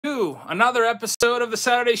to another episode of the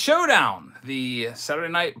Saturday Showdown, the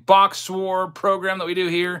Saturday night box war program that we do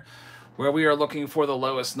here, where we are looking for the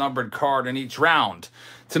lowest numbered card in each round.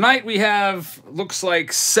 Tonight we have, looks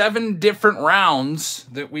like, 7 different rounds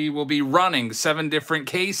that we will be running, 7 different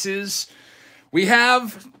cases. We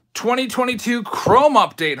have 2022 Chrome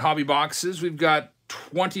Update hobby boxes. We've got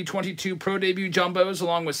 2022 Pro Debut Jumbos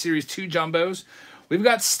along with Series 2 Jumbos. We've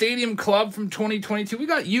got Stadium Club from 2022. We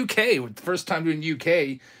got UK, the first time doing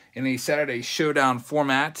UK in a Saturday Showdown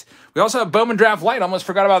format. We also have Bowman Draft Light. Almost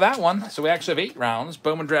forgot about that one. So we actually have 8 rounds.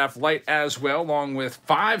 Bowman Draft Light as well, along with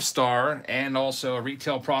 5-star and also a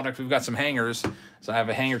retail product. We've got some hangers. So I have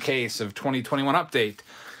a hanger case of 2021 Update.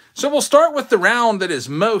 So we'll start with the round that is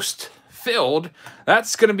most filled.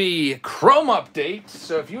 That's going to be Chrome Update.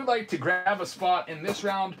 So if you would like to grab a spot in this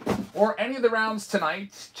round or any of the rounds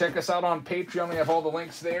tonight, check us out on Patreon. We have all the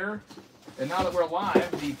links there. And now that we're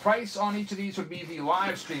live, the price on each of these would be the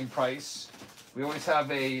live stream price. We always have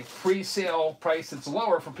a pre-sale price that's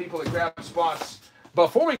lower for people that grab spots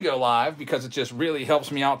before we go live, because it just really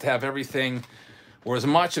helps me out to have everything or as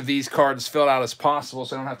much of these cards filled out as possible,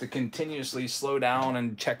 so I don't have to continuously slow down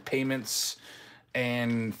and check payments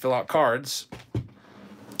and fill out cards.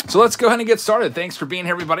 So let's go ahead and get started. Thanks for being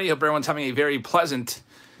here, everybody. Hope everyone's having a very pleasant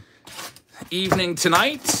evening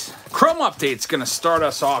tonight. Chrome Update's going to start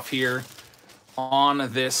us off here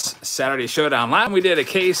on this Saturday Showdown. Last time we did a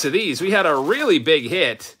case of these, we had a really big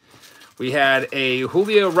hit. We had a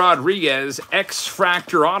Julio Rodriguez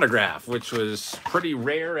X-Fractor autograph, which was pretty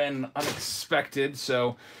rare and unexpected.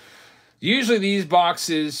 So usually these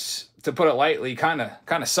boxes, to put it lightly, kind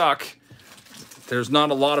of suck. There's not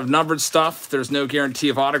a lot of numbered stuff. There's no guarantee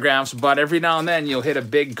of autographs, but every now and then you'll hit a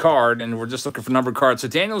big card, and we're just looking for numbered cards. So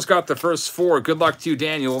Daniel's got the first 4. Good luck to you,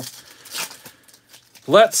 Daniel.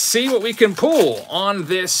 Let's see what we can pull on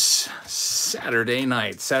this Saturday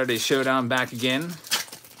night. Saturday Showdown back again.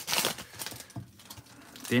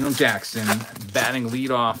 Daniel Jackson batting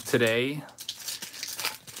leadoff today.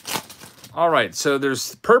 All right, so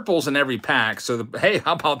there's purples in every pack. So, hey,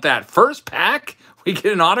 how about that? First pack, we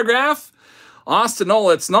get an autograph. Austin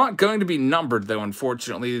Nola, it's not going to be numbered, though,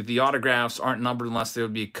 unfortunately. The autographs aren't numbered unless they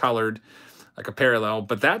would be colored, like a parallel.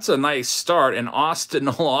 But that's a nice start. An Austin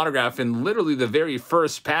Nola autograph in literally the very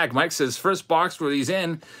first pack. Mike says, first box where he's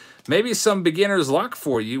in. Maybe some beginner's luck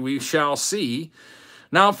for you. We shall see.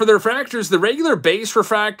 Now, for the refractors, the regular base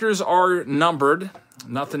refractors are numbered.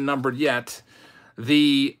 Nothing numbered yet.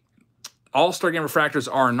 The All-Star Game refractors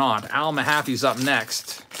are not. Al Mahaffey's up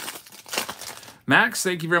next. Max,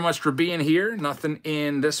 thank you very much for being here. Nothing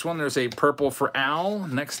in this one. There's a purple for Al.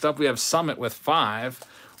 Next up, we have Summit with 5.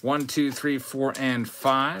 1, 2, 3, 4, and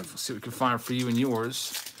 5. Let's see what we can find for you and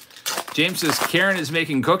yours. James says, Karen is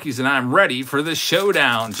making cookies, and I'm ready for the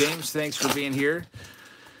showdown. James, thanks for being here.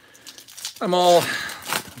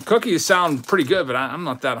 Cookies sound pretty good, but I'm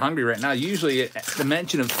not that hungry right now. Usually, the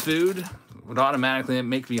mention of food would automatically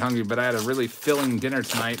make me hungry, but I had a really filling dinner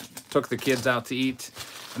tonight. Took the kids out to eat.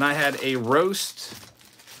 And I had a roast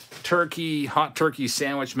turkey, hot turkey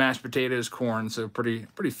sandwich, mashed potatoes, corn, so pretty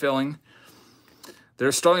filling.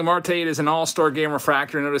 There's Starling Marte. It is an All-Star Game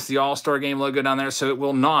refractor. Notice the All-Star Game logo down there, so it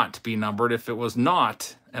will not be numbered. If it was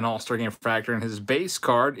not an All-Star Game refractor in his base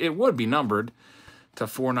card, it would be numbered to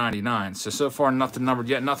 $4.99. So far, nothing numbered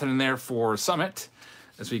yet. Nothing in there for Summit.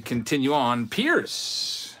 As we continue on,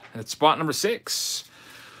 Pierce at spot number 6.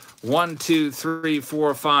 1, 2, 3,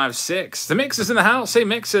 4, 5, 6. The Mix is in the house. Hey,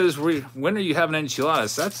 Mix says, when are you having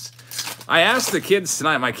enchiladas? I asked the kids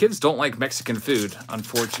tonight. My kids don't like Mexican food,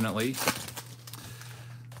 unfortunately.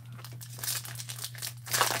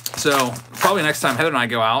 So probably next time Heather and I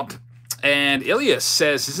go out. And Ilias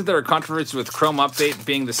says, isn't there a controversy with Chrome Update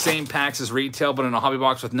being the same packs as retail, but in a hobby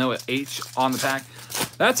box with no H on the pack?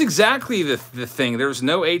 That's exactly the thing. There's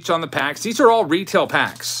no H on the packs. These are all retail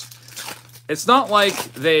packs. It's not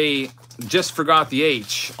like they just forgot the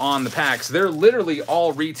H on the packs. They're literally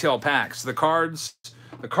all retail packs. The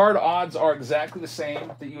card odds are exactly the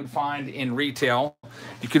same that you would find in retail.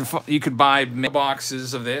 You could buy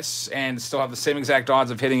mailboxes of this and still have the same exact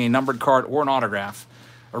odds of hitting a numbered card or an autograph.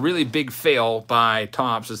 A really big fail by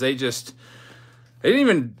Topps is they didn't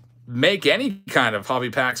even make any kind of hobby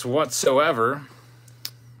packs whatsoever.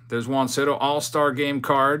 There's Juan Soto All-Star Game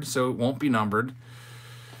card, so it won't be numbered.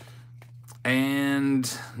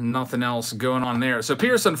 And nothing else going on there. So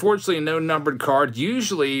Pierce, unfortunately, no numbered card.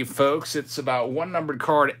 Usually, folks, it's about 1 numbered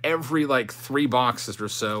card every, 3 boxes or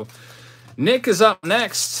so. Nick is up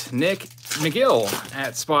next. Nick McGill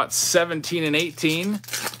at spots 17 and 18.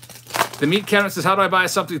 The Meat Cabinet says, how do I buy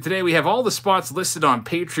something today? We have all the spots listed on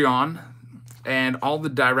Patreon and all the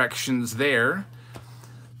directions there.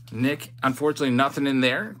 Nick, unfortunately, nothing in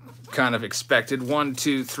there. Kind of expected. 1,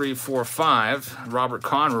 2, 3, 4, 5. Robert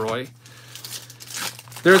Conroy.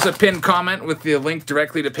 There's a pinned comment with the link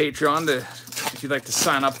directly to Patreon if you'd like to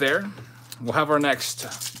sign up there. We'll have our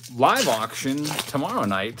next live auction tomorrow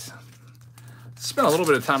night. Spent a little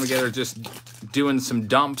bit of time together just doing some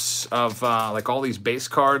dumps of like all these base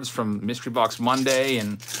cards from Mystery Box Monday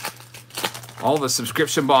and all the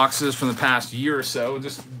subscription boxes from the past year or so.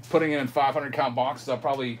 Just putting in 500 count boxes. I'll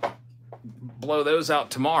probably blow those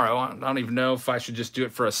out tomorrow. I don't even know if I should just do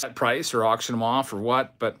it for a set price or auction them off or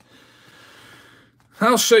what, but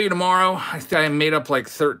I'll show you tomorrow. I think I made up like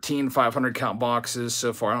 13 500 count boxes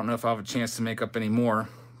so far. I don't know if I'll have a chance to make up any more.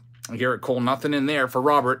 Garrett Cole, nothing in there for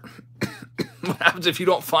Robert. What happens if you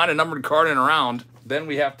don't find a numbered card in a round? Then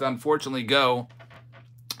we have to unfortunately go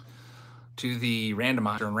to the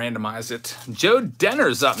randomizer and randomize it. Joe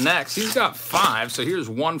Denner's up next. He's got 5, so here's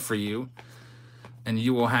 1 for you. And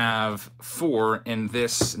you will have 4 in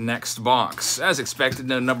this next box. As expected,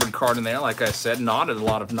 no numbered card in there. Like I said, not a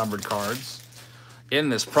lot of numbered cards in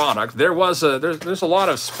this product. There's a lot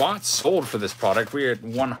of spots sold for this product. We're at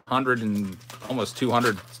 100 and almost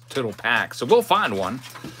 200 total packs, so we'll find one.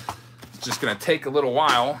 It's just going to take a little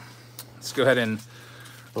while. Let's go ahead and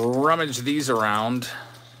rummage these around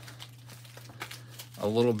a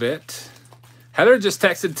little bit. Heather just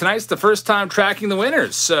texted, tonight's the first time tracking the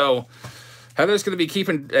winners. So Heather's going to be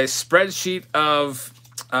keeping a spreadsheet of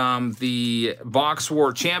the Box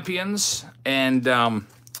War champions. And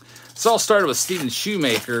this all started with Steven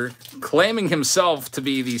Shoemaker claiming himself to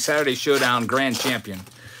be the Saturday Showdown Grand Champion.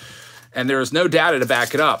 And there is no data to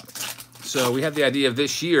back it up. So we had the idea of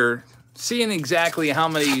this year seeing exactly how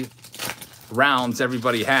many rounds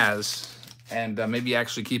everybody has and maybe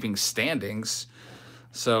actually keeping standings.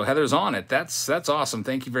 So Heather's on it. That's awesome.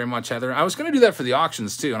 Thank you very much, Heather. I was going to do that for the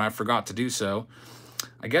auctions too, and I forgot to do so.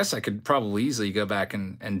 I guess I could probably easily go back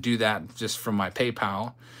and do that just from my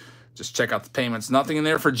PayPal. Just check out the payments. Nothing in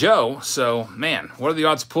there for Joe. So, man, what are the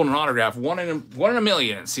odds of pulling an autograph? One in a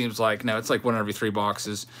million, it seems like. No, it's like 1 in every 3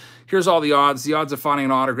 boxes. Here's all the odds. The odds of finding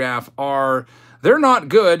an autograph are, they're not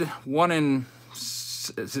good. 1 in,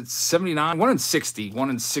 is it 79? 1 in 60. 1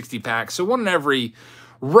 in 60 packs. So 1 in every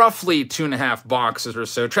roughly 2.5 boxes or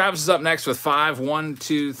so. Travis is up next with 5. 1,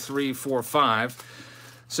 2, 3, 4, 5.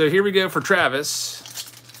 So here we go for Travis.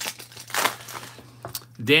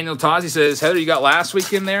 Daniel Tozzi says, Heather, you got last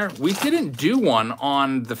week in there? We didn't do one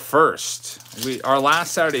on the 1st. Our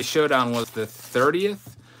last Saturday Showdown was the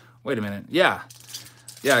 30th. Wait a minute. Yeah,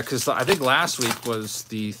 because I think last week was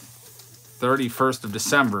the 31st of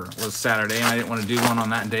December was Saturday, and I didn't want to do one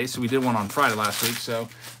on that day, so we did one on Friday last week. So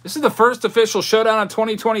this is the first official Showdown of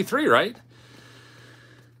 2023, right?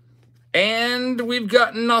 And we've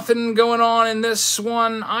got nothing going on in this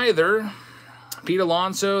one either. Pete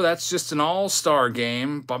Alonso, that's just an all-star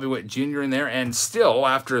game. Bobby Witt Jr. in there. And still,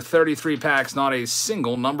 after 33 packs, not a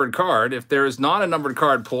single numbered card. If there is not a numbered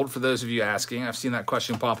card pulled, for those of you asking, I've seen that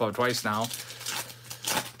question pop up twice now,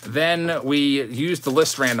 then we used the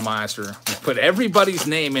list randomizer. We put everybody's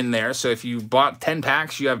name in there. So if you bought 10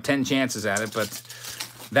 packs, you have 10 chances at it. But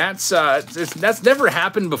that's never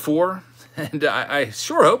happened before. And I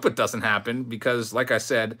sure hope it doesn't happen because, like I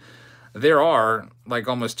said, there are like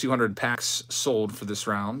almost 200 packs sold for this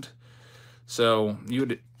round. So you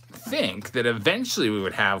would think that eventually we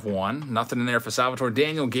would have one. Nothing in there for Salvatore.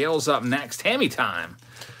 Daniel Gale's up next. Hammy time.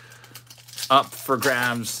 Up for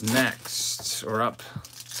grabs next. Or up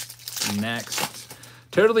next.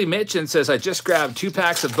 Totally Mitchin says, I just grabbed 2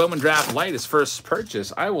 packs of Bowman Draft Light as first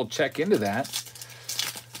purchase. I will check into that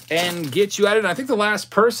and get you added. I think the last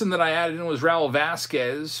person that I added in was Raul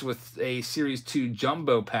Vasquez with a Series 2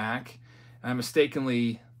 Jumbo pack. I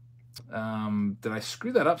mistakenly, did I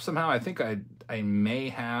screw that up somehow? I think I may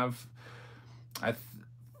have. I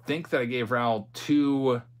think that I gave Raul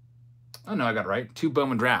 2, oh no, I got it right, 2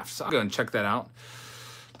 Bowman Drafts. I'll go and check that out.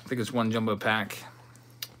 I think it's 1 Jumbo pack.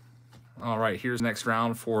 All right, here's the next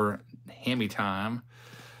round for Hammy time.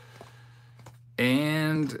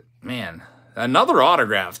 And, man, another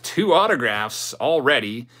autograph. 2 autographs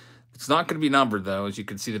already. It's not going to be numbered, though, as you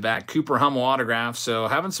can see the back. Cooper Hummel autograph. So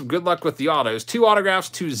having some good luck with the autos. 2 autographs,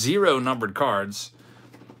 2 0 numbered cards.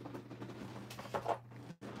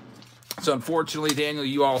 So unfortunately, Daniel,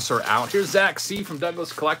 you also are out. Here's Zach C. from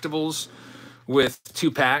Douglas Collectibles with 2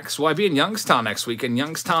 packs. Will I be in Youngstown next week? In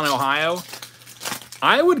Youngstown, Ohio?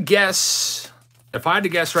 I would guess, if I had to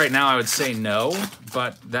guess right now, I would say no,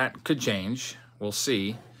 but that could change. We'll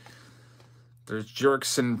see. There's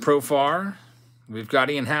Jerkson Profar. We've got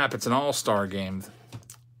Ian Happ. It's an all-star game.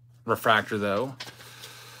 Refractor, though.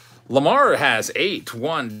 Lamar has 8.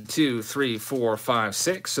 1, 2, 3, 4, 5,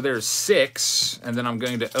 6. So there's 6. And then I'm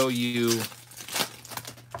going to owe you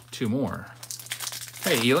 2 more.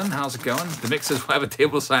 Hey, Elon, how's it going? The mix says we'll have a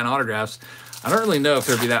table to sign autographs. I don't really know if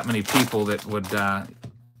there'd be that many people that would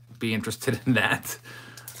be interested in that.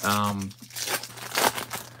 I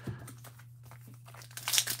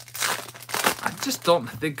just don't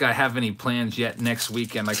think I have any plans yet next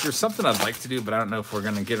weekend. Like, there's something I'd like to do, but I don't know if we're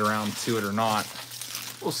going to get around to it or not.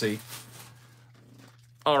 We'll see.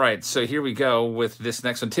 All right, so here we go with this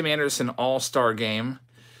next one. Tim Anderson All-Star Game.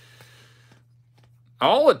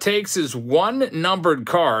 All it takes is 1 numbered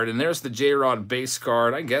card, and there's the J-Rod base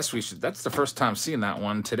card. I guess we should. That's the first time seeing that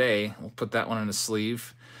one today. We'll put that one in the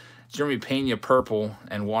sleeve. Jeremy Pena purple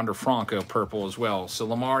and Wander Franco purple as well. So,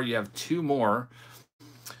 Lamar, you have 2 more.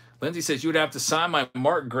 Lindsay says you would have to sign my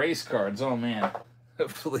Mark Grace cards. Oh, man.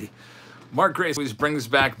 Hopefully. Mark Grace always brings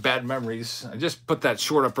back bad memories. I just put that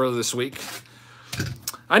short up earlier this week.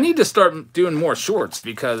 I need to start doing more shorts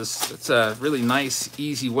because it's a really nice,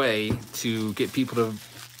 easy way to get people to,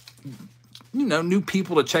 new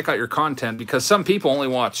people to check out your content, because some people only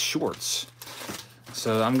watch shorts.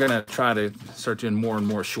 So I'm going to try to start doing more and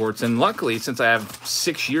more shorts. And luckily, since I have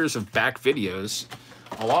 6 years of back videos,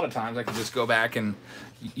 a lot of times I can just go back, and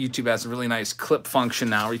YouTube has a really nice clip function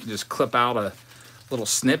now where you can just clip out a little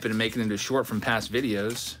snippet and make it into short from past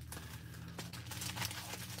videos.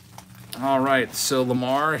 All right, so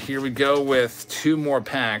Lamar, here we go with 2 more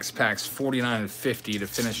packs 49 and 50 to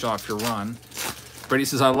finish off your run. Brady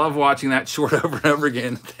says, I love watching that short over and over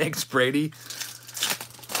again. Thanks, Brady.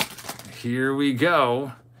 Here we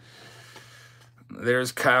go.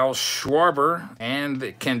 There's Kyle Schwarber, and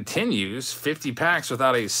it continues 50 packs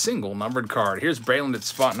without a single numbered card. Here's Braylon at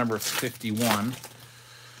spot number 51.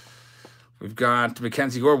 We've got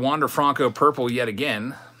Mackenzie Gore, Wander Franco purple yet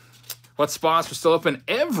again. What spots are still open?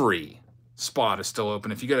 Every spot is still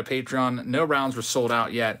open. If you go to Patreon, no rounds were sold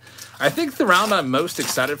out yet. I think the round I'm most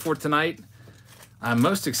excited for tonight, I'm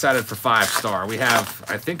most excited for 5-star. We have,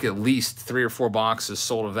 I think, at least 3 or 4 boxes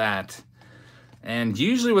sold of that. And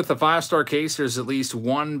usually with the 5-star case, there's at least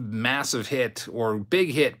 1 massive hit or big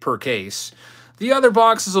hit per case. The other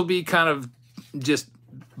boxes will be kind of just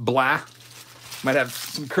blah. Might have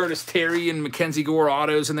some Curtis Terry and Mackenzie Gore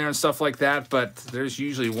autos in there and stuff like that, but there's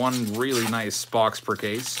usually 1 really nice box per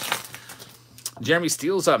case. Jeremy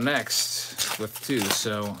Steele's up next with 2,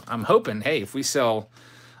 so I'm hoping, hey, if we sell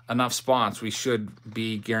enough spots, we should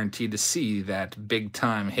be guaranteed to see that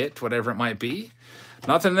big-time hit, whatever it might be.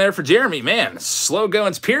 Nothing there for Jeremy. Man, slow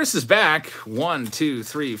goings. Pierce is back. 1, 2,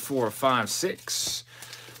 3, 4, 5, 6.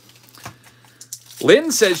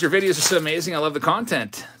 Lynn says, your videos are so amazing. I love the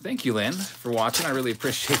content. Thank you, Lynn, for watching. I really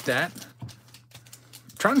appreciate that.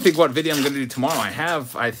 I'm trying to think what video I'm going to do tomorrow. I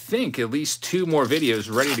have, I think, at least 2 more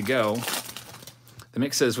videos ready to go. The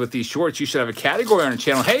mix says, with these shorts, you should have a category on your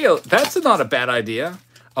channel. Hey, that's not a bad idea.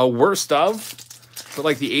 A worst of. Put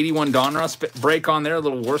like the 81 Donruss break on there. A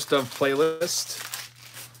little worst of playlist.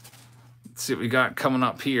 Let's see what we got coming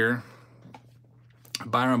up here.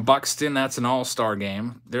 Byron Buxton, that's an all-star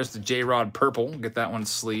game. There's the J-Rod purple. Get that one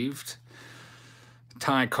sleeved.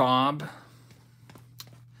 Ty Cobb.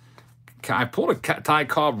 I pulled a Ty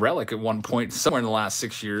Cobb relic at one point somewhere in the last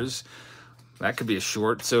 6 years. That could be a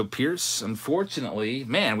short. So Pierce, unfortunately,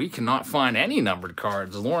 man, we cannot find any numbered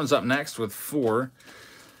cards. Lauren's up next with 4.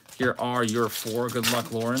 Here are your 4. Good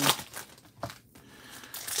luck, Lauren.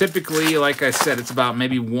 Typically, like I said, it's about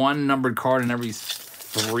maybe 1 numbered card in every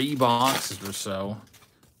 3 boxes or so.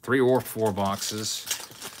 3 or 4 boxes.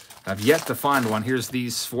 I've yet to find one. Here's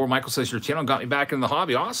these 4. Michael says, your channel got me back in the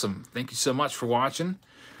hobby. Awesome. Thank you so much for watching.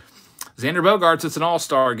 Xander Bogaerts, it's an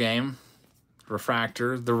all-star game.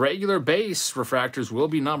 Refractor. The regular base refractors will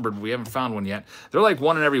be numbered, but we haven't found one yet. They're like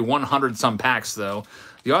 1 in every 100-some packs, though.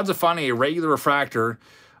 The odds of finding a regular refractor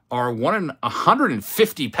are 1 in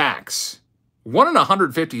 150 packs. 1 in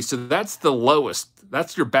 150, so that's the lowest.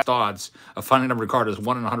 That's your best odds of finding a numbered card is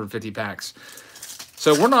 1 in 150 packs.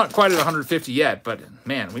 So we're not quite at 150 yet, but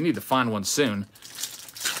man, we need to find one soon.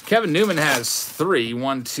 Kevin Newman has 3,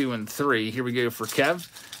 1, 2, and 3. Here we go for Kev.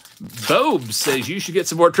 Bob says you should get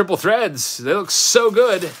some more triple threads. They look so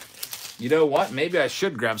good. You know what? Maybe I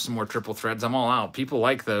should grab some more triple threads. I'm all out. People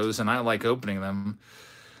like those, and I like opening them.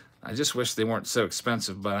 I just wish they weren't so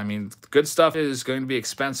expensive, but I mean, good stuff is going to be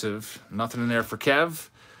expensive. Nothing in there for Kev.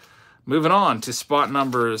 Moving on to spot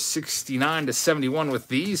number 69 to 71 with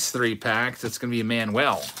these 3 packs. It's going to be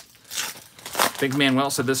Manuel. I think Manuel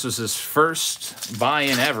said this was his first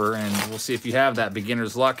buy-in ever, and we'll see if you have that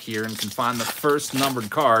beginner's luck here and can find the first numbered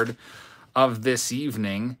card of this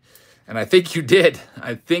evening. And I think you did.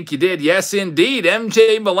 I think you did. Yes, indeed.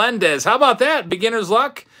 MJ Melendez. How about that? Beginner's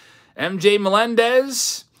luck. MJ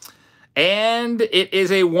Melendez. And it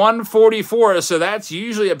is a 144. So that's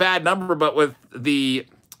usually a bad number. But with the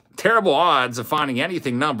terrible odds of finding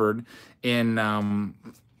anything numbered in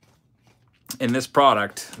this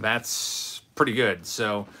product, that's pretty good.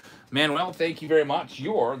 So, Manuel, thank you very much.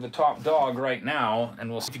 You're the top dog right now.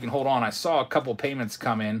 And we'll see if you can hold on. I saw a couple payments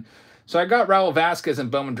come in. So I got Raul Vasquez in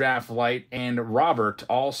Bowman Draft Light, and Robert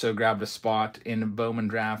also grabbed a spot in Bowman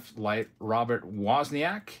Draft Light. Robert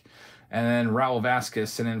Wozniak, and then Raul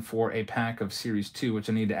Vasquez sent in for a pack of Series 2, which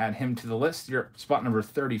I need to add him to the list. You're spot number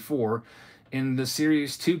 34 in the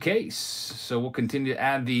Series 2 case. So we'll continue to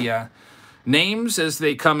add the names as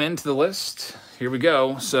they come into the list. Here we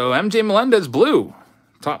go. So MJ Melendez, blue,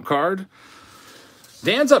 top card.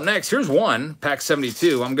 Dan's up next. Here's one, pack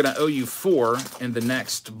 72. I'm going to owe you 4 in the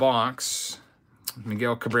next box.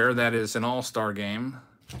 Miguel Cabrera, that is an all-star game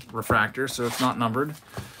refractor, so it's not numbered.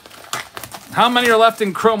 How many are left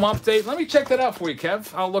in Chrome Update? Let me check that out for you,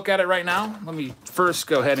 Kev. I'll look at it right now. Let me first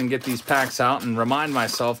go ahead and get these packs out and remind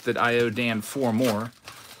myself that I owe Dan 4 more.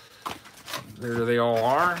 There they all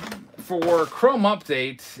are. For Chrome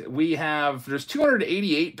Update, we have, there's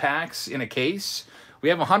 288 packs in a case. We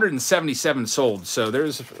have 177 sold, so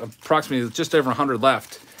there's approximately just over 100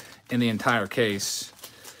 left in the entire case.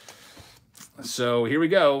 So here we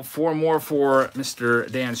go. 4 more for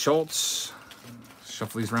Mr. Dan Schultz.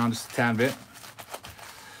 Shuffle these around just a tad bit.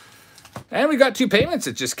 And we got 2 payments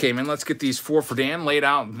that just came in. Let's get these 4 for Dan laid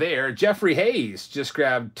out there. Jeffrey Hayes just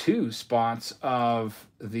grabbed 2 spots of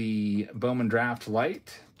the Bowman Draft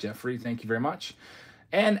Light. Jeffrey, thank you very much.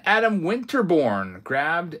 And Adam Winterborn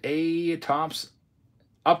grabbed a Topps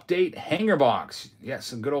Update hanger box.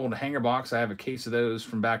 Yes, a good old hanger box. I have a case of those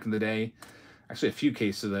from back in the day. Actually, a few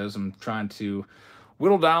cases of those. I'm trying to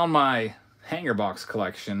whittle down my hanger box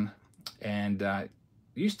collection. And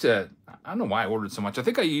used to, I don't know why I ordered so much. I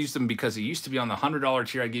think I used them because it used to be on the $100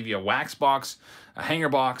 tier. I'd give you a wax box, a hanger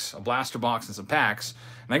box, a blaster box, and some packs.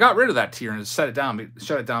 And I got rid of that tier and shut it down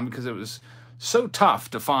because it was so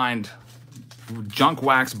tough to find junk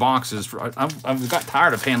wax boxes. I've got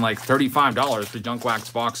tired of paying like $35 for junk wax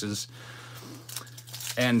boxes,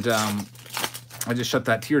 and I just shut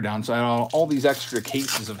that tier down. So I had all these extra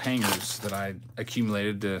cases of hangers that I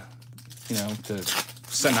accumulated to, to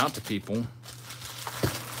send out to people.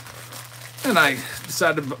 And I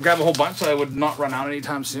decided to grab a whole bunch so I would not run out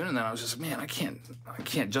anytime soon. And then I was just, man, I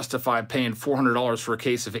can't justify paying $400 for a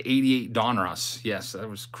case of 88 Donruss. Yes, that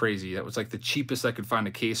was crazy. That was like the cheapest I could find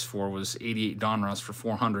a case for was 88 Donruss for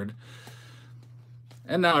 $400.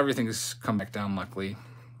 And now everything's come back down, luckily.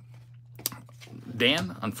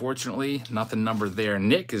 Dan, unfortunately, nothing numbered there.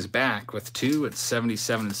 Nick is back with 2 at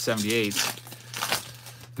 77 and 78.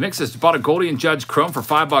 The Mix says, bought a Goldie and Judge Chrome for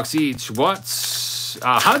 $5 each.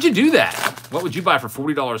 How'd you do that? What would you buy for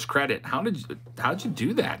 $40 credit? How'd you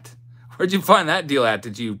do that? Where'd you find that deal at?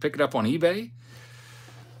 Did you pick it up on eBay?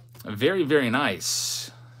 Very, very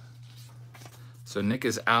nice. So Nick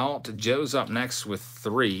is out. Joe's up next with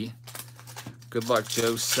 3. Good luck,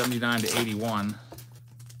 Joe. 79 to 81.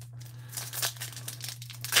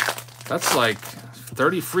 That's like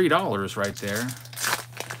 $30 free right there.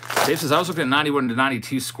 Dave says, I was looking at 91 to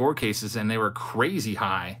 92 score cases, and they were crazy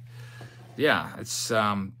high. Yeah, it's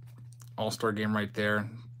all-star game right there.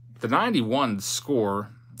 The 91 score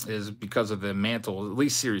is because of the mantle, at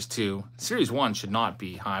least Series 2. Series 1 should not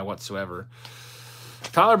be high whatsoever.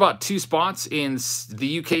 Tyler bought 2 spots in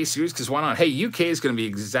the UK series, because why not? Hey, UK is going to be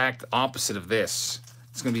exact opposite of this.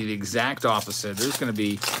 It's going to be the exact opposite. There's going to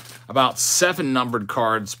be about 7 numbered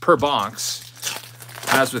cards per box.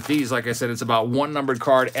 As with these, like I said, it's about 1 numbered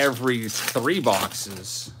card every 3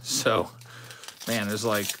 boxes. So, man, there's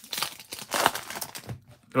like...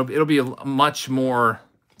 It'll be much more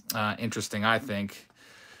interesting, I think.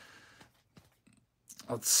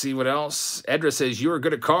 Let's see what else. Edra says, you are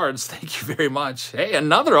good at cards. Thank you very much. Hey,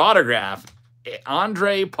 another autograph.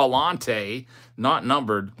 Andre Palante, not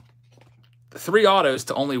numbered. 3 autos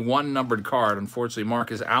to only 1 numbered card. Unfortunately, Mark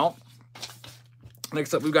is out.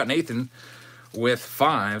 Next up, we've got Nathan with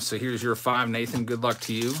 5. So here's your 5, Nathan. Good luck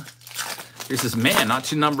to you. He says, man, not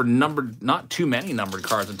too many numbered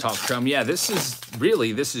cards in Topps Chrome. Yeah, this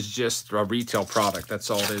is just a retail product. That's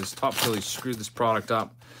all it is. Topps really screwed this product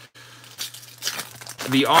up.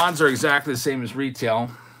 The odds are exactly the same as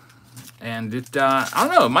retail. And it, I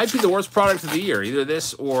don't know, it might be the worst product of the year. Either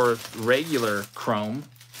this or regular Chrome.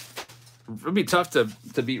 It would be tough to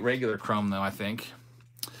beat regular Chrome, though, I think.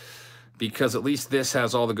 Because at least this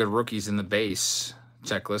has all the good rookies in the base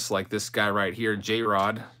checklist, like this guy right here,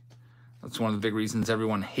 J-Rod. That's one of the big reasons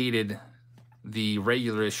everyone hated the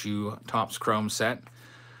regular issue Topps Chrome set.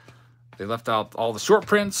 They left out all the short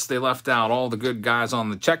prints. They left out all the good guys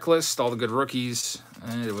on the checklist, all the good rookies.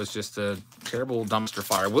 And it was just a terrible dumpster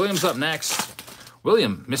fire. William's up next.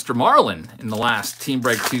 William, Mr. Marlin in the last Team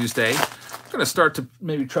Break Tuesday. I'm going to start to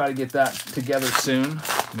maybe try to get that together soon.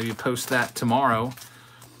 Maybe post that tomorrow.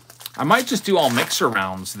 I might just do all mixer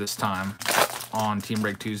rounds this time on Team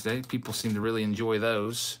Break Tuesday. People seem to really enjoy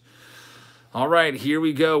those. All right, here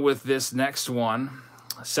we go with this next one.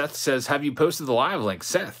 Seth says, have you posted the live link?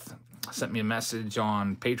 Seth sent me a message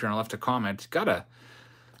on Patreon. I left a comment. Gotta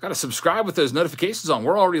subscribe with those notifications on.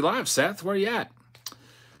 We're already live, Seth. Where are you at?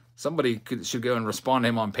 Somebody should go and respond to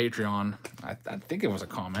him on Patreon. I think it was a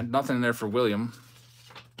comment. Nothing in there for William.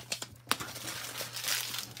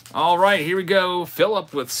 All right, here we go.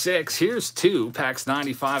 Philip with 6. Here's 2, packs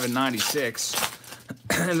 95 and 96.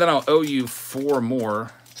 And then I'll owe you 4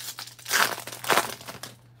 more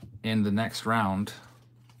in the next round.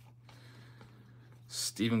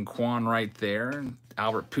 Stephen Kwan right there.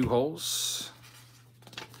 Albert Pujols.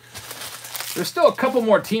 There's still a couple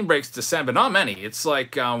more team breaks to send, but not many. It's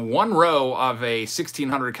like 1 row of a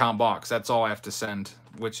 1,600 count box. That's all I have to send,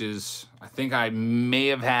 which is, I think I may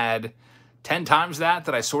have had 10 times that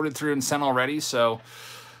I sorted through and sent already. So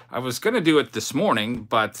I was going to do it this morning,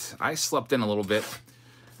 but I slept in a little bit.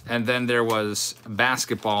 And then there was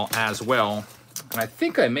basketball as well. And I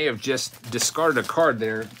think I may have just discarded a card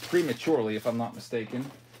there prematurely, if I'm not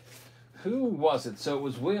mistaken. Who was it? So it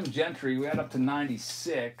was William Gentry. We had up to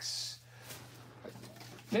 96.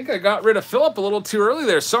 I think I got rid of Philip a little too early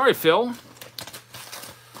there. Sorry, Phil.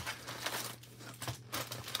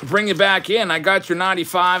 Bring it back in. I got your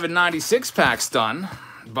 95 and 96 packs done,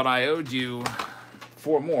 but I owed you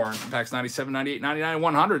 4 more. Packs 97, 98, 99,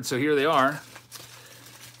 100, so here they are.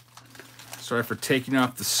 Sorry for taking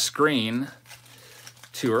off the screen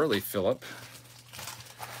too early, Philip.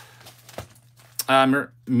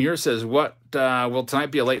 Muir says, what will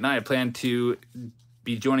tonight be a late night? I plan to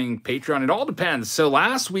be joining Patreon. It all depends. So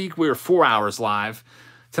last week we were 4 hours live.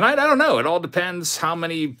 Tonight, I don't know. It all depends how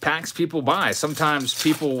many packs people buy. Sometimes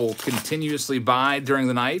people will continuously buy during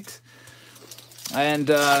the night, and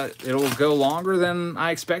it'll go longer than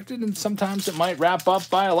I expected, and sometimes it might wrap up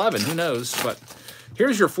by 11. Who knows? But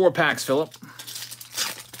here's your 4 packs, Philip,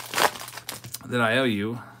 that I owe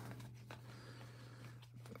you.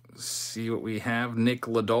 Let's see what we have. Nick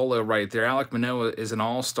Lodolo right there. Alek Manoah is an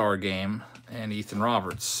all-star game, and Ethan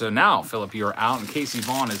Roberts. So now, Philip, you're out, and Casey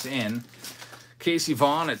Vaughn is in. Casey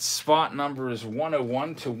Vaughn, its spot number is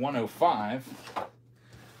 101 to 105.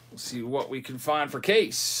 We'll see what we can find for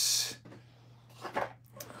Case.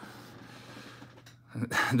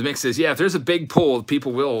 The mix says, yeah, if there's a big pull,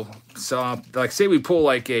 people will. So, like, say we pull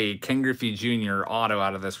like a Ken Griffey Jr. auto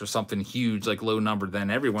out of this or something huge, like low number, then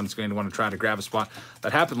everyone's going to want to try to grab a spot.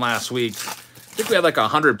 That happened last week. I think we had like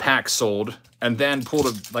 100 packs sold and then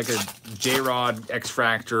pulled like a J-Rod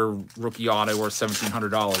X-Fractor rookie auto worth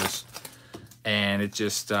 $1,700. And it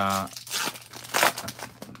just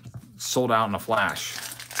sold out in a flash.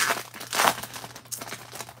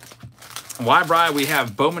 Bri, we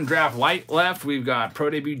have Bowman Draft Light left. We've got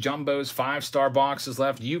Pro Debut Jumbos, 5-star boxes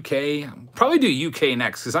left. UK. Probably do UK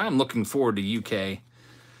next because I am looking forward to UK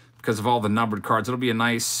because of all the numbered cards. It'll be a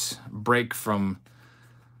nice break from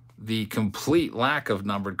the complete lack of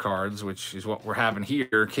numbered cards, which is what we're having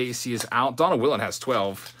here. Casey is out. Donald Willett has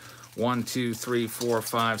 12. 1, 2, 3, 4,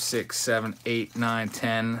 5, 6, 7, 8, 9,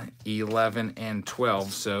 10, 11, and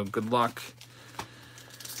 12. So good luck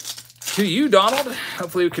to you, Donald.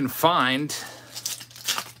 Hopefully we can find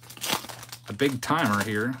a big timer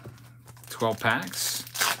here. 12 packs.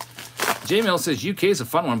 J-Mill says UK is a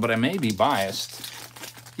fun one, but I may be biased.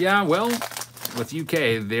 Yeah, well, with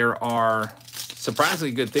UK, there are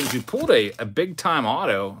surprisingly good things. We pulled a big-time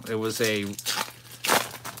auto. It was a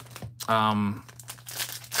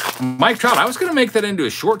Mike Trout. I was going to make that into a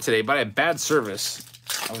short today, but I had bad service.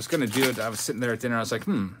 I was going to do it. I was sitting there at dinner. I was like,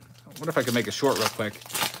 what if I could make a short real quick?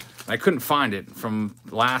 And I couldn't find it from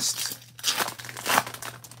last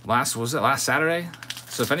Saturday?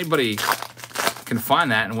 So if anybody can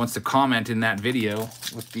find that and wants to comment in that video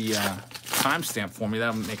with the timestamp for me,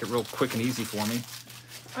 that would make it real quick and easy for me.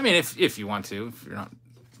 I mean, if you want to,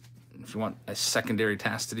 if you want a secondary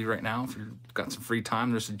task to do right now, if you've got some free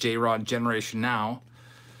time, there's a J-Rod Generation Now.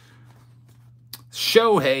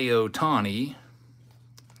 Shohei Ohtani,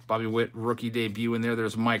 Bobby Witt rookie debut in there.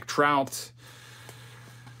 There's Mike Trout,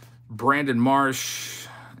 Brandon Marsh,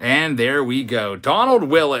 and there we go. Donald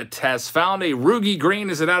Willett has found a Rugi Green.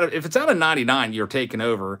 Is it out of? If it's out of 99, you're taking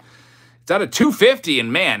over. It's It's out of 250,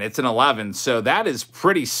 and man, it's an 11. So that is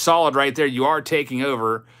pretty solid right there. You are taking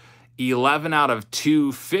over 11 out of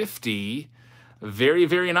 250. Very,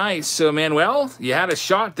 very nice. So, Manuel, you had a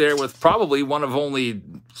shot there with probably one of only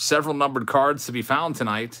several numbered cards to be found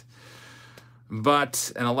tonight.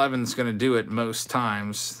 But an 11 is going to do it most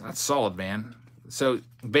times. That's solid, man. So,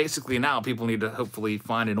 basically now people need to hopefully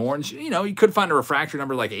find an orange. You know, you could find a refractor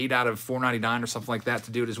number like 8 out of 499 or something like that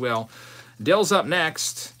to do it as well. Dale's up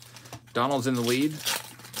next. Donald's in the lead.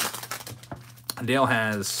 Dale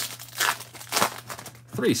has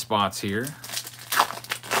 3 spots here.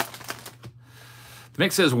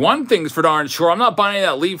 Mick says, one thing's for darn sure, I'm not buying any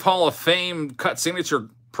of that Leaf Hall of Fame cut signature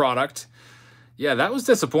product. Yeah, that was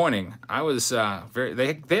disappointing. I was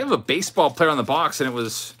they have a baseball player on the box, and it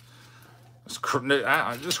was just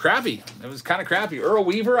crappy. It was kind of crappy. Earl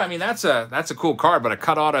Weaver, I mean, that's a cool card, but a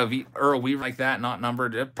cut auto of Earl Weaver like that, not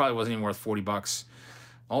numbered, it probably wasn't even worth $40.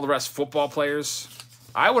 All the rest, football players,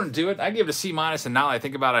 I wouldn't do it. I'd give it a C-, and now that I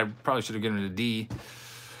think about it, I probably should have given it a D.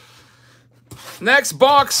 Next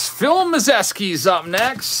box, Phil Mazeski's up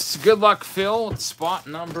next. Good luck, Phil. It's spot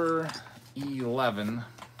number 11.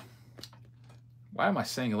 Why am I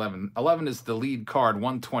saying 11? 11 is the lead card,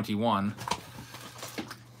 121.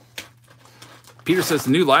 Peter says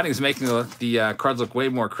the new lighting is making the cards look way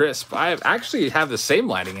more crisp. I actually have the same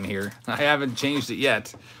lighting in here. I haven't changed it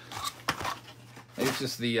yet. It's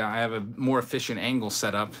just I have a more efficient angle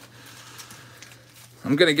set up.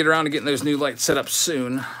 I'm going to get around to getting those new lights set up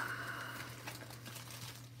soon.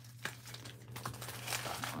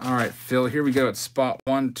 All right, Phil, here we go at spot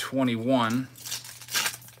 121.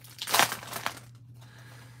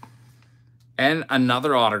 And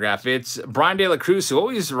another autograph. It's Brian De La Cruz, who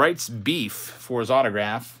always writes beef for his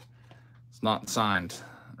autograph. It's not signed,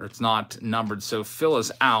 or it's not numbered, so Phil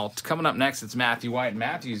is out. Coming up next, it's Matthew White.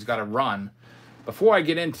 Matthew's got a run. Before I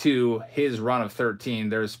get into his run of 13,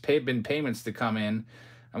 there's been payments to come in.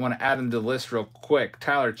 I want to add them to the list real quick.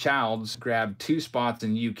 Tyler Childs grabbed 2 spots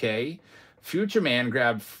in UK. Future Man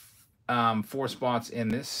grabbed 4 spots in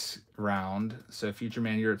this round. So Future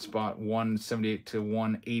Man, you're at spot 178 to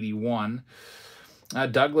 181.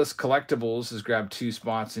 Douglas Collectibles has grabbed 2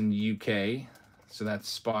 spots in UK. So that's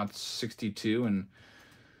spots 62 and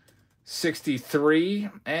 63.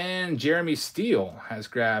 And Jeremy Steele has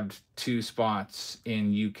grabbed 2 spots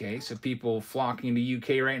in UK. So people flocking to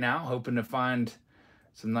UK right now, hoping to find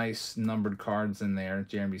some nice numbered cards in there.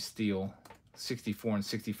 Jeremy Steele, 64 and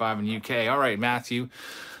 65 in UK. All right, Matthew.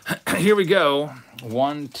 Here we go.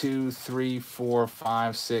 1, 2, 3, 4,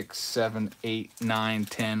 5, 6, 7, 8, 9,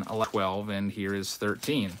 10, 11, 12. And here is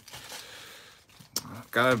 13.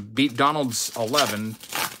 Gotta beat Donald's 11.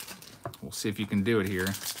 We'll see if you can do it here.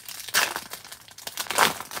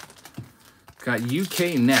 Got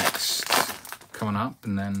UK next coming up,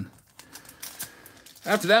 and then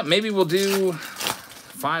after that, maybe we'll do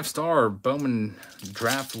 5-star Bowman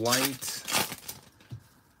Draft Light.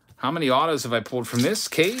 How many autos have I pulled from this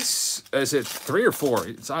case? Is it 3 or 4?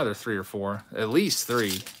 It's either 3 or 4. At least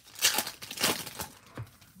 3.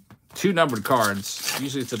 2 numbered cards.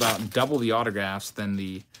 Usually it's about double the autographs than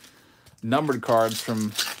the numbered cards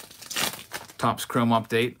from Topps Chrome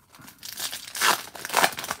Update.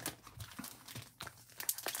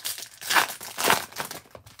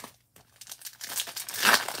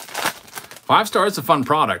 Five-star is a fun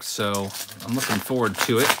product, so I'm looking forward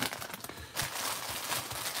to it.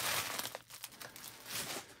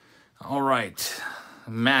 All right,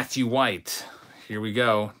 Matthew White. Here we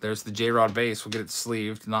go. There's the J-Rod base. We'll get it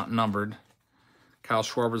sleeved, not numbered. Kyle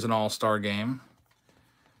Schwarber's an all-star game.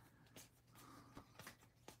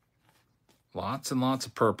 Lots and lots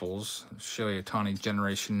of purples. I'll show you Tawny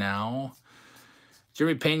Generation now.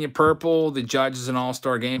 Jimmy Pena purple. The Judge is an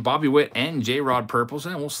all-star game. Bobby Witt and J-Rod purples.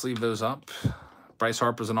 And we'll sleeve those up. Bryce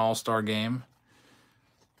Harper's an all-star game.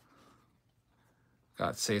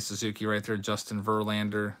 Got Seiya Suzuki right there. Justin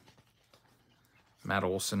Verlander. Matt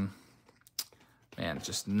Olson. Man,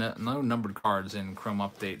 just no numbered cards in Chrome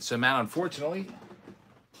Update. So, Matt, unfortunately,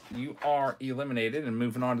 you are eliminated. And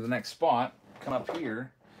moving on to the next spot. Come up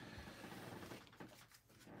here.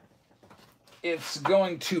 It's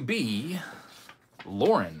going to be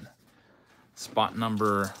Lauren. Spot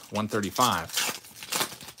number 135.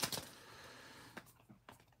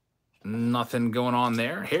 Nothing going on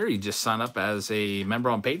there. Harry just signed up as a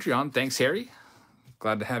member on Patreon. Thanks, Harry.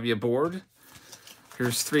 Glad to have you aboard.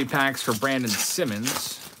 Here's 3 packs for Brandon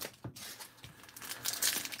Simmons.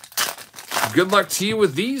 Good luck to you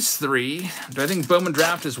with these 3. Do I think Bowman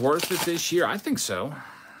Draft is worth it this year? I think so.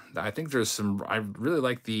 I think there's some... I really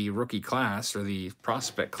like the rookie class, or the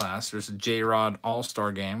prospect class. There's a J-Rod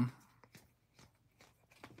All-Star game.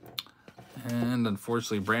 And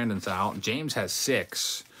unfortunately, Brandon's out. James has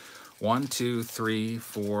 6. 1, 2, 3,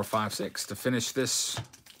 4, 5, 6 to finish this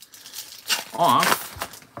off.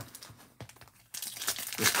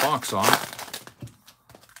 This box off.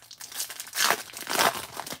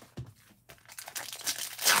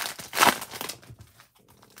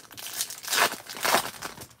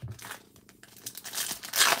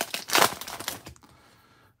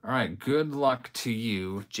 All right, good luck to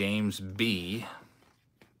you, James B.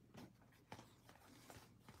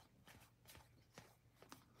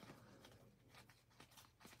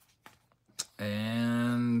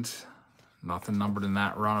 And nothing numbered in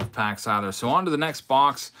that run of packs either. So on to the next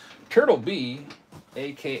box. Turtle B,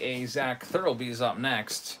 a.k.a. Zach Thurlby, is up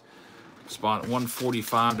next. Spot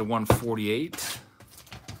 145 to 148.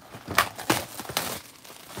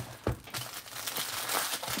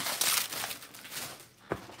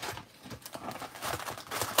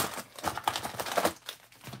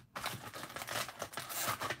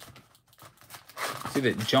 See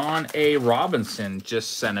that John A. Robinson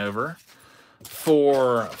just sent over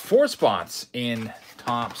for 4 spots in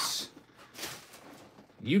Topps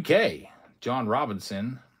UK. John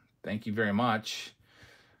Robinson, thank you very much.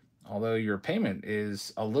 Although your payment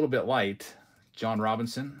is a little bit light, John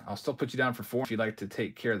Robinson, I'll still put you down for 4 if you'd like to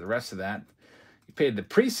take care of the rest of that. You paid the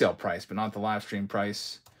pre-sale price, but not the live stream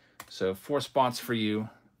price. So 4 spots for you.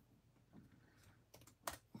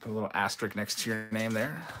 Put a little asterisk next to your name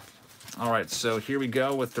there. All right, so here we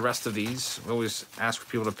go with the rest of these. We always ask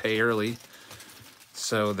for people to pay early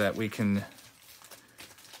so that we can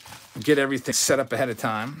get everything set up ahead of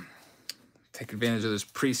time. Take advantage of those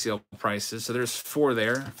pre-sale prices. So there's 4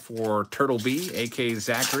 there for Turtle B, a.k.a.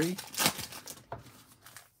 Zachary.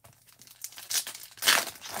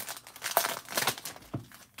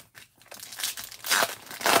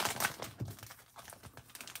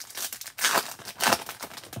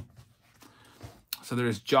 So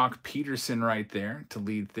there's Jock Peterson right there to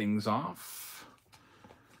lead things off.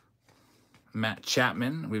 Matt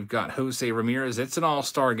Chapman. We've got Jose Ramirez. It's an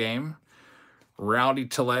all-star game. Rowdy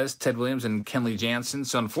Tellez, Ted Williams, and Kenley Jansen.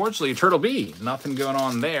 So unfortunately, Turtle B, nothing going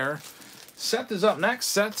on there. Seth is up next.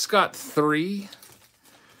 Seth's got 3.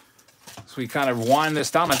 So we kind of wind this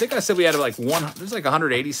down. I think I said we had like there's like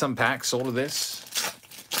 180 some packs sold of this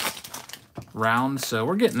round. So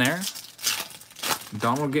we're getting there.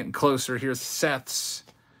 Donald getting closer. Here's Seth's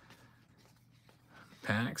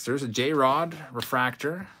packs. There's a J-Rod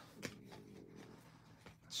refractor.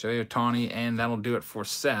 Shohei Ohtani, and that'll do it for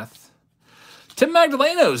Seth. Tim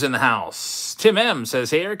Magdaleno's in the house. Tim M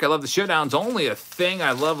says, hey, Eric, I love the showdowns. Only a thing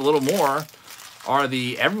I love a little more are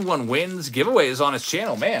the Everyone Wins giveaways on his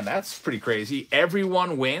channel. Man, that's pretty crazy.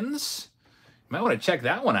 Everyone Wins? You might want to check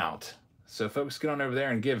that one out. So folks, get on over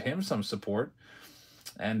there and give him some support.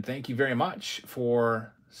 And thank you very much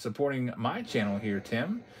for supporting my channel here,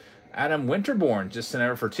 Tim. Adam Winterborn just sent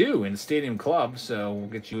over for 2 in Stadium Club. So we'll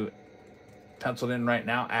get you penciled in right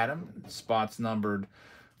now, Adam. Spots numbered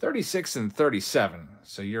 36 and 37.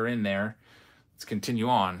 So you're in there. Let's continue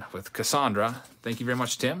on with Cassandra. Thank you very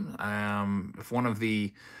much, Tim. If one of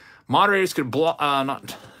the moderators could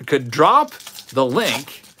drop the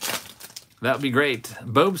link, that would be great.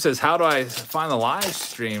 Bob says, how do I find the live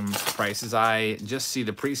stream prices? I just see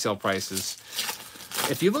the prices.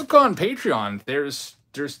 If you look on Patreon, there's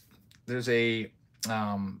a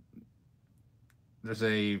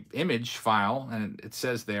image file, and it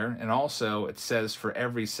says there, and also it says for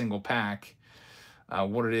every single pack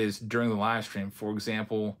what it is during the live stream. For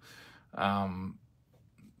example, it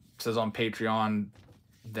says on Patreon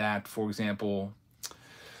that, for example,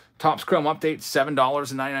 Topps Chrome Update,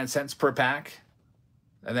 $7.99 per pack.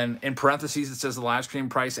 And then in parentheses, it says the live stream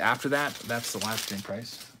price after that. That's the live stream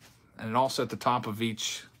price. And also at the top of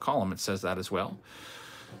each column, it says that as well.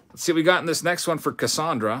 Let's see what we got in this next one for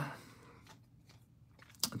Cassandra.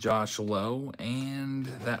 Josh Lowe. And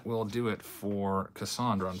that will do it for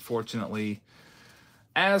Cassandra. Unfortunately,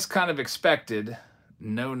 as kind of expected,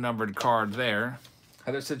 no numbered card there.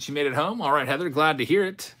 Heather said she made it home. All right, Heather, glad to hear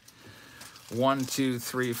it. 1, 2,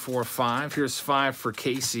 3, 4, 5. Here's 5 for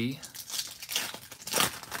Casey.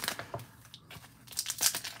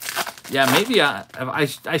 Yeah, maybe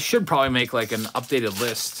I should probably make like an updated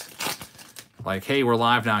list. Like, hey, we're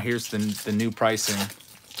live now. Here's the new pricing.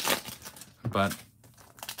 But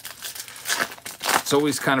it's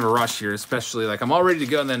always kind of a rush here, especially like I'm all ready to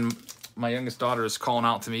go, and then my youngest daughter is calling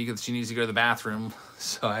out to me because she needs to go to the bathroom.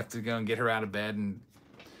 So I have to go and get her out of bed and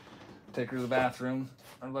take her to the bathroom.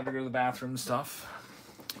 Or let her go to the bathroom and stuff.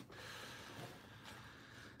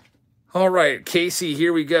 All right, Casey,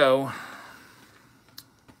 here we go.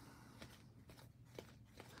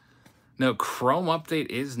 No, Chrome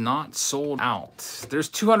Update is not sold out. There's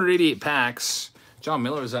 288 packs. John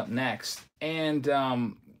Miller is up next. And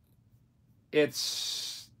we're at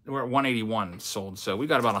 181 sold. So we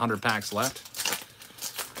got about 100 packs left.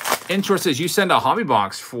 Inshore says you send a hobby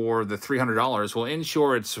box for the $300. Well,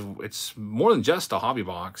 Inshore, it's more than just a hobby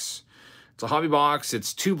box. It's a hobby box.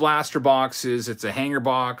 It's 2 blaster boxes. It's a hanger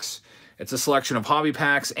box. It's a selection of hobby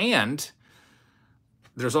packs, and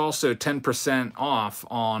there's also 10% off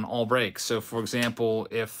on all breaks. So, for example,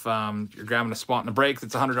 if you're grabbing a spot in a break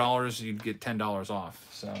that's $100, you'd get $10 off.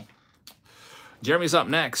 So, Jeremy's up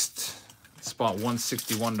next. Spot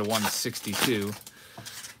 161 to 162.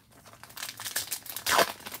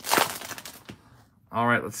 All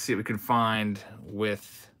right, let's see what we can find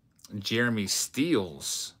with Jeremy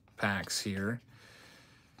Steele's packs here.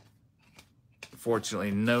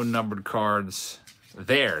 Fortunately, no numbered cards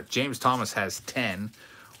there. James Thomas has 10.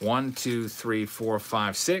 1, 2, 3, 4,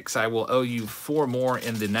 5, 6. I will owe you 4 more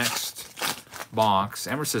in the next box.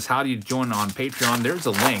 Emmer says, how do you join on Patreon? There's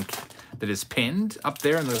a link that is pinned up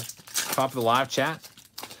there in the top of the live chat.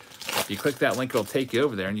 If you click that link, it'll take you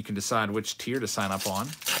over there, and you can decide which tier to sign up on.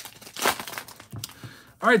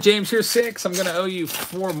 All right, James, here's 6. I'm going to owe you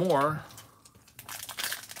 4 more.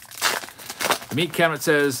 Meat Cabinet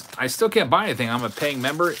says, I still can't buy anything. I'm a paying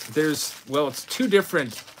member. Well, it's two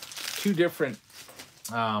different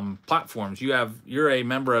platforms. You're a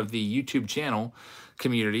member of the YouTube channel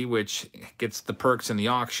community, which gets the perks and the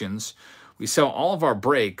auctions. We sell all of our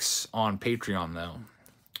breaks on Patreon, though.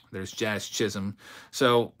 There's Jazz Chisholm.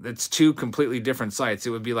 So it's 2 completely different sites.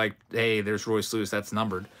 It would be like, hey, there's Royce Lewis. That's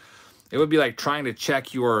numbered. It would be like trying to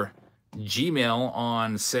check your Gmail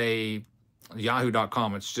on, say,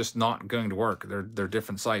 yahoo.com. It's just not going to work. They're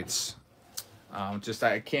different sites. I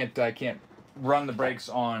can't run the breaks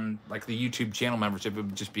on like the YouTube channel membership. It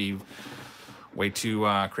would just be way too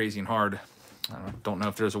crazy and hard. I don't know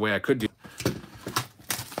if there's a way I could do it.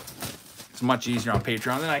 It's much easier on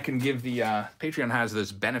Patreon. Then I can give the Patreon has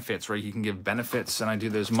those benefits where you can give benefits, and I do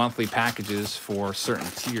those monthly packages for certain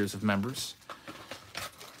tiers of members.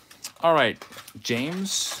 All right,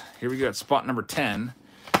 James, here we go at spot number 10.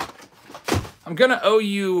 I'm going to owe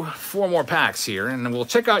you 4 more packs here, and we'll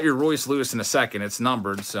check out your Royce Lewis in a second. It's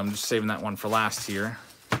numbered, so I'm just saving that one for last here.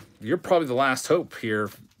 You're probably the last hope here,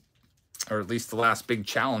 or at least the last big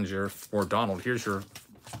challenger for Donald. Here's your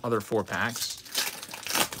other 4 packs.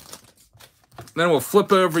 Then we'll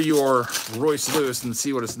flip over your Royce Lewis and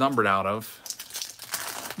see what it's numbered out of.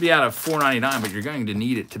 It'll be out of $4.99, but you're going to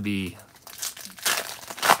need it to be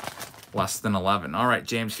less than 11. All right,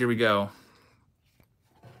 James, here we go.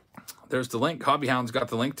 There's the link. Hobbyhound's got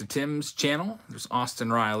the link to Tim's channel. There's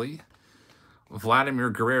Austin Riley. Vladimir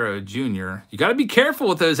Guerrero Jr. You got to be careful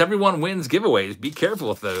with those everyone wins giveaways. Be careful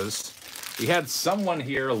with those. We had someone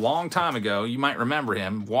here a long time ago. You might remember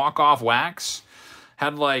him. Walk Off Wax.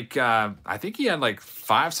 Had like, I think he had like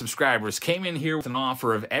 5 subscribers. Came in here with an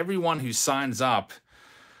offer of everyone who signs up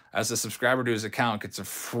as a subscriber to his account gets a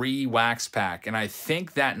free wax pack. And I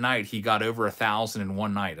think that night he got over 1,000 in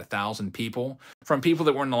one night, 1,000 people. From people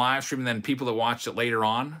that were in the live stream and then people that watched it later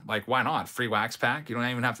on. Like, why not? Free wax pack. You don't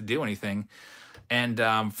even have to do anything. And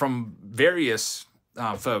from various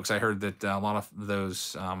folks, I heard that a lot of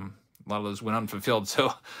those went unfulfilled.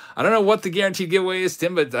 So I don't know what the guaranteed giveaway is,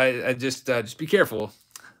 Tim, but I just be careful.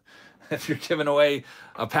 If you're giving away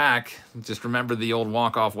a pack, just remember the old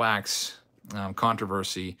walk-off wax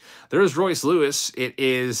controversy. There's Royce Lewis. It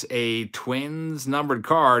is a Twins numbered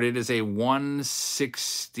card. It is a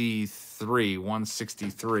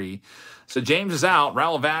 163. So James is out.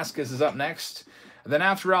 Raul Vasquez is up next. And then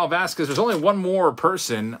after Raul Vasquez, there's only one more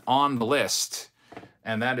person on the list,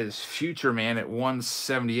 and that is Future Man at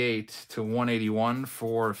 178 to 181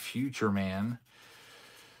 for Future Man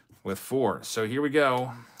with 4. So here we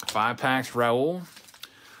go. 5 packs, Raul.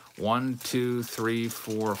 1, 2, 3,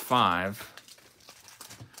 4, 5.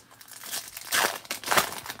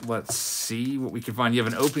 Let's see what we can find. You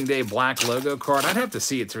have an opening day black logo card. I'd have to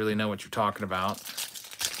see it to really know what you're talking about.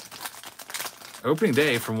 Opening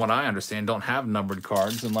day, from what I understand, don't have numbered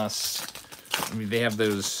cards unless, I mean, they have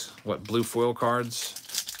those, what, blue foil cards?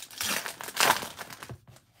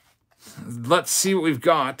 Let's see what we've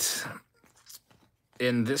got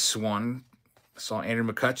in this one. I saw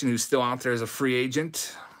Andrew McCutcheon, who's still out there as a free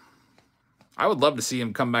agent. I would love to see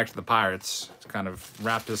him come back to the Pirates to kind of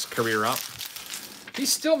wrap his career up. He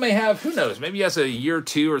still may have, who knows, maybe he has a year,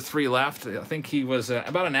 2 or 3 left. I think he was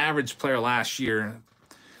about an average player last year.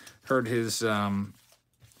 Heard his,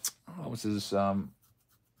 what was his, I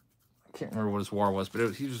can't remember what his WAR was,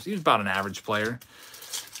 but he was about an average player.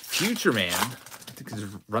 Future Man, I think his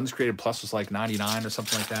runs created plus was like 99 or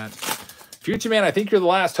something like that. Future Man, I think you're the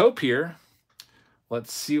last hope here.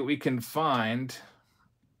 Let's see what we can find.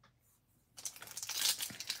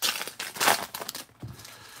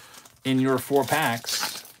 In your 4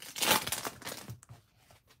 packs.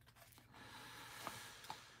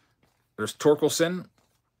 There's Torkelson,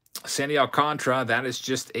 Sandy Alcantara. That is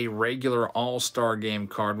just a regular All-Star Game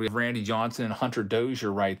card. We have Randy Johnson and Hunter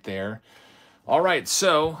Dozier right there. All right,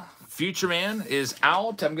 so Future Man is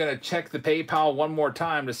out. I'm going to check the PayPal one more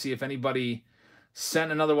time to see if anybody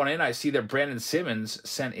sent another one in. I see that Brandon Simmons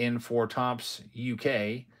sent in for Topps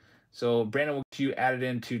UK. So, Brandon, will get you added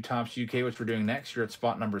into Topps UK, which we're doing next. You're at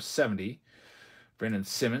spot number 70. Brandon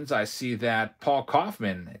Simmons. I see that Paul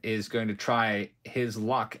Kaufman is going to try his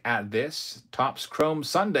luck at this. Topps Chrome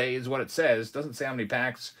Sunday is what it says. Doesn't say how many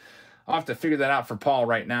packs. I'll have to figure that out for Paul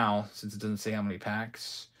right now, since it doesn't say how many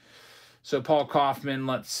packs. So, Paul Kaufman,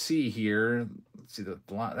 let's see here. Let's see,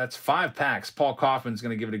 that's 5 packs. Paul Kaufman's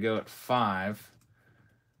going to give it a go at 5.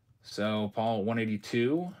 So, Paul,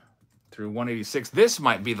 182. Through 186. This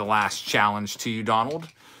might be the last challenge to you, Donald.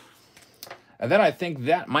 And then I think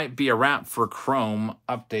that might be a wrap for Chrome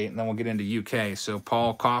update, and then we'll get into UK. So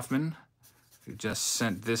Paul Kaufman, who just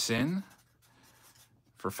sent this in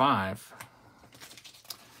for 5.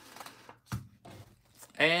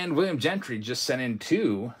 And William Gentry just sent in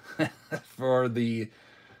 2 for the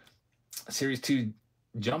Series 2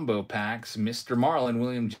 Jumbo packs. Mr. Marlin,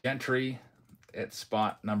 William Gentry, at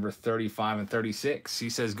spot number 35 and 36. He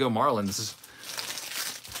says, go Marlins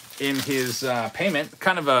in his payment.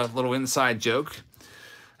 Kind of a little inside joke.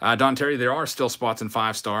 Don Terry, there are still spots in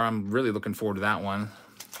 5-star. I'm really looking forward to that one.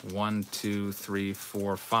 1, 2, 3,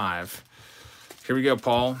 4, 5. Here we go,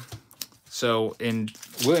 Paul. So in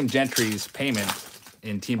William Gentry's payment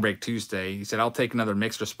in Team Break Tuesday, he said, I'll take another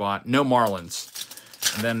mixer spot. No Marlins.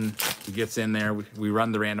 And then he gets in there. We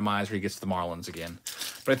run the randomizer. He gets the Marlins again.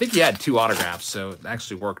 But I think he had 2 autographs, so it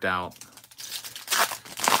actually worked out.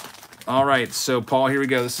 All right, so, Paul, here we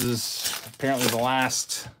go. This is apparently the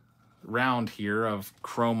last round here of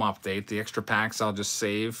Chrome Update. The extra packs I'll just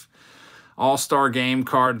save. All-Star Game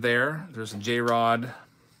card there. There's a J-Rod.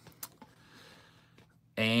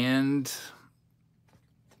 And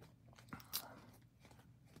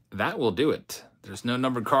that will do it. There's no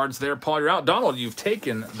numbered cards there. Paul, you're out. Donald, you've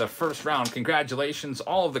taken the first round. Congratulations.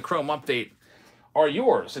 All of the Chrome Update are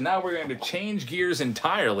yours. And now we're going to change gears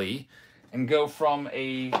entirely and go from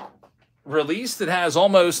a release that has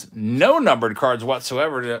almost no numbered cards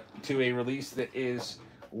whatsoever to a release that is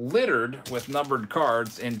littered with numbered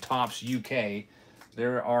cards in Topps UK.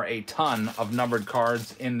 There are a ton of numbered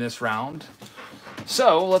cards in this round.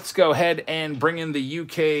 So let's go ahead and bring in the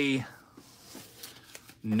UK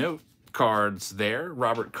note cards there.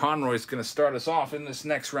 Robert Conroy's going to start us off in this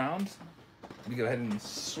next round. Let me go ahead and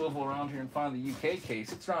swivel around here and find the UK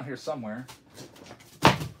case. It's around here somewhere.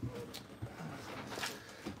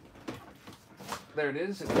 There it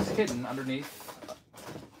is. It was hidden underneath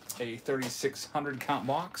a 3,600 count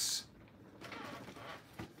box.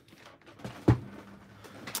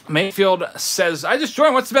 Mayfield says, I just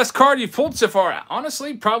joined. What's the best card you've pulled so far?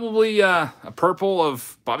 Honestly, probably a purple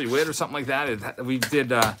of Bobby Witt or something like that. We did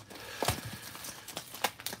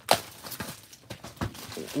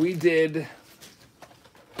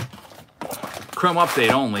Chrome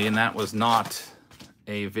Update only, and that was not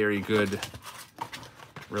a very good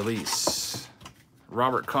release.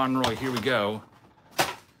 Robert Conroy, here we go.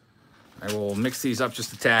 I will mix these up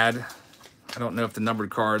just a tad. I don't know if the numbered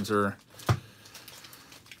cards are...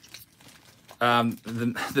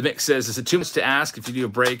 the mix says, is it too much to ask if you do a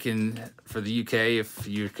break for the UK, if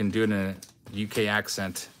you can do it in a UK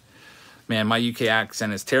accent? Man, my UK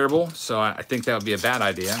accent is terrible, so I think that would be a bad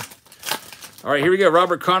idea. All right, here we go.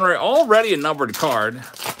 Robert Conroy, already a numbered card.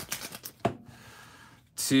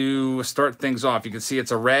 To start things off, you can see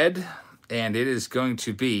it's a red, and it is going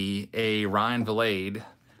to be a Ryan Vilade.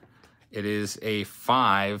 It is a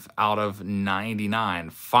 5 out of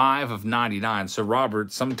 99. 5 of 99. So,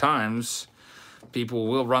 Robert, sometimes people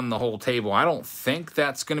will run the whole table. I don't think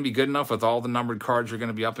that's going to be good enough with all the numbered cards you're going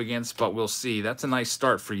to be up against, but we'll see. That's a nice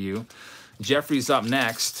start for you. Jeffrey's up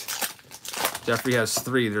next. Jeffrey has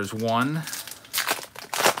 3. There's 1,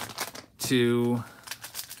 2,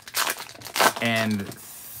 and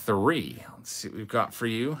 3. Let's see what we've got for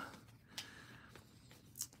you.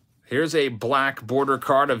 Here's a black border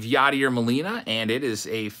card of Yadier Molina, and it is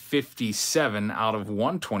a 57 out of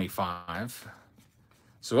 125.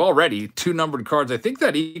 So already 2 numbered cards. I think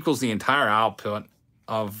that equals the entire output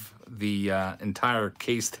of the entire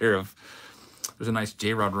case there. There's a nice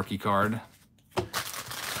J-Rod rookie card.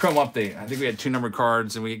 Chrome Update. I think we had 2 numbered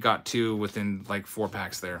cards, and we got 2 within like 4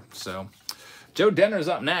 packs there. So Joe Denner's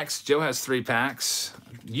up next. Joe has 3 packs.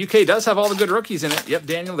 UK does have all the good rookies in it. Yep,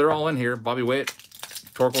 Daniel, they're all in here. Bobby Witt,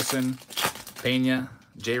 Torkelson, Pena,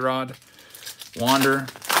 J-Rod, Wander,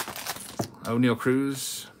 O'Neal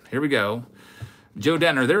Cruz. Here we go. Joe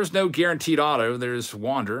Denner, there's no guaranteed auto. There's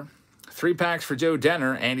Wander. 3 packs for Joe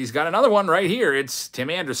Denner, and he's got another one right here. It's Tim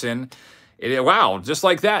Anderson. Wow, just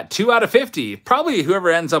like that. 2 out of 50. Probably whoever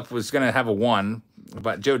ends up was going to have a 1,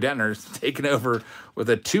 but Joe Denner's taken over with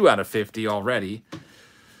a 2 out of 50 already.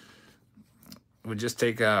 Would just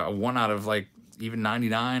take a 1 out of like even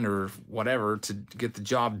 99 or whatever to get the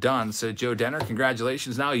job done. So Joe Denner,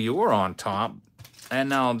 congratulations. Now you're on top. And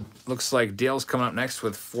now looks like Dale's coming up next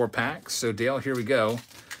with 4 packs. So Dale, here we go.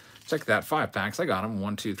 Check that, 5 packs. I got them.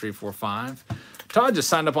 1, 2, 3, 4, 5. Todd just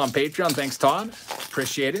signed up on Patreon. Thanks, Todd.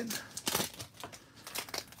 Appreciate it.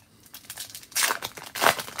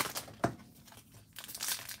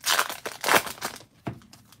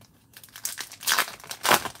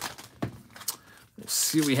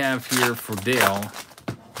 See what we have here for Dale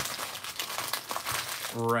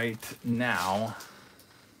right now.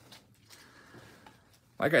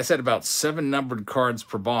 Like I said, about 7 numbered cards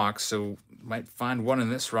per box, so might find one in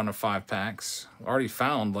this run of 5 packs. Already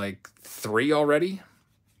found like 3 already.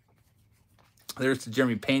 There's the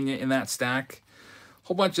Jeremy Pena in that stack.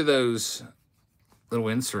 Whole bunch of those little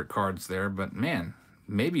insert cards there, but man,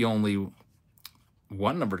 maybe only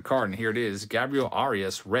 1 numbered card, and here it is, Gabriel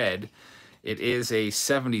Arias, red. It is a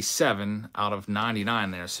 77 out of 99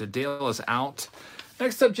 there. So Dale is out.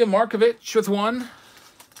 Next up, Jim Markovich with 1.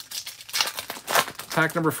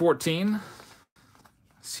 Pack number 14.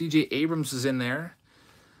 C.J. Abrams is in there.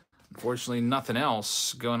 Unfortunately, nothing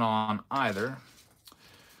else going on either.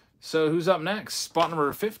 So who's up next? Spot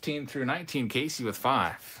number 15 through 19, Casey with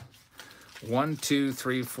 5. 1, 2,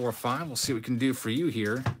 3, 4, 5. We'll see what we can do for you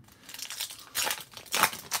here.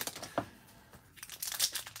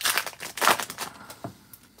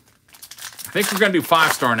 I think we're going to do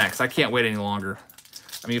 5-star next. I can't wait any longer.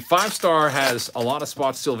 I mean, 5-star has a lot of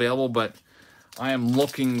spots still available, but I am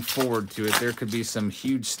looking forward to it. There could be some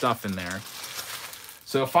huge stuff in there.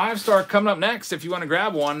 So 5-star coming up next. If you want to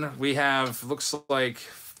grab one, we have, looks like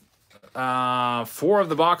 4 of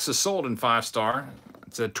the boxes sold in 5-star.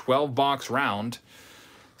 It's a 12-box round.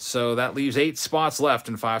 So that leaves 8 spots left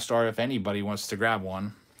in 5-star if anybody wants to grab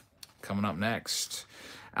one. Coming up next.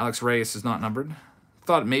 Alex Reyes is not numbered.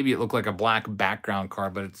 Thought maybe it looked like a black background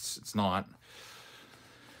card, but it's not.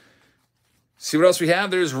 See what else we have.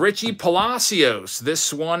 There's Richie Palacios.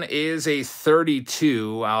 This one is a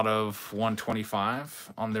 32 out of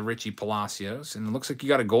 125 on the Richie Palacios. And it looks like you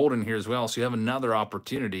got a gold in here as well, so you have another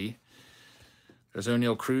opportunity. There's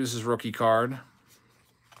O'Neal Cruz's rookie card.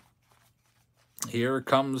 Here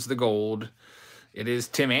comes the gold. It is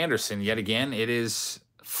Tim Anderson yet again. It is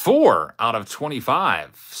 4 out of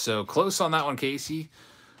 25. So close on that one, Casey.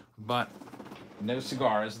 But no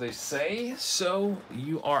cigar, as they say. So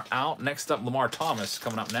you are out. Next up, Lamar Thomas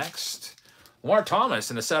coming up next. Lamar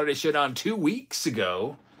Thomas in a Saturday Showdown 2 weeks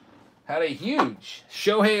ago had a huge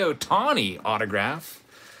Shohei Ohtani autograph.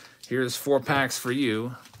 Here's 4 packs for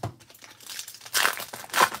you.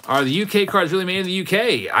 Are the UK cards really made in the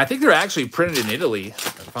UK? I think they're actually printed in Italy,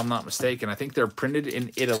 if I'm not mistaken. I think they're printed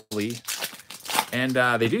in Italy. And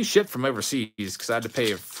they do ship from overseas because I had to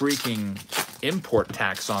pay a freaking import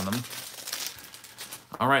tax on them.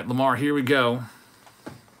 All right, Lamar, here we go.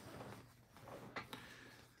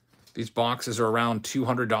 These boxes are around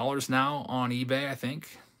 $200 now on eBay, I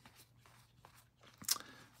think.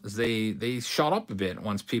 They shot up a bit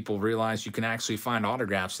once people realized you can actually find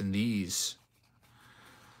autographs in these.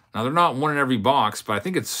 Now, they're not 1 in every box, but I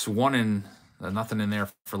think it's 1 in... nothing in there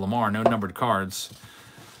for Lamar. No numbered cards.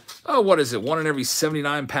 Oh, what is it? 1 in every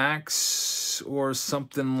 79 packs or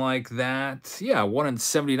something like that. Yeah, 1 in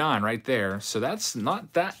 79 right there. So that's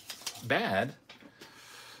not that bad.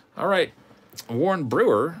 All right, Warren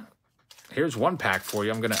Brewer. Here's 1 pack for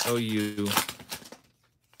you. I'm going to owe you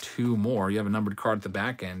 2 more. You have a numbered card at the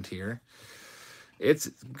back end here. It's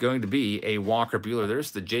going to be a Walker Buehler.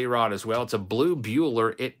 There's the J-Rod as well. It's a blue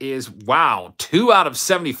Buehler. It is, wow, 2 out of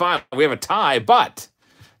 75. We have a tie, but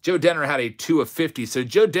Joe Denner had a 2 of 50. So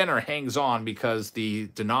Joe Denner hangs on because the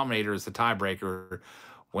denominator is the tiebreaker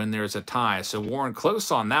when there's a tie. So Warren,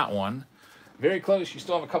 close on that one. Very close. You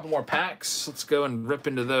still have a couple more packs. Let's go and rip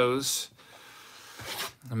into those.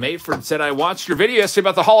 Mayford said, I watched your video yesterday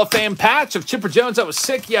about the Hall of Fame patch of Chipper Jones. That was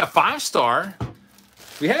sick. Yeah, 5-star.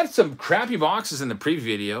 We had some crappy boxes in the preview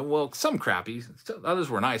video. Well, some crappy.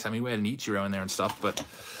 Others were nice. I mean, we had an Ichiro in there and stuff. But,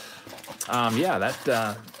 yeah,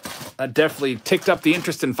 that definitely ticked up the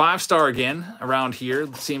interest in 5-star again around here,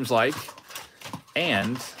 it seems like.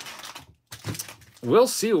 And we'll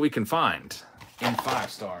see what we can find in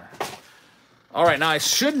 5-star. All right, now I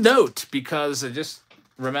should note, because I just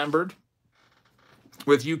remembered,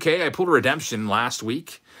 with UK, I pulled a redemption last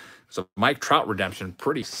week. So Mike Trout redemption,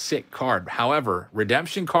 pretty sick card. However,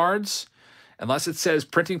 redemption cards, unless it says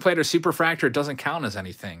printing plate or superfractor, it doesn't count as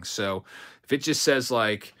anything. So if it just says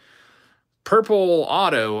like purple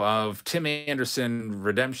auto of Tim Anderson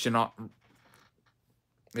redemption,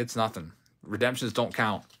 it's nothing. Redemptions don't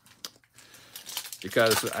count,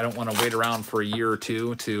 because I don't want to wait around for a year or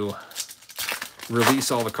two to release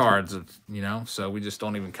all the cards, you know, so we just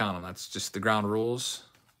don't even count them. That's just the ground rules.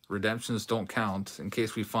 Redemptions don't count, in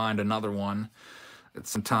case we find another one at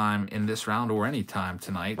some time in this round or any time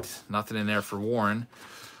tonight. Nothing in there for Warren.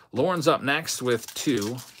 Lauren's up next with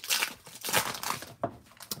 2.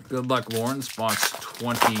 Good luck, Lauren. Spots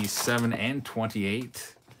 27 and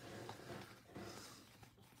 28.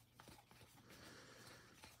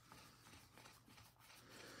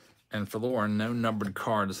 And for Lauren, no numbered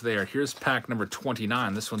cards there. Here's pack number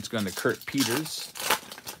 29. This one's going to Kurt Peters.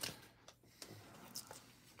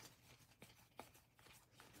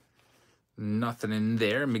 Nothing in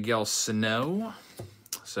there. Miguel Sano.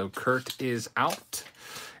 So Kurt is out.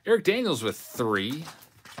 Eric Daniels with 3.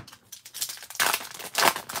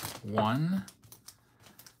 1,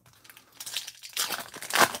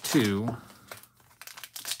 2.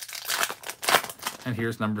 And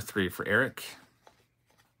here's number 3 for Eric.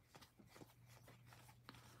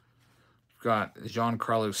 We've got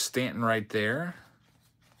Giancarlo Stanton right there.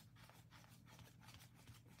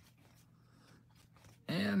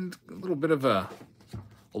 And a little bit of a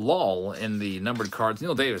lull in the numbered cards.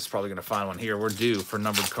 Neil Davis is probably going to find one here. We're due for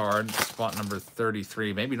numbered card, spot number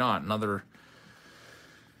 33. Maybe not. Another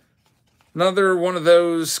one of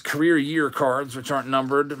those career year cards, which aren't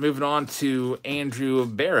numbered. Moving on to Andrew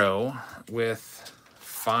Barrow with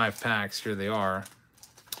 5 packs. Here they are.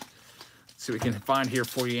 Let's see what we can find here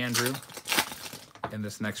for you, Andrew, in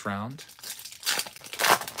this next round.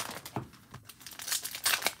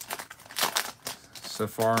 So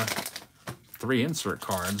far, 3 insert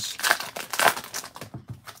cards.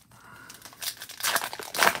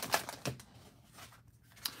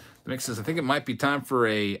 The mix says, I think it might be time for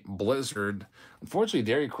a Blizzard. Unfortunately,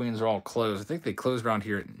 Dairy Queens are all closed. I think they closed around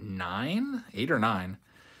here at 9, 8 or 9.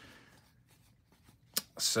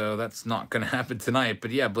 So that's not going to happen tonight. But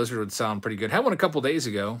yeah, Blizzard would sound pretty good. Had one a couple days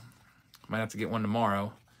ago. Might have to get one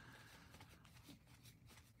tomorrow.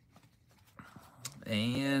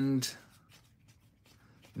 And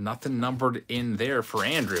nothing numbered in there for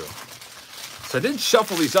Andrew. So I did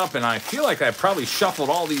shuffle these up, and I feel like I probably shuffled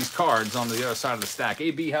all these cards on the other side of the stack.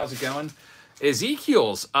 AB, how's it going?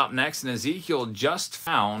 Ezekiel's up next, and Ezekiel just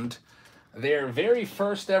found their very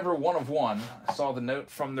first ever 1 of 1. I saw the note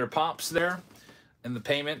from their pops there in the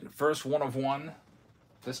payment. First 1 of 1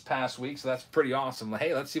 this past week, so that's pretty awesome.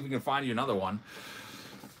 Hey, let's see if we can find you another one.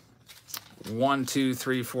 1, 2,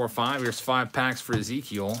 3, 4, 5. Here's 5 packs for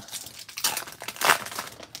Ezekiel.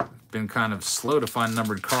 Been kind of slow to find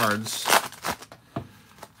numbered cards.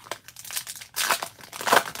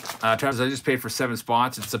 Travis, I just paid for 7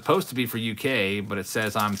 spots. It's supposed to be for UK, but it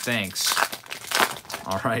says I'm thanks.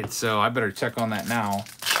 All right, so I better check on that now.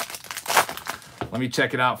 Let me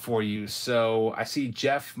check it out for you. So I see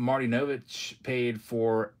Jeff Martinovich paid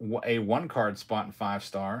for a 1-card spot in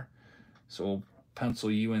 5-star. So we'll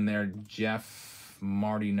pencil you in there, Jeff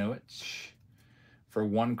Martinovich, for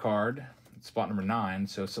 1 card. Spot number 9,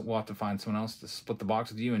 so we'll have to find someone else to split the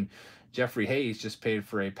box with you. And Jeffrey Hayes just paid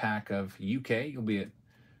for a pack of UK. You'll be at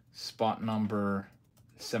spot number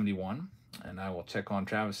 71, and I will check on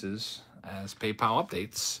Travis's as PayPal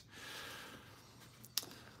updates.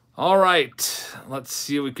 All right, let's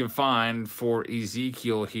see what we can find for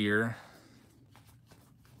Ezekiel here.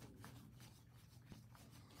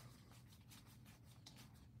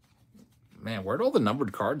 Man, where'd all the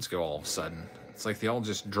numbered cards go all of a sudden? It's like they all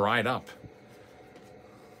just dried up.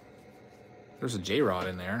 There's a J-Rod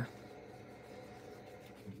in there.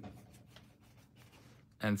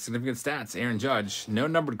 And significant stats, Aaron Judge. No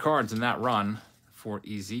numbered cards in that run for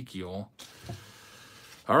Ezekiel.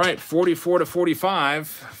 All right, 44 to 45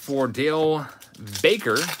 for Dale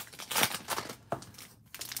Baker.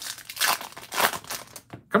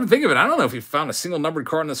 Come to think of it, I don't know if we found a single numbered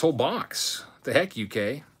card in this whole box. What the heck,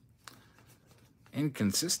 UK?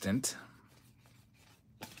 Inconsistent.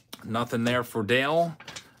 Nothing there for Dale.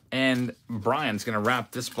 And Brian's going to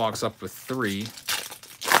wrap this box up with 3.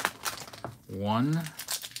 1,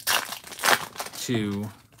 2,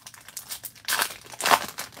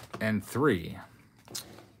 and 3.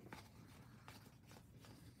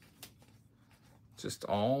 Just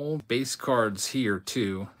all base cards here,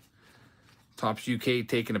 too. Topps UK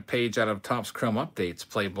taking a page out of Topps Chrome Updates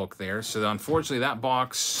playbook there. So unfortunately, that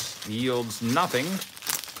box yields nothing.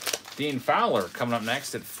 Dean Fowler coming up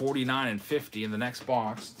next at 49 and 50 in the next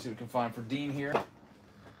box. Let's see what we can find for Dean here.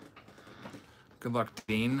 Good luck,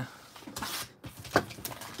 Dean.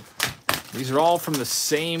 These are all from the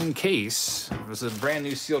same case. It was a brand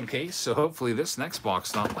new sealed case, so hopefully this next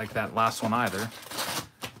box not like that last one either.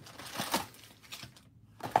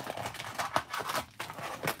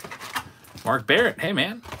 Mark Barrett, hey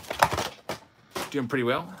man. Doing pretty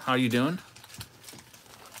well. How are you doing?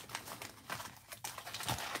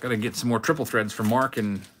 Got to get some more triple threads from Mark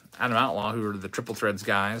and Adam Outlaw, who are the triple threads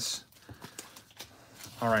guys.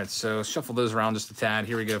 All right, so shuffle those around just a tad.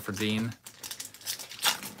 Here we go for Dean.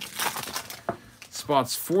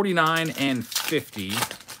 Spots 49 and 50.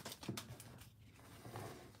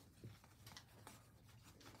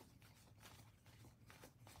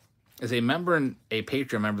 Is a member and a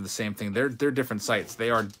Patreon member the same thing? They're different sites. They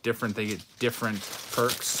are different. They get different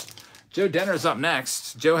perks. Joe Denner's up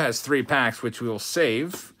next. Joe has 3 packs, which we will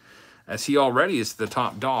save, as he already is the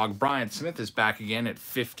top dog. Brian Smith is back again at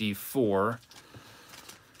 54.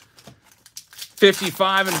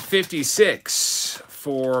 55 and 56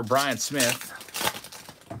 for Brian Smith.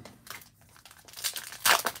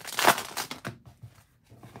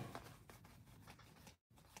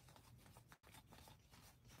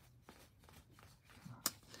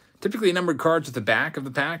 Typically numbered cards at the back of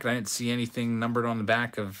the pack, and I didn't see anything numbered on the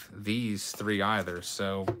back of these 3 either.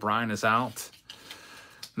 So Brian is out.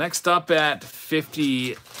 Next up at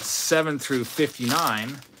 57 through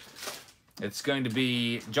 59, it's going to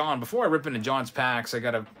be John. Before I rip into John's packs, I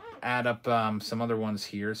got to add up some other ones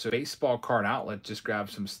here. So Baseball Card Outlet just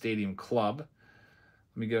grabbed some Stadium Club.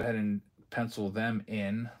 Let me go ahead and pencil them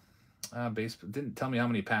in. Didn't tell me how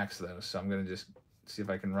many packs though, so I'm going to just see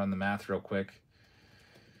if I can run the math real quick.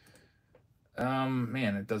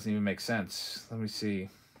 Man, it doesn't even make sense. Let me see.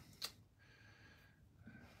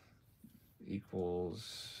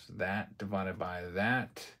 Equals that divided by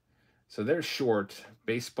that. So they're short.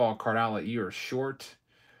 Baseball Card Outlet, you are short.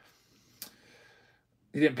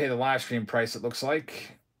 You didn't pay the live stream price, it looks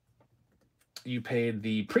like. You paid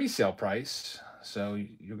the pre-sale price. So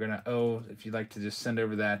you're going to owe, if you'd like to just send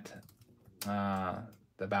over that,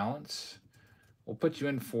 the balance. We'll put you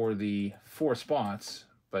in for the 4 spots.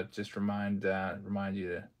 But just remind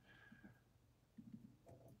you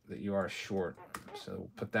that you are short. So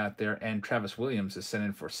we'll put that there. And Travis Williams is sent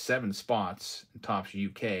in for 7 spots in Topps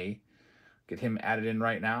UK. Get him added in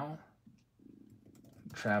right now.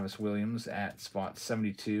 Travis Williams at spot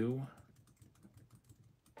 72,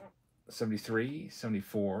 73,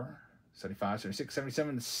 74, 75, 76,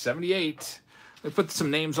 77, 78. Let me put some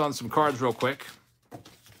names on some cards real quick.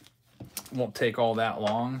 Won't take all that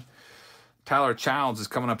long. Tyler Childs is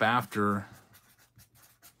coming up after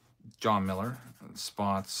John Miller,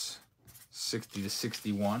 spots 60 to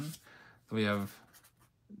 61. We have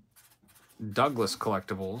Douglas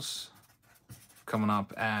Collectibles coming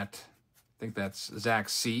up at, I think that's Zach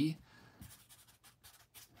C.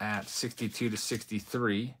 at 62 to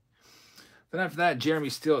 63. Then after that, Jeremy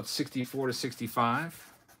Steele at 64 to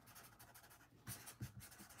 65.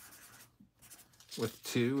 With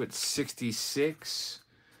 2 at 66.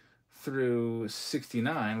 Through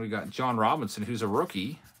 69, we got John Robinson, who's a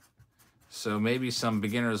rookie. So maybe some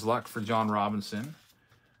beginner's luck for John Robinson.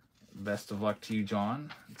 Best of luck to you,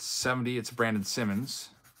 John. It's 70, it's Brandon Simmons.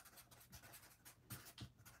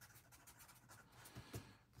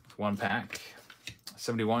 1 pack.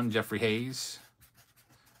 71, Jeffrey Hayes.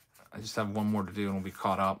 I just have 1 more to do and we'll be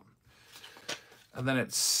caught up. And then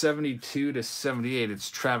it's 72 to 78, it's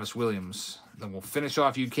Travis Williams. Then we'll finish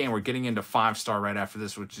off UK, and we're getting into 5-star right after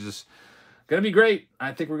this, which is going to be great.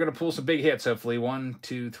 I think we're going to pull some big hits, hopefully. 1,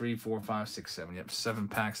 2, 3, 4, 5, 6, 7. Yep, 7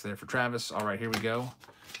 packs there for Travis. All right, here we go.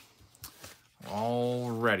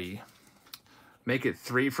 All ready. Make it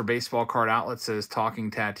 3 for Baseball Card Outlet, says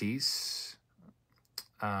Talking Tatis.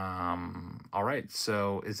 All right,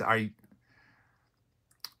 so are you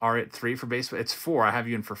at 3 for baseball? It's 4. I have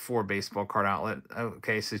you in for 4 Baseball Card Outlet.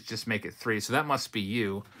 Okay, so just make it 3. So that must be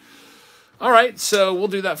you. All right, so we'll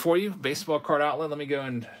do that for you. Baseball Card Outlet. Let me go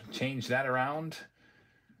and change that around.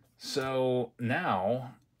 So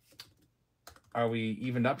now, are we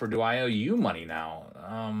evened up, or do I owe you money now?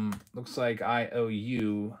 Looks like I owe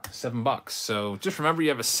you $7. So just remember, you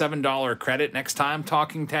have a $7 credit next time,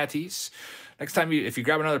 Talking Tatis. Next time, if you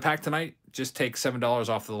grab another pack tonight, just take $7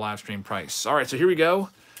 off the live stream price. All right, so here we go.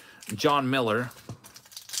 John Miller.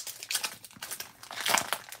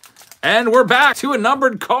 And we're back to a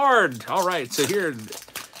numbered card. All right, so here,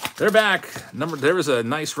 they're back. There was a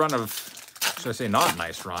nice run of, should I say not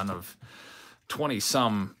nice run, of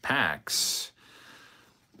 20-some packs.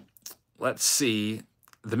 Let's see.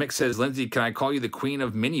 The mix says, Lindsay, can I call you the queen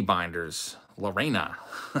of mini binders? Lorena.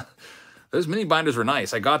 Those mini binders were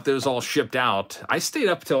nice. I got those all shipped out. I stayed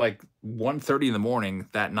up till like 1:30 in the morning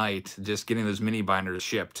that night just getting those mini binders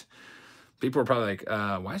shipped. People were probably like,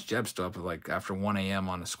 why is Jeb still up like after 1 a.m.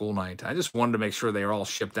 on a school night? I just wanted to make sure they were all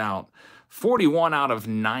shipped out. 41 out of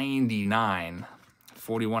 99.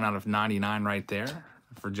 41 out of 99 right there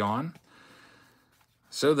for John.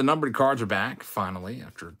 So the numbered cards are back, finally,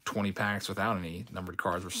 after 20 packs without any numbered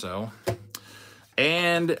cards or so.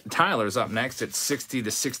 And Tyler's up next at 60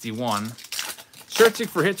 to 61. Searching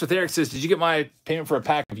for hits with Eric says, did you get my payment for a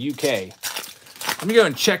pack of UK? Let me go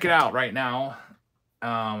and check it out right now.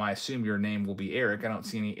 I assume your name will be Eric. I don't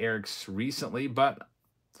see any Erics recently, but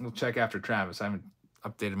we'll check after Travis. I haven't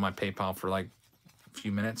updated my PayPal for like a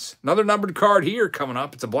few minutes. Another numbered card here coming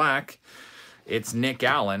up. It's a black. It's Nick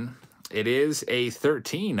Allen. It is a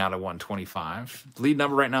 13 out of 125. Lead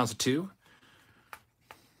number right now is a 2.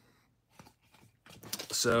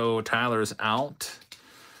 So Tyler's out.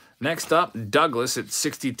 Next up, Douglas at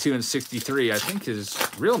 62 and 63. I think his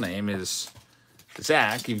real name is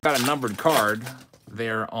Zach. You've got a numbered card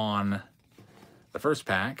there on the first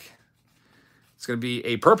pack. It's going to be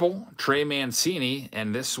a purple Trey Mancini,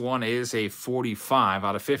 and this one is a 45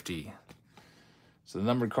 out of 50. So the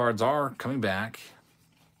numbered cards are coming back.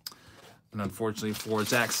 And unfortunately for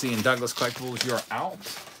Zach C. and Douglas Collectibles, you're out.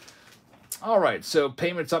 All right, so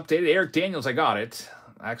payments updated. Eric Daniels, I got it.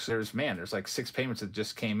 Actually, there's like 6 payments that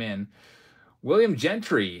just came in. William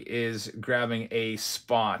Gentry is grabbing a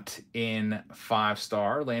spot in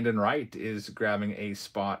 5-star. Landon Wright is grabbing a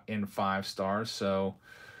spot in 5-star. So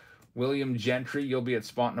William Gentry, you'll be at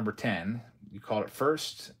spot number 10. You called it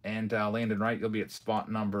first. And Landon Wright, you'll be at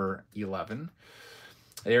spot number 11.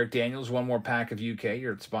 Eric Daniels, one more pack of UK.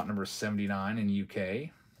 You're at spot number 79 in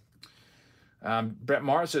UK. Brett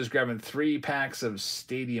Marso is grabbing 3 packs of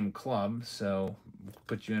Stadium Club. So we'll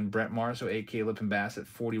put you in Brett Marso, A.K. Lipton Bassett,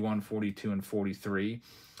 41, 42, and 43.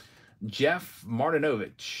 Jeff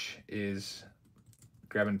Martinovich is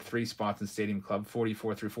grabbing 3 spots in Stadium Club,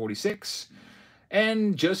 44 through 46.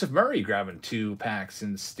 And Joseph Murray grabbing 2 packs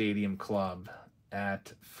in Stadium Club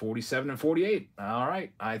at 47 and 48. All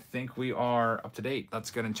right, I think we are up to date.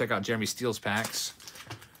 Let's go ahead and check out Jeremy Steele's packs.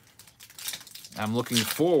 I'm looking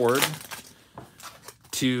forward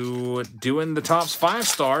to doing the Topps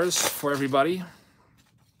 5-stars for everybody.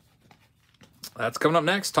 That's coming up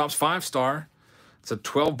next, Topps 5-star. It's a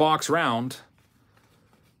 12-box round.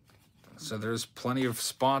 So there's plenty of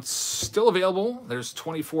spots still available. There's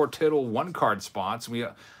 24 total 1-card spots.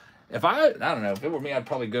 If I don't know, if it were me, I'd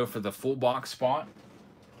probably go for the full box spot.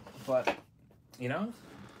 But, you know,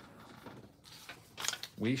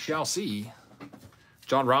 we shall see.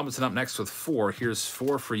 John Robinson up next with 4. Here's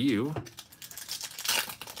 4 for you.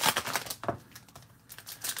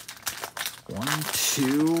 1,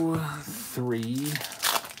 2, 3.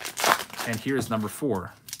 And here's number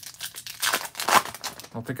 4.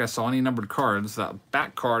 I don't think I saw any numbered cards. That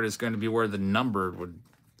back card is going to be where the numbered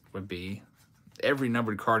would be. Every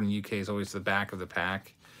numbered card in UK is always the back of the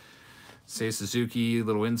pack. Say Suzuki,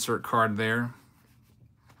 little insert card there.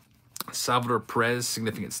 Salvador Perez,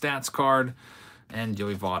 significant stats card. And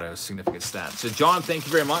Joey Votto, significant stats. So, John, thank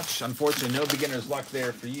you very much. Unfortunately, no beginner's luck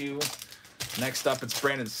there for you. Next up, it's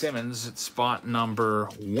Brandon Simmons at spot number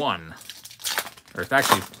 1. Or it's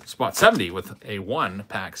actually spot 70 with a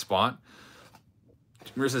 1-pack spot.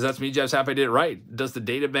 Mir says, that's me, Jeff's happy I did it right. Does the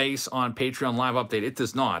database on Patreon Live update? It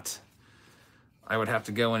does not. I would have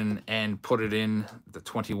to go in and put it in the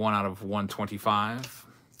 21 out of 125.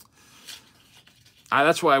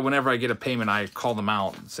 That's why whenever I get a payment, I call them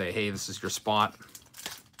out and say, hey, this is your spot.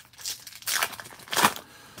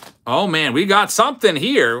 Oh, man, we got something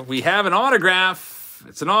here. We have an autograph.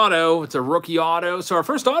 It's an auto. It's a rookie auto. So our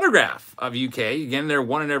first autograph of UK. Again, they're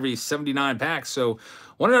 1 in every 79 packs. So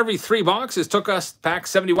 1 in every 3 boxes. Took us pack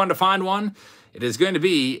 71 to find one. It is going to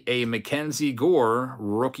be a Mackenzie Gore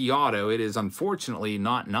rookie auto. It is unfortunately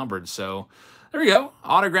not numbered. So there we go.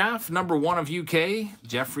 Autograph, number 1 of UK.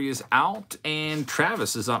 Jeffrey is out, and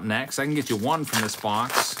Travis is up next. I can get you 1 from this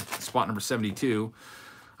box, spot number 72.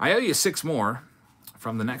 I owe you 6 more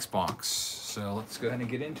from the next box. So let's go ahead and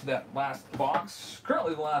get into that last box.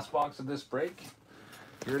 Currently the last box of this break.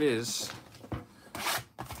 Here it is.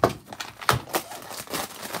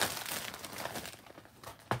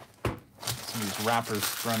 These wrappers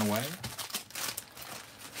thrown away.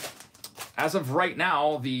 As of right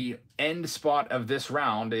now, the end spot of this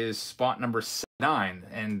round is spot number 9,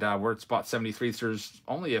 and we're at spot 73. So there's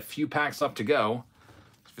only a few packs left to go.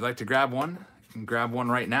 If you'd like to grab one, You can grab one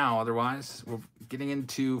right now. Otherwise, we're getting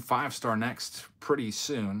into 5-star next pretty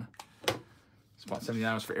soon. Spot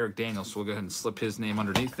 79 was for Eric Daniels, so we'll go ahead and slip his name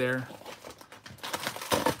underneath there.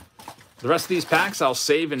 The rest of these packs, I'll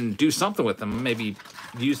save and do something with them. Maybe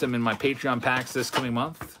use them in my Patreon packs this coming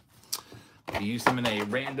month. Maybe use them in a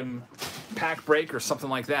random pack break or something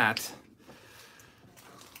like that.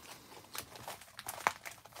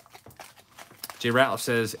 Jay Ratliff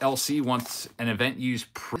says, LC wants an event use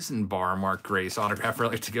prison bar Mark Grace autograph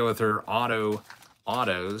relic to go with her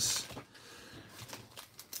autos.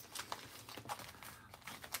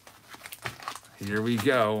 Here we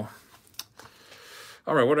go.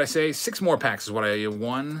 All right, what did I say? 6 more packs is what I owe you.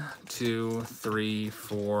 1, 2, 3,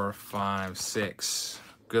 4, 5, 6.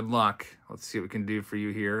 Good luck. Let's see what we can do for you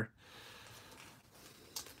here.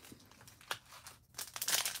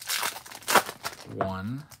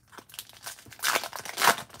 One,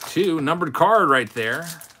 2, numbered card right there.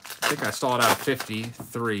 I think I saw it out of 50.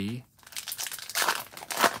 3,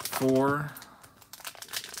 4,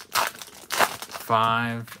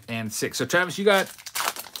 5, and 6. So Travis, you got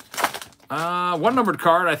 1 numbered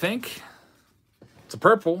card, I think. It's a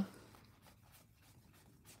purple.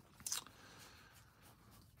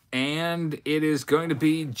 And it is going to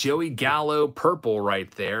be Joey Gallo purple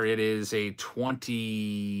right there. It is a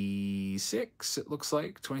 26, it looks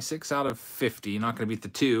like. 26 out of 50. Not going to beat the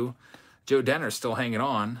 2. Joe Denner's still hanging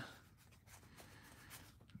on.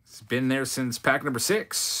 It's been there since pack number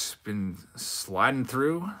 6. Been sliding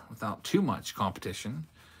through without too much competition.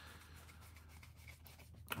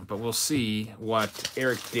 But we'll see what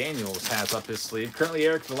Eric Daniels has up his sleeve. Currently,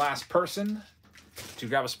 Eric, the last person to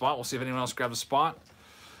grab a spot. We'll see if anyone else grabs a spot.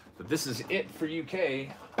 But this is it for UK,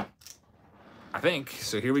 I think.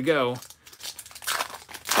 So here we go.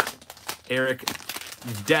 Eric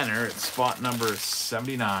Denner at spot number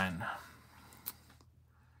 79.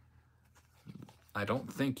 I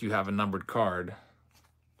don't think you have a numbered card.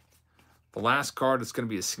 The last card is going to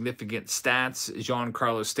be a significant stats.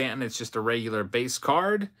 Giancarlo Stanton. It's just a regular base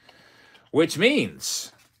card, which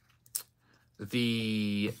means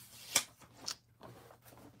the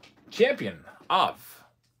champion of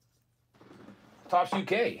Topps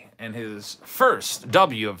UK and his first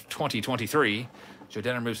W of 2023. Joe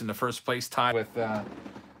Denner moves into first place, tied with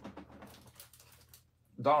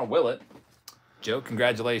Donald Willett. Joe,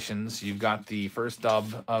 congratulations. You've got the first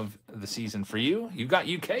dub of the season for you. You've got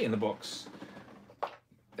UK in the books.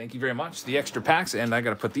 Thank you very much. The extra packs, and I got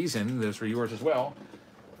to put these in. Those are yours as well.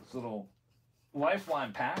 These little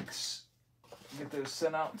Lifeline packs. Get those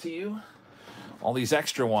sent out to you. All these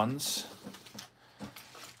extra ones.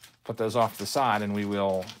 Put those off to the side, and we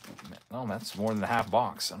will... Oh, that's more than a half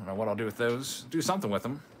box. I don't know what I'll do with those. Do something with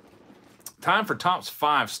them. Time for Topps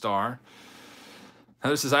 5-star. Now,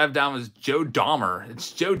 this is I have down as Joe Dahmer.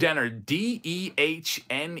 It's Joe Denner, D-E-H-N-E-R.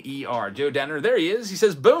 Joe Denner, there he is. He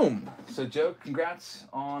says, boom. So, Joe, congrats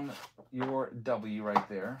on your W right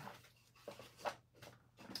there.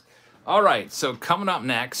 All right, so coming up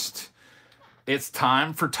next, it's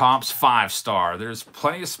time for Topps 5-star. There's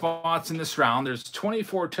plenty of spots in this round. There's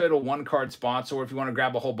 24 total 1-card spots, or if you want to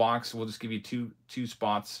grab a whole box, we'll just give you two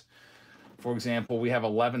spots. For example, we have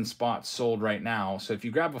 11 spots sold right now. So if you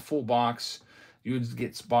grab a full box, you would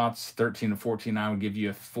get spots 13 and 14. I would give you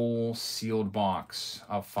a full sealed box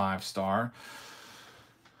of 5-star.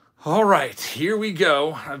 All right, here we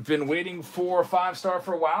go. I've been waiting for 5-star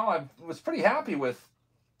for a while. I was pretty happy with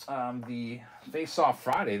the Face-Off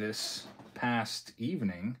Friday this past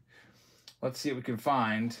evening. Let's see what we can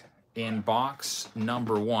find in box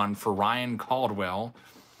number 1 for Ryan Caldwell.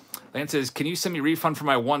 Lance says, can you send me a refund for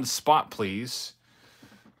my 1 spot, please?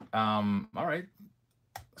 All right.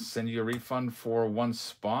 Send you a refund for 1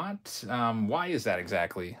 spot. Why is that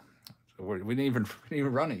exactly? We didn't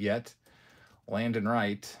even run it yet. Landon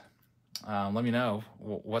Wright. Let me know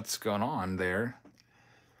what's going on there.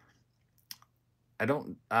 I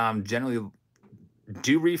don't generally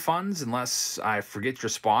do refunds unless I forget your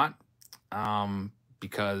spot.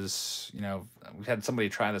 Because, you know, we had somebody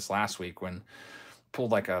try this last week when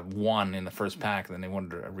pulled like a 1 in the first pack and then they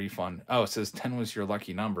wanted a refund. Oh, it says 10 was your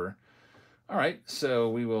lucky number. All right, so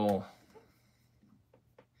we will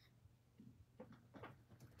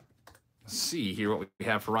see here what we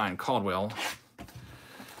have for Ryan Caldwell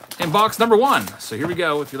in box number 1. So here we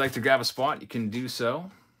go. If you'd like to grab a spot, you can do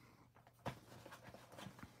so.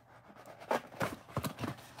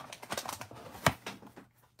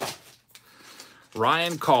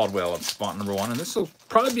 Ryan Caldwell at spot number 1, and this will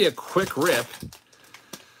probably be a quick rip.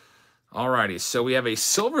 Alrighty, so we have a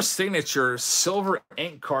silver signature, silver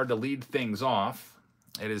ink card to lead things off.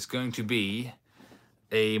 It is going to be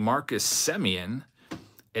a Marcus Semien.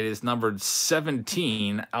 It is numbered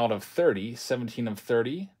 17 out of 30. 17 of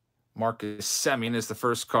 30. Marcus Semien is the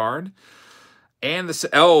first card. And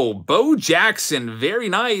Bo Jackson. Very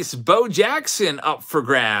nice. Bo Jackson up for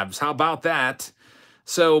grabs. How about that?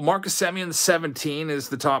 So Marcus Semien 17 is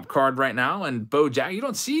the top card right now. And Bo Jackson, you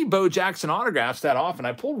don't see Bo Jackson autographs that often.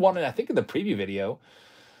 I pulled one in, I think, in the preview video.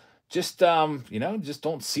 Just, you know, just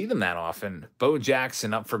don't see them that often. Bo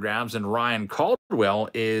Jackson up for grabs, and Ryan Caldwell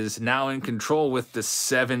is now in control with the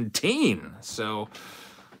 17. So,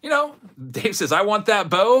 you know, Dave says, I want that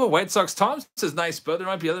Bo. White Sox Tom says, nice Bo. There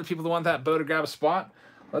might be other people that want that Bo to grab a spot.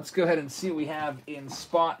 Let's go ahead and see what we have in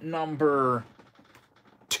spot number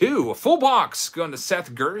 2. A full box going to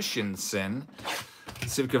Seth Gershenson.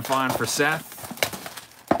 Let's see what we can find for Seth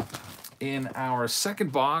in our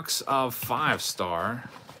second box of 5-star.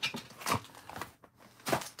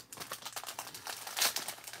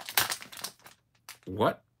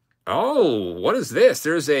 What? Oh, what is this?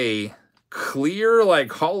 There's a clear,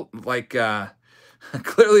 clearly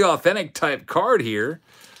authentic type card here.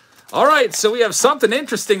 All right, so we have something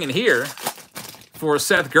interesting in here for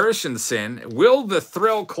Seth Gershenson. Will the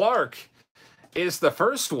Thrill Clark is the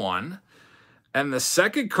first one. And the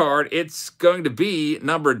second card, it's going to be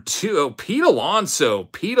number 2. Oh, Pete Alonso.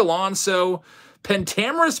 Pete Alonso,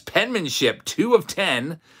 Pentamerous Penmanship, 2 of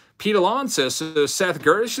 10. Pete Alonso. So Seth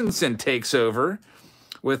Gershenson takes over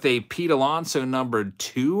with a Pete Alonso numbered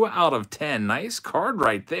 2 out of 10. Nice card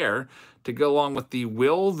right there to go along with the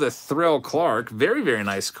Will the Thrill Clark. Very, very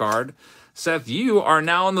nice card. Seth, you are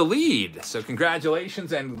now in the lead. So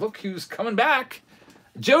congratulations, and look who's coming back.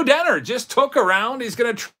 Joe Denner just took a round. He's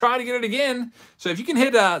going to try to get it again. So if you can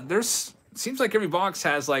hit, seems like every box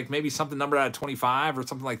has like maybe something numbered out of 25 or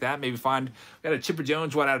something like that. Maybe we got a Chipper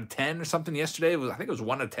Jones, out of 10 or something yesterday. I think it was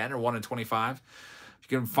 1 of 10 or 1 of 25.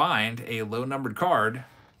 If you can find a low-numbered card,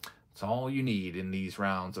 it's all you need in these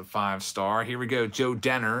rounds of 5-star. Here we go, Joe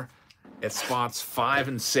Denner at spots 5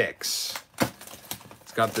 and 6.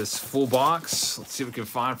 It's got this full box. Let's see what we can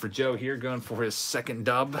find for Joe here, going for his second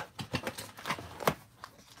dub.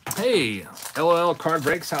 Hey, LOL Card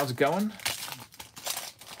Breaks, how's it going?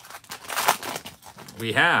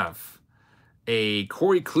 We have a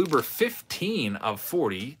Corey Kluber 15 of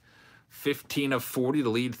 40. 15 of 40 to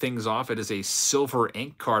lead things off. It is a silver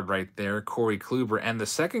ink card right there, Corey Kluber. And the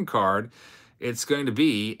second card, it's going to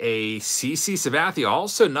be a CC Sabathia,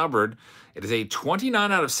 also numbered. It is a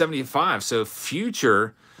 29 out of 75. So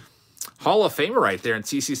future Hall of Famer right there in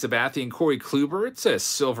CC Sabathia and Corey Kluber. It's a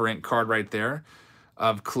silver ink card right there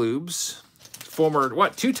of Klubs. Former,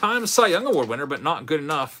 2-time Cy Young Award winner, but not good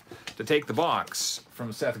enough to take the box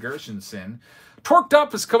from Seth Gershenson. Torqued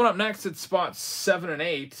Up is coming up next at spots 7 and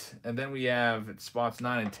 8. And then we have at spots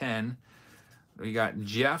 9 and 10. We got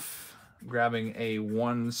Jeff grabbing a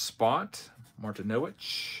 1 spot.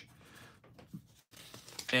 Martinowicz.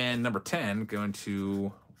 And number 10 going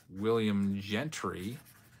to William Gentry.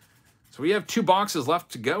 So we have 2 boxes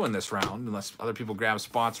left to go in this round, unless other people grab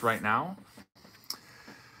spots right now.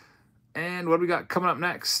 And what do we got coming up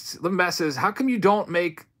next? Living Bass says, how come you don't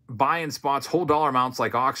make buy-in spots whole dollar amounts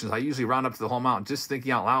like auctions? I usually round up to the whole amount. Just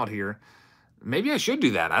thinking out loud here. Maybe I should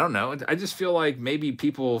do that. I don't know. I just feel like maybe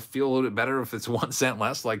people feel a little bit better if it's 1 cent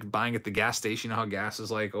less, like buying at the gas station. You know how gas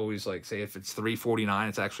is like always like, say if it's $3.49,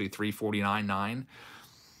 it's actually $3.49.9.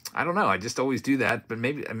 I don't know. I just always do that, but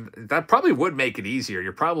maybe that probably would make it easier.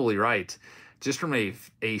 You're probably right. Just from a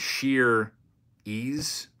sheer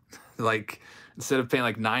ease, like instead of paying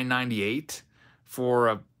like $9.98 for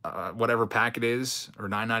a whatever pack it is, or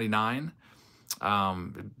 $9.99,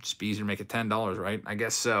 it'd just be easier to make it $10, right? I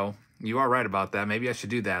guess so. You are right about that. Maybe I should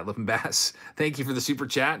do that. Lippin Bass, thank you for the super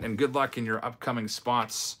chat, and good luck in your upcoming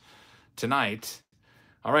spots tonight.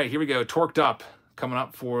 All right, here we go. Torqued Up coming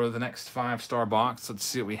up for the next 5-star box. Let's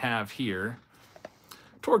see what we have here.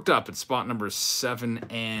 Torqued Up at spot number 7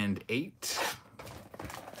 and 8.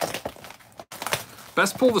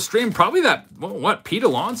 Best pull of the stream, probably that, Pete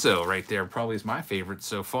Alonso right there probably is my favorite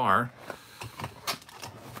so far.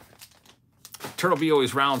 Turtle B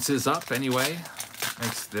always rounds his up anyway.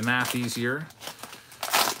 Makes the math easier.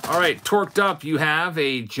 All right, Torqued Up, you have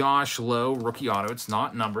a Josh Lowe rookie auto. It's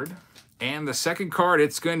not numbered. And the second card,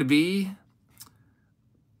 it's going to be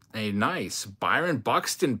a nice Byron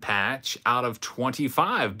Buxton patch out of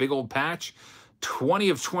 25. Big old patch, 20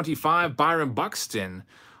 of 25, Byron Buxton.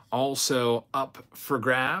 Also up for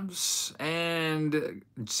grabs, and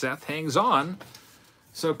Seth hangs on.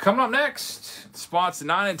 So coming up next, spots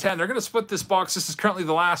 9 and 10. They're going to split this box. This is currently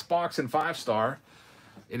the last box in 5-star.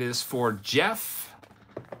 It is for Jeff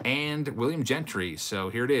and William Gentry. So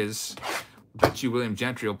here it is. Bet you William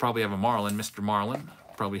Gentry will probably have a Marlin, Mr. Marlin.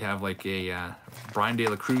 Probably have like a Brian De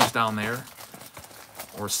La Cruz down there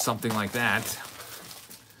or something like that.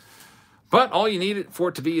 But all you need it for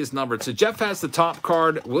it to be is numbered. So Jeff has the top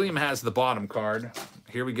card. William has the bottom card.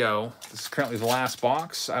 Here we go. This is currently the last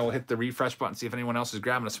box. I will hit the refresh button, see if anyone else is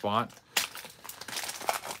grabbing a spot.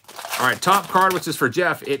 All right, top card, which is for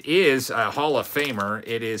Jeff. It is a Hall of Famer.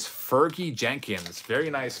 It is Fergie Jenkins.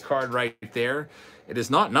 Very nice card right there. It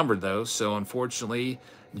is not numbered, though, so unfortunately,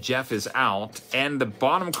 Jeff is out. And the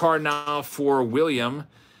bottom card now for William.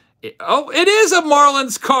 It is a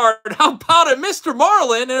Marlins card. How about it, Mr.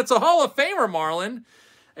 Marlin? And it's a Hall of Famer Marlin.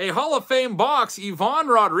 A Hall of Fame box, Ivan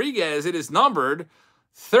Rodriguez. It is numbered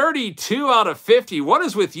 32 out of 50. What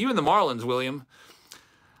is with you and the Marlins, William?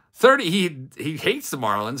 30, he hates the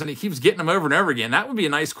Marlins, and he keeps getting them over and over again. That would be a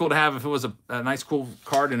nice cool to have if it was a nice cool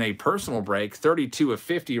card in a personal break. 32 of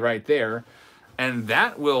 50 right there. And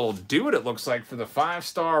that will do it looks like, for the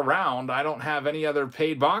 5-star round. I don't have any other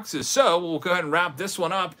paid boxes, so we'll go ahead and wrap this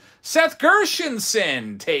one up. Seth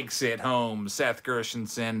Gershenson takes it home. Seth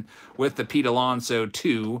Gershenson with the Pete Alonso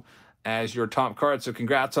 2 as your top card. So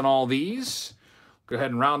congrats on all these. Go ahead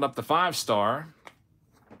and round up the 5-star.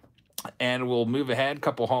 And we'll move ahead. A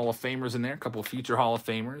couple Hall of Famers in there. A couple future Hall of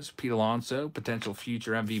Famers. Pete Alonso, potential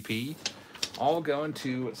future MVP. All going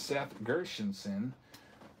to Seth Gershenson.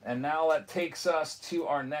 And now that takes us to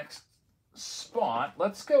our next spot.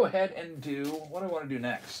 Let's go ahead and do, what do I want to do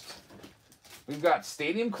next? We've got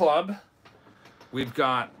Stadium Club. We've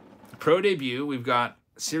got Pro Debut. We've got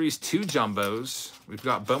Series 2 Jumbos. We've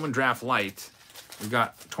got Bowman Draft Light. We've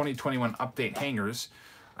got 2021 Update Hangers.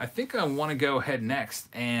 I think I want to go ahead next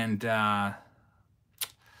and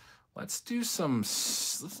let's do some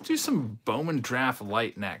Bowman Draft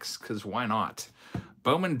Light next, because why not?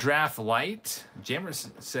 Bowman Draft Light. Jammer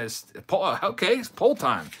says, okay, it's poll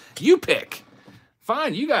time. You pick.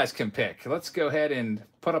 Fine, you guys can pick. Let's go ahead and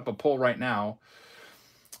put up a poll right now.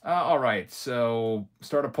 All right, so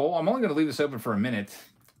start a poll. I'm only going to leave this open for a minute.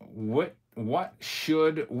 What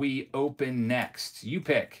should we open next? You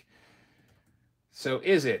pick. So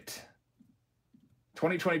is it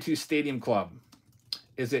 2022 Stadium Club?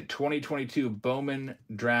 Is it 2022 Bowman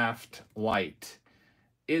Draft Light?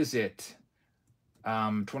 Is it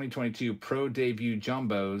 2022 Pro Debut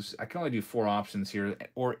Jumbos? I can only do 4 options here.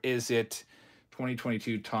 Or is it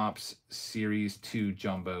 2022 Topps Series 2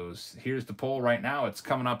 Jumbos? Here's the poll right now. It's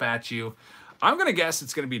coming up at you. I'm going to guess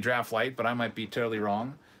it's going to be Draft Light, but I might be totally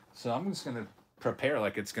wrong. So I'm just going to prepare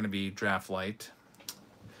like it's going to be Draft Light.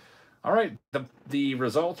 All right, the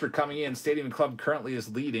results are coming in. Stadium Club currently is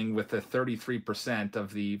leading with the 33%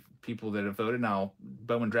 of the people that have voted. Now,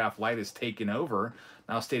 Bowman Draft Light is taken over.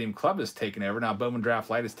 Now, Stadium Club is taken over. Now, Bowman Draft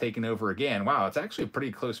Light is taken over again. Wow, it's actually a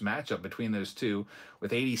pretty close matchup between those two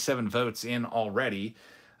with 87 votes in already.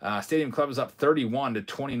 Stadium Club is up 31 to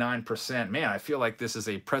 29%. Man, I feel like this is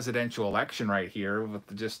a presidential election right here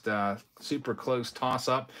with just super close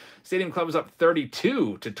toss-up. Stadium Club is up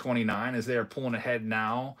 32 to 29 as they are pulling ahead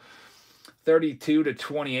now. 32 to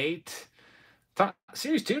 28.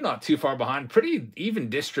 Series 2 not too far behind. Pretty even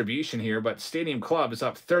distribution here, but Stadium Club is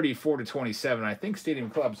up 34 to 27. I think Stadium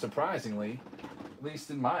Club, surprisingly, at least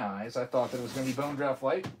in my eyes, I thought that it was going to be Bowman Draft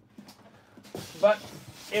Light. But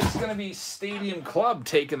it's going to be Stadium Club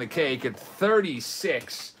taking the cake at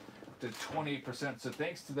 36 to 28%. So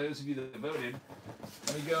thanks to those of you that voted.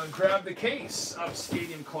 Let me go and grab the case of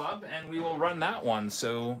Stadium Club, and we will run that one.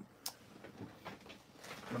 So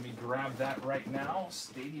let me grab that right now.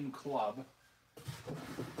 Stadium Club.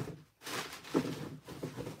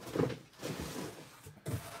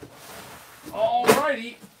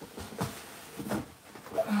 Alrighty.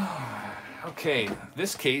 Okay,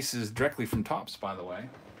 this case is directly from Topps, by the way.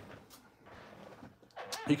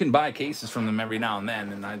 You can buy cases from them every now and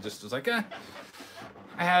then, and I just was like, I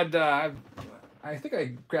had, I think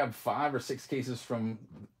I grabbed 5 or 6 cases from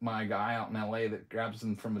my guy out in LA that grabs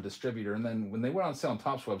them from a distributor, and then when they went on sale on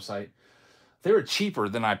Topps website, they were cheaper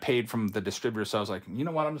than I paid from the distributor, so I was like, you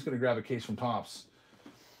know what, I'm just going to grab a case from Topps.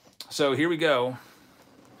 So here we go.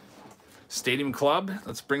 Stadium Club,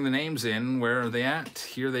 let's bring the names in. Where are they at?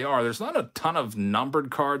 Here they are. There's not a ton of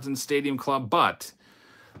numbered cards in Stadium Club, but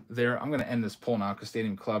I'm going to end this poll now because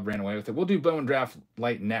Stadium Club ran away with it. We'll do Bowman Draft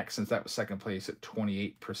Light next since that was second place at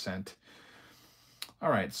 28%.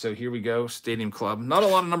 All right, so here we go, Stadium Club. Not a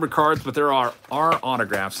lot of numbered cards, but there are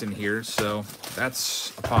autographs in here, so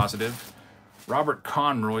that's a positive. Robert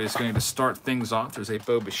Conroy is going to start things off. There's a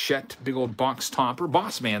Bo Bichette, big old box topper.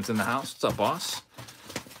 Boss Man's in the house. What's up, boss?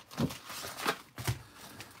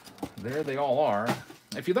 There they all are.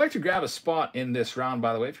 If you'd like to grab a spot in this round,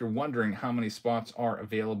 by the way, if you're wondering how many spots are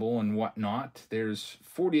available and whatnot, there's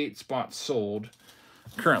 48 spots sold.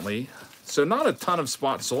 currently. So not a ton of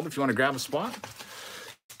spots sold. If you want to grab a spot,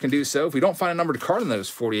 you can do so. If we don't find a numbered card in those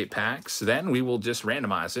 48 packs, then we will just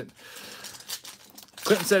randomize it.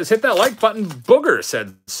 Clinton says, hit that like button. Booger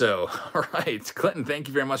said so. All right. Clinton, thank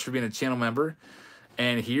you very much for being a channel member.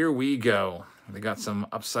 And here we go. They got some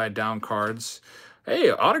upside down cards. Hey,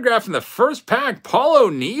 autograph in the first pack, Paul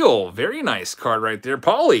O'Neill. Very nice card right there.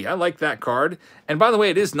 Paulie, I like that card. And by the way,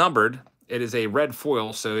 it is numbered. It is a red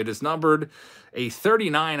foil, so it is numbered a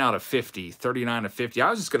 39 out of 50. 39 out of 50. I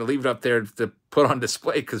was just going to leave it up there to put on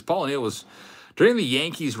display because Paul O'Neill was, during the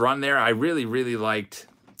Yankees run there, I really, really liked,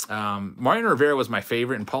 Mariano Rivera was my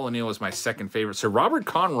favorite, and Paul O'Neill was my second favorite. So Robert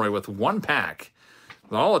Conroy with one pack,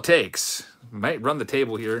 all it takes. Might run the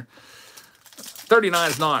table here. 39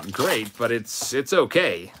 is not great, but it's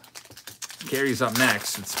okay. Carey's up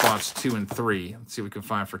next. It's spots 2 and 3. Let's see what we can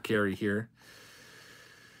find for Carey here.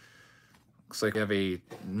 Looks like I have a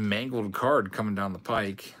mangled card coming down the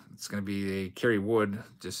pike. It's going to be a Carey Wood,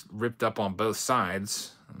 just ripped up on both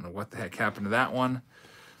sides. I don't know what the heck happened to that one.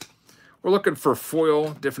 We're looking for foil,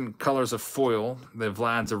 different colors of foil. The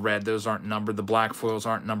Vlad's are red. Those aren't numbered. The black foils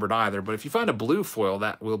aren't numbered either. But if you find a blue foil,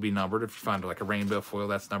 that will be numbered. If you find like a rainbow foil,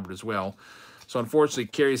 that's numbered as well. So unfortunately,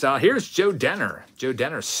 Carey's out. Here's Joe Denner. Joe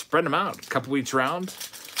Denner, spread them out a couple each round.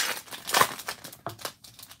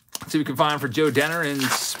 Let's see what we can find for Joe Denner in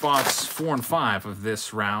spots 4 and 5 of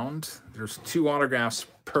this round. There's 2 autographs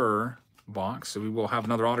per box, so we will have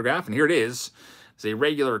another autograph. And here it is. It's a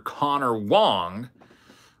regular Connor Wong.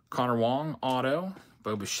 Connor Wong, auto.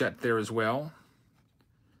 Bo Bichette there as well.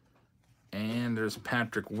 And there's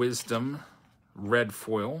Patrick Wisdom, red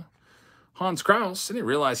foil. Hans Kraus, I didn't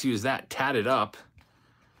realize he was that tatted up.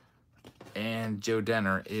 And Joe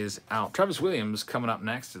Denner is out. Travis Williams coming up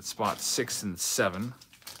next at spots 6 and 7.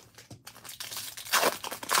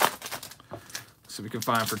 So we can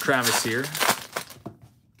find for Travis here.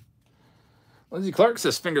 Lindsey Clark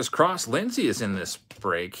says, fingers crossed. Lindsey is in this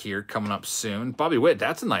break here coming up soon. Bobby Witt,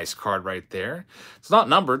 that's a nice card right there. It's not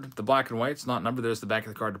numbered. The black and white's not numbered. There's the back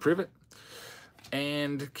of the card to prove it.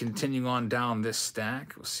 And continuing on down this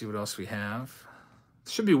stack, we'll see what else we have.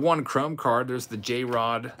 Should be one chrome card. There's the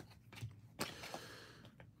J-Rod.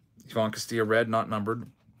 Yvonne Castillo red, not numbered.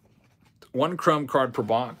 One chrome card per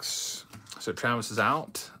box. So Travis is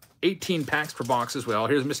out. 18 packs per box as well.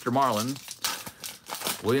 Here's Mr. Marlin.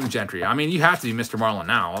 William Gentry. I mean, you have to be Mr. Marlin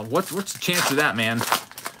now. What's the chance of that, man?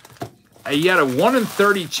 You had a 1 in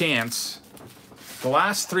 30 chance. The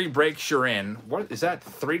last 3 breaks you're in. What is that?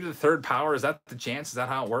 3 to the 3rd power? Is that the chance? Is that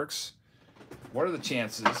how it works? What are the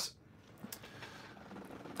chances?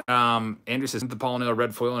 Andrew says, the Paul O'Neill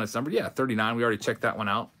red foil and it's numbered. Yeah, 39. We already checked that one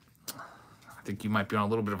out. I think you might be on a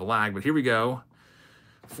little bit of a lag, but here we go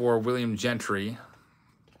for William Gentry.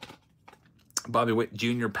 Bobby Witt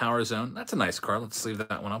Jr. Power Zone. That's a nice card. Let's leave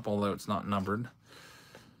that one up, although it's not numbered.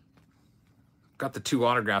 Got the 2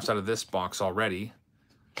 autographs out of this box already.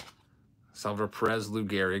 Salvador Perez, Lou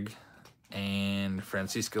Gehrig, and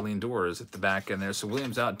Francisco Lindor is at the back end there. So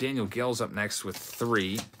Williams out. Daniel Gale's up next with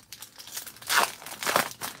 3.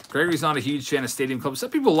 Gregory's not a huge fan of Stadium Club.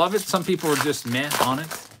 Some people love it. Some people are just meh on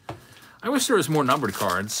it. I wish there was more numbered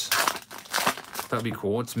cards. That'd be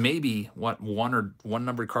cool. It's maybe, what, one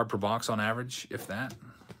numbered card per box on average, if that.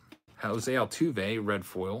 Jose Altuve, red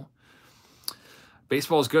foil.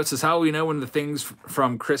 Baseball's Goat says, how will we know when the things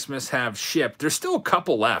from Christmas have shipped? There's still a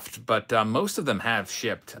couple left, but most of them have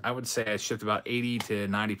shipped. I would say I shipped about 80 to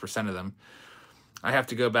 90% of them. I have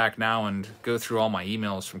to go back now and go through all my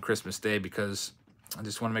emails from Christmas Day because I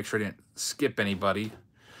just want to make sure I didn't skip anybody.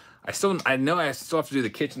 I know I still have to do the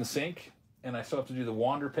kitchen sink, and I still have to do the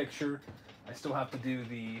Wander picture. I still have to do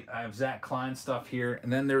I have Zach Klein stuff here,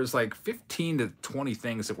 and then there's like 15 to 20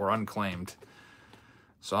 things that were unclaimed.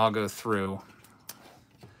 So I'll go through.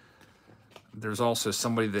 There's also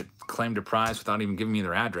somebody that claimed a prize without even giving me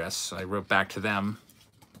their address. So I wrote back to them,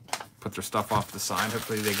 put their stuff off to the side.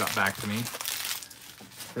 Hopefully they got back to me.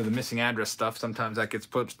 For the missing address stuff, sometimes that gets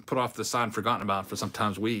put off to the side and forgotten about for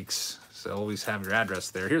sometimes weeks. So always have your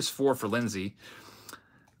address there. Here's 4 for Lindsay.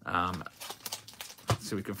 Let's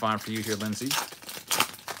see what we can find for you here, Lindsay.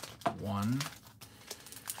 1,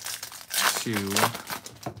 2,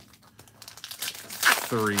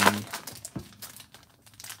 3,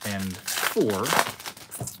 and 4.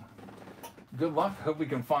 Good luck. Hope we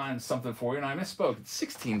can find something for you. And I misspoke. It's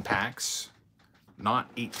 16 packs, not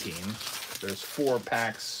 18. There's 4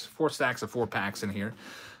 packs, 4 stacks of 4 packs in here.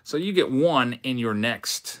 So you get 1 in your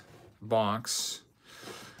next box.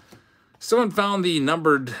 Still haven't found the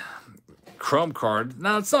numbered chrome card.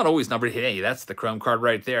 Now, it's not always numbered. Hey, that's the chrome card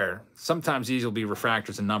right there. Sometimes these will be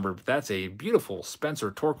refractors and numbered, but that's a beautiful Spencer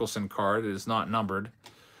Torkelson card. It is not numbered.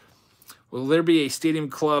 Will there be a Stadium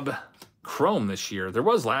Club chrome this year? There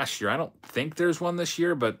was last year. I don't think there's one this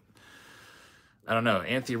year, but I don't know.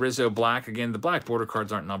 Anthony Rizzo black. Again, the black border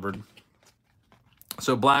cards aren't numbered.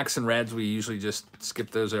 So blacks and reds, we usually just skip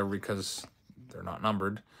those over because they're not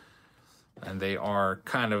numbered. And they are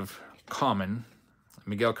kind of common.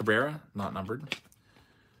 Miguel Cabrera, not numbered.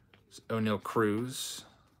 O'Neal Cruz.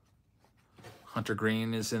 Hunter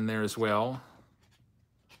Green is in there as well.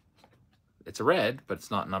 It's a red, but it's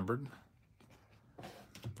not numbered.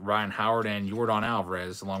 Ryan Howard and Yordan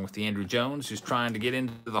Alvarez, along with the Andrew Jones, who's trying to get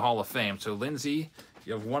into the Hall of Fame. So, Lindsay,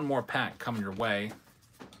 you have one more pack coming your way.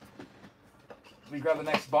 Let me grab the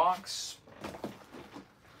next box.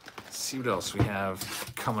 Let's see what else we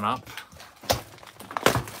have coming up.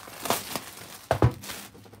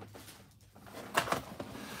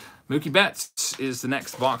 Mookie Betts is the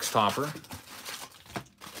next box topper.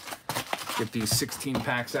 Get these 16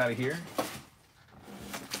 packs out of here.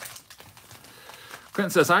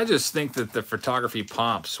 Clinton says, I just think that the photography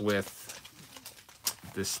pops with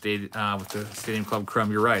the Stadium Club Chrome.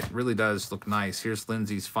 You're right. It really does look nice. Here's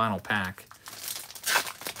Lindsay's final pack.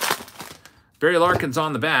 Barry Larkin's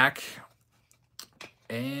on the back.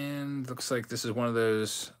 And looks like this is one of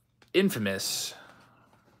those infamous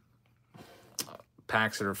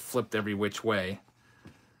packs that are flipped every which way.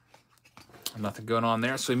 Nothing going on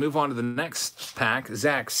there. So we move on to the next pack.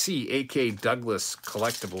 Zach C, A.K. Douglas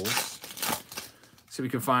Collectibles. See what we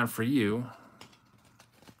can find for you.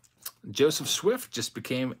 Joseph Swift just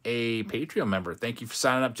became a Patreon member. Thank you for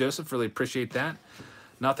signing up, Joseph. Really appreciate that.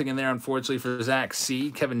 Nothing in there, unfortunately, for Zach C.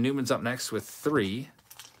 Kevin Newman's up next with 3.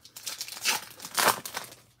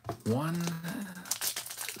 1,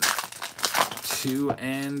 2,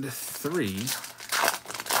 and 3.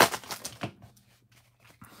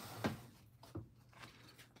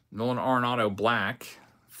 Nolan Arenado black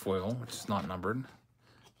foil, which is not numbered.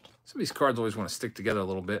 Some of these cards always want to stick together a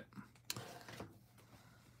little bit.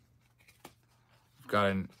 We've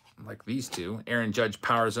got in like these two. Aaron Judge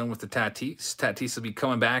Power Zone with the Tatis. Tatis will be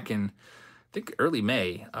coming back in, I think, early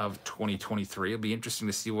May of 2023. It'll be interesting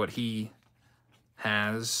to see what he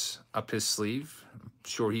has up his sleeve. I'm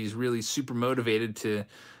sure he's really super motivated to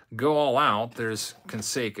go all out. There's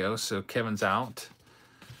Canseco, so Kevin's out.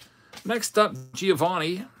 Next up,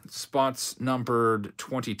 Giovanni. Spots numbered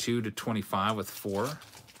 22 to 25 with 4.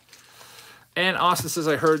 And Austin says,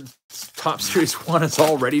 I heard Top Series 1 is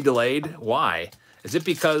already delayed. Why? Is it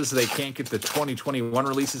because they can't get the 2021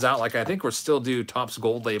 releases out? Like, I think we're still due Topps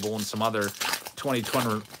Gold Label and some other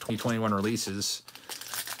 2021 releases.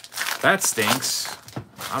 That stinks.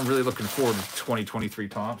 I'm really looking forward to 2023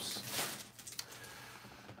 Topps.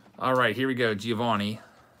 All right, here we go. Giovanni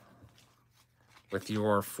with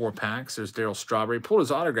your 4 packs. There's Darryl Strawberry. Pulled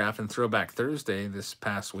his autograph in Throwback Thursday this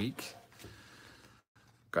past week.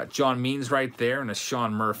 Got John Means right there and a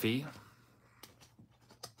Sean Murphy.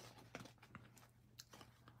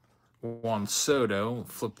 Juan Soto.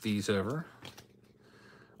 Flip these over.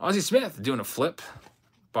 Ozzie Smith doing a flip.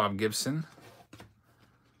 Bob Gibson.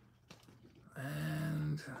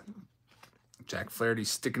 And Jack Flaherty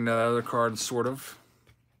sticking to that other card, sort of.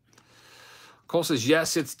 Cole says,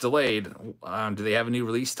 yes, it's delayed. Do they have a new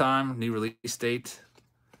release time, new release date?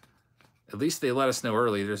 At least they let us know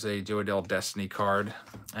early. There's a Joe Adele Destiny card.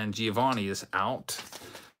 And Giovanni is out.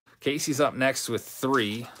 Casey's up next with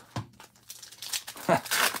 3.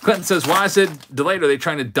 Clinton says, why is it delayed? Are they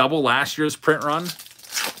trying to double last year's print run?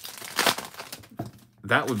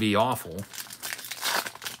 That would be awful.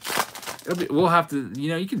 We'll have to,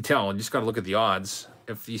 you can tell. You just got to look at the odds.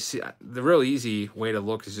 If you see, the real easy way to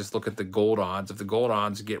look is just look at the gold odds. If the gold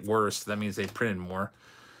odds get worse, that means they printed more.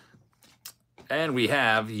 And we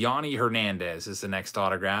have Yanni Hernandez is the next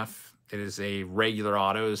autograph. It is a regular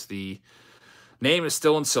auto. The name is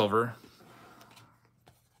still in silver.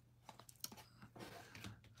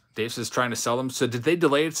 Dave says trying to sell them. So did they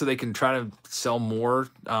delay it so they can try to sell more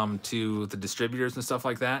to the distributors and stuff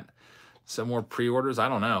like that? Some more pre-orders? I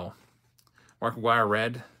don't know. Mark McGwire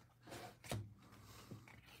red.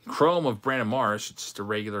 Chrome of Brandon Marsh. It's just a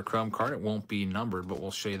regular Chrome card. It won't be numbered, but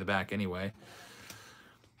we'll show you the back anyway.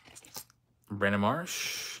 Brandon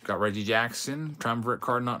Marsh. Got Reggie Jackson. Triumvirate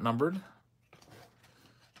card not numbered.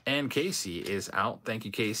 And Casey is out. Thank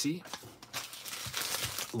you, Casey.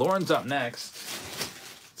 Lauren's up next.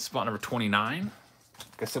 Spot number 29.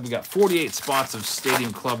 Like I said, we got 48 spots of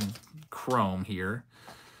Stadium Club Chrome here.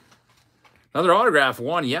 Another autograph,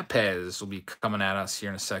 Juan Yepez, will be coming at us here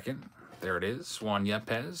in a second. There it is, Juan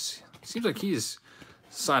Yepez. Seems like he's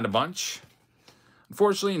signed a bunch.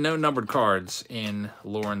 Unfortunately, no numbered cards in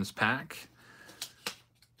Lauren's pack.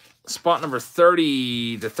 Spot number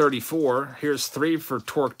 30 to 34. Here's 3 for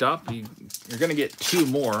Torqued Up. You're going to get 2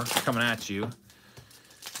 more coming at you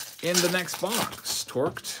in the next box.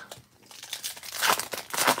 Torqued.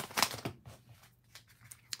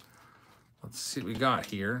 Let's see what we got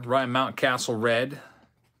here. Ryan Mountcastle red.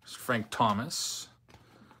 Frank Thomas.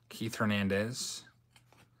 Keith Hernandez.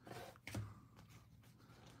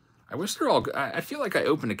 I wish they're all... I feel like I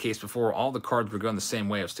opened a case before all the cards were going the same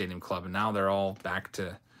way of Stadium Club, and now they're all back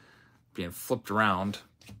to being flipped around.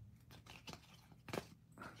 I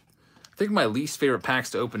think my least favorite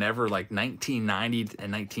packs to open ever, like 1990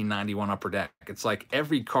 and 1991 Upper Deck. It's like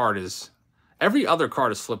every other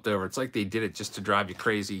card is flipped over. It's like they did it just to drive you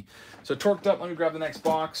crazy. So Torqued Up, let me grab the next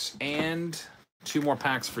box, and 2 more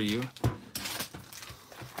packs for you.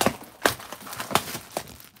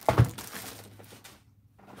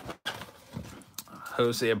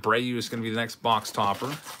 Jose Abreu is going to be the next box topper.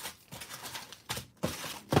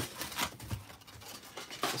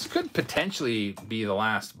 This could potentially be the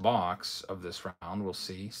last box of this round. We'll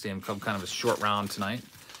see. Stadium Club kind of a short round tonight.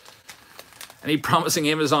 Any promising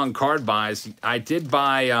Amazon card buys? I did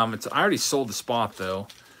buy, I already sold the spot though,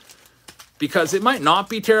 because it might not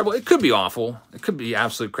be terrible. It could be awful. It could be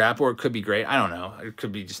absolute crap, or it could be great. I don't know. It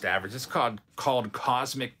could be just average. It's called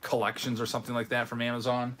Cosmic Collections or something like that from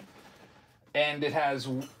Amazon. And it has,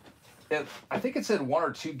 I think it said 1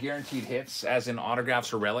 or 2 guaranteed hits, as in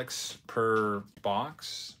autographs or relics per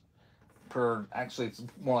box. Actually, it's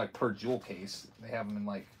more like per jewel case. They have them in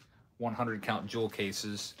like 100 count jewel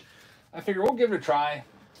cases. I figure we'll give it a try.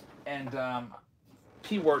 And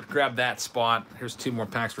P-Wort grabbed that spot. Here's 2 more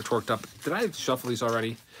packs for Torqued Up. Did I shuffle these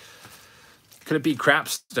already? Could it be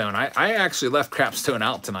Crapstone? I actually left Crapstone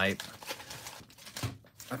out tonight.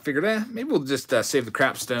 I figured, maybe we'll just save the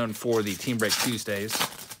Crapstone for the Team Break Tuesdays.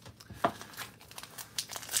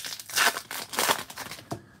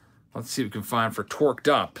 Let's see what we can find for Torqued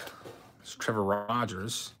Up. It's Trevor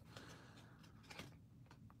Rogers.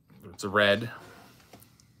 It's a red.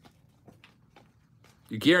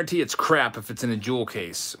 You guarantee it's crap if it's in a jewel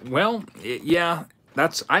case. Well, yeah,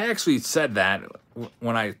 I actually said that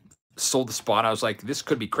when I sold the spot. I was like, this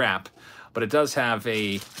could be crap, but it does have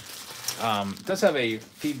a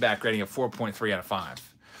feedback rating of 4.3 out of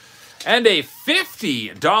 5. And a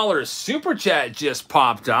 $50 super chat just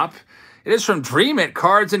popped up. It is from Dream It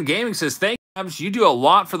Cards and Gaming. It says, thank you. You do a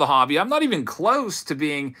lot for the hobby. I'm not even close to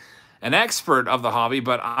being an expert of the hobby,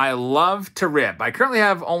 but I love to rip. I currently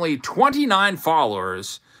have only 29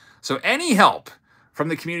 followers, so any help from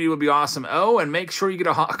the community would be awesome. Oh, and make sure you get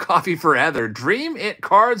a hot coffee for Heather. Dream It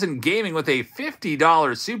Cards and Gaming with a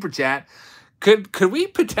 $50 super chat. Could we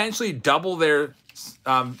potentially double their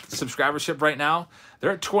subscribership right now?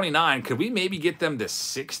 They're at 29. Could we maybe get them to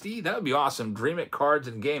 60? That would be awesome. Dream It Cards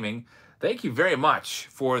and Gaming. Thank you very much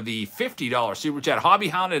for the $50 super chat. Hobby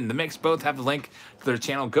Hound and The Mix both have the link to their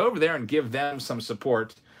channel. Go over there and give them some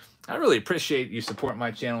support. I really appreciate you supporting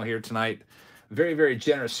my channel here tonight. Very, very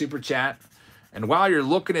generous super chat. And while you're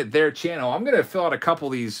looking at their channel, I'm going to fill out a couple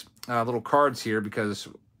of these little cards here because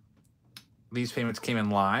these payments came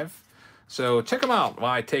in live. So check them out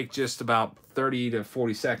while I take just about 30 to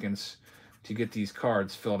 40 seconds to get these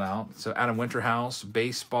cards filled out. So Adam Winterhouse,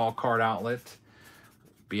 Baseball Card Outlet,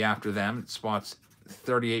 be after them. Spots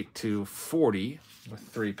 38 to 40 with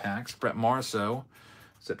 3 packs. Brett Marceau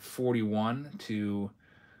is at 41 to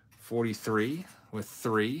 43 with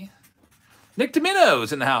 3. Nick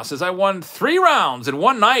Domino's in the house. Says, I won 3 rounds in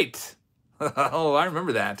one night. Oh, I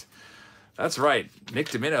remember that. That's right. Nick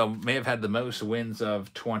Domino may have had the most wins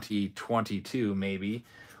of 2022, maybe.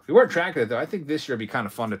 We weren't tracking it, though. I think this year would be kind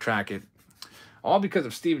of fun to track it. All because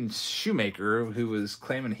of Steven Shoemaker, who was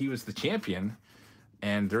claiming he was the champion,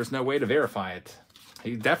 and there's no way to verify it.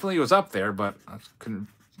 He definitely was up there, but I couldn't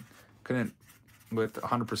with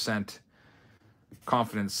 100%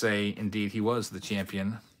 confidence say, indeed, he was the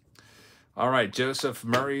champion. All right, Joseph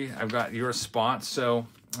Murray, I've got your spot. So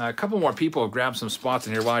a couple more people have grabbed some spots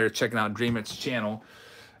in here while you're checking out DreamIt's channel.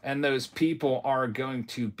 And those people are going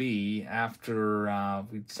to be, after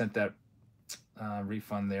we sent that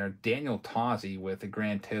refund there, Daniel Tozzi with a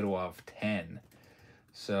grand total of 10.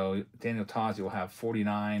 So Daniel Tozzi will have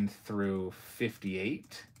 49 through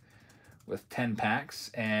 58 with 10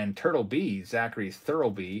 packs. And Turtle B, Zachary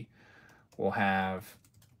Thurlby, will have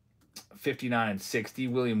 59 and 60.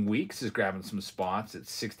 William Weeks is grabbing some spots at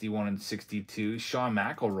 61 and 62. Sean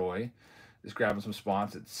McElroy is grabbing some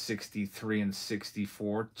spots at 63 and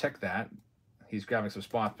 64. Check that. He's grabbing some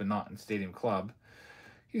spots, but not in Stadium Club.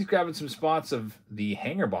 He's grabbing some spots of the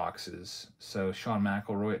hanger boxes. So Sean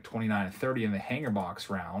McElroy at 29-30 in the hanger box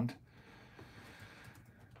round.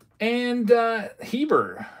 And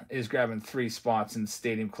Heber is grabbing 3 spots in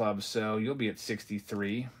Stadium Club, so you'll be at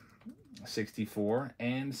 63, 64,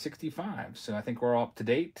 and 65. So I think we're all up to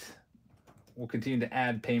date. We'll continue to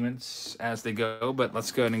add payments as they go, but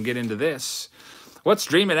let's go ahead and get into this. What's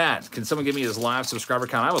Dream It at? Can someone give me his live subscriber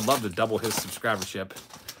count? I would love to double his subscribership.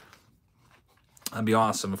 That'd be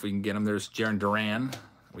awesome if we can get him. There's Jaron Duran.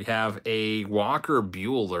 We have a Walker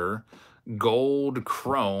Buehler Gold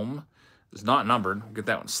Chrome. It's not numbered. We'll get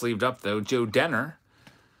that one sleeved up, though. Joe Denner.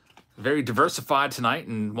 Very diversified tonight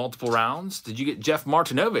in multiple rounds. Did you get Jeff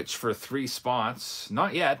Martinovich for 3 spots?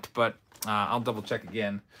 Not yet, but I'll double-check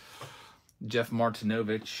again. Jeff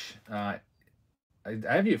Martinovich. I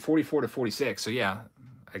have you at 44-46, so yeah,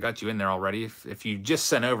 I got you in there already. If you just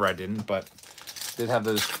sent over, I didn't, but did have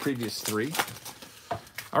those previous 3.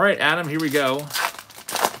 All right, Adam, here we go.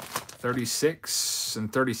 36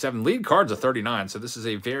 and 37. Lead cards are 39, so this is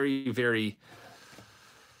a very, very,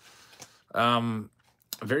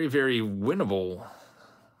 very winnable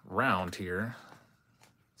round here.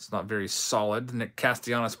 It's not very solid. Nick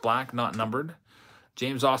Castellanos Black, not numbered.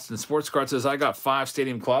 James Austin Sports Card says, I got 5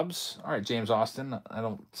 Stadium Clubs. All right, James Austin. I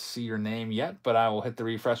don't see your name yet, but I will hit the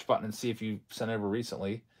refresh button and see if you sent over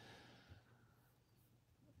recently.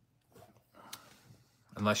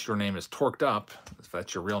 Unless your name is Torqued Up. If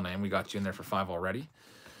that's your real name. We got you in there for 5 already.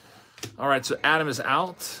 All right, so Adam is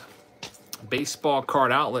out. Baseball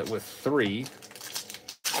card outlet with 3.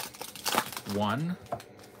 1,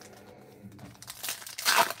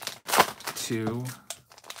 2,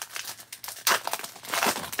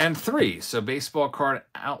 and 3. So baseball card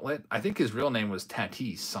outlet. I think his real name was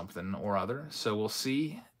Tatis something or other. So we'll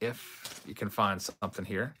see if you can find something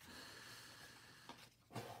here.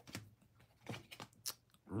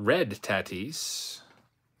 Red Tatis.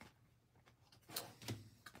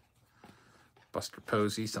 Buster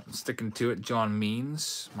Posey, something sticking to it. John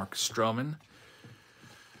Means, Marcus Stroman.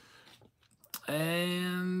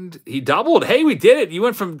 And he doubled. Hey, we did it. You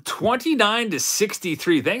went from 29 to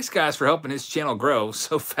 63. Thanks, guys, for helping his channel grow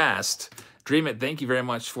so fast. Dream It, thank you very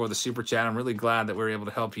much for the super chat. I'm really glad that we were able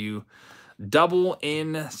to help you double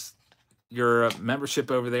in your membership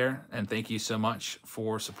over there. And thank you so much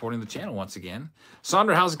for supporting the channel once again.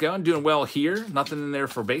 Sandra, how's it going? Doing well here. Nothing in there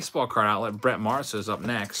for baseball card outlet. Brett Marso is up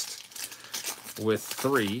next with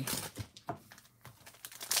 3.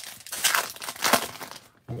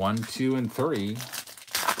 1, 2, and 3.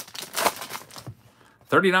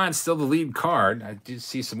 39 is still the lead card. I did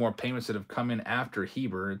see some more payments that have come in after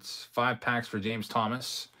Heber. It's 5 packs for James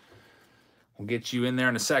Thomas. We'll get you in there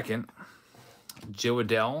in a second. Joe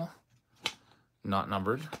Adell, not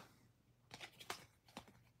numbered.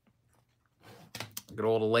 Good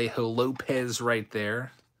old Alejo Lopez right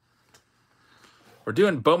there. We're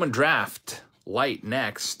doing Bowman Draft Light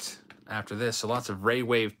next after this. So lots of Ray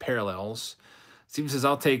Wave parallels. Steve says,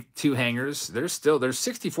 I'll take 2 hangers. There's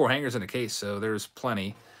 64 hangers in a case, so there's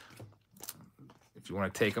plenty if you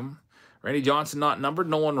want to take them. Randy Johnson, not numbered.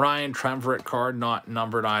 Nolan Ryan, triumvirate card, not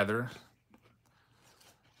numbered either.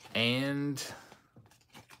 And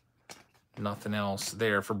nothing else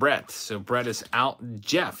there for Brett. So Brett is out.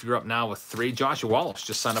 Jeff, you're up now with 3. Joshua Wallace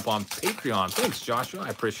just signed up on Patreon. Thanks, Joshua. I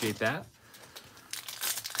appreciate that.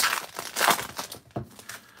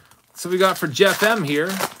 So we got for Jeff M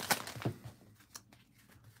here.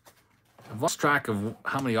 I've lost track of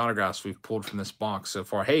how many autographs we've pulled from this box so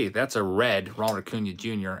far. Hey, that's a red Ronald Acuna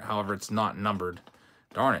Jr. However, it's not numbered.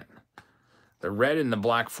 Darn it. The red and the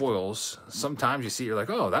black foils. Sometimes you see it, you're like,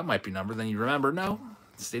 oh, that might be numbered. Then you remember, no.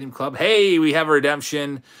 Stadium Club. Hey, we have a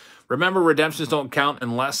redemption. Remember, redemptions don't count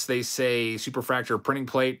unless they say Superfractor printing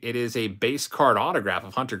plate. It is a base card autograph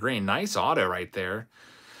of Hunter Green. Nice auto right there.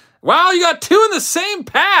 Wow, you got 2 in the same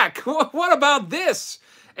pack. What about this?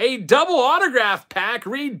 A double autograph pack.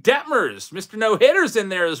 Reed Detmers. Mr. No-Hitter's in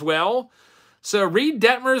there as well. So Reed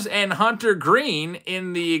Detmers and Hunter Green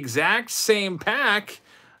in the exact same pack.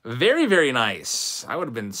 Very, very nice. I would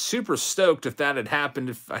have been super stoked if that had happened,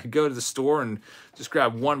 if I go to the store and just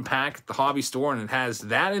grab 1 pack at the hobby store and it has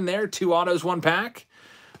that in there. 2 autos, 1 pack.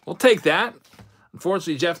 We'll take that.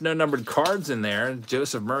 Unfortunately, Jeff, no numbered cards in there.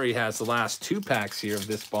 Joseph Murray has the last 2 packs here of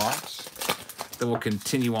this box. Then we'll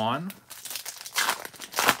continue on.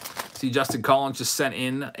 See, Justin Collins just sent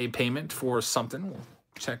in a payment for something. We'll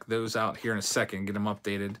check those out here in a second, get them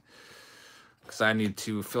updated. Because I need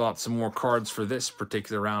to fill out some more cards for this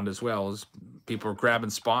particular round as well. As people are grabbing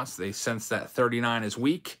spots, they sense that 39 is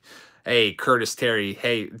weak. Hey, Curtis Terry.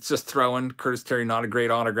 Hey, it's just throwing. Curtis Terry, not a great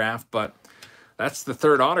autograph, but That's the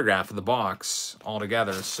third autograph of the box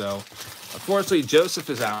altogether. So, unfortunately, Joseph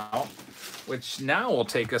is out, which now will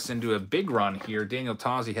take us into a big run here. Daniel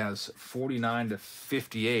Tozzi has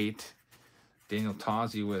 49/58. Daniel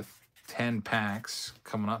Tozzi with 10 packs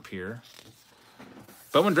coming up here.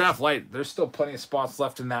 Bowman Draft Light, there's still plenty of spots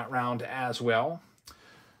left in that round as well.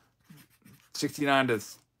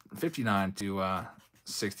 69/59 to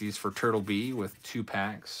 60s for Turtle B with 2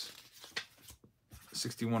 packs.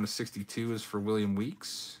 61/62 is for William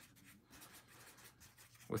Weeks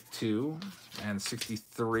with 2. And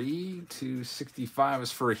 63/65 is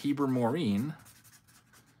for Heber Maureen.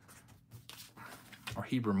 Or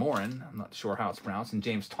Heber Morin, I'm not sure how it's pronounced. And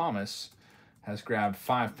James Thomas has grabbed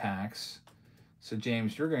 5 packs. So,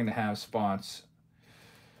 James, you're going to have spots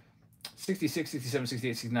 66, 67,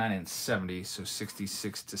 68, 69, and 70. So,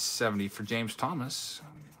 66 to 70 for James Thomas.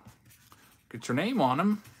 Get your name on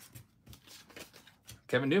him.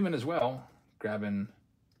 Kevin Newman as well, grabbing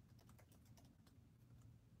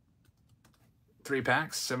 3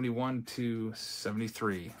 packs, 71 to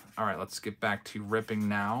 73. All right, let's get back to ripping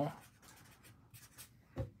now.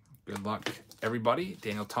 Good luck, everybody.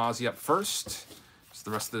 Daniel Tozzi up first. Just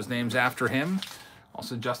the rest of those names after him.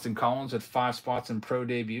 Also, Justin Collins at 5 spots in pro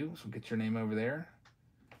debut. So get your name over there.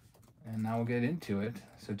 And now we'll get into it.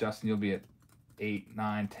 So, Justin, you'll be at 8,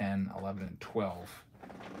 9, 10, 11, and 12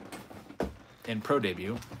 in pro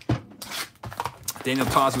debut. Daniel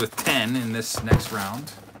Tozzi with 10 in this next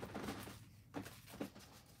round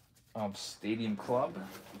of Stadium Club.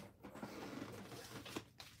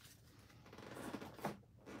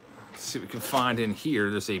 Let's see what we can find in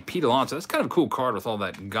here. There's a Pete Alonso. That's kind of a cool card with all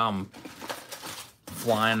that gum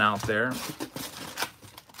flying out there.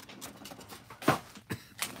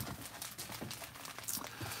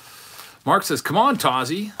 Mark says, come on,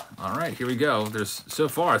 Tozzi. All right, here we go. There's, so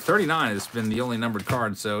far, 39 has been the only numbered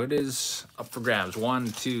card, so it is up for grabs.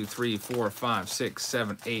 1, 2, 3, 4, 5, 6,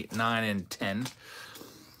 7, 8, 9, and 10.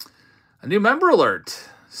 A new member alert,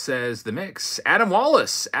 says The Mix. Adam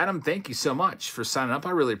Wallace. Adam, thank you so much for signing up.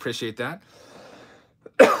 I really appreciate that.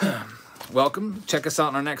 Welcome. Check us out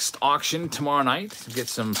in our next auction tomorrow night. Get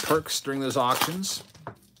some perks during those auctions.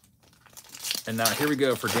 And now here we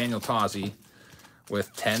go for Daniel Tozzi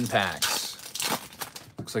with 10 packs.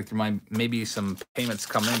 Looks like there might maybe some payments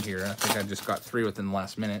come in here. I think I just got 3 within the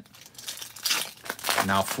last minute.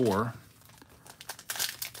 Now 4.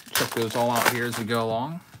 Check those all out here as we go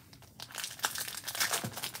along.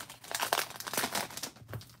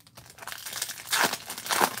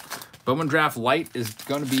 Bowman Draft Light is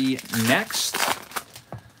going to be next.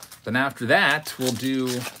 Then after that, we'll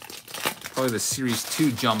do probably the Series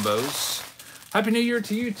 2 Jumbos. Happy New Year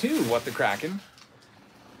to you too, What the Kraken.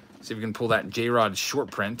 See if we can pull that J-Rod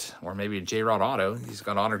short print, or maybe a J-Rod auto. He's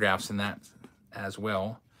got autographs in that as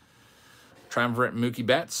well. Triumvirate Mookie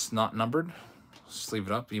Betts, not numbered. Sleeve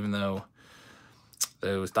it up, even though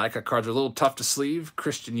those die cut cards are a little tough to sleeve.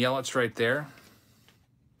 Christian Yelich right there.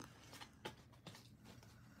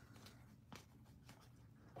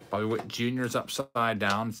 Bobby Witt Jr. is upside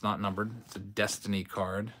down. It's not numbered. It's a Destiny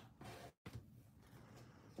card.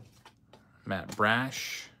 Matt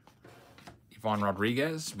Brash. Yvonne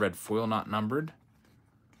Rodriguez. Red foil, not numbered.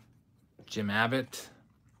 Jim Abbott.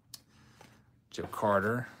 Joe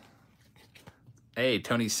Carter. Hey,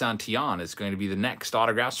 Tony Santillan is going to be the next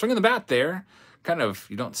autograph. Swinging the bat there. Kind of,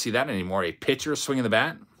 you don't see that anymore. A pitcher swinging the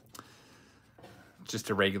bat. Just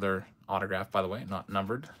a regular autograph, by the way, not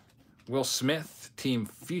numbered. Will Smith, Team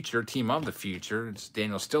Future, Team of the Future. It's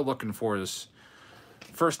Daniel still looking for his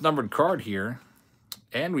first numbered card here.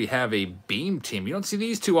 And we have a Beam Team. You don't see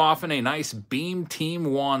these too often. A nice Beam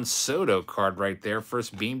Team Juan Soto card right there.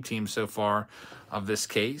 First Beam Team so far of this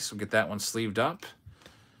case. We'll get that one sleeved up.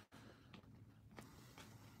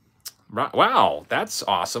 Wow, that's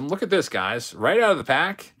awesome. Look at this, guys. Right out of the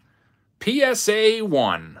pack. PSA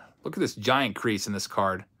 1. Look at this giant crease in this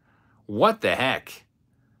card. What the heck?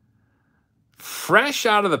 Fresh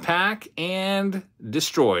out of the pack and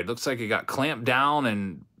destroyed. Looks like it got clamped down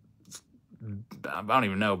and, I don't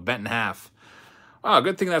even know, bent in half. Oh,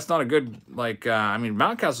 good thing that's not a good, like, I mean,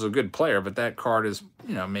 Mountcastle's a good player, but that card is,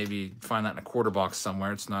 you know, maybe find that in a quarter box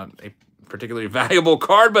somewhere. It's not a particularly valuable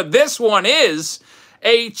card, but this one is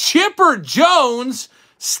a Chipper Jones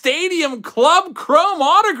Stadium Club Chrome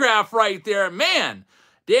autograph right there. Man,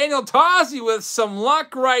 Daniel Tozzi with some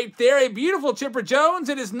luck right there. A beautiful Chipper Jones.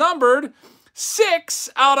 It is numbered 6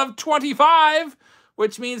 out of 25,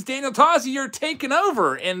 which means, Daniel Tozzi, you're taking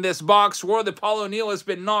over in this box war. The Paul O'Neill has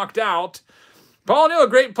been knocked out. Paul O'Neill, a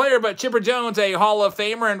great player, but Chipper Jones, a Hall of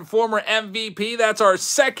Famer and former MVP. That's our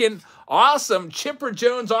second Awesome. Chipper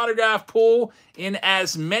Jones autograph pull in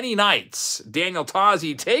as many nights. Daniel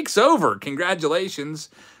Tozzi takes over. Congratulations.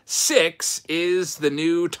 6 is the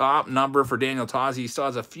new top number for Daniel Tozzi. He still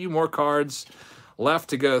has a few more cards left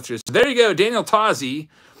to go through. So there you go, Daniel Tozzi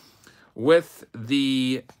with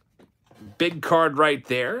the big card right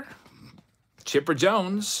there. Chipper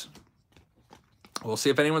Jones. We'll see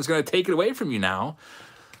if anyone's going to take it away from you now.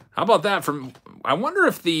 How about that? I wonder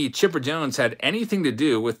if the Chipper Jones had anything to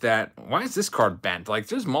do with that. Why is this card bent? Like,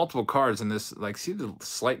 there's multiple cards in this. Like, see the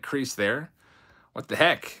slight crease there? What the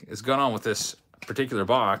heck is going on with this particular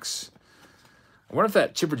box? I wonder if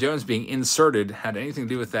that Chipper Jones being inserted had anything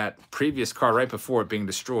to do with that previous card right before it being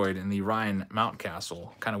destroyed in the Ryan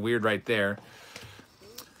Mountcastle. Kind of weird right there.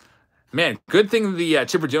 Man, good thing the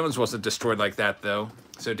Chipper Jones wasn't destroyed like that, though.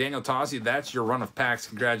 So, Daniel Tozzi, that's your run of packs.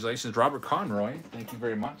 Congratulations. Robert Conroy, thank you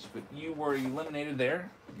very much. But you were eliminated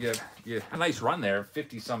there. You had a nice run there,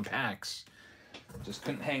 50-some packs. Just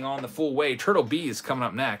couldn't hang on the full way. Turtle B is coming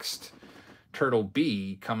up next. Turtle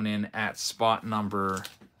B coming in at spot number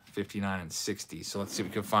 59 and 60. So, let's see what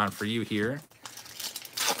we can find for you here.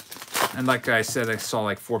 And like I said, I saw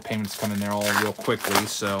like 4 payments come in there all real quickly.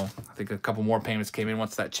 So, I think a couple more payments came in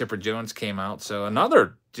once that Chipper Jones came out. So,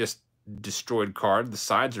 another just destroyed card. The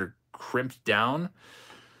sides are crimped down.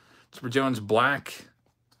 Chipper Jones black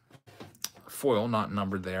foil, not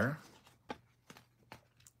numbered there.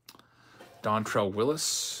 Dontrell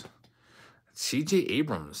Willis. C.J.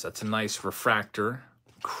 Abrams. That's a nice refractor.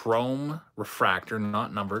 Chrome refractor,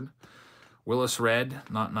 not numbered. Willis red,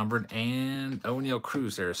 not numbered. And O'Neal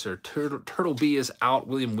Cruz there. So Turtle B is out.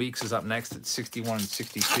 William Weeks is up next at 61 and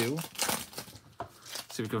 62. See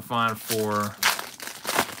if we can find for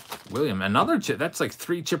William. Another chip. That's like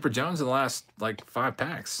 3 Chipper Jones in the last like 5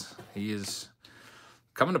 packs. He is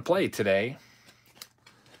coming to play today.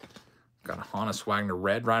 Got a Honus Wagner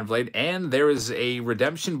red, Ryan Vlade, and there is a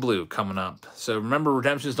Redemption blue coming up. So remember,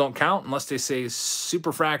 redemptions don't count unless they say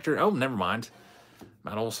Superfractor. Oh, never mind.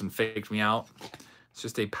 Matt Olson faked me out. It's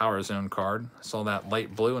just a Power Zone card. I saw that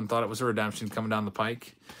light blue and thought it was a redemption coming down the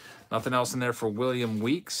pike. Nothing else in there for William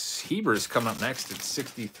Weeks. Heber's coming up next at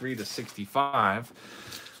 63 to 65.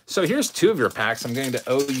 So here's 2 of your packs. I'm going to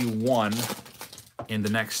owe you 1 in the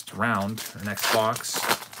next round, or next box.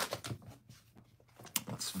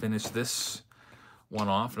 Let's finish this one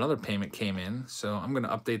off. Another payment came in, so I'm going to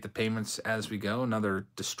update the payments as we go. Another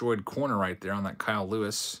destroyed corner right there on that Kyle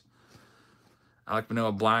Lewis. Alec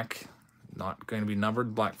Manoah black, not going to be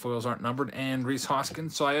numbered. Black foils aren't numbered. And Reese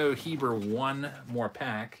Hoskins. So I owe Heber 1 more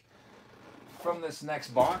pack from this next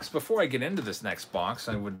box. Before I get into this next box,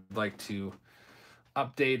 I would like to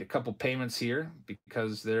update a couple payments here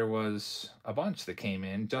because there was a bunch that came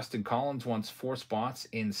in. Justin Collins wants 4 spots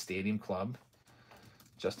in Stadium Club.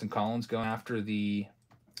 Justin Collins going after the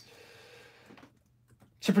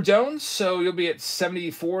Chipper Jones, so you'll be at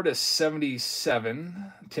 74 to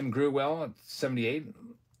 77. Tim Grewell at 78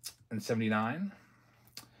 and 79.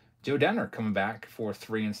 Joe Denner coming back for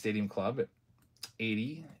 3 in Stadium Club at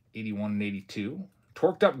 80, 81, and 82.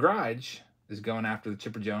 Torqued Up Grige is going after the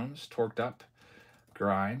Chipper Jones. Torqued Up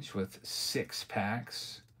Grige with 6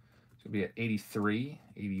 packs. So you'll be at 83,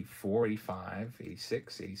 84, 85,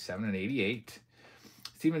 86, 87, and 88.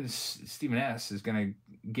 Stephen S. is going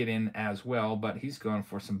to get in as well, but he's going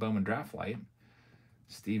for some Bowman Draft Light.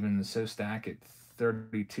 Steven Sostak at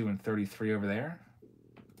 32 and 33 over there.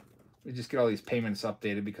 We just get all these payments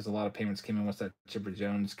updated because a lot of payments came in once that Chipper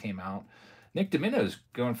Jones came out. Nick Domino's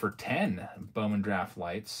going for 10 Bowman Draft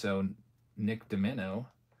Lights. So, Nick Domino,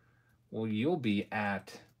 well, you'll be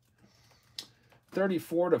at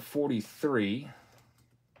 34 to 43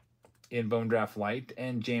 in Bowman Draft Light.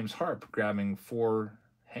 And James Harp grabbing 4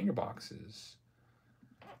 hanger boxes.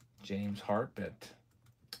 James Harp at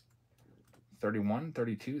 31,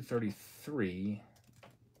 32, 33,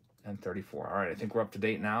 and 34. All right, I think we're up to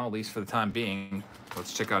date now, at least for the time being.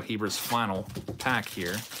 Let's check out Heber's final pack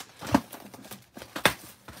here.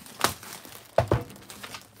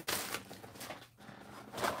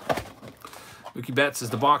 Mookie Betts is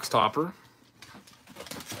the box topper.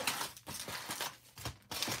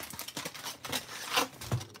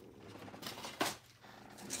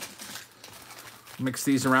 Mix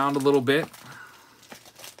these around a little bit.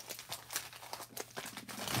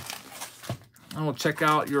 And we'll check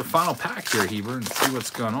out your final pack here, Heber, and see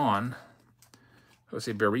what's going on.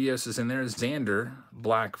 Jose Berrios is in there. Xander,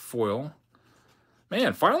 black foil.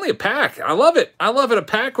 Man, finally a pack. I love it. I love it. A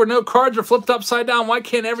pack where no cards are flipped upside down. Why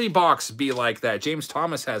can't every box be like that? James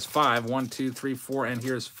Thomas has 5. 1, 2, 3, 4, and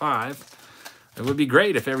here's 5. It would be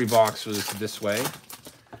great if every box was this way.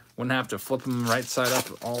 Wouldn't have to flip them right side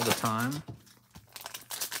up all the time.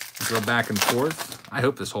 Go back and forth. I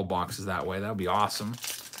hope this whole box is that way. That would be awesome.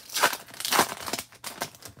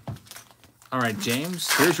 All right, James,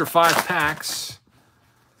 here's your 5 packs.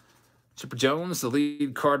 Chipper Jones, the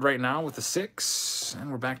lead card right now with the 6.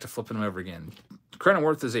 And we're back to flipping them over again.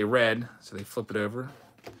 Cronenworth is a red, so they flip it over.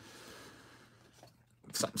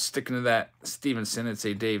 Something sticking to that Stevenson. It's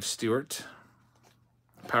a Dave Stewart.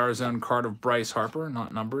 Power Zone card of Bryce Harper,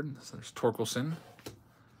 not numbered. So there's Torkelson.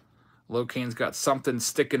 Locane's got something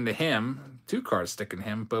sticking to him. 2 cards sticking to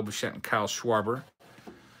him. Bo Bichette and Kyle Schwarber.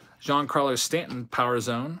 Giancarlo Stanton, Power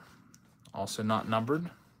Zone. Also not numbered.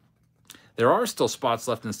 There are still spots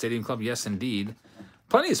left in the Stadium Club. Yes, indeed.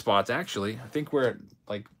 Plenty of spots, actually. I think we're at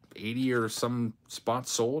like 80 or some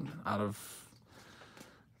spots sold out of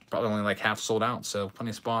probably only like half sold out. So plenty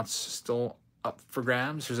of spots still up for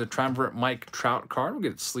grabs. There's a Triumvirate Mike Trout card. We'll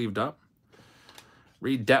get it sleeved up.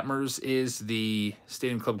 Reed Detmers is the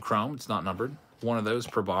Stadium Club Chrome. It's not numbered. 1 of those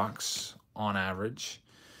per box on average.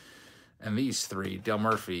 And these 3, Dale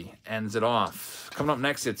Murphy ends it off. Coming up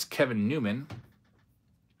next, it's Kevin Newman.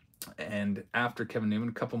 And after Kevin Newman,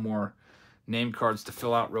 a couple more name cards to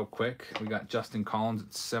fill out real quick. We got Justin Collins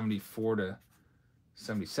at 74 to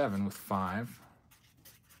 77 with 5.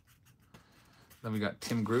 Then we got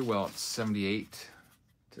Tim Grewell at 78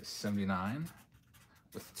 to 79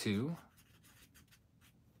 with 2.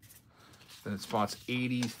 Then it spots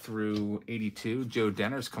 80 through 82. Joe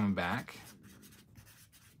Denner's coming back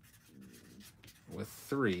with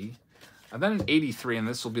 3. And then 83, and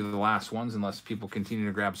this will be the last ones unless people continue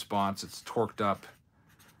to grab spots. It's Torqued Up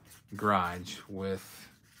Garage with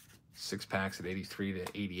 6 packs at 83 to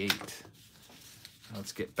 88.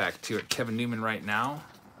 Let's get back to it. Kevin Newman right now.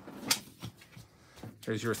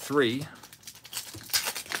 Here's your 3.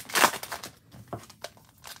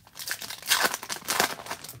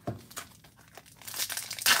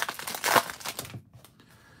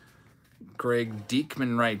 Greg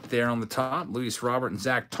Diekman right there on the top. Luis Robert and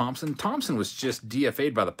Zach Thompson. Thompson was just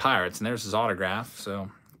DFA'd by the Pirates, and there's his autograph, so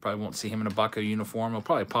probably won't see him in a Bucco uniform. He'll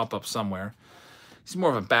probably pop up somewhere. He's more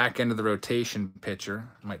of a back end of the rotation pitcher.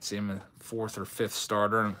 Might see him a 4th or 5th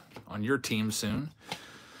starter on your team soon.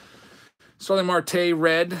 Starling Marte,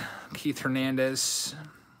 red. Keith Hernandez.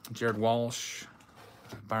 Jared Walsh.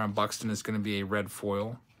 Byron Buxton is going to be a red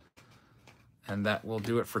foil. And that will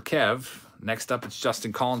do it for Kev. Next up, it's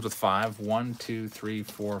Justin Collins with 5. 1, 2, 3,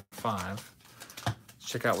 4, 5. Let's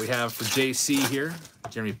check out what we have for JC here.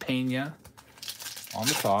 Jeremy Pena on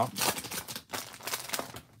the top.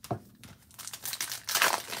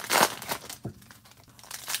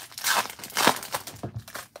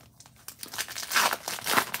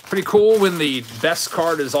 Pretty cool when the best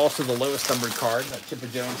card is also the lowest numbered card. That Chipper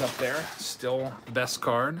Jones up there, still the best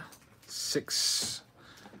card. 6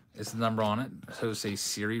 is the number on it. Jose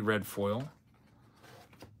Siri, red foil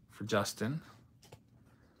for Justin.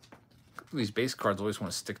 These base cards always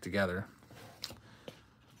want to stick together.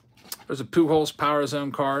 There's a Pujols Power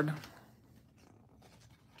Zone card.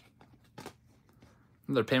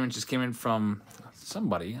 Another payment just came in from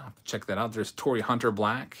somebody. I'll check that out. There's Torrey Hunter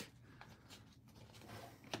Black.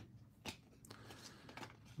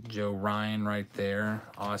 Joe Ryan right there.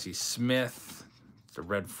 Ozzie Smith. It's a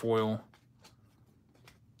red foil.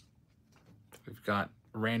 We've got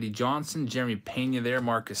Randy Johnson, Jeremy Pena there,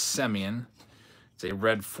 Marcus Semien. It's a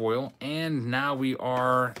red foil. And now we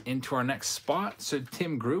are into our next spot. So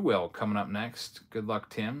Tim Grewell coming up next. Good luck,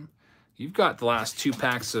 Tim. You've got the last 2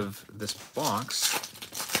 packs of this box.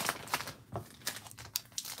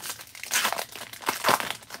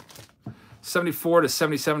 $74 to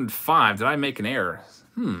 $77.5. Did I make an error?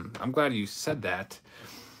 I'm glad you said that.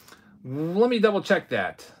 Let me double check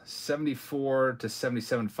that. 74 to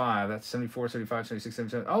 77.5. That's 74, 75, 76,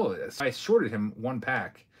 77. Oh, I shorted him 1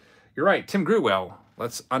 pack. You're right, Tim Grewell.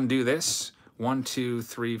 Let's undo this. 1, 2,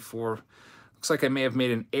 3, 4. Looks like I may have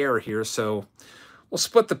made an error here, so we'll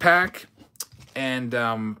split the pack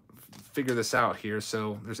and figure this out here.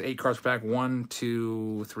 So there's 8 cards per pack. 1,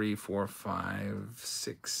 2, 3, 4, 5,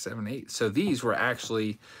 6, 7, 8. So these were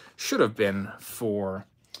actually should have been for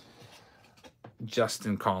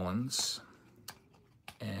Justin Collins.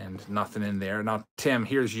 And nothing in there. Now, Tim,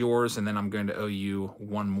 here's yours, and then I'm going to owe you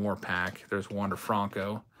 1 more pack. There's Wander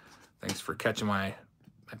Franco. Thanks for catching my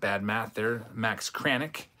bad math there. Max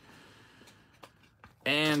Kranick.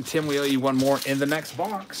 And, Tim, we owe you 1 more in the next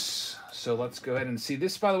box. So let's go ahead and see.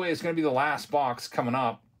 This, by the way, is going to be the last box coming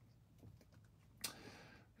up.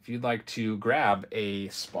 If you'd like to grab a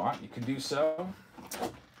spot, you can do so.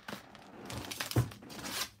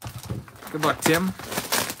 Good luck, Tim.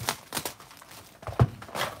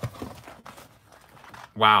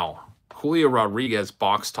 Wow. Julio Rodriguez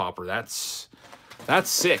box topper. That's That's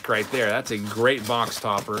sick right there. That's a great box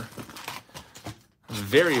topper.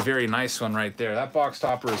 Very, very nice one right there. That box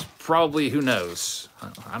topper is probably, who knows?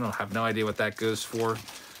 I don't have no idea what that goes for.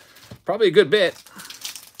 Probably a good bit.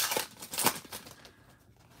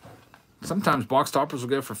 Sometimes box toppers will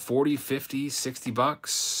go for 40, 50, 60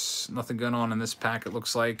 bucks. Nothing going on in this pack, it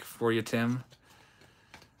looks like, for you, Tim.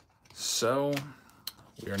 So,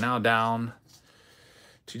 we are now down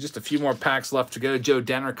to just a few more packs left to go. Joe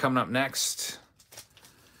Denner coming up next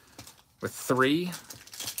with 3.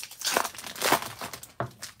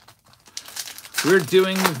 We're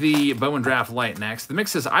doing the Bowman Draft Light next. The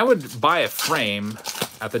mix says, I would buy a frame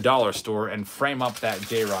at the dollar store and frame up that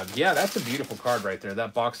J-Rod. Yeah, that's a beautiful card right there.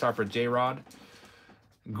 That box topper J-Rod.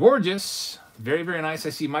 Gorgeous. Very, very nice. I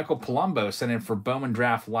see Michael Palumbo sent in for Bowman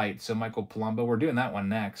Draft Light. So Michael Palumbo, we're doing that one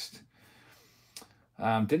next.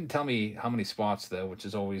 Didn't tell me how many spots, though, which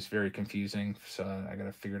is always very confusing. So I got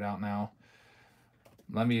to figure it out now.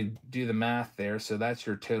 Let me do the math there. So that's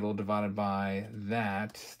your total divided by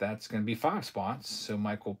that. That's going to be 5 spots. So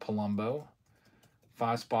Michael Palumbo,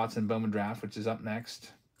 5 spots in Bowman Draft, which is up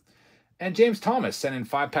next. And James Thomas sent in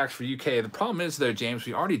 5 packs for UK. The problem is, though, James,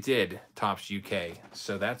 we already did Topps UK.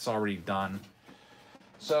 So that's already done.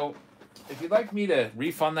 So if you'd like me to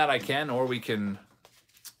refund that, I can. Or we can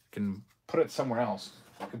put it somewhere else.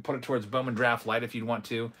 I can put it towards Bowman Draft Light if you'd want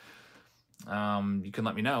to. You can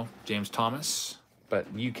let me know, James Thomas. But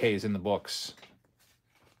UK is in the books.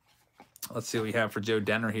 Let's see what we have for Joe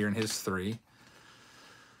Denner here in his 3.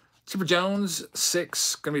 Super Jones,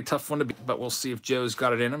 6. Going to be a tough one to beat, but we'll see if Joe's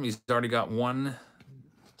got it in him. He's already got 1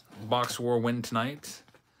 Box War win tonight.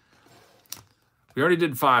 We already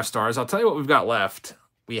did 5 stars. I'll tell you what we've got left.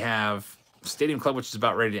 We have Stadium Club, which is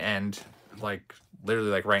about ready to end. Like,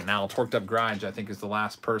 literally like right now. Torqued Up Garage, I think, is the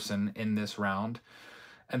last person in this round.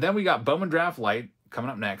 And then we got Bowman Draft Light coming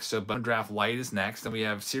up next. So Bowman Draft Light is next. Then we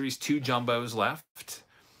have Series 2 Jumbos left.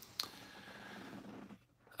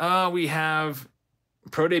 We have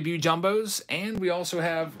Pro Debut Jumbos. And we also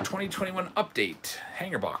have 2021 Update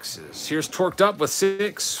hanger boxes. Here's Torqued Up with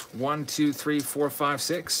 6. 1, 2, 3, 4, 5,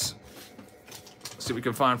 6. Let's see what we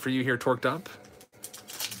can find for you here, Torqued Up.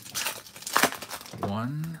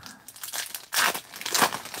 1,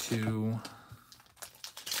 2,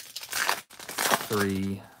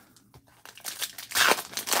 3,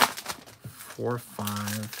 4,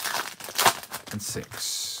 5, and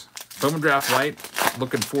 6. Bowman Draft Light.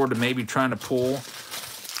 Looking forward to maybe trying to pull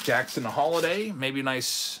Jackson Holiday. Maybe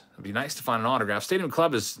nice. It'd be nice to find an autograph. Stadium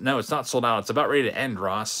Club is, no, it's not sold out. It's about ready to end,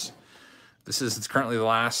 Ross. It's currently the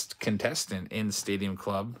last contestant in Stadium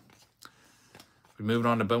Club. We're moving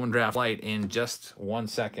on to Bowman Draft Light in just 1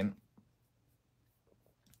 second.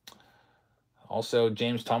 Also,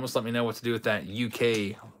 James Thomas, let me know what to do with that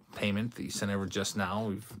UK payment that you sent over just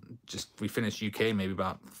now. We finished UK maybe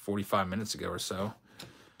about 45 minutes ago or so.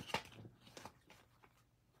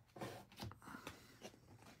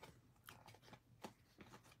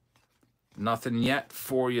 Nothing yet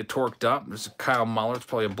for you, Torqued Up. There's a Kyle Muller. It's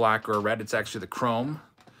probably a black or a red. It's actually the chrome.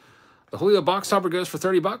 The Julio box topper goes for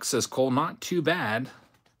 30 bucks, says Cole. Not too bad.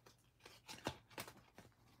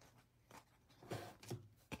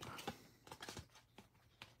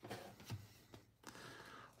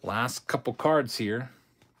 Last couple cards here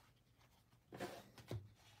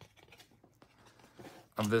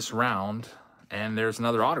of this round. And there's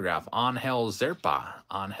another autograph. Angel Zerpa.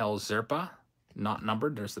 Angel Zerpa. Not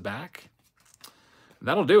numbered. There's the back.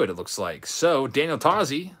 That'll do it, it looks like. So, Daniel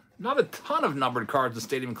Tozzi. Not a ton of numbered cards in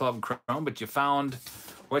Stadium Club Chrome, but you found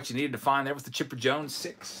what you needed to find there with the Chipper Jones.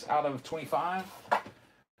 6 out of 25.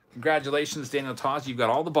 Congratulations, Daniel Tozzi. You've got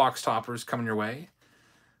all the box toppers coming your way.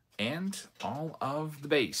 And all of the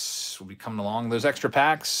base will be coming along. Those extra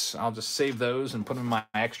packs, I'll just save those and put them in my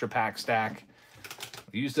extra pack stack.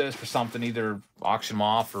 Use those for something, either auction them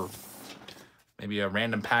off or maybe a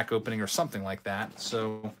random pack opening or something like that.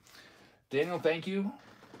 So, Daniel, thank you.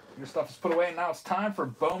 Your stuff is put away. Now it's time for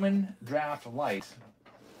Bowman Draft Light.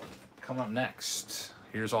 Coming up next.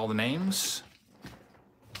 Here's all the names.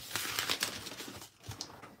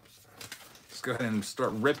 Let's go ahead and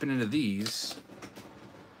start ripping into these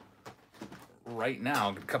right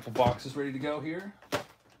now. Got a couple boxes ready to go here.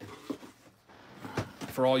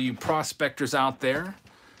 For all you prospectors out there,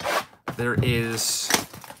 there is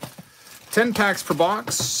 10 packs per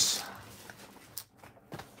box.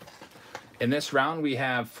 In this round, we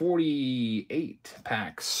have 48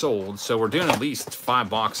 packs sold, so we're doing at least 5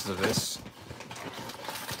 boxes of this.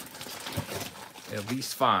 At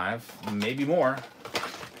least 5, maybe more.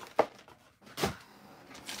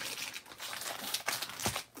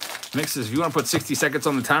 Mixes, if you want to put 60 seconds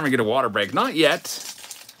on the timer, get a water break. Not yet.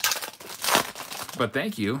 but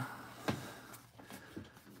thank you.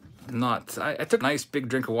 I took a nice big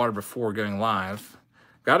drink of water before going live.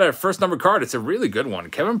 Got a first number card. It's a really good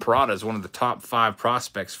one. Kevin Parada is one of the top 5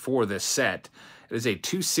 prospects for this set. It is a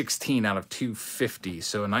 216 out of 250,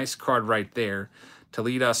 so a nice card right there to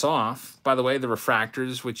lead us off. By the way, the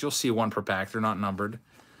refractors, which you'll see 1 per pack, they're not numbered.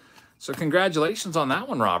 So congratulations on that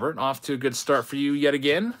one, Robert. Off to a good start for you yet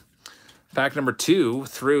again. Pack number 2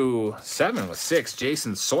 through 7 with 6.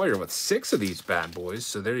 Jason Sawyer with 6 of these bad boys.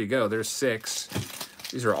 So there you go. There's 6.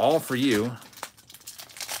 These are all for you.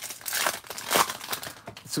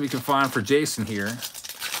 Let's see what we can find for Jason here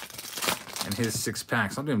and his 6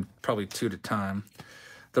 packs. I'll do them probably 2 at a time.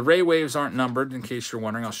 The Ray Waves aren't numbered, in case you're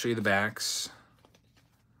wondering. I'll show you the backs.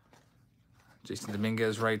 Jason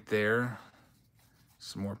Dominguez right there.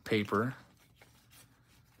 Some more paper.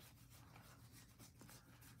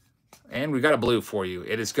 And we got a blue for you.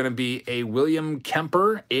 It is going to be a William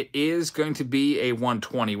Kemper. It is going to be a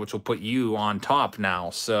 120, which will put you on top now.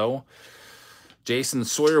 So Jason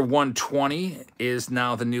Sawyer 120 is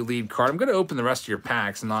now the new lead card. I'm going to open the rest of your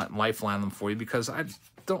packs and not lifeline them for you because I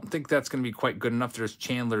don't think that's going to be quite good enough. There's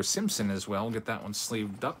Chandler Simpson as well. We'll get that one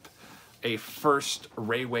sleeved up. A first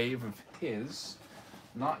Ray Wave of his.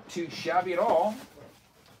 Not too shabby at all.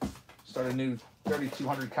 Start a new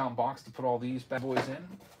 3,200 count box to put all these bad boys in.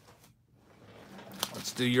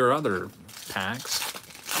 Let's do your other packs.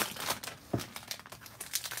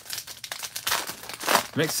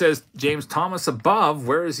 Mick says, James Thomas above.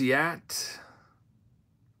 Where is he at?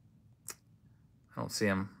 I don't see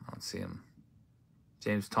him. I don't see him.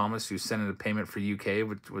 James Thomas, who sent in a payment for UK,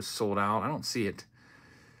 which was sold out. I don't see it.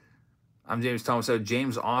 I'm James Thomas. So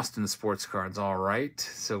James Austin Sports Cards. All right.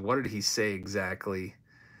 So what did he say exactly?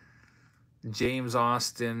 James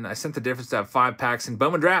Austin. I sent the difference to have 5 packs in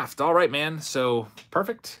Bowman Draft. All right, man. So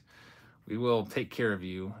perfect. We will take care of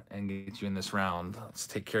you and get you in this round. Let's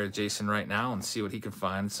take care of Jason right now and see what he can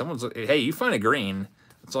find. Hey, you find a green.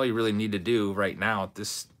 That's all you really need to do right now at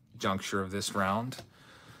this juncture of this round.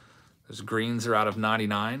 Those greens are out of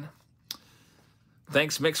 99.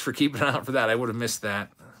 Thanks, Mix, for keeping an eye out for that. I would have missed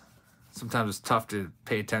that. Sometimes it's tough to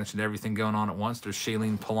pay attention to everything going on at once. There's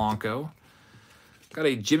Shailene Polanco. Got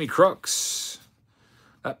a Jimmy Crooks.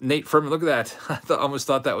 Nate Furman, look at that. I almost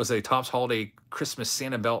thought that was a Topps Holiday Christmas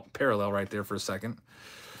Santa Belt parallel right there for a second.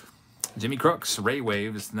 Jimmy Crooks, Ray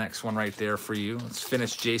Wave is the next one right there for you. Let's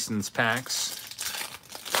finish Jason's packs.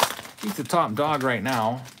 He's the top dog right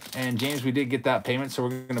now. And James, we did get that payment, so we're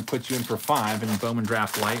going to put you in for 5 in Bowman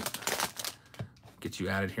Draft Light. Get you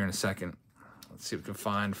added here in a second. Let's see what we can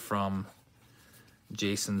find from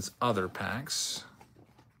Jason's other packs.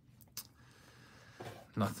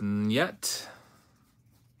 Nothing yet.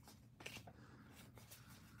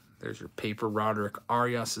 There's your paper. Roderick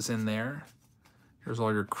Arias is in there. Here's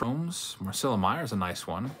all your chromes. Marcelo Meyer's a nice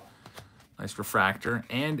one. Nice refractor.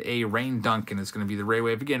 And a Rain Duncan is going to be the Ray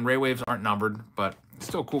Wave. Again, Ray Waves aren't numbered, but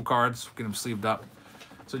still cool cards. Get them sleeved up.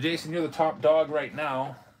 So, Jason, you're the top dog right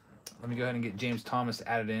now. Let me go ahead and get James Thomas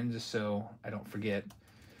added in just so I don't forget.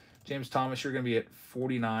 James Thomas, you're going to be at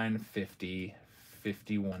 49, 50,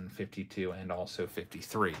 51, 52, and also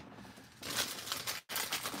 53.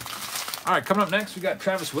 All right, coming up next, we got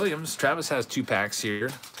Travis Williams. Travis has 2 packs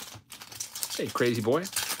here. Hey, crazy boy.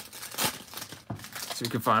 So we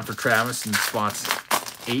can find for Travis in spots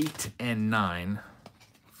 8 and 9.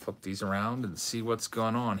 Flip these around and see what's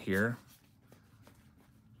going on here.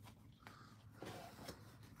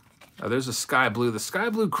 Oh, there's a sky blue. The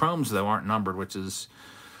sky blue chromes, though, aren't numbered, which is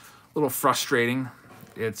a little frustrating.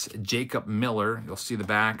 It's Jacob Miller. You'll see the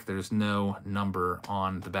back. There's no number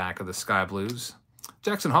on the back of the sky blues.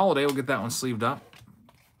 Jackson Holiday, we'll get that one sleeved up.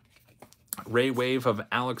 Ray Wave of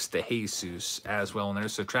Alex DeJesus as well in there.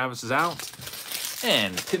 So Travis is out.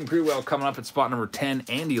 And Tim Grewell coming up at spot number 10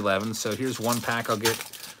 and 11. So here's one pack. I'll get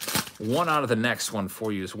one out of the next one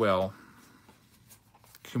for you as well.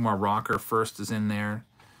 Kumar Rocker first is in there.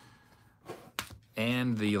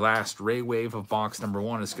 And the last Ray Wave of box number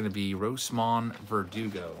 1 is going to be Rosman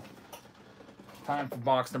Verdugo. Time for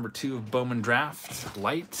box number 2 of Bowman Draft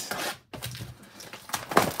Light.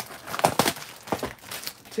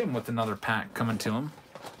 Tim with another pack coming to him.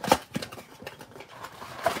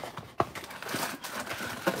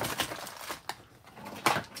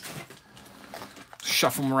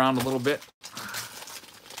 Shuffle them around a little bit.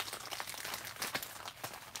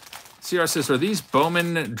 CR says, are these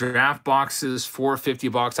Bowman draft boxes 450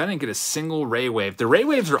 bucks? I didn't get a single Ray Wave. The Ray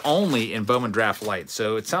Waves are only in Bowman Draft Light,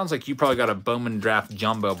 so it sounds like you probably got a Bowman Draft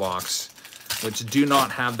Jumbo box, which do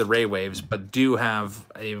not have the Ray Waves, but do have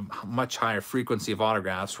a much higher frequency of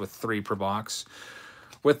autographs with 3 per box.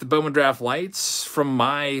 With the Bowman Draft Lights, from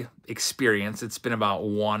my experience, it's been about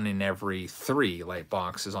 1 in every 3 light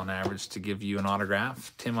boxes on average to give you an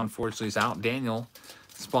autograph. Tim, unfortunately, is out. Daniel,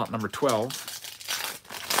 spot number 12.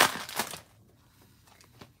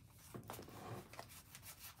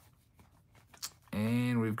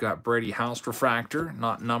 And we've got Brady House refractor,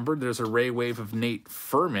 not numbered. There's a Ray Wave of Nate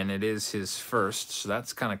Furman. It is his first, so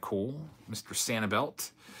that's kind of cool. Mr.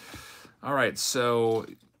 Santabelt. All right, so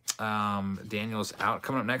Daniel's out.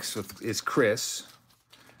 Coming up next is Chris.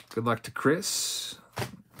 Good luck to Chris.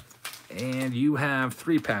 And you have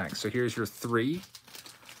 3 packs, so here's your 3.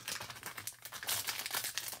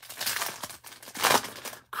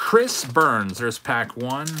 Chris Burns, there's pack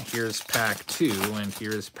 1, here's pack 2, and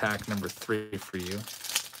here's pack number 3 for you.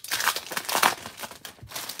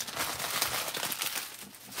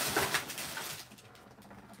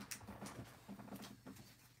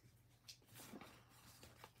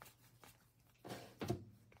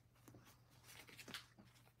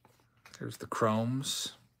 There's the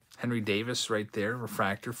Chromes. Henry Davis right there,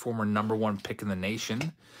 refractor, former #1 pick in the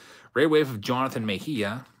nation. Ray Wave of Jonathan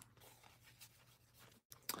Mejia.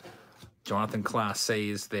 Jonathan Class A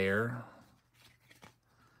is there.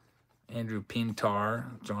 Andrew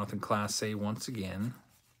Pintar, Jonathan Class A once again.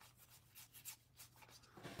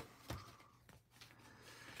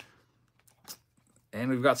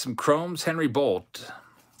 And we've got some Chromes. Henry Bolt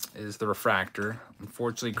is the refractor.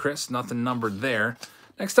 Unfortunately, Chris, nothing numbered there.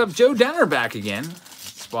 Next up, Joe Denner back again.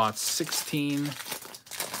 Spots 16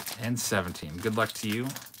 and 17. Good luck to you.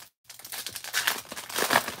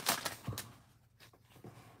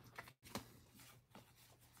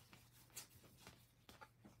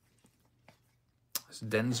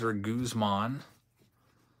 Denzer Guzman.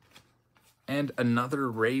 And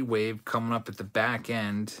another Ray Wave coming up at the back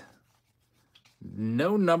end.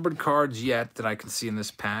 No numbered cards yet that I can see in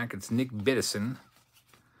this pack. It's Nick Biddison.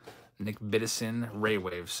 Nick Biddison Ray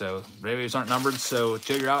Wave. So Ray Waves aren't numbered, so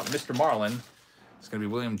Joe, you're out. Mr. Marlin. It's going to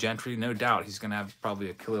be William Gentry. No doubt he's going to have probably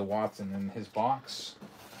a Khalil Watson in his box.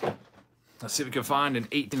 Let's see if we can find an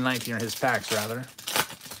 18, 19 or his packs, rather.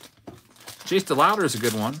 Chase DeLauder is a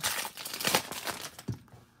good one.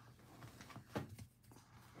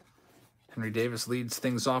 Henry Davis leads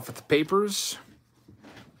things off with the papers.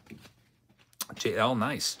 JL,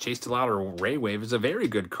 nice. Chase DeLauder Ray Wave is a very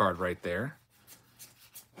good card right there.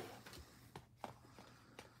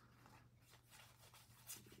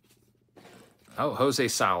 Oh, Jose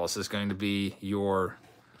Salas is going to be your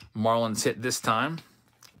Marlins hit this time.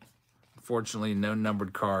 Unfortunately, no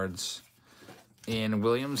numbered cards in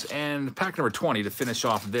Williams. And pack number 20 to finish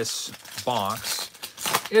off this box.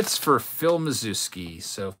 It's for Phil Mazuski.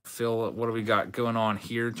 So, Phil, what do we got going on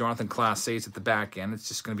here? Jonathan Class A's at the back end. It's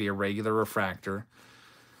just going to be a regular refractor.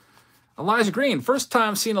 Elijah Green. First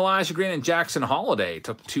time seeing Elijah Green and Jackson Holiday.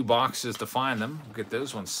 Took 2 boxes to find them. We'll get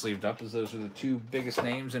those ones sleeved up, as those are the 2 biggest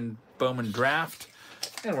names in Bowman Draft.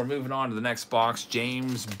 And we're moving on to the next box.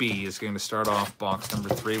 James B. is going to start off box number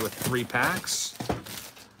 3 with 3 packs.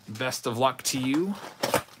 Best of luck to you.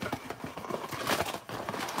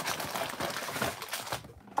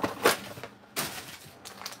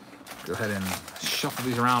 Go ahead and shuffle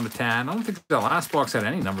these around a tad. I don't think the last box had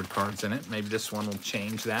any numbered cards in it. Maybe this one will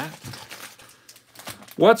change that.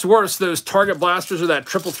 What's worse, those Target Blasters or that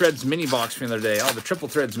Triple Threads mini box from the other day? Oh, the Triple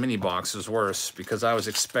Threads mini box is worse because I was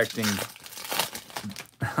expecting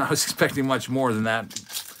much more than that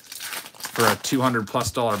for a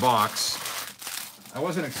 $200+ box. I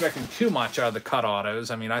wasn't expecting too much out of the cut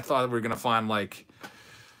autos. I mean, I thought we were going to find like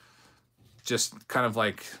just kind of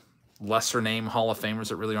like lesser name Hall of Famers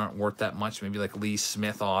that really aren't worth that much. Maybe like Lee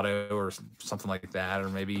Smith auto or something like that, or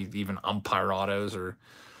maybe even umpire autos or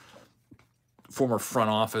former front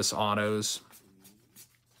office autos.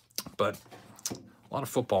 But a lot of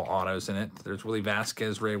football autos in it. There's Willie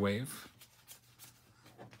Vasquez Ray Wave.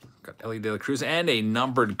 Got Ellie De La Cruz and a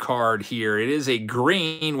numbered card here. It is a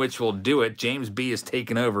green, which will do it. James B is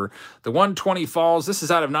taking over. The 120 falls. This is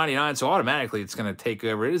out of 99, so automatically it's going to take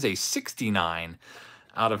over. It is a 69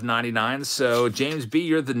 out of 99. So, James B,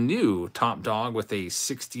 you're the new top dog with a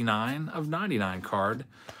 69 of 99 card.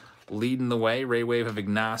 Leading the way, Ray Wave of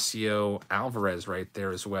Ignacio Alvarez right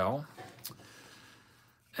there as well.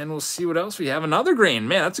 And we'll see what else we have. Another green.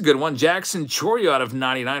 Man, that's a good one. Jackson Chorio out of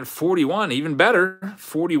 99. 41, even better.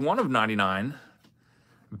 41 of 99.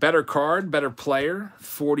 Better card, better player.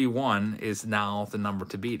 41 is now the number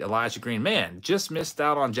to beat. Elijah Green, man, just missed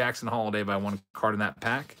out on Jackson Holiday by 1 card in that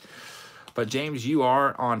pack. But, James, you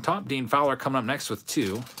are on top. Dean Fowler coming up next with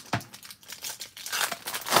 2.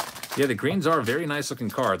 Yeah, the greens are very nice-looking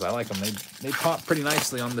cards. I like them. They pop pretty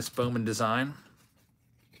nicely on this Bowman design.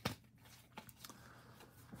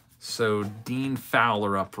 So Dean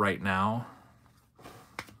Fowler up right now.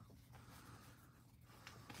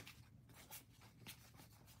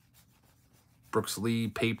 Brooks Lee,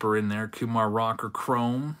 paper in there. Kumar Rocker,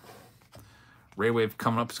 chrome. Ray Wave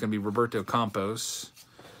coming up is going to be Roberto Campos.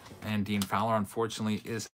 And Dean Fowler, unfortunately,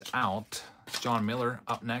 is out. John Miller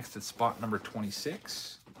up next at spot number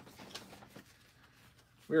 26.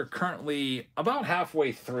 We are currently about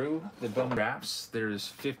halfway through the Bowman drafts. There's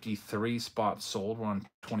 53 spots sold. We're on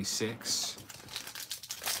 26.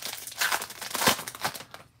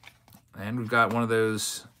 And we've got one of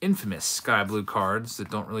those infamous sky blue cards that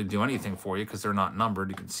don't really do anything for you because they're not numbered.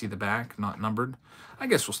 You can see the back, not numbered. I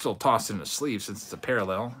guess we'll still toss it in the sleeve since it's a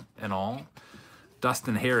parallel and all.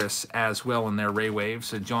 Dustin Harris as well in their Ray Wave.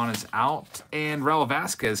 So John is out. And Raul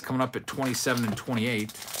Vasquez coming up at 27 and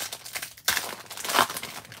 28.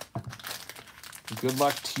 Good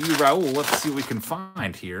luck to you, Raul. Let's see what we can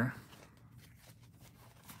find here.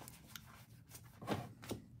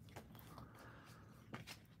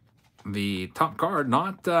 The top card,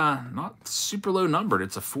 not super low numbered.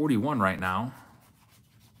 It's a 41 right now.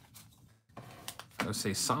 I'll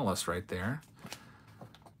say Salas right there.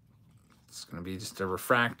 It's going to be just a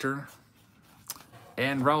refractor.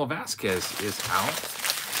 And Raul Vasquez is out.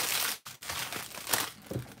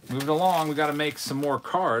 Moving along, we got to make some more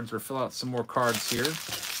cards or fill out some more cards here.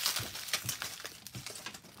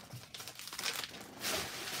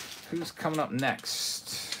 Who's coming up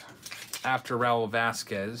next after Raul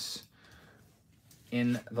Vasquez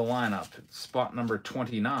in the lineup? Spot number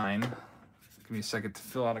 29. Give me a second to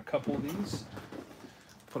fill out a couple of these.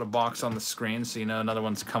 Put a box on the screen so you know another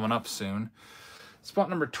one's coming up soon. Spot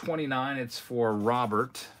number 29, it's for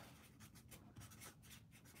Robert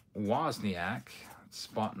Wozniak.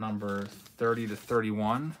 Spot number 30 to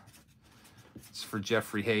 31. It's for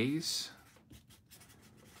Jeffrey Hayes.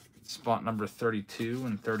 Spot number 32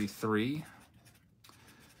 and 33.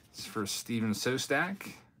 It's for Steven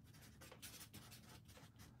Sostak.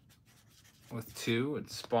 With 2 at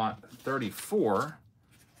spot 34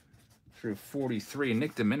 through 43.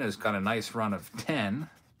 Nick Domina's got a nice run of 10.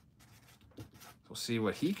 We'll see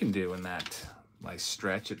what he can do in that nice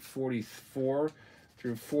stretch at 44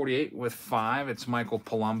 through 48 with 5. It's Michael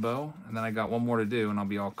Palumbo. And then I got one more to do and I'll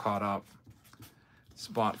be all caught up.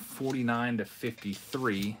 Spot 49 to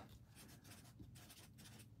 53.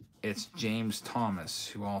 It's James Thomas,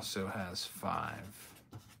 who also has 5.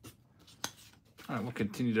 All right, we'll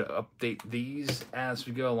continue to update these as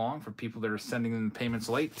we go along for people that are sending in payments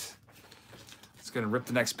late. It's going to rip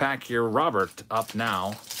the next pack here. Robert up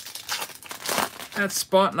now. That's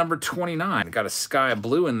spot number 29. Got a sky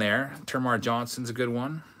blue in there. Termar Johnson's a good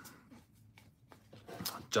one.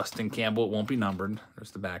 Justin Campbell, it won't be numbered.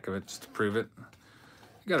 There's the back of it just to prove it.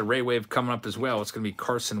 You got a Ray Wave coming up as well. It's going to be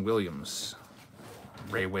Carson Williams.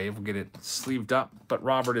 Ray Wave, we'll get it sleeved up, but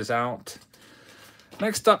Robert is out.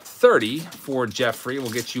 Next up, 30 for Jeffrey.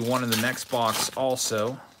 We'll get you one in the next box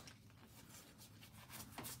also.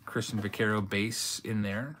 Christian Vaquero base in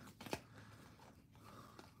there.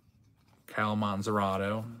 Kyle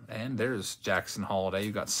Monserrato. And there's Jackson Holiday,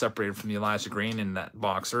 who got separated from the Elijah Green in that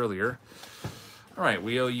box earlier. All right,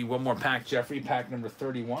 we owe you one more pack, Jeffrey. Pack number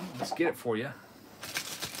 31. Let's get it for you.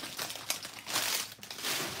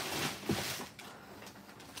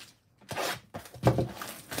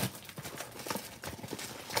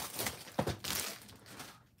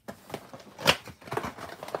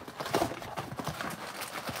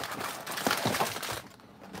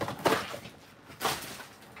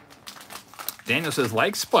 Daniel says,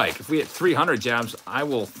 like Spike, if we hit 300 jabs, I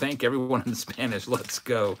will thank everyone in Spanish. Let's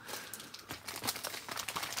go.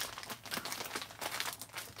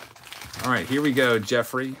 All right, here we go,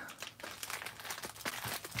 Jeffrey.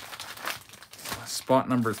 Spot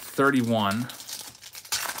number 31.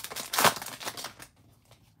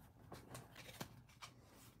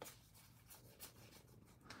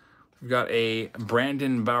 We've got a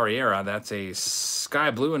Brandon Barriera. That's a sky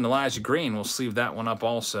blue and Elijah Green. We'll sleeve that one up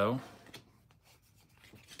also.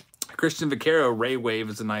 Christian Vaquero, Ray Wave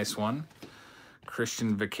is a nice one.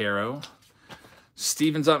 Christian Vaquero.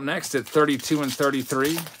 Stevens up next at 32 and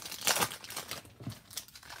 33.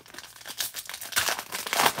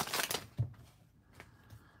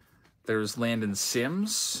 There's Landon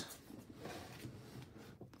Sims.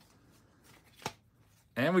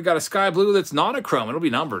 And we got a sky blue that's not a chrome. It'll be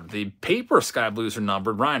numbered. The paper sky blues are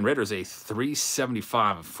numbered. Ryan Ritter's a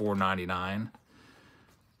 375 of 499.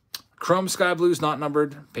 Chrome sky blues not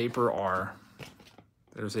numbered. Paper are.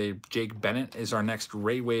 There's a Jake Bennett is our next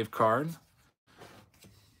Ray Wave card.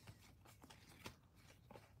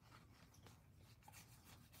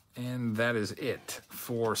 And that is it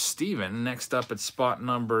for Steven. Next up at spot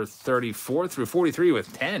number 34 through 43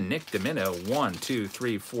 with 10. Nick Domino. 1, 2,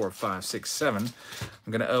 3, 4, 5, 6, 7.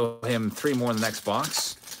 I'm going to owe him 3 more in the next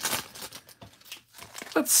box.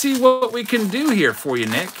 Let's see what we can do here for you,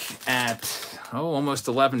 Nick, at almost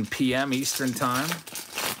 11 p.m. Eastern Time.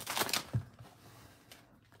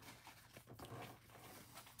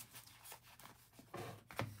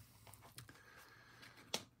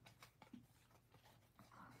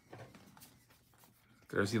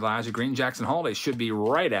 There's Elijah Green. Jackson Holiday should be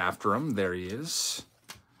right after him. There he is.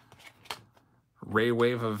 Ray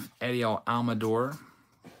Wave of Eddie Almador.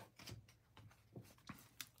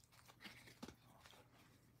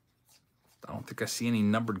 I don't think I see any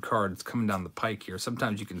numbered cards coming down the pike here.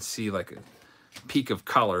 Sometimes you can see like a peak of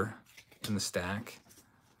color in the stack.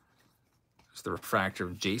 There's the refractor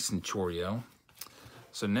of Jason Chorio.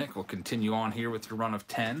 So Nick, we'll continue on here with your run of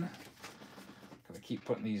 10. Gonna keep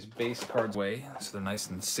putting these base cards away so they're nice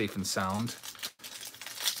and safe and sound.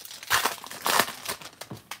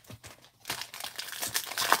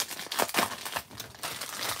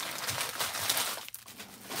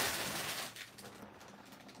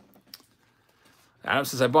 Adam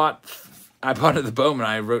says, I bought at the Bowman.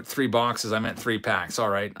 I wrote 3 boxes. I meant 3 packs. All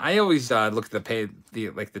right. I always look at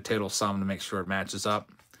the total sum to make sure it matches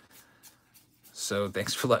up. So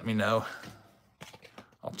thanks for letting me know.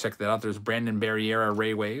 I'll check that out. There's Brandon Barriera,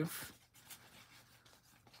 Ray Wave.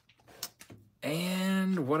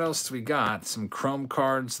 And what else do we got? Some Chrome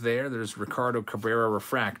cards there. There's Ricardo Cabrera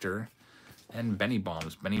Refractor and Benny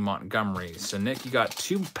Bombs, Benny Montgomery. So Nick, you got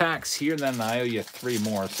 2 packs here, then I owe you 3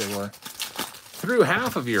 more. So we're through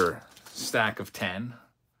half of your stack of 10.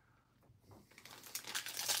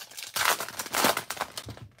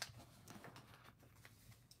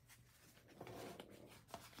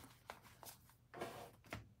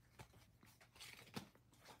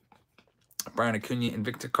 Brian Acuna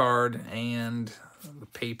Invicta card and the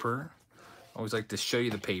paper. Always like to show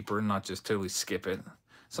you the paper and not just totally skip it.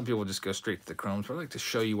 Some people just go straight to the Chromes, but I like to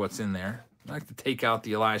show you what's in there. I like to take out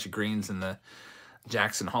the Elijah Greens and the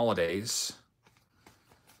Jackson Holidays.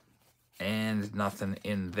 And nothing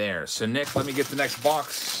in there. So Nick, let me get the next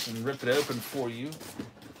box and rip it open for you.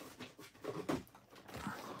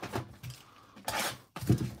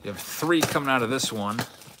 You have 3 coming out of this one.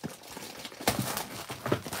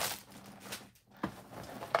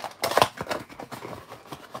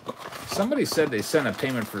 Somebody said they sent a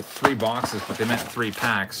payment for 3 boxes, but they meant 3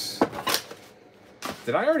 packs.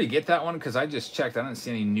 Did I already get that one? Because I just checked. I didn't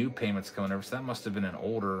see any new payments coming over, so that must have been an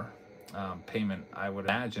older payment, I would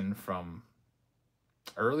imagine, from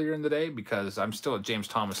earlier in the day, because I'm still at James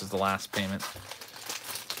Thomas as the last payment.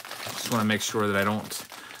 I just want to make sure that I don't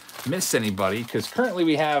miss anybody, because currently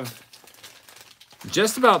we have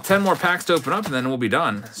just about 10 more packs to open up, and then we'll be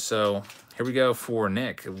done. So here we go for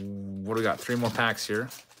Nick. What do we got? 3 more packs here.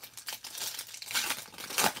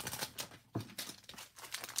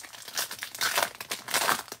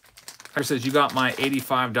 Hector says, you got my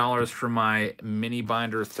 $85 for my mini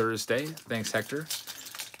binder Thursday. Thanks, Hector.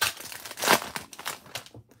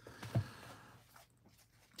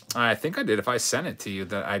 I think I did. If I sent it to you,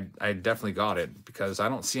 that I definitely got it, because I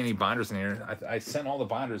don't see any binders in here. I sent all the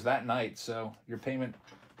binders that night, so your payment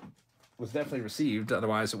was definitely received.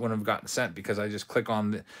 Otherwise, it wouldn't have gotten sent, because I just click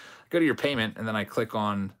on the, go to your payment, and then I click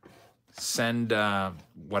on send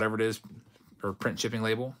whatever it is, or print shipping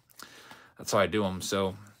label. That's how I do them.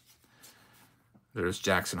 So there's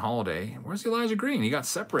Jackson Holiday. Where's Elijah Green? He got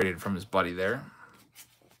separated from his buddy there.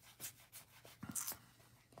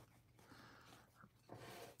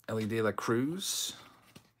 Ellie De La Cruz.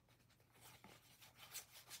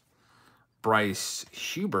 Bryce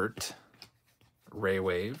Hubert. Ray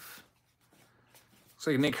Wave. Looks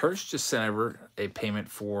like Nick Hirsch just sent over a payment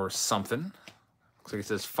for something. Looks like it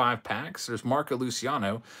says 5 packs. There's Marco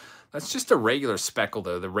Luciano. That's just a regular speckle,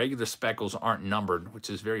 though. The regular speckles aren't numbered, which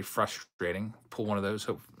is very frustrating. Pull one of those,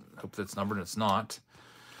 hope that's numbered, and it's not.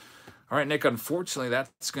 All right, Nick, unfortunately,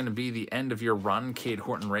 that's going to be the end of your run. Cade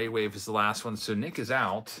Horton Ray Wave is the last one, so Nick is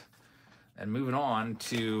out. And moving on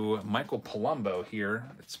to Michael Palumbo here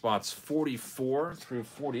at spots 44 through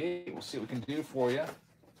 48. We'll see what we can do for you.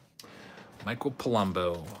 Michael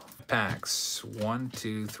Palumbo. Packs 1,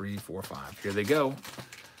 2, 3, 4, 5. Here they go.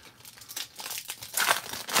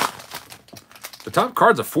 The top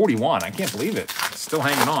card's a 41. I can't believe it. It's still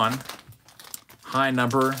hanging on. High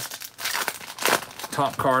number.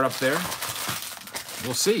 Top card up there.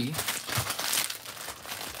 We'll see.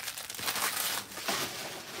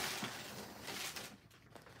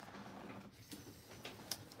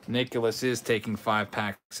 Nicholas is taking 5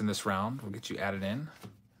 packs in this round. We'll get you added in.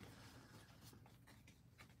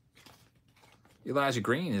 Elijah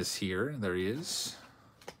Green is here. There he is.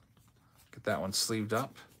 Get that one sleeved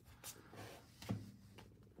up.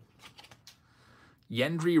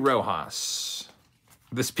 Yendry Rojas.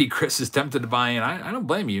 This Pete Chris is tempted to buy in. I don't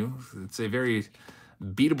blame you. It's a very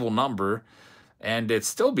beatable number. And it's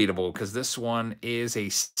still beatable because this one is a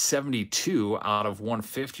 72 out of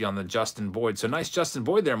 150 on the Justin Boyd. So nice Justin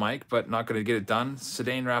Boyd there, Mike, but not going to get it done.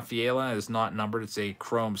 Cedane Rafaela is not numbered. It's a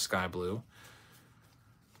chrome sky blue.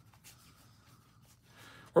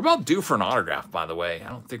 We're about due for an autograph, by the way. I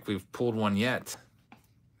don't think we've pulled one yet.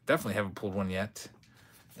 Definitely haven't pulled one yet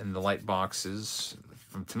in the light boxes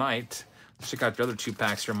from tonight. Let's check out the other 2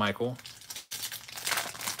 packs here, Michael.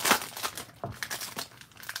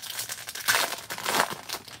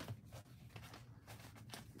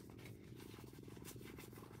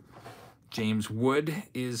 James Wood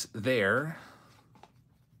is there.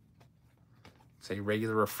 It's a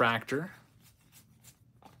regular refractor.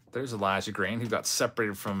 There's Elijah Green, who got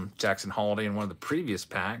separated from Jackson Holiday in one of the previous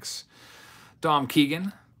packs. Dom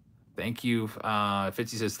Keegan, thank you.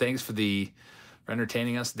 Fitzy says, thanks for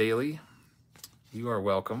entertaining us daily. You are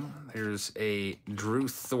welcome. There's a Drew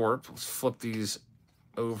Thorpe. Let's flip these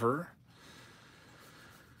over.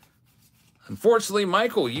 Unfortunately,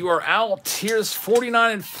 Michael, you are out. Here's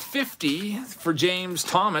 49 and 50 for James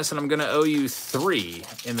Thomas, and I'm going to owe you 3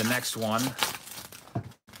 in the next one.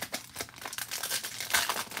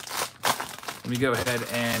 Let me go ahead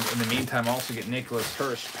and, in the meantime, also get Nicholas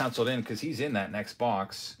Hirsch penciled in because he's in that next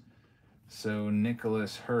box. So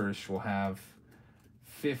Nicholas Hirsch will have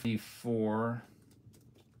 54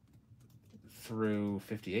 through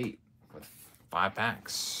 58 with 5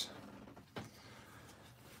 packs.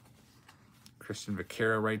 Christian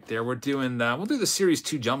Vaquero right there. We're doing we'll do the Series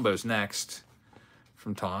 2 Jumbos next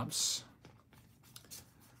from Topps.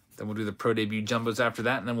 Then we'll do the Pro Debut Jumbos after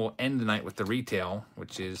that, and then we'll end the night with the retail,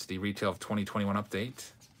 which is the retail of 2021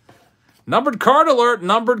 update. Numbered card alert!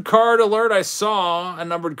 Numbered card alert! I saw a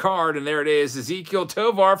numbered card, and there it is. Ezekiel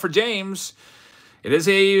Tovar for James. It is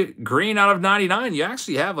a green out of 99. You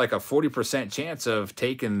actually have like a 40% chance of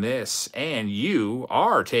taking this, and you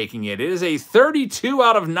are taking it. It is a 32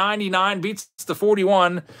 out of 99, beats the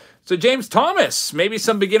 41. So James Thomas, maybe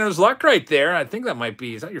some beginner's luck right there. I think that might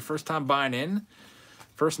be. Is that your first time buying in?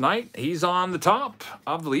 First night, he's on the top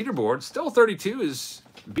of the leaderboard. Still 32 is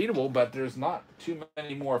beatable, but there's not too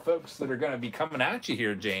many more folks that are going to be coming at you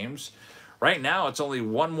here, James. Right now, it's only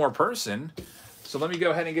one more person. So let me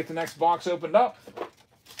go ahead and get the next box opened up.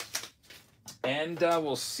 And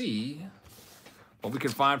we'll see what we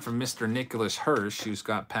can find from Mr. Nicholas Hirsch, who's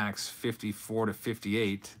got packs 54 to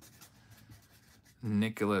 58.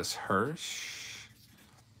 Nicholas Hirsch.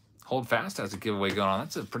 Hold Fast has a giveaway going on.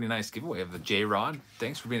 That's a pretty nice giveaway of the J-Rod.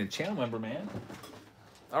 Thanks for being a channel member, man.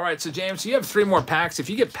 All right, so James, you have 3 more packs. If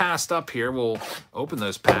you get passed up here, we'll open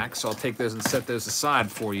those packs. So I'll take those and set those aside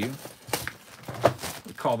for you.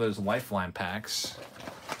 We call those Lifeline packs.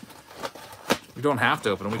 We don't have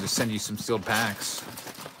to open them. We just send you some sealed packs.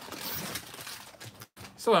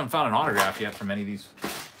 Still haven't found an autograph yet from any of these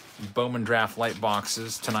Bowman Draft light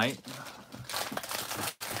boxes tonight.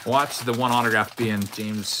 Watch the one autograph being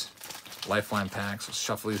James Lifeline packs. Let's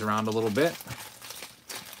shuffle these around a little bit.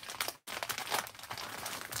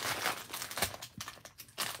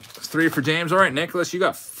 That's 3 for James. All right, Nicholas, you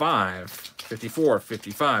got 5. 54,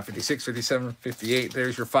 55, 56, 57, 58.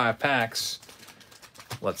 There's your 5 packs.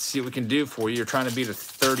 Let's see what we can do for you. You're trying to beat a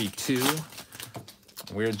 32.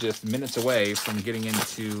 We're just minutes away from getting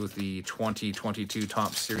into the 2022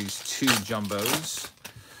 Topps Series 2 Jumbos.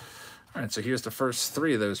 All right, so here's the first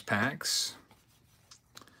 3 of those packs.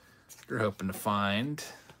 You're hoping to find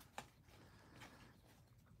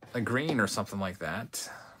a green or something like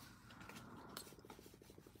that.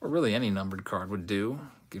 Or really any numbered card would do.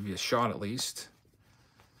 Give you a shot at least.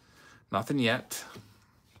 Nothing yet.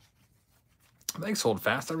 Thanks, Hold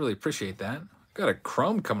Fast. I really appreciate that. Got a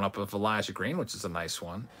chrome coming up with Elijah Green, which is a nice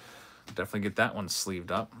one. Definitely get that one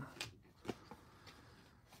sleeved up.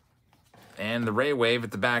 And the Ray Wave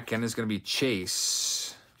at the back end is going to be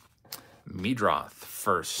Chase Meadroth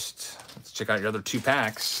first. Let's check out your other 2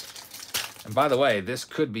 packs. And by the way, this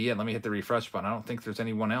could be it. Let me hit the refresh button. I don't think there's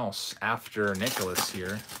anyone else after Nicholas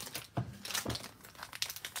here.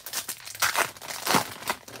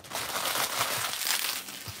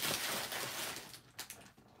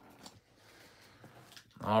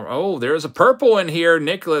 Oh, there's a purple in here.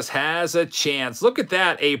 Nicholas has a chance. Look at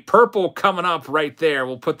that. A purple coming up right there.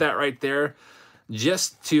 We'll put that right there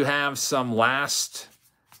just to have some last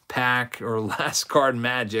pack or last card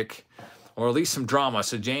magic or at least some drama.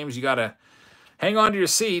 So, James, you got to hang on to your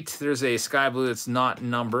seat. There's a sky blue that's not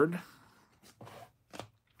numbered.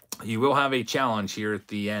 You will have a challenge here at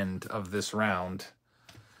the end of this round.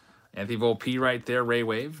 Anthony Volpe right there, Ray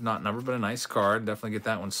Wave. Not numbered, but a nice card. Definitely get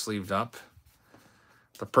that one sleeved up.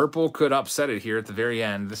 The purple could upset it here at the very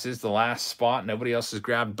end. This is the last spot. Nobody else has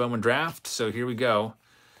grabbed Bowman Draft, so here we go.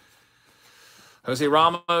 Jose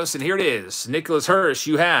Ramos, and here it is. Nicholas Hirsch,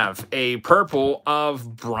 you have a purple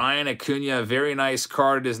of Brian Acuna. Very nice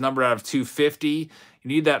card. It is numbered out of 250. You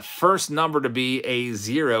need that first number to be a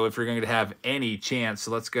 0 if you're going to have any chance.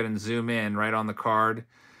 So let's go ahead and zoom in right on the card.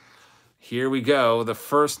 Here we go. The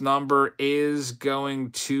first number is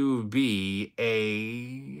going to be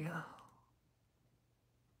a...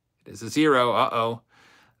 It is a 0. Uh-oh.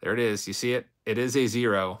 There it is. You see it? It is a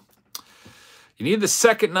 0. You need the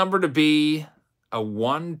second number to be a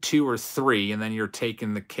 1, 2, or 3, and then you're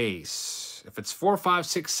taking the case. If it's 4, 5,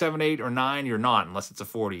 6, 7, 8, or 9, you're not, unless it's a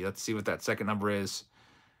 40. Let's see what that second number is.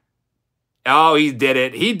 Oh, he did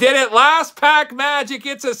it. He did it. Last pack magic.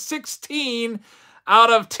 It's a 16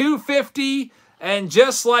 out of 250. And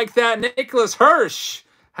just like that, Nicholas Hirsch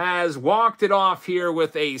has walked it off here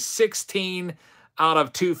with a 16 out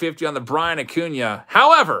of 250 on the Brian Acuna.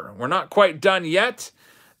 However, we're not quite done yet.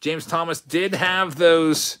 James Thomas did have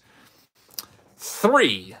those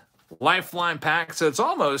 3 lifeline packs. So it's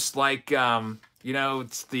almost like, you know,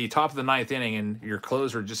 it's the top of the 9th inning and your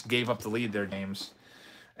closer just gave up the lead there, James.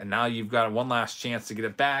 And now you've got one last chance to get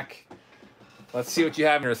it back. Let's see what you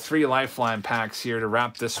have in your 3 lifeline packs here to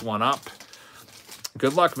wrap this one up.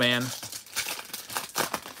 Good luck, man.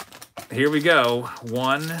 Here we go.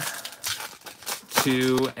 1,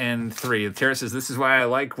 2, and 3. Tara says, this is why I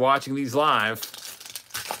like watching these live.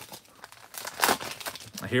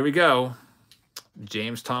 Here we go.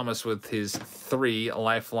 James Thomas with his 3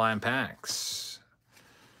 lifeline packs.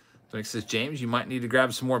 Nick says, James, you might need to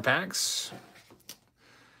grab some more packs.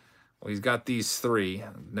 Well, he's got these 3.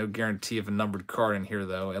 No guarantee of a numbered card in here,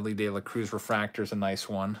 though. Ellie De La Cruz Refractor is a nice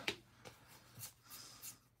one.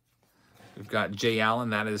 We've got Jay Allen.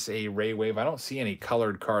 That is a Ray Wave. I don't see any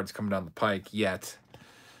colored cards coming down the pike yet.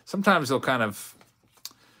 Sometimes they'll kind of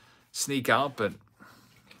sneak out, but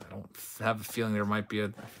I don't have a feeling there might be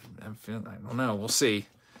a... I don't know. We'll see.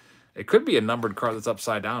 It could be a numbered card that's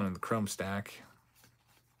upside down in the chrome stack.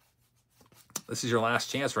 This is your last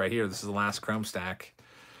chance right here. This is the last chrome stack.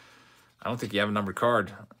 I don't think you have a numbered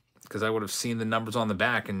card because I would have seen the numbers on the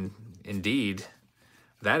back, and indeed,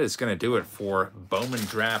 that is going to do it for Bowman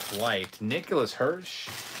Draft Light. Nicholas Hirsch,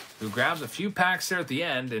 who grabs a few packs there at the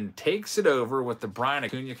end and takes it over with the Brian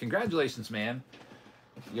Acuna. Congratulations, man.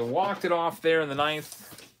 You walked it off there in the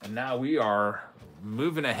 9th, and now we are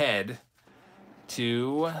moving ahead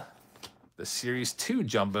to the Series 2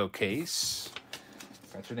 Jumbo case.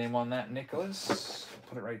 Got your name on that, Nicholas.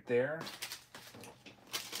 Put it right there.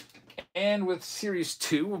 And with Series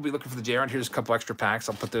 2, we'll be looking for the J round. Here's a couple extra packs.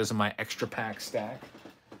 I'll put those in my extra pack stack.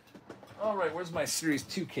 All right, where's my Series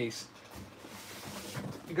 2 case?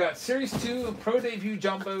 You got Series 2 Pro Debut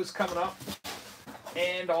Jumbos coming up.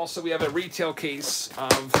 And also we have a retail case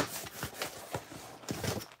of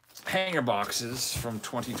hanger boxes from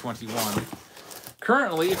 2021.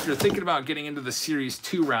 Currently, if you're thinking about getting into the Series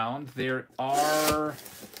 2 round, there are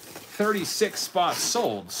 36 spots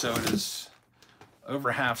sold, so it is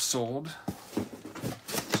over half sold.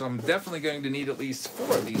 So I'm definitely going to need at least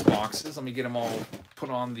 4 of these boxes. Let me get them all put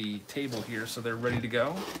on the table here so they're ready to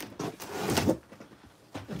go.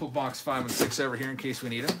 We'll put box 5 and 6 over here in case we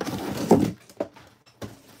need them.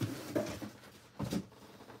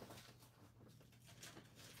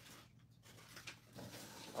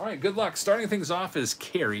 All right, good luck. Starting things off is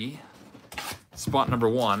Carey, spot number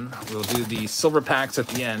 1. We'll do the silver packs at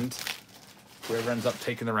the end. Whoever ends up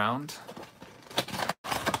taking the round.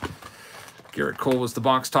 Garrett Cole was the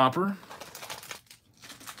box topper.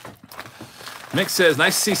 Mick says,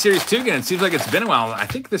 nice to see Series 2 again. It seems like it's been a while. I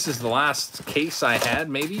think this is the last case I had,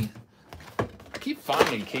 maybe. I keep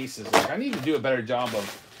finding cases. Like, I need to do a better job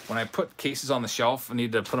of, when I put cases on the shelf, I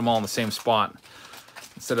need to put them all in the same spot.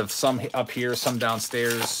 Instead of some up here, some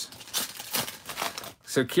downstairs.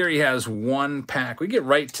 So Kerry has 1 pack. We get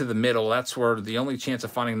right to the middle. That's where the only chance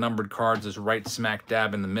of finding numbered cards is right smack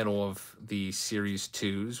dab in the middle of the Series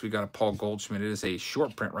 2s. We got a Paul Goldschmidt. It is a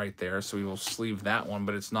short print right there, so we will sleeve that one,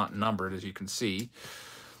 but it's not numbered, as you can see.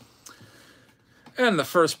 And the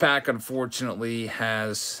first pack, unfortunately,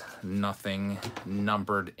 has nothing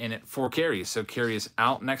numbered in it for Kerry. So Kerry is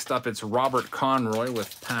out. Next up, it's Robert Conroy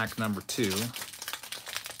with pack number 2.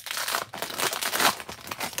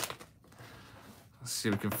 See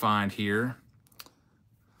what we can find here.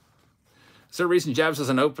 Is there a reason Jabs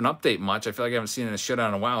doesn't open update much? I feel like I haven't seen it in a Showdown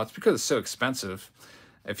in a while. It's because it's so expensive.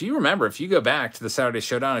 If you remember, if you go back to the Saturday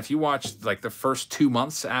Showdown, if you watched like the first 2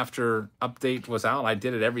 months after update was out, I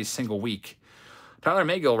did it every single week. Tyler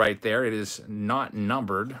Maygill right there. It is not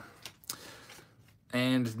numbered.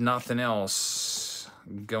 And nothing else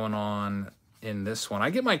going on in this one.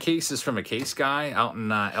 I get my cases from a case guy out in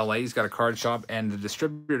LA. He's got a card shop, and the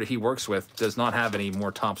distributor he works with does not have any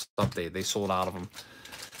more Topps update. They sold out of them.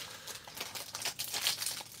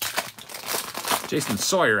 Jason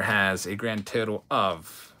Sawyer has a grand total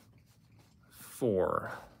of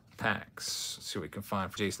 4 packs. Let's see what we can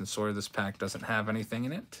find for Jason Sawyer. This pack doesn't have anything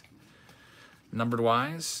in it. Numbered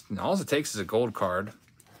wise, all it takes is a gold card.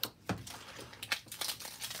 I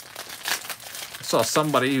saw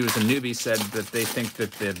somebody who's a newbie said that they think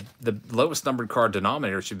that the lowest numbered card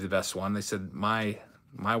denominator should be the best one. They said my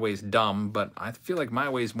way's dumb, but I feel like my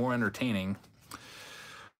way's more entertaining.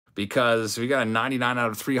 Because we got a 99 out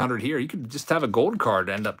of 300 here. You could just have a gold card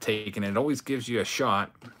end up taking it. It always gives you a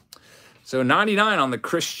shot. So 99 on the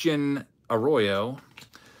Christian Arroyo.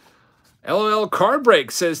 LOL Card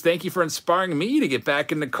Break says, thank you for inspiring me to get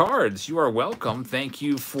back into cards. You are welcome. Thank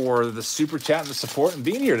you for the super chat and the support and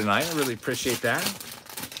being here tonight. I really appreciate that.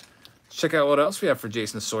 Check out what else we have for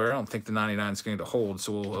Jason Sawyer. I don't think the 99 is going to hold,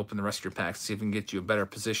 so we'll open the rest of your packs, see if we can get you a better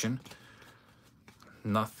position.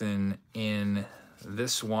 Nothing in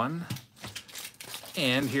this one.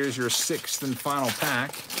 And here's your 6th and final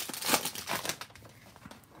pack.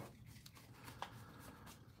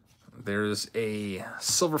 There's a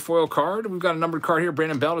silver foil card. We've got a numbered card here.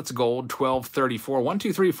 Brandon Belt, it's gold, 1234. 1,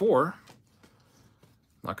 2, 3, 4.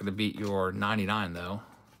 Not going to beat your 99, though.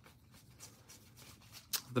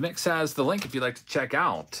 The mix has the link if you'd like to check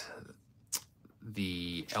out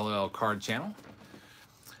the LOL card channel.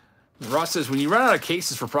 Ross says, when you run out of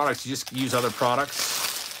cases for products, you just use other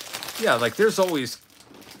products. Yeah, like there's always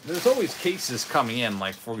cases coming in.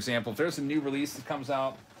 Like, for example, if there's a new release that comes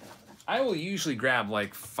out, I will usually grab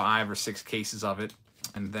like 5 or 6 cases of it,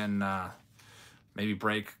 and then maybe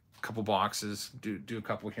break a couple boxes, do a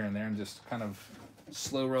couple here and there, and just kind of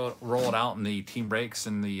slow roll it out in the team breaks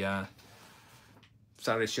and the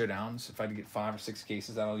Saturday Showdowns. If I get 5 or 6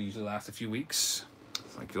 cases, that'll usually last a few weeks.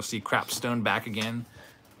 Like you'll see Crapstone back again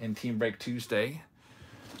in Team Break Tuesday.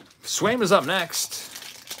 Swaim is up next.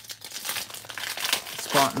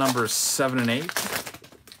 Spot number 7 and 8.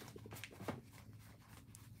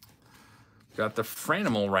 Got the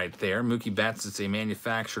Franimal right there. Mookie Betts, it's a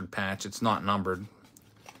manufactured patch. It's not numbered.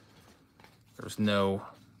 There's no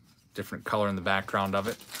different color in the background of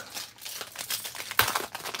it.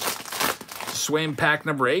 Swaim pack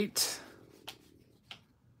number 8.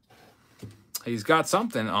 He's got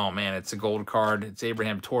something. Oh, man, it's a gold card. It's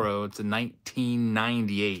Abraham Toro. It's a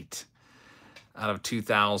 1998 out of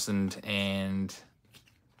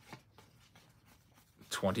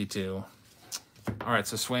 2022. All right,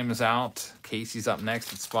 so Swaim is out. Casey's up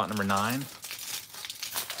next at spot number 9.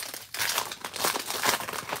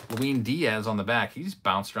 Luis Diaz on the back. He's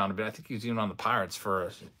bounced around a bit. I think he was even on the Pirates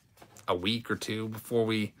for a week or two before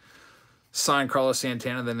we signed Carlos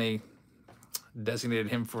Santana. Then they designated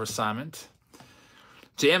him for assignment.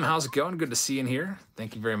 JM, how's it going? Good to see you in here.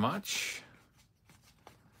 Thank you very much.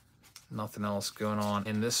 Nothing else going on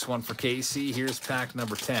in this one for Casey. Here's pack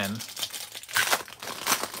number 10.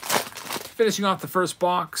 Finishing off the first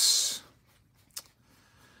box.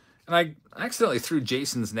 And I accidentally threw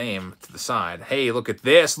Jason's name to the side. Hey, look at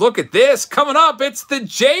this. Look at this. Coming up, it's the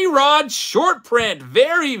J-Rod short print.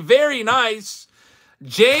 Very, very nice.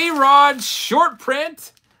 J-Rod short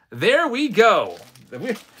print. There we go.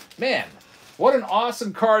 Man, what an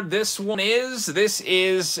awesome card this one is. This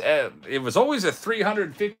is, it was always a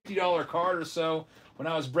 $350 card or so when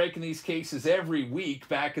I was breaking these cases every week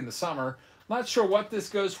back in the summer. Not sure what this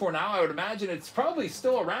goes for now. I would imagine it's probably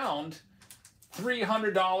still around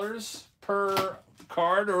 $300 per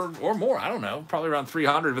card or more. I don't know. Probably around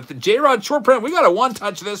 $300. But the J-Rod short print, we got a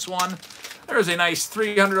one-touch this one. There's a nice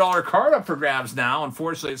 $300 card up for grabs now.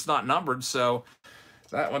 Unfortunately, it's not numbered, so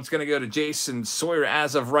that one's going to go to Jason Sawyer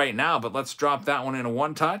as of right now. But let's drop that one in a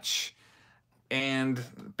one-touch. And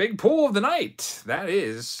big pull of the night. That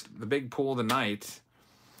is the big pull of the night.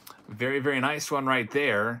 Very, very nice one right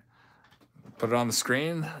there. Put it on the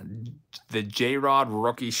screen. The J-Rod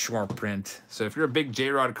rookie short print. So if you're a big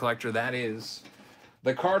J-Rod collector, that is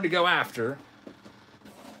the card to go after.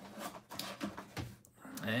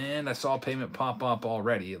 And I saw payment pop up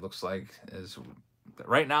already. It looks like as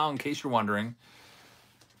right now, in case you're wondering,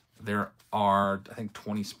 there are, I think,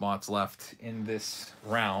 20 spots left in this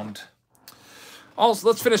round. Also,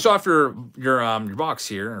 let's finish off your box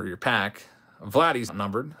here, or your pack. Vladdy's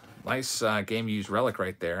numbered. Nice game used relic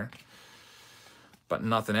right there. but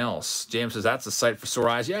nothing else. James says, that's a sight for sore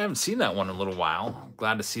eyes. Yeah, I haven't seen that one in a little while.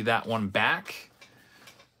 Glad to see that one back.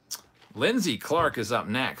 Lindsey Clark is up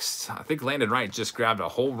next. I think Landon Wright just grabbed a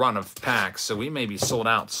whole run of packs, so we may be sold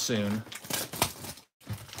out soon.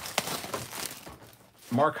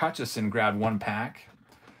 Mark Hutchison grabbed 1 pack.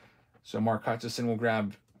 So Mark Hutchison will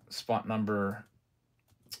grab spot number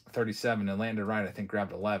 37, and Landon Wright, I think,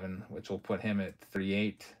 grabbed 11, which will put him at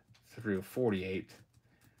 38 through 48,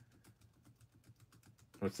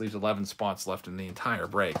 which leaves 11 spots left in the entire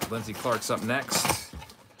break. Lindsey Clark's up next.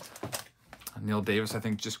 Neil Davis, I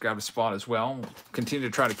think, just grabbed a spot as well. Continue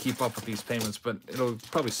to try to keep up with these payments, but it'll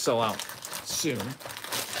probably sell out soon.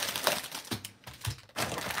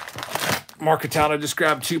 Mark Cataldo just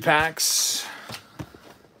grabbed 2 packs.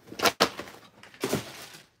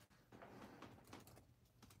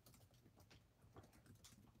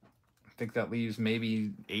 I think that leaves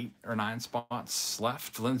maybe 8 or 9 spots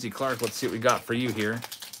left. Lindsey Clark, let's see what we got for you here.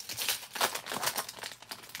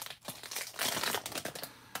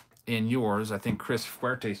 In yours, I think Chris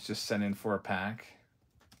Fuertes just sent in for a pack.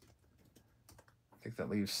 I think that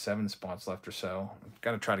leaves 7 spots left or so.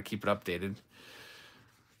 Got to try to keep it updated.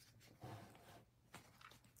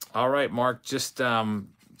 All right, Mark, just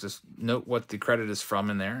note what the credit is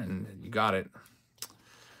from in there, and you got it.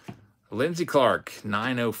 Lindsey Clark,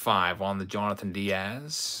 905 on the Jonathan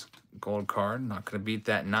Diaz gold card. Not going to beat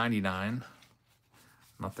that 99.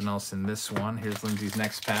 Nothing else in this one. Here's Lindsey's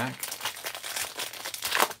next pack.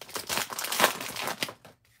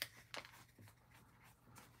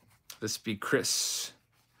 This be Chris.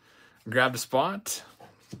 Grabbed a spot.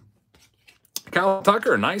 Kyle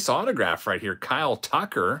Tucker, nice autograph right here. Kyle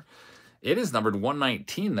Tucker. It is numbered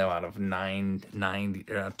 119, though, out of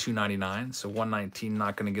 299. So 119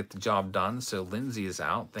 not going to get the job done. So Lindsey is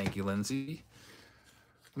out. Thank you, Lindsey.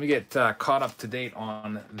 Let me get caught up to date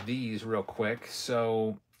on these real quick.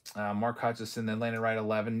 So Mark Hutchison, then Landon Wright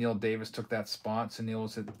 11. Neil Davis took that spot. So Neil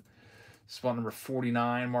was at spot number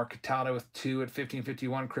 49. Mark Cataldo with 2 at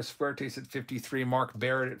 1551. Chris Fuertes at 53. Mark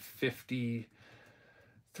Barrett at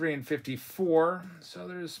 53 and 54. So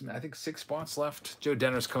there's, I think, 6 spots left. Joe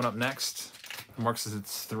Denner's coming up next. Mark says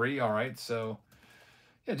it's 3. All right. So,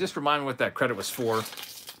 yeah, just remind me what that credit was for.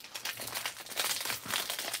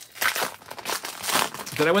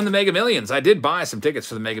 Did I win the Mega Millions? I did buy some tickets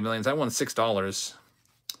for the Mega Millions. I won $6.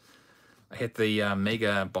 I hit the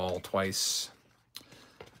Mega Ball twice.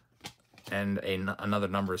 And another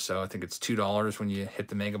number, so I think it's $2 when you hit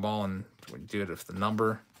the Mega Ball, and when you do it with the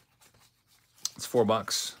number, it's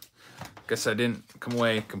 $4. Guess I didn't come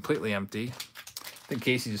away completely empty. I think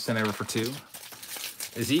Casey just sent over for 2.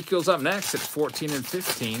 Ezekiel's up next at 14 and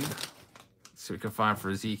 15. Let's see what we can find for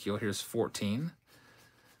Ezekiel. Here's 14.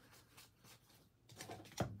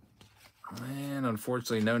 And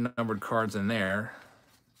unfortunately, no numbered cards in there.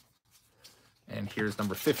 And here's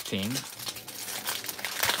number 15.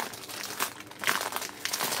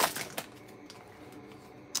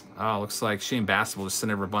 Oh, looks like Shane Bassable just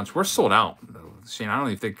sent over a bunch. We're sold out, Shane. I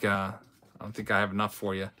don't think I have enough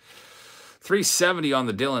for you. 370 on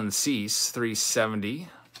the Dylan Cease. 370.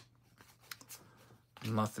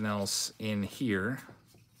 Nothing else in here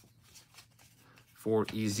for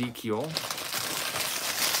Ezekiel.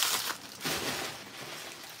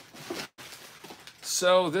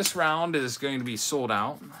 So this round is going to be sold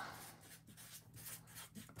out.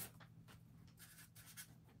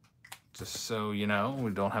 Just so you know,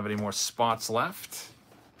 we don't have any more spots left.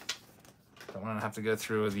 Don't want to have to go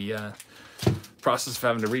through the process of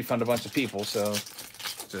having to refund a bunch of people. So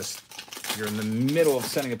just, you're in the middle of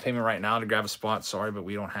sending a payment right now to grab a spot. Sorry, but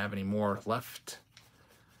we don't have any more left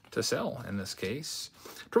to sell in this case.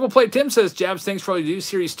 Triple Play Tim says, Jabs, thanks for all you do.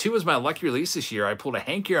 Series 2 was my lucky release this year. I pulled a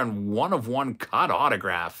Hank Aaron 1-of-1 cut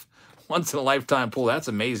autograph. Once in a lifetime pull. That's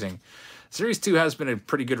amazing. Series 2 has been a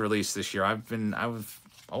pretty good release this year. I've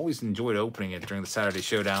always enjoyed opening it during the Saturday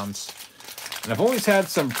Showdowns. And I've always had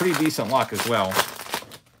some pretty decent luck as well.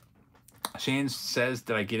 Shane says,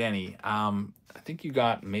 did I get any? I think you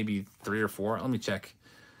got maybe 3 or 4. Let me check.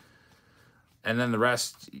 And then the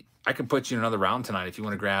rest, I can put you in another round tonight if you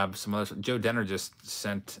want to grab some other. Joe Denner just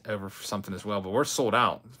sent over for something as well. But we're sold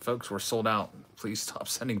out. Folks, we're sold out. Please stop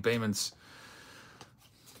sending payments.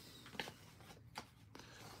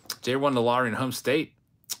 Jay won the lottery in home state.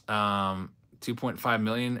 2.5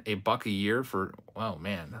 million, $1 a year for, oh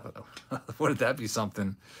man, wouldn't that be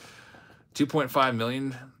something? 2.5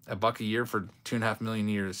 million, $1 a year for 2.5 million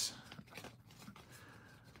years.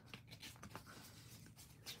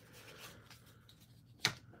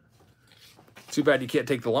 Too bad you can't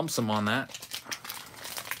take the lump sum on that.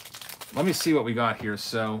 Let me see what we got here.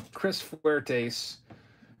 So Chris Fuertes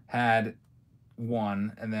had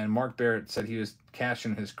 1. And then Mark Barrett said he was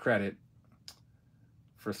cashing his credit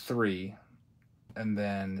for 3. And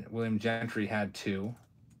then William Gentry had 2.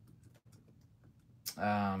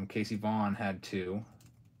 Casey Vaughn had 2.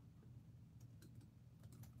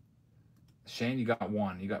 Shane, you got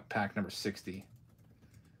 1. You got pack number 60.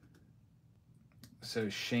 So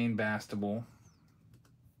Shane Bastable,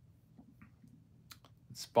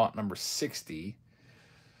 spot number 60.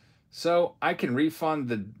 So I can refund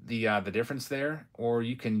the difference there, or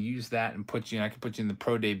you can use that and put you in. I can put you in the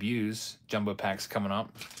pro debuts jumbo packs coming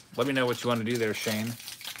up. Let me know what you want to do there, Shane.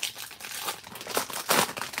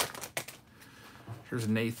 Here's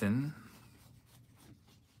Nathan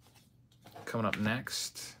coming up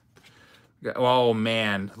next. Oh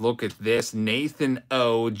man, look at this. Nathan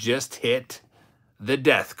O just hit the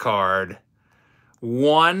death card.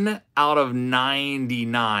 1 out of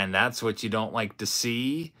 99. That's what you don't like to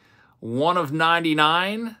see. 1 of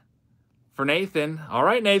 99 for Nathan. All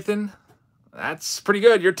right, Nathan. That's pretty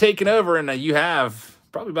good. You're taking over, and you have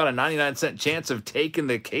probably about a 99% chance of taking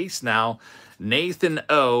the case now. Nathan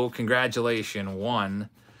O, congratulations. 1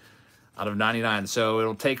 out of 99. So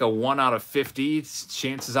it'll take a 1 out of 50.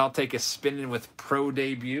 Chances I'll take a spin-in with pro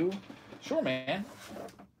debut. Sure, man.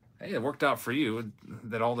 Hey, it worked out for you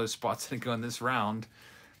that all those spots didn't go in this round.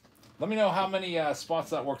 Let me know how many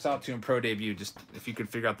spots that works out to in pro debut. Just if you could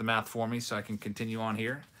figure out the math for me so I can continue on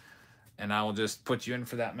here. And I will just put you in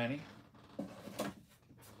for that many.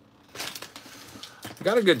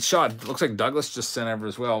 Got a good shot. Looks like Douglas just sent over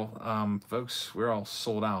as well. Folks, we're all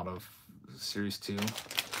sold out of Series 2.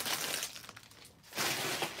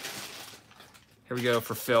 Here we go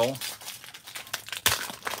for Phil.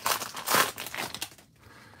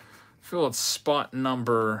 Phil, it's spot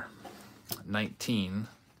number 19.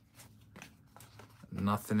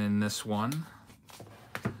 Nothing in this one.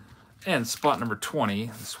 And spot number 20.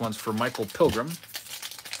 This one's for Michael Pilgrim.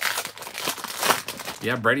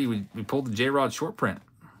 Yeah, Brady, we pulled the J-Rod short print.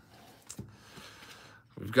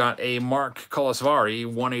 We've got a Mark Colasvari,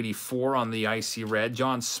 184 on the Icy Red.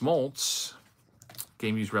 John Smoltz,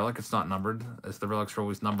 game used relic. It's not numbered, as the relics are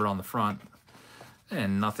always numbered on the front.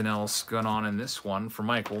 And nothing else going on in this one for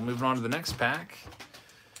Michael. Moving on to the next pack.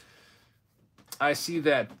 I see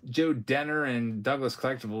that Joe Denner and Douglas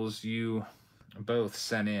Collectibles, you both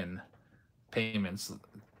sent in payments.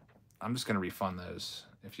 I'm just going to refund those.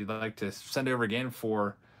 If you'd like to send over again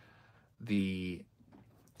for the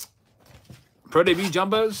Pro Debut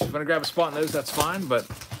Jumbos, if you want to grab a spot in those, that's fine. But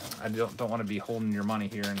I don't want to be holding your money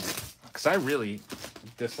here. Because I really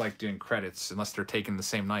dislike doing credits unless they're taken the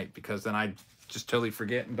same night. Because then I just totally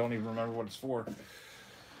forget and don't even remember what it's for.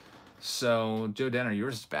 So, Joe Denner,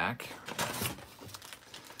 yours is back.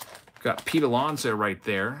 Got Pete Alonso right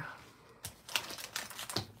there.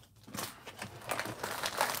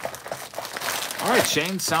 All right,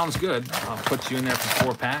 Shane, sounds good. I'll put you in there for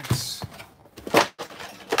 4 packs.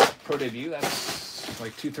 Pro Debut, that's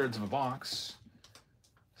like 2/3 of a box.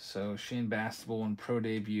 So Shane Bastable and Pro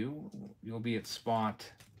Debut, you'll be at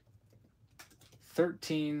spot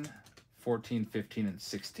 13, 14, 15, and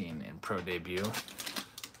 16 in Pro Debut. All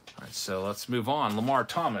right, so let's move on. Lamar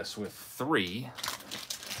Thomas with 3.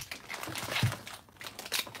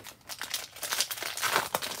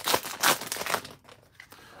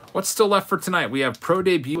 What's still left for tonight? We have Pro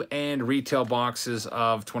Debut and retail boxes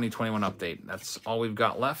of 2021 update. That's all we've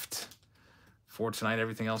got left for tonight.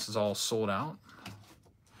 Everything else is all sold out.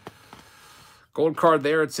 Gold card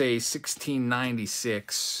there, it's a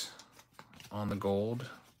 1696 on the gold.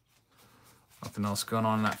 Nothing else going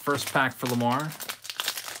on in that first pack for Lamar.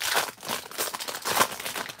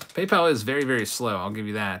 PayPal is very, very slow. I'll give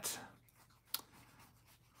you that.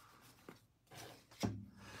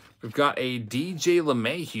 We've got a DJ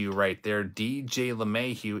LeMahieu right there. DJ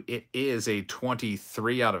LeMahieu. It is a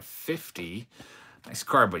 23 out of 50. Nice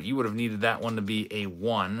card, but you would have needed that one to be a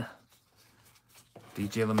 1.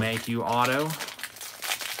 DJ LeMahieu auto.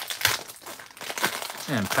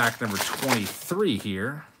 And pack number 23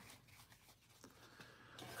 here.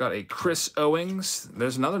 Got a Chris Owings.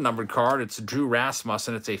 There's another numbered card. It's Drew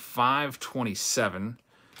Rasmussen. It's a 527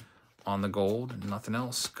 on the gold. Nothing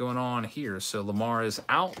else going on here. So Lamar is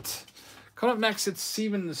out. Coming up next, it's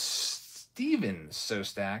Stevens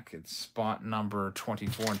Sostak. It's spot number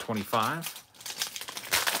 24 and 25.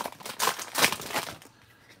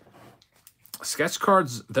 Sketch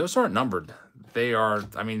cards, those aren't numbered. They are,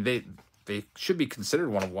 I mean, they should be considered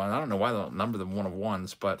 1 of 1. I don't know why they don't number them 1 of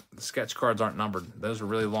 1s, but the sketch cards aren't numbered. Those are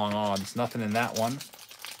really long odds. Nothing in that one.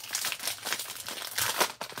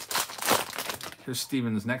 Here's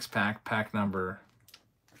Steven's next pack, pack number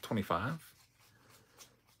 25.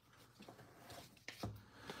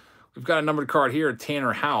 We've got a numbered card here,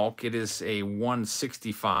 Tanner Houck. It is a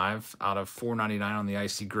 165 out of 499 on the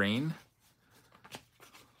icy green.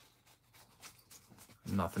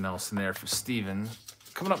 Nothing else in there for Steven.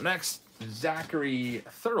 Coming up next, Zachary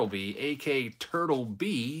Thurlby, a.k.a. Turtle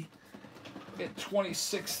B, at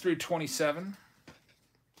 26 through 27.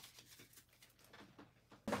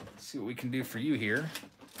 Let's see what we can do for you here.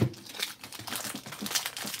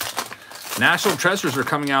 National Treasures are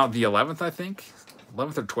coming out the 11th, I think.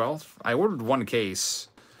 11th or 12th. I ordered one case.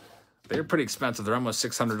 They're pretty expensive. They're almost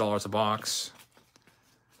 $600 a box.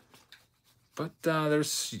 But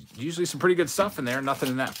there's usually some pretty good stuff in there. Nothing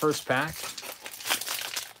in that first pack.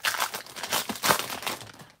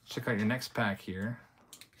 Check out your next pack here.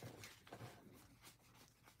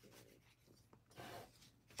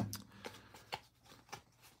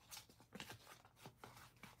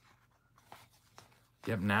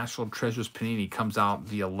 Yep, National Treasures Panini comes out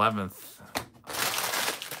the 11th.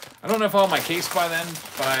 I don't know if I'll have my case by then,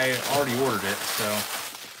 but I already ordered it, so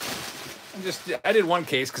I did one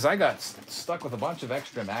case because I got stuck with a bunch of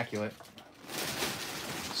extra Immaculate.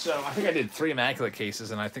 So I think I did 3 Immaculate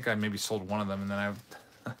cases, and I think I maybe sold one of them, and then I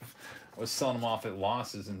was selling them off at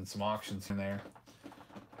losses in some auctions in there.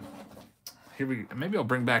 Maybe I'll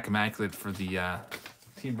bring back Immaculate for the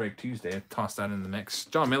Team Break Tuesday. I tossed that in the mix.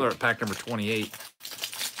 John Miller at pack number 28.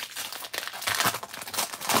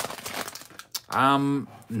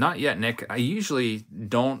 Not yet, Nick. I usually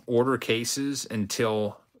don't order cases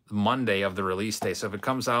until Monday of the release day. So if it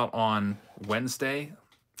comes out on Wednesday,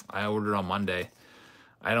 I order it on Monday.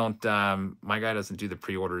 I don't, my guy doesn't do the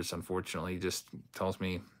pre-orders, unfortunately. He just tells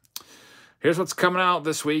me, here's what's coming out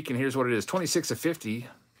this week, and here's what it is. 26 of 50.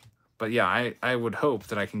 But yeah, I would hope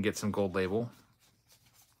that I can get some gold label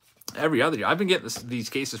every other year. I've been getting these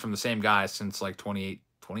cases from the same guy since like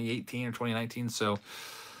 2018 or 2019. So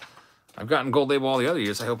I've gotten gold label all the other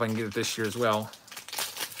years. I hope I can get it this year as well.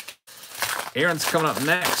 Aaron's coming up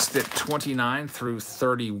next at 29 through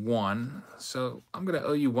 31. So I'm going to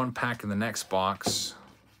owe you one pack in the next box.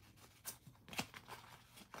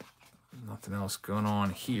 Nothing else going on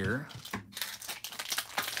here.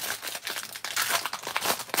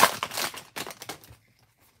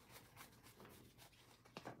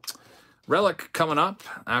 Relic coming up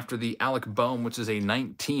after the Alec Bohm, which is a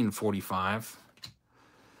 1945.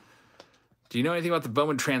 Do you know anything about the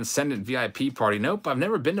Bowman Transcendent VIP party? Nope, I've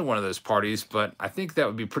never been to one of those parties, but I think that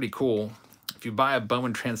would be pretty cool. If you buy a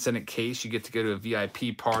Bowman Transcendent case, you get to go to a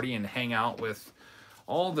VIP party and hang out with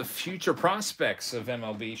all the future prospects of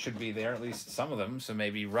MLB should be there, at least some of them. So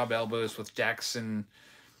maybe rub elbows with Jackson,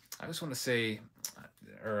 I just want to say,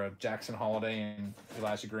 or Jackson Holiday and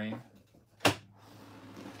Elijah Green.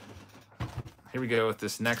 Here we go with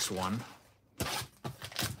this next one.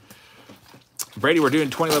 Brady, we're doing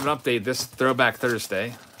 2011 update this Throwback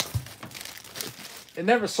Thursday. It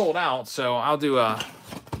never sold out, so I'll do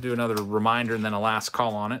another reminder and then a last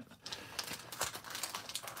call on it.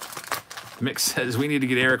 Mick says we need to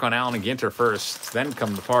get Eric on Allen and Ginter first, then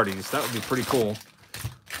come to parties. That would be pretty cool.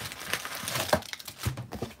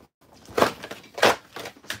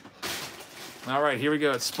 All right, here we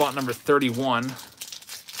go. It's spot number 31.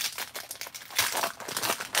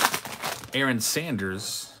 Aaron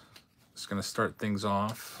Sanders is going to start things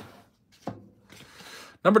off.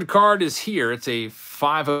 Numbered card is here. It's a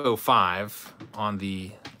 505 on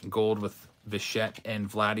the gold with Bichette and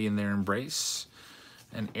Vladdy in their embrace.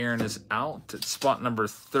 And Aaron is out at spot number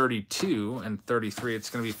 32 and 33. It's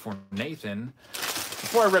going to be for Nathan.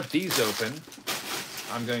 Before I rip these open,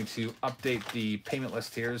 I'm going to update the payment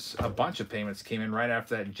list here. A bunch of payments came in right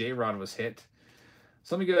after that J-Rod was hit.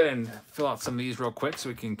 So let me go ahead and fill out some of these real quick so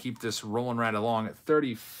we can keep this rolling right along. At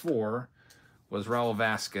 34 was Raul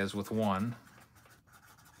Vasquez with 1.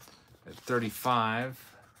 At 35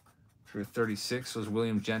 through 36 was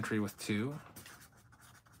William Gentry with 2.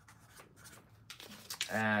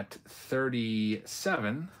 At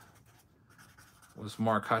 37 was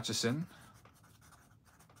Mark Hutchison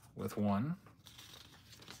with 1.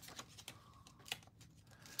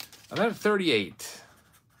 And then at 38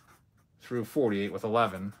 through 48 with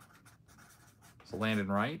 11. So Landon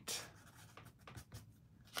Wright.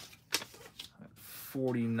 At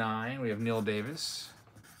 49, we have Neil Davis.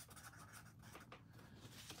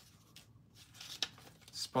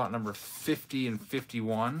 Spot number 50 and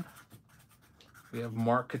 51. We have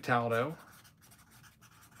Mark Cataldo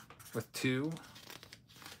with 2.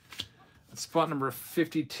 At spot number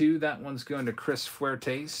 52, that one's going to Chris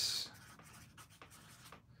Fuertes.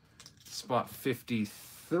 Spot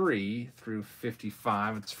 53 through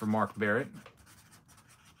 55, it's for Mark Barrett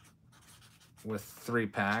with 3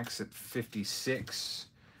 packs. At 56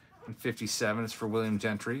 and 57, it's for William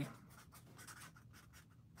Gentry.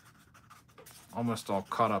 almost all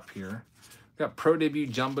caught up here. Got Pro Debut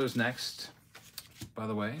Jumbos next, by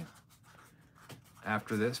the way.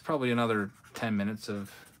 After this, probably another 10 minutes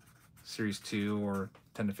of Series 2 or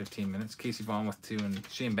 10 to 15 minutes. Casey Vaughn with 2 and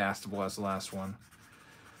Shane Bastable as the last one.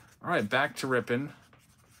 All right, back to ripping.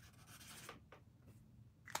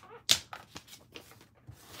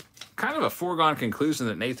 Kind of a foregone conclusion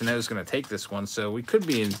that Nathan O is going to take this one, so we could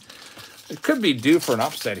be in. It could be due for an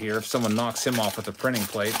upset here if someone knocks him off with a printing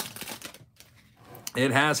plate.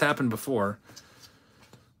 It has happened before.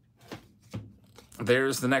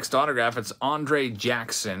 There's the next autograph. It's Andre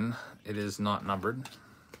Jackson. It is not numbered.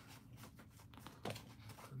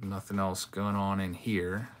 Nothing else going on in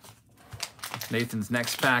here. Nathan's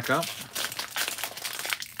next pack up.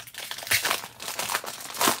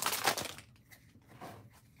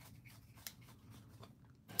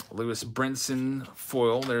 Lewis Brinson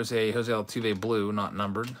foil. There's a Jose Altuve blue, not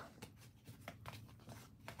numbered.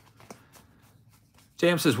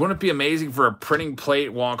 James says, wouldn't it be amazing for a printing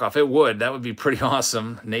plate walk-off? It would. That would be pretty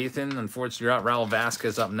awesome. Nathan, unfortunately, you're out. Raul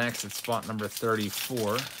Vasquez up next at spot number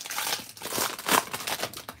 34.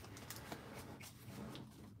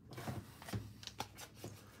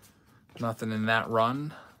 Nothing in that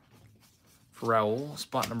run for Raul.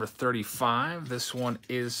 Spot number 35. This one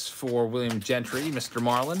is for William Gentry, Mr.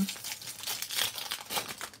 Marlin.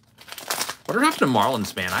 Whatever happened to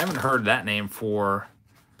Marlins, man? I haven't heard that name for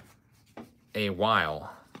a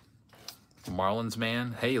while. Marlins,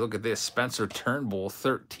 man. Hey, look at this. Spencer Turnbull,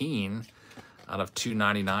 13 out of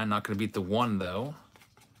 299. Not going to beat the 1, though.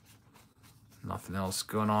 Nothing else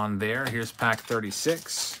going on there. Here's pack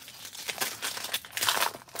 36.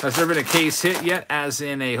 Has there been a case hit yet, as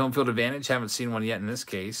in a home field advantage? Haven't seen one yet in this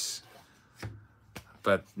case.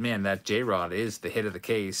 But, man, that J-Rod is the hit of the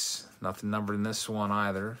case. Nothing numbered in this one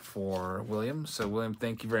either for William. So, William,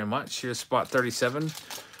 thank you very much. Here's spot 37.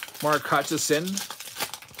 Mark Hutchison.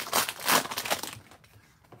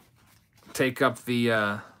 Take up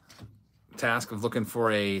the task of looking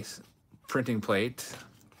for a printing plate.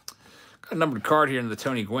 Got a numbered card here in the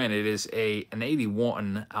Tony Gwynn. It is an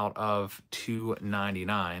 81 out of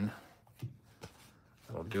 299.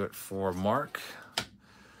 That'll do it for Mark.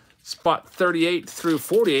 Spot 38 through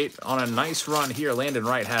 48 on a nice run here. Landon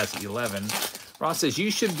Wright has 11. Ross says,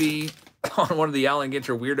 you should be on one of the Allen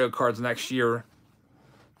Ginter Weirdo cards next year.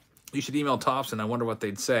 You should email Thompson. I wonder what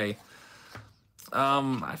they'd say.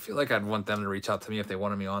 I feel like I'd want them to reach out to me if they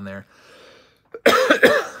wanted me on there.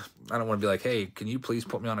 I don't want to be like, hey, can you please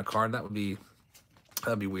put me on a card? That'd be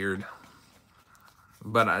weird.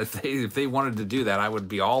 But if they wanted to do that, I would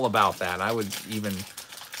be all about that. I would even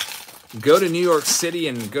go to New York City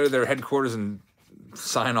and go to their headquarters and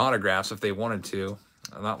sign autographs if they wanted to.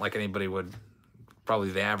 Not like anybody would.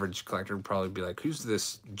 Probably the average collector would probably be like, who's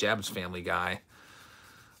this Jabs family guy?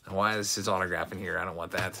 And why is his autograph in here? I don't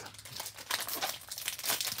want that.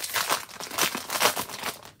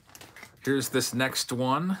 Here's this next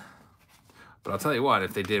one. But I'll tell you what,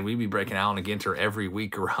 if they did, we'd be breaking Allen Ginter every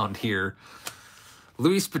week around here.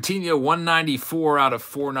 Luis Patino, 194 out of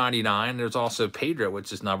 499. There's also Pedro,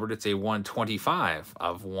 which is numbered. It's a 125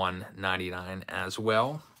 of 199 as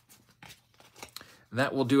well. And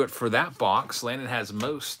that will do it for that box. Landon has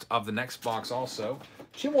most of the next box also.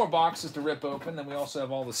 2 more boxes to rip open. Then we also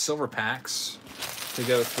have all the silver packs to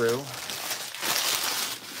go through.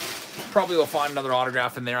 Probably will find another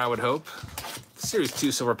autograph in there, I would hope. Series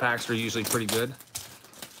 2 silver packs are usually pretty good.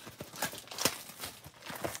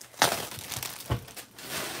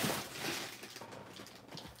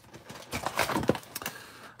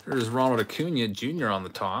 There's Ronald Acuna Jr. on the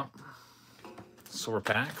top. Silver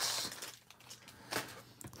packs.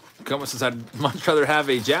 Gomez says, I'd much rather have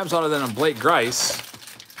a Jabs auto than a Blake Grice.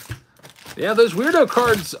 Yeah, those weirdo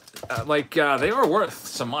cards, they are worth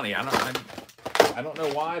some money. I don't know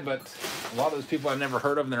why, but a lot of those people I've never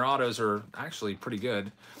heard of, and their autos are actually pretty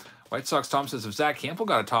good. White Sox Tom says, if Zach Hampel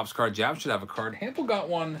got a Topps card, Jabs should have a card. Hampel got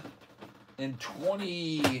one in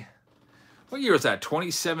what year was that?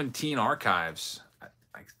 2017 Archives.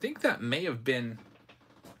 I think that may have been,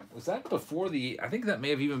 was that before I think that may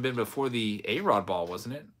have even been before the A-Rod ball,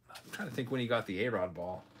 wasn't it? I'm trying to think when he got the A-Rod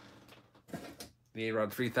ball. The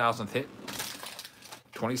A-Rod 3000th hit.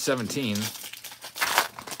 2017.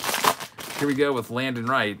 Here we go with Landon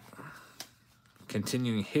Wright.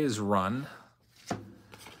 Continuing his run.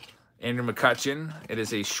 Andrew McCutchen. It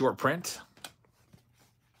is a short print.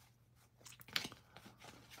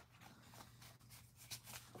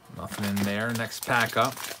 Nothing in there. Next pack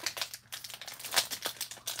up.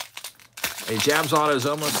 A Jabs auto is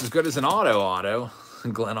almost as good as an auto.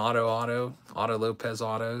 Glenn Auto. Otto Lopez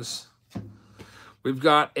autos. We've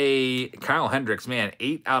got a Kyle Hendricks, man,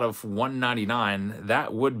 8 out of 199.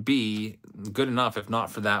 That would be good enough if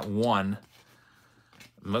not for that one.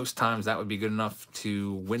 Most times that would be good enough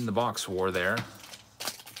to win the box war there.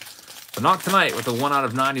 But not tonight with the 1 out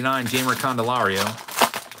of 99 Jamer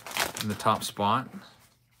Candelario in the top spot.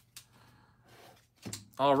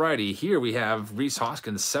 Alrighty, here we have Rhys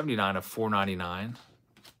Hoskins, 79 of 499.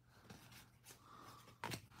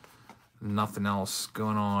 Nothing else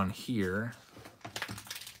going on here.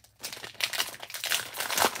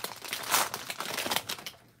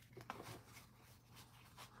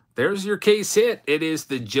 There's your case hit. It is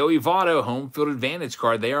the Joey Votto home field advantage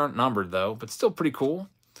card. They aren't numbered, though, but still pretty cool.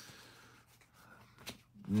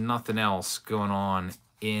 Nothing else going on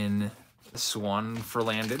in this one for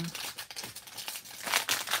Landon.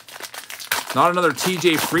 Not another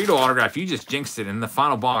TJ Friedel autograph. You just jinxed it. In the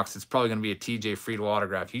final box, it's probably going to be a TJ Friedel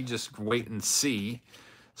autograph. You just wait and see.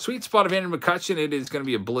 Sweet spot of Andrew McCutchen. It is going to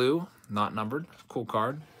be a blue, not numbered. Cool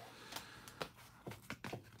card.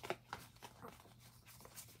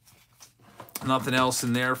 Nothing else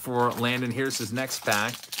in there for Landon. Here's his next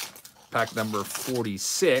pack. Pack number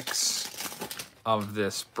 46 of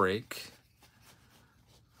this break.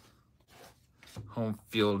 Home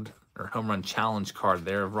field or home run challenge card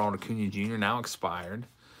there of Ronald Acuna Jr. now expired.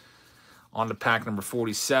 On to pack number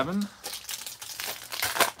 47.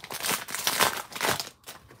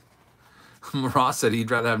 Ross said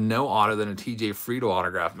he'd rather have no auto than a TJ Friedel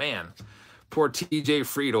autograph. Man, poor TJ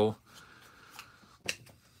Friedel.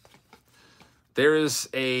 There is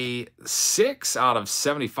a 6 out of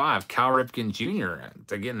 75, Cal Ripken Jr.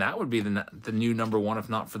 Again, that would be the new number 1, if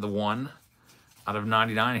not for the 1 out of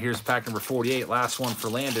 99. Here's pack number 48, last one for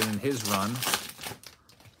Landon in his run.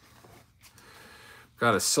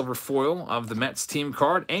 Got a silver foil of the Mets team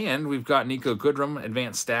card, and we've got Nico Goodrum,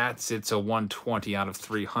 advanced stats. It's a 120 out of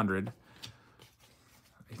 300.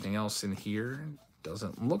 Anything else in here?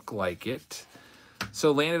 Doesn't look like it.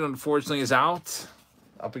 So Landon, unfortunately, is out.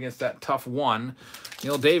 Up against that tough one.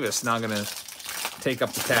 Neil Davis now going to take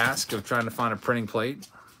up the task of trying to find a printing plate.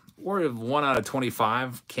 Or 1 out of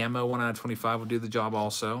 25. Camo 1 out of 25 will do the job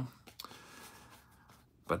also.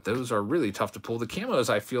 But those are really tough to pull. The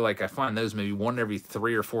camos, I feel like I find those maybe 1 every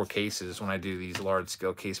 3 or 4 cases when I do these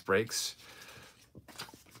large-scale case breaks.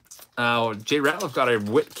 Jay Ratliff got a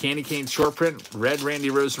Witt Candy Cane short print. Red Randy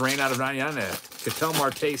Rosarain out of 99. Ketel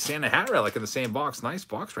Marte Santa Hat relic in the same box. Nice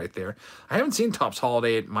box right there. I haven't seen Topps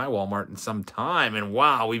Holiday at my Walmart in some time. And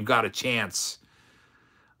wow, we've got a chance.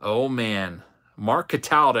 Oh, man. Mark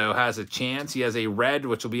Cataldo has a chance. He has a red,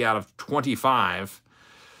 which will be out of 25.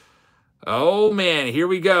 Oh, man. Here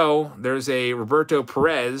we go. There's a Roberto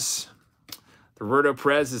Perez. Roberto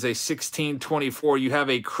Perez is a 1624. You have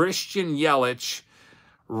a Christian Yelich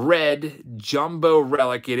red jumbo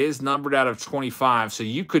relic. It is numbered out of 25, so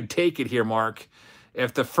you could take it here, Mark.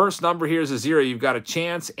 If the first number here is a 0, you've got a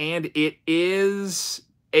chance, and it is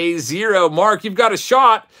a 0. Mark, you've got a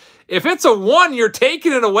shot. If it's a 1, you're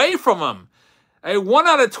taking it away from him. A 1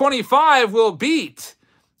 out of 25 will beat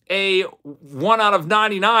a 1 out of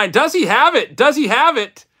 99. Does he have it? Does he have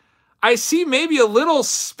it? I see maybe a little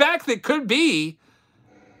speck that could be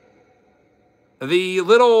the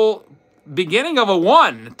little beginning of a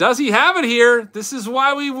 1. Does he have it here? This is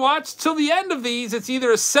why we watch till the end of these. It's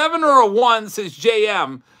either a 7 or a 1, says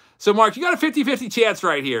JM. So, Mark, you got a 50-50 chance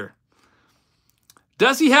right here.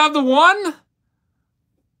 Does he have the 1?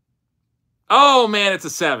 Oh, man, it's a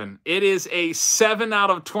 7. It is a 7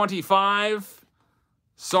 out of 25.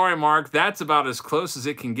 Sorry, Mark. That's about as close as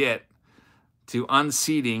it can get to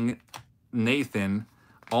unseating Nathan.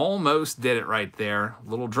 Almost did it right there.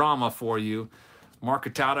 Little drama for you. Mark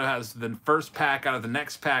Cataldo has the first pack out of the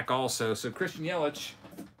next pack also. So Christian Yelich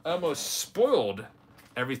almost spoiled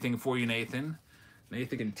everything for you, Nathan.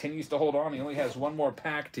 Nathan continues to hold on. He only has 1 more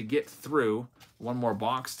pack to get through. 1 more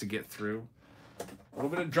box to get through. A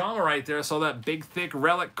little bit of drama right there. I saw that big, thick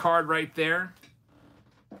relic card right there.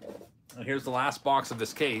 And here's the last box of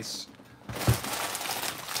this case.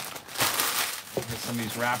 Get some of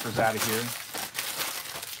these wrappers out of here.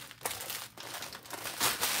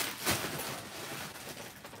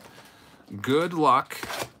 Good luck,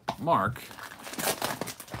 Mark.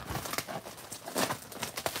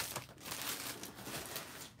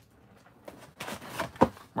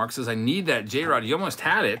 Mark says, I need that J-Rod. You almost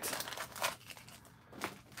had it.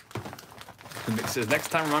 Mick says, next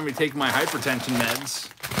time remind me to take my hypertension meds.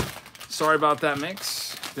 Sorry about that,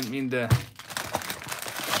 Mix. Didn't mean to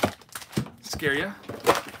scare you.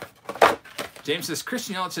 James says,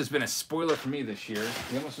 Christian Yelich has been a spoiler for me this year.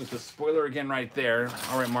 He almost was the spoiler again right there.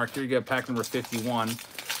 All right, Mark, here you go, pack number 51.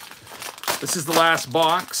 This is the last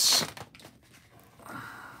box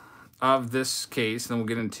of this case. Then we'll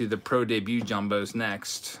get into the Pro Debut Jumbos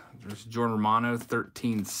next. There's Jordan Romano,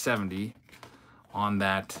 1370 on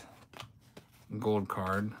that gold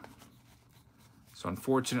card. So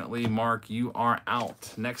unfortunately, Mark, you are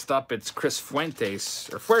out. Next up, it's Chris Fuertes.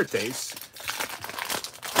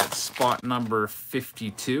 That's spot number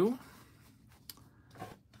 52.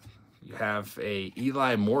 You have a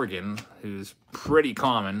Eli Morgan, who's pretty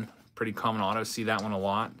common auto. See that one a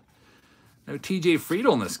lot. No TJ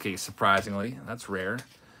Friedel in this case, surprisingly. That's rare.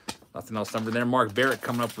 Nothing else numbered there. Mark Barrett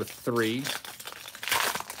coming up with 3.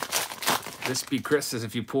 This be Chris says,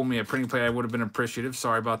 if you pulled me a printing plate, I would have been appreciative.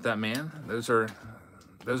 Sorry about that, man. Those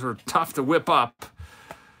were tough to whip up.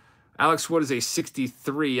 Alex Wood is a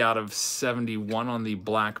 63 out of 71 on the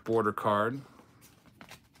black border card.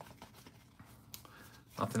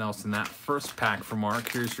 Nothing else in that first pack for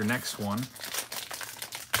Mark. Here's your next one.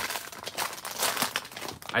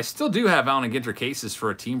 I still do have Allen and Ginter cases for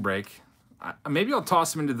a team break. Maybe I'll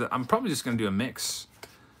toss them into the... I'm probably just going to do a mix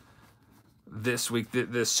this week.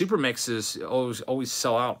 The super mixes always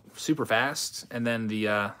sell out super fast, and then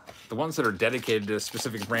the ones that are dedicated to a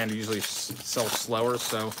specific brand usually sell slower.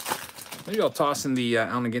 So maybe I'll toss in the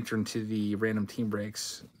Allen and Ginter into the random team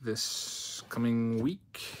breaks this coming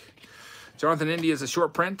week. Jonathan India is a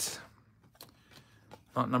short print,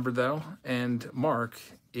 not numbered though, and Mark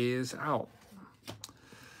is out.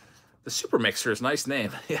 The Super Mixer is a nice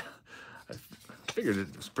name. Yeah, I figured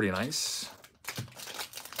it was pretty nice.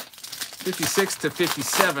 56 to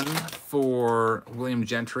 57 for William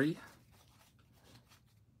Gentry.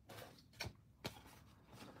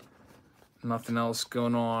 Nothing else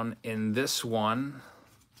going on in this one.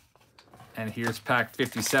 And here's pack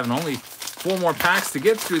 57. Only 4 more packs to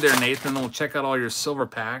get through there, Nathan. Then we'll check out all your silver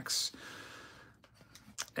packs.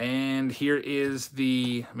 And here is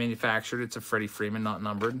the manufactured. It's a Freddie Freeman, not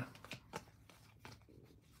numbered.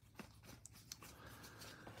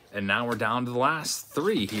 And now we're down to the last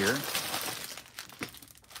 3 here.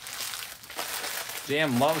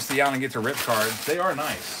 Jam loves the Allen and Ginter rip cards. They are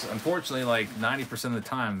nice. Unfortunately, like 90% of the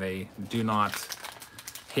time, they do not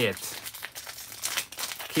hit.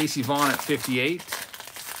 Casey Vaughn at 58.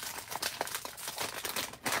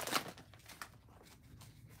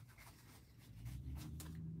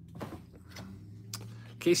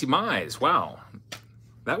 Casey Mize, wow.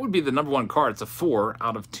 That would be the #1 card. It's a 4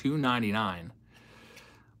 out of 299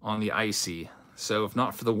 on the Icy. So if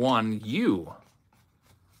not for the 1, you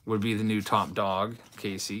would be the new top dog,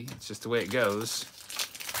 Casey. It's just the way it goes.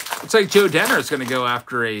 Looks like Joe Denner is going to go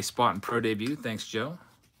after a spot in Pro Debut. Thanks, Joe.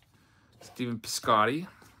 Stephen Piscotty.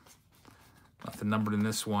 Nothing numbered in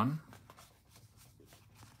this one.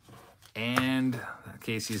 And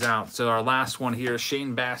Casey's out. So our last one here,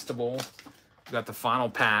 Shane Bastable. We got the final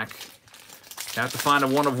pack. You have to find a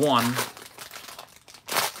 1 of 1.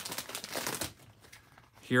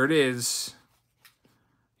 Here it is.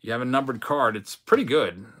 You have a numbered card. It's pretty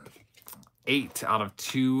good. 8 out of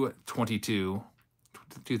 222.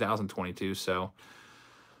 2022. So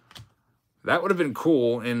that would have been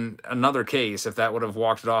cool in another case if that would have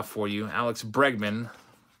walked it off for you. Alex Bregman.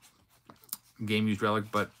 Game used relic,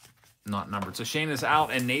 but not numbered. So Shane is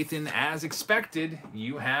out, and Nathan, as expected,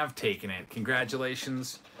 you have taken it.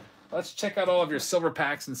 Congratulations. Let's check out all of your silver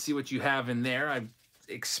packs and see what you have in there. I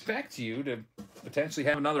expect you to potentially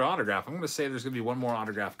have another autograph. I'm going to say there's going to be 1 more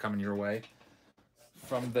autograph coming your way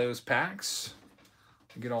from those packs.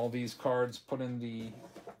 Get all these cards put in the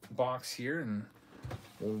box here, and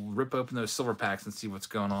we'll rip open those silver packs and see what's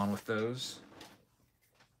going on with those.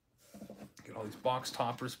 Get all these box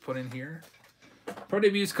toppers put in here. Pro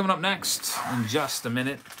Debut's coming up next in just a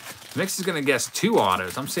minute. Mix is going to guess 2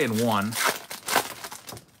 autos. I'm saying 1.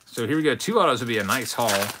 So here we go. 2 autos would be a nice haul.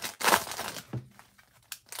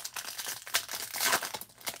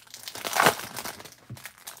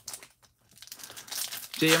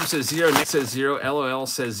 JM says 0. Nick says 0. LOL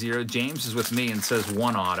says 0. James is with me and says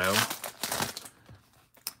 1 auto.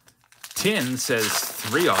 Tin says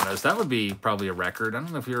 3 autos. That would be probably a record. I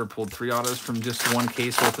don't know if you ever pulled 3 autos from just 1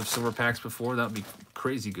 case worth of silver packs before. That would be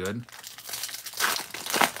crazy good.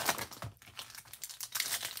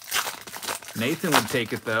 Nathan would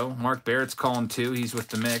take it, though. Mark Barrett's calling 2. He's with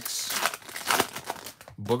the mix.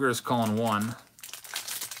 Booger's calling 1.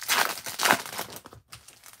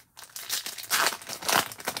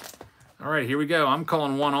 All right, here we go. I'm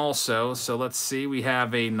calling 1 also. So let's see. We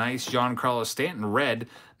have a nice Giancarlo Stanton red,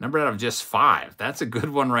 numbered out of just 5. That's a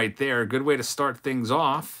good one right there. A good way to start things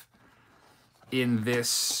off in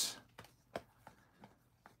this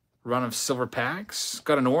run of silver packs.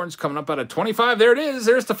 Got an orange coming up out of 25. There it is.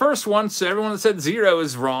 There's the first one. So everyone that said 0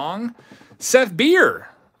 is wrong. Seth Beer,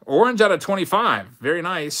 orange out of 25. Very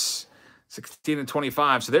nice. 16 and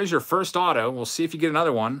 25. So there's your first auto. We'll see if you get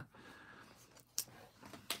another one.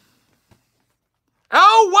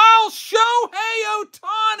 Oh, wow! Shohei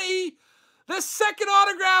Ohtani! The second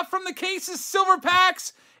autograph from the Cases Silver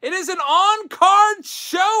Packs. It is an on-card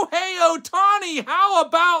Shohei Ohtani. How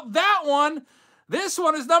about that one? This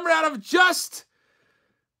one is numbered out of just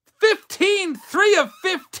 15. 3 of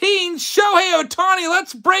 15. Shohei Ohtani.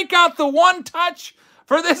 Let's break out the one touch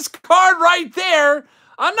for this card right there.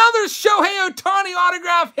 Another Shohei Ohtani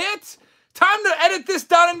autograph hit. Time to edit this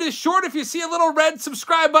down into short. If you see a little red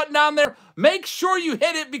subscribe button down there, make sure you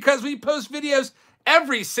hit it because we post videos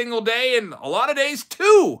every single day and a lot of days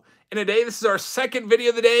too. In a day, this is our second video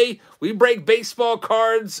of the day. We break baseball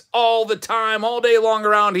cards all the time, all day long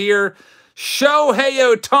around here.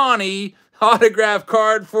 Shohei Ohtani autograph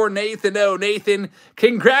card for Nathan O. Nathan,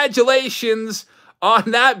 congratulations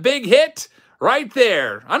on that big hit right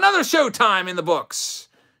there. Another Showtime in the books.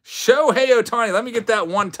 Shohei Ohtani. Let me get that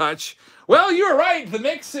one touch. Well, you were right. The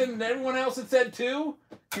mix and everyone else that said too.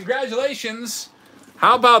 Congratulations.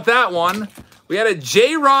 How about that one? We had a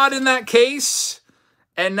J-Rod in that case.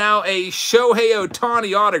 And now a Shohei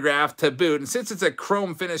Ohtani autograph to boot. And since it's a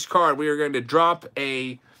chrome finish card, we are going to drop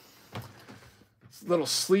a little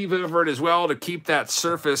sleeve over it as well to keep that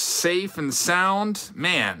surface safe and sound.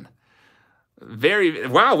 Man,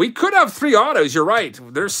 wow, we could have 3 autos. You're right.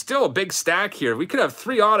 There's still a big stack here. We could have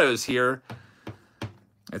 3 autos here.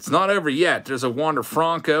 It's not over yet. There's a Wander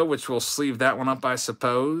Franco, which we'll sleeve that one up, I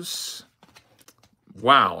suppose.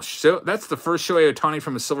 Wow. So that's the first Shohei Ohtani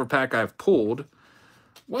from a silver pack I've pulled.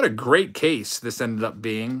 What a great case this ended up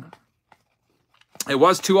being. It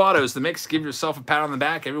was 2 autos. The mix, give yourself a pat on the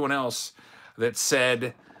back. Everyone else that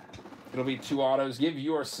said it'll be 2 autos, give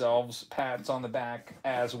yourselves pats on the back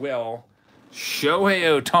as well.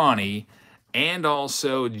 Shohei Ohtani and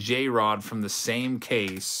also J-Rod from the same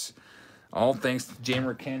case. All thanks to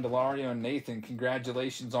Jamer Candelario and Nathan.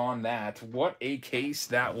 Congratulations on that. What a case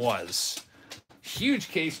that was. Huge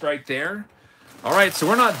case right there. All right, so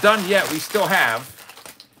we're not done yet. We still have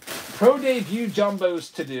Pro Debut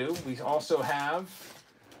Jumbos to do. We also have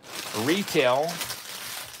retail.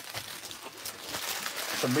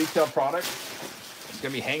 Some retail product. It's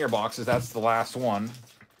going to be hanger boxes. That's the last one.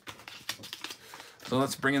 So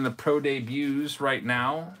let's bring in the Pro Debuts right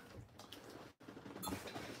now.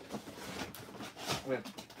 With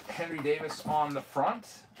Henry Davis on the front.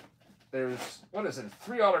 There's, what is it,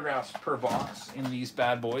 3 autographs per box in these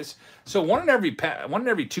bad boys. So one in every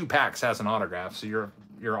 2 packs has an autograph. So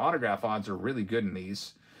your autograph odds are really good in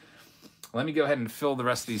these. Let me go ahead and fill the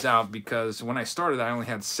rest of these out because when I started, I only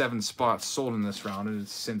had 7 spots sold in this round, and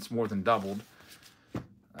it's since more than doubled.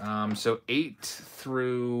 So 8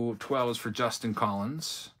 through 12 is for Justin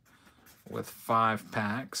Collins with 5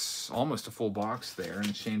 packs, almost a full box there.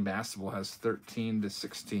 And Shane Bastable has 13 to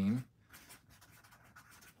 16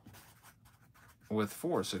 with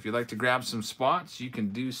 4. So if you'd like to grab some spots, you can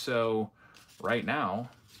do so right now.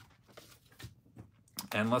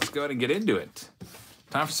 And let's go ahead and get into it.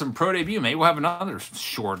 Time for some Pro Debut. Maybe we'll have another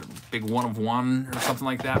short, big 1 of 1 or something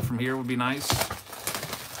like that from here would be nice.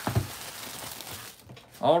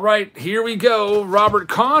 All right, here we go. Robert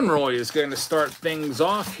Conroy is going to start things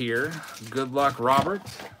off here. Good luck, Robert.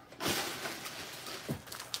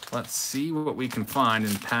 Let's see what we can find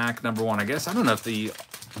in pack number 1. I guess, I don't know if the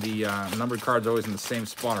numbered cards are always in the same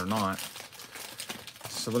spot or not.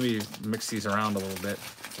 So let me mix these around a little bit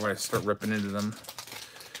before I start ripping into them.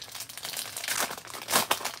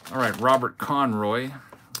 All right, Robert Conroy.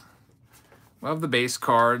 Of the base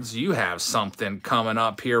cards, you have something coming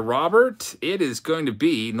up here, Robert. It is going to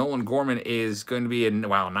be, Nolan Gorman is going to be in,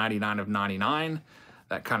 wow, 99 of 99.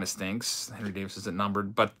 That kind of stinks. Henry Davis isn't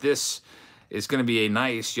numbered. But this is going to be a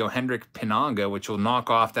nice Yohendrick Pinanga, which will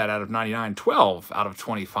knock off that out of 99. 12 out of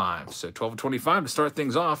 25. So 12 of 25 to start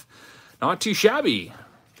things off. Not too shabby.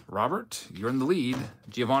 Robert, you're in the lead.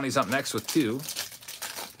 Giovanni's up next with 2.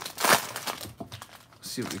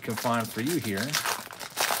 See what we can find for you here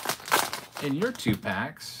in your 2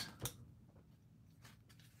 packs.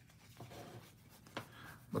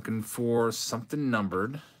 Looking for something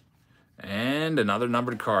numbered and another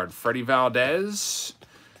numbered card. Freddie Valdez.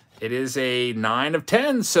 It is a 9 of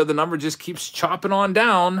 10, so the number just keeps chopping on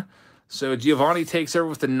down. So Giovanni takes over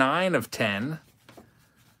with the 9 of 10.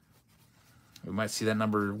 We might see that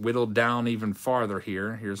number whittled down even farther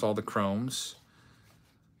here. Here's all the chromes.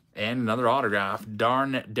 And another autograph,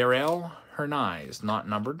 Darrell Hernandez, not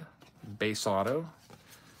numbered, base auto.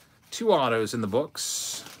 2 autos in the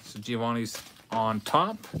books. So Giovanni's on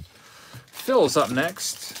top. Phil's up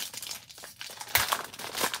next.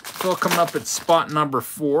 Phil coming up at spot number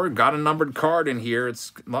 4. Got a numbered card in here.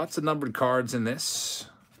 It's lots of numbered cards in this.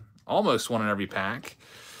 Almost one in every pack.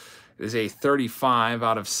 It is a 35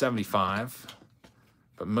 out of 75.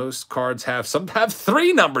 But most cards have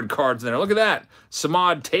 3 numbered cards in there. Look at that.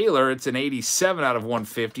 Samad Taylor, it's an 87 out of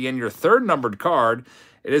 150. And your third numbered card,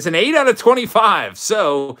 it is an 8 out of 25.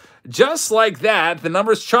 So just like that, the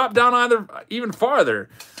numbers chop down even farther.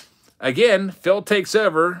 Again, Phil takes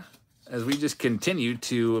over as we just continue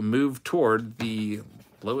to move toward the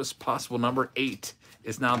lowest possible number. 8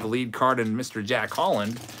 is now the lead card, and Mr. Jack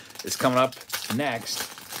Holland is coming up next.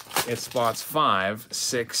 It spots 5,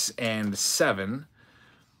 6, and 7.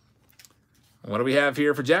 What do we have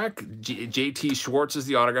here for Jack? JT Schwartz is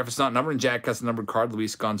the autograph. It's not numbered, and Jack has the numbered card.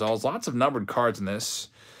 Luis Gonzalez. Lots of numbered cards in this.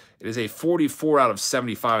 It is a 44 out of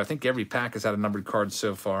 75. I think every pack has had a numbered card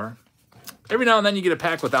so far. Every now and then you get a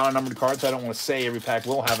pack without a numbered card, so I don't want to say every pack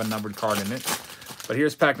will have a numbered card in it. But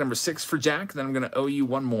here's pack number 6 for Jack. Then I'm going to owe you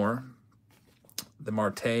one more. The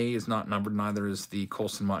Marte is not numbered, neither is the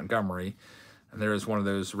Colson Montgomery. And there is one of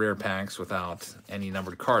those rare packs without any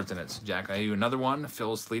numbered cards in it. So Jack, I owe you another one.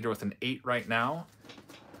 Phil's leader with an 8 right now.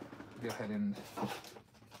 Go ahead and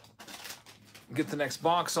get the next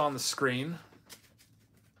box on the screen.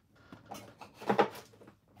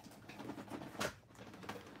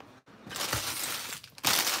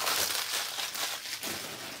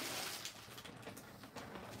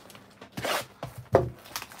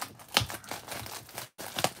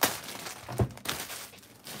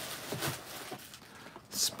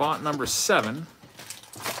 Spot number 7.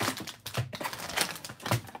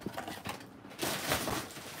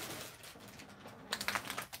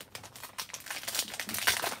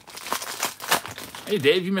 Hey,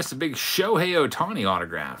 Dave, you missed a big Shohei Ohtani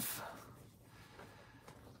autograph.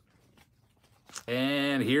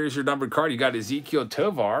 And here's your numbered card. You got Ezekiel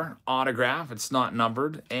Tovar autograph. It's not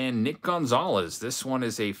numbered. And Nick Gonzalez. This one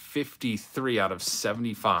is a 53 out of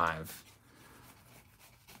 75.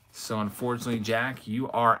 So, unfortunately, Jack, you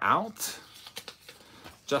are out.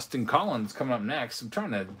 Justin Collins coming up next. I'm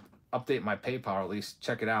trying to update my PayPal, or at least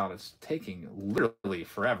check it out. It's taking literally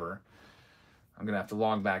forever. I'm going to have to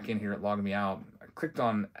log back in here. It logged me out. I clicked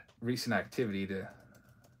on recent activity to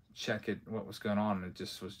check what was going on, and it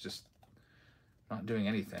just was not doing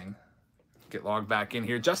anything. Get logged back in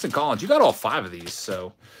here. Justin Collins, you got all 5 of these,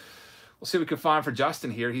 so we'll see what we can find for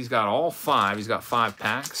Justin here. He's got all 5. He's got 5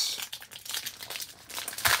 packs.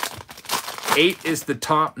 8 is the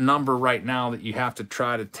top number right now that you have to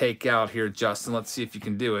try to take out here, Justin. Let's see if you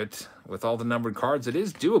can do it. With all the numbered cards, it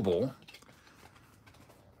is doable.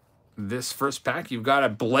 This first pack, you've got a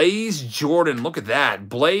Blaze Jordan. Look at that.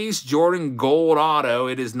 Blaze Jordan Gold Auto.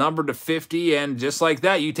 It is numbered to 50, and just like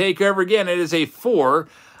that, you take over again. It is a 4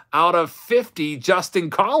 out of 50. Justin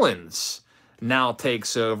Collins now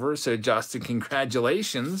takes over. So, Justin,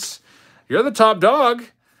 congratulations. You're the top dog.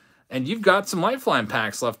 And you've got some Lifeline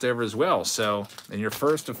packs left over as well. So, in your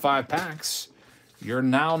first of 5 packs, you're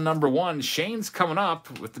now number 1. Shane's coming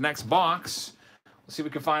up with the next box. We'll see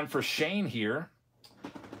what we can find for Shane here.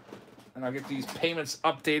 And I'll get these payments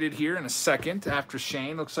updated here in a second after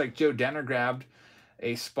Shane. Looks like Joe Denner grabbed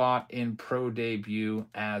a spot in Pro Debut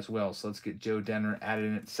as well. So, let's get Joe Denner added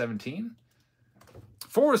in at 17.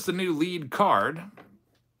 4 is the new lead card.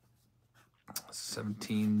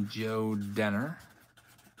 17, Joe Denner.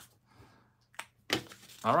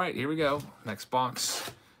 All right, here we go. Next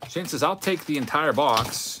box. Shane says, I'll take the entire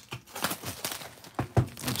box.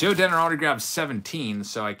 Joe Denner already grabbed 17,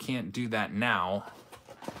 so I can't do that now.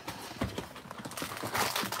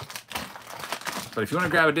 But if you want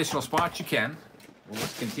to grab additional spots, you can. We'll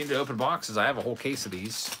just continue to open boxes. I have a whole case of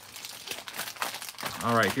these.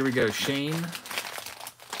 All right, here we go. Shane.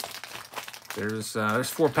 There's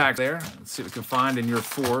 4 packs there. Let's see what we can find in your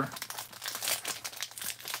 4.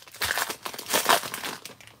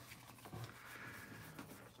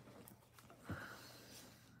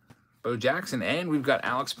 Bo Jackson, and we've got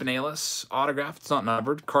Alex Pinales autograph. It's not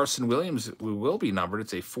numbered. Carson Williams will be numbered.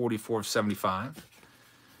 It's a 44 of 75.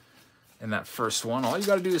 In that first one, all you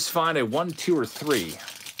got to do is find a 1, 2, or 3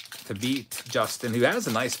 to beat Justin, who has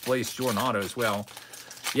a nice Blaze Jordan auto as well.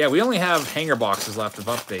 Yeah, we only have hanger boxes left of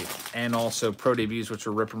update, and also Pro Debuts, which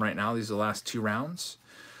we're ripping right now. These are the last 2 rounds.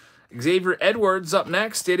 Xavier Edwards up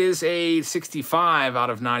next. It is a 65 out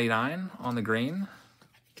of 99 on the green.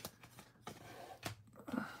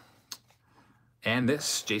 And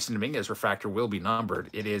this Jason Dominguez refractor will be numbered.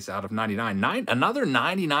 It is out of 99. Another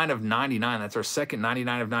 99 of 99. That's our second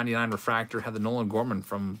 99 of 99 refractor. Had the Nolan Gorman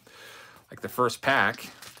from like the first pack.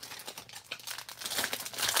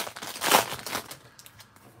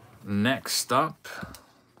 Next up,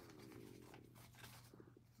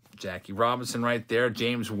 Jackie Robinson right there.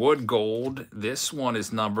 James Wood gold. This one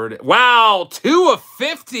is numbered. Wow, 2 of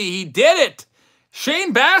 50. He did it.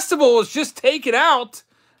 Shane Bastable was just taken out.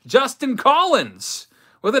 Justin Collins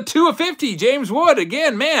with a 2 of 50. James Wood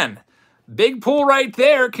again, man. Big pull right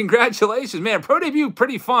there. Congratulations, man. Pro debut,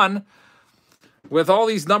 pretty fun. With all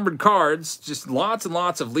these numbered cards, just lots and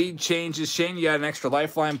lots of lead changes. Shane, you got an extra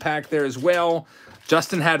lifeline pack there as well.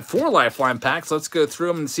 Justin had 4 lifeline packs. Let's go through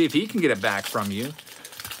them and see if he can get it back from you.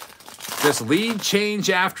 Just lead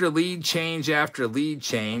change after lead change after lead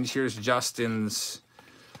change. Here's Justin's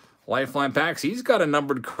lifeline packs. He's got a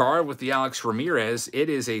numbered card with the Alex Ramirez. It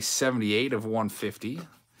is a 78 of 150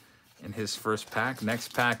 in his first pack.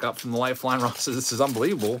 Next pack up from the lifeline. Ross says, this is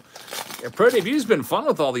unbelievable. Yeah, Pro Debut's been fun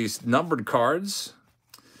with all these numbered cards.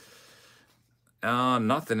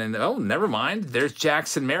 Nothing. And oh, never mind. There's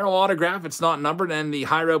Jackson Merrill autograph. It's not numbered. And the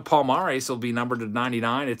Jairo Palmares will be numbered to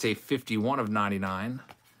 99. It's a 51 of 99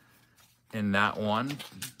 in that one.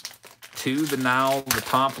 The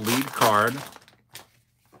top lead card.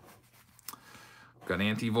 Got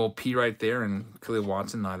Anti-Vol P right there and Khalil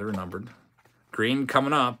Watson. Neither are numbered. Green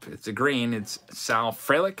coming up. It's a green. It's Sal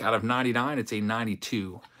Frelick out of 99. It's a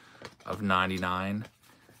 92 of 99.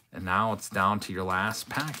 And now it's down to your last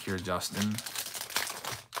pack here, Justin.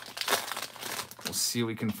 We'll see what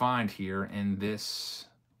we can find here in this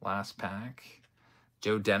last pack.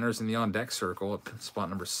 Joe Denner's in the on-deck circle at spot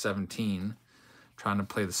number 17. Trying to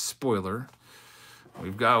play the spoiler.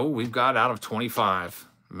 We've got out of 25.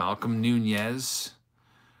 Malcolm Nunez.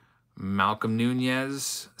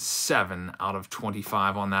 7 out of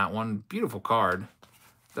 25 on that one. Beautiful card.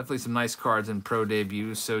 Definitely some nice cards in Pro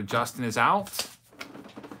Debut. So Justin is out.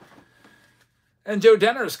 And Joe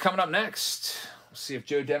Denner is coming up next. We'll see if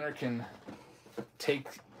Joe Denner can take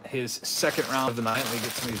his second round of the night. Let me get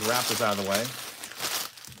some of these wrappers out of the way.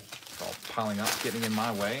 It's all piling up, getting in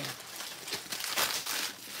my way.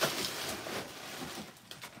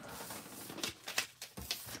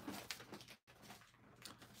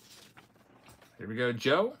 Here we go,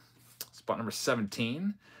 Joe. Spot number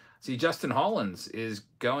 17. See, Justin Collins is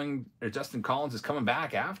coming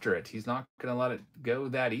back after it. He's not going to let it go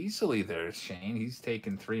that easily there, Shane. He's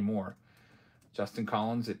taken 3 more. Justin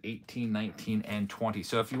Collins at 18, 19, and 20.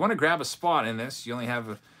 So if you want to grab a spot in this, you only have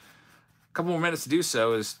a couple more minutes to do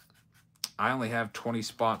so. I only have 20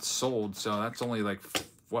 spots sold, so that's only like,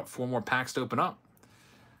 what, 4 more packs to open up.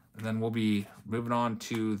 And then we'll be moving on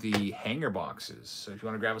to the hanger boxes. So if you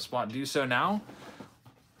want to grab a spot, do so now.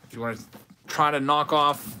 If you want to try to knock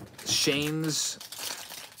off Shane's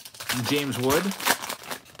James Wood,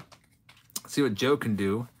 see what Joe can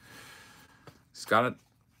do. He's got it.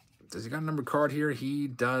 Does he got a numbered card here? He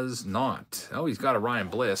does not. Oh, he's got a Ryan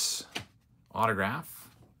Bliss autograph,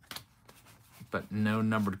 but no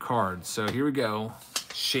numbered cards. So here we go.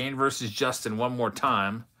 Shane versus Justin one more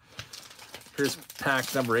time. Here's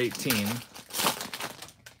pack number 18.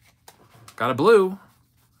 Got a blue.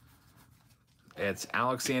 It's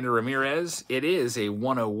Alexander Ramirez. It is a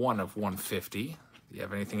 101 of 150. Do you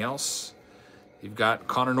have anything else? You've got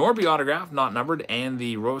Connor Norby autograph, not numbered, and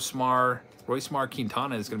the Roismar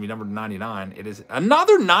Quintana is going to be numbered 99. It is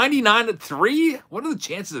another 99 at 3. What are the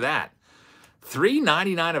chances of that? 3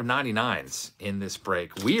 99 of 99s in this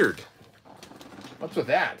break. Weird. What's with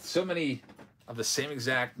that? So many of the same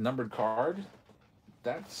exact numbered card.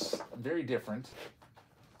 That's very different.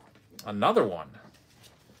 Another one.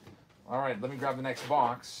 All right, let me grab the next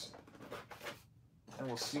box, and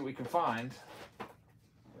we'll see what we can find.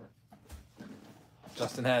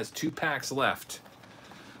 Justin has 2 packs left.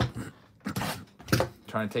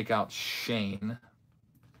 Trying to take out Shane.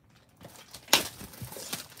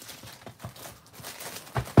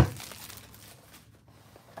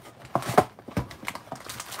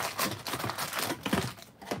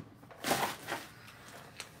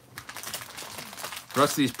 The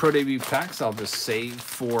rest of these Pro Debut packs I'll just save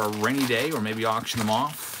for a rainy day or maybe auction them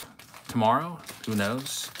off tomorrow. Who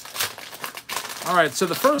knows? All right, so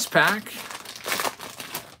the first pack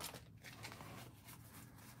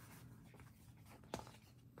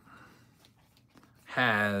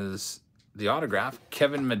has the autograph,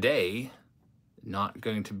 Kevin Madey, not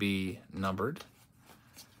going to be numbered.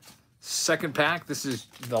 Second pack, this is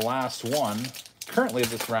the last one currently of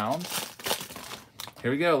this round. Here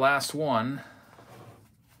we go, last one.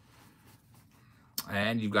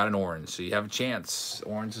 And you've got an orange, so you have a chance.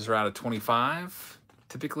 Oranges are out of 25,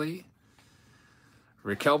 typically.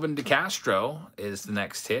 Raquelvin DeCastro is the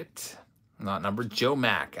next hit. Not numbered. Joe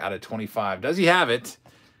Mack out of 25. Does he have it?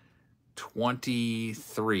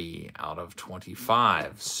 23 out of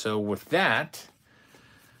 25. So with that,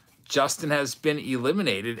 Justin has been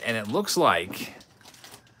eliminated, and it looks like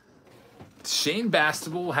Shane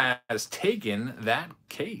Bastable has taken that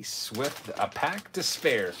case with a pack to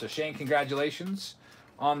spare. So Shane, congratulations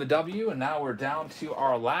on the W. And now we're down to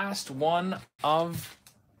our last one of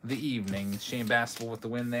the evening. Shane Bastable with the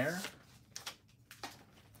win there.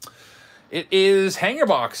 It is hanger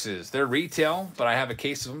boxes. They're retail, but I have a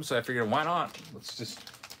case of them, so I figured why not? Let's just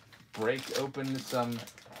break open some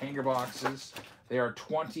hanger boxes. They are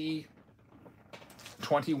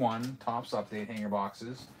 2021 Topps Update hanger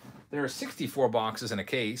boxes. There are 64 boxes in a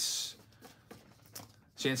case.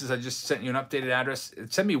 Chances I just sent you an updated address.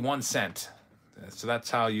 Send me 1 cent. So that's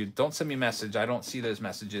how you, don't send me a message. I don't see those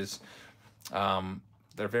messages.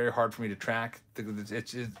 They're very hard for me to track.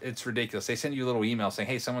 It's ridiculous. They send you a little email saying,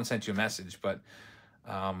 hey, someone sent you a message, but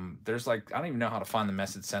there's like, I don't even know how to find the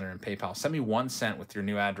message center in PayPal. Send me 1 cent with your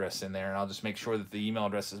new address in there, and I'll just make sure that the email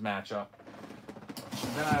addresses match up.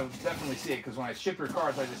 And then I would definitely see it, because when I ship your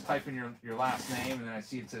cards, I just type in your last name, and then I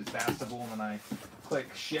see it says Bastable, and then I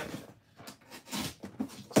click ship.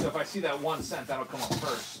 So if I see that 1 cent, that'll come up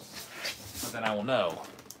first. But then I will know.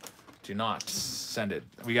 Do not send it.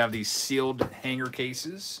 We have these sealed hanger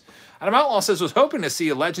cases. Adam Outlaw says, was hoping to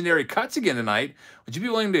see legendary cuts again tonight. Would you be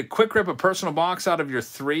willing to quick rip a personal box out of your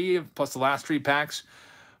 3, plus the last 3 packs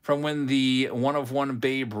from when the 1/1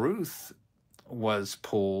 Babe Ruth was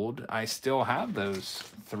pulled? I still have those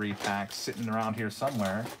 3 packs sitting around here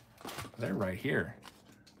somewhere. They're right here,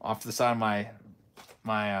 off to the side of my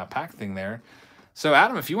pack thing there. So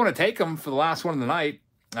Adam, if you want to take them for the last one of the night,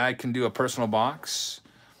 I can do a personal box.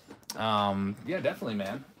 Yeah, definitely,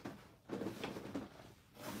 man.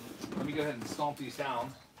 Let me go ahead and stomp these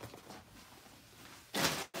down.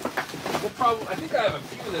 We'll probably, I think I have a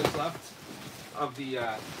few of those left of the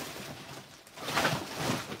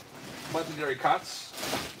legendary cuts.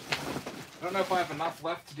 I don't know if I have enough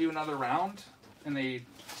left to do another round in the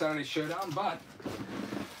Saturday Showdown, but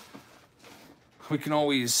we can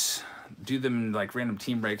always do them in like random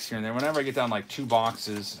team breaks here and there. Whenever I get down like 2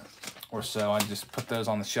 boxes or so, I just put those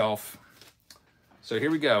on the shelf. So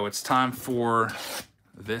here we go. It's time for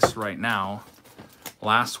this right now.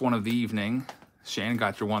 Last one of the evening. Shane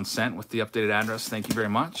got your 1 cent with the updated address. Thank you very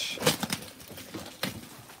much.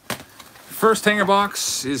 First hanger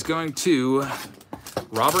box is going to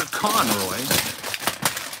Robert Conroy.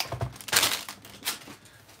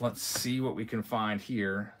 Let's see what we can find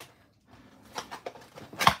here.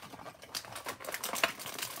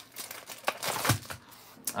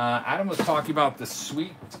 Adam was talking about the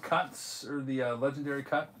sweet cuts, or the legendary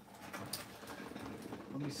cut.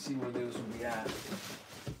 Let me see where those would be at.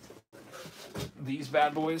 These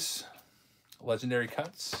bad boys, legendary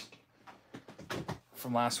cuts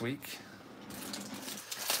from last week.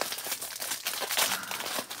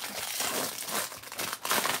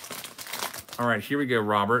 All right, here we go,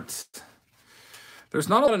 Robert. There's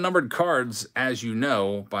not a lot of numbered cards, as you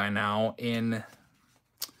know by now, in...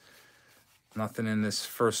 Nothing in this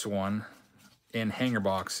first one in hanger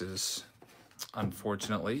boxes,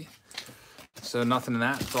 unfortunately. So nothing in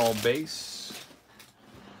that. It's all base.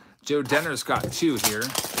 Joe Denner's got 2 here.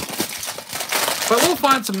 But we'll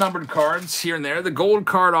find some numbered cards here and there. The gold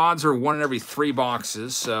card odds are 1 in every 3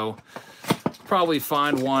 boxes, so probably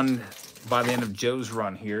find one by the end of Joe's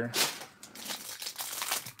run here.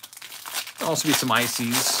 There'll also be some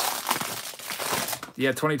ices.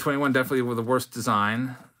 Yeah, 2021 definitely with the worst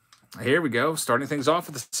design. Here we go, starting things off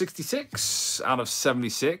with the 66 out of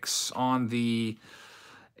 76 on the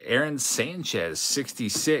Aaron Sanchez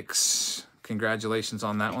 66. Congratulations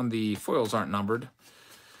on that one. The foils aren't numbered.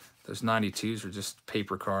 Those 92s are just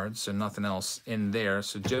paper cards, so nothing else in there.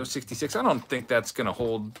 So Joe 66, I don't think that's going to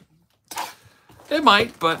hold. It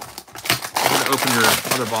might, but I'm going to open your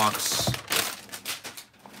other box.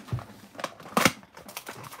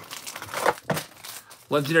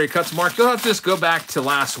 Legendary cuts, Mark. You'll have to just go back to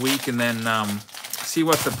last week and then see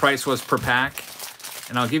what the price was per pack.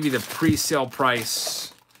 And I'll give you the pre-sale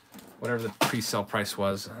price, whatever the pre-sale price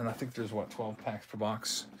was. And I think there's, what, 12 packs per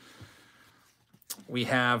box. We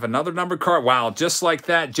have another numbered card. Wow, just like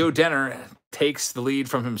that, Joe Denner takes the lead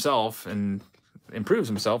from himself and improves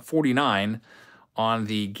himself. 49 on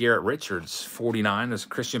the Garrett Richards. 49. There's a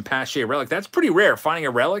Christian Pache relic. That's pretty rare, finding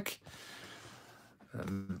a relic.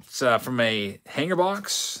 It's from a hanger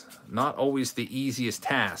box, not always the easiest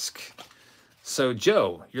task. So,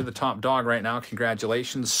 Joe, you're the top dog right now.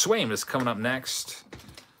 Congratulations. Swaim is coming up next.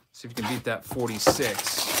 See if you can beat that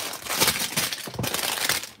 46.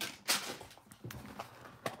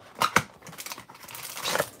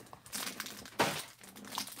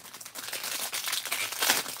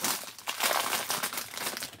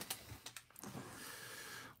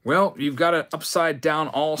 Well, you've got an upside-down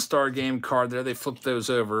All-Star Game card there. They flipped those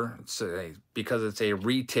over. Because it's a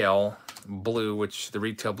retail blue, which the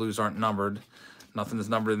retail blues aren't numbered. Nothing is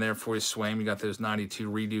numbered in there for you, Swaim. You got those 92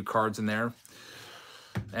 redo cards in there.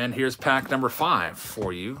 And here's pack number 5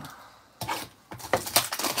 for you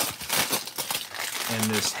in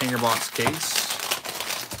this hanger box case.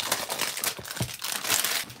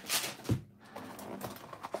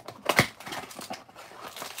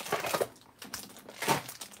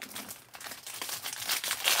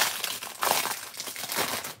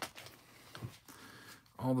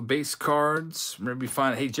 All the base cards. Maybe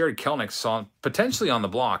find. Hey, Jared Kelnick's potentially on the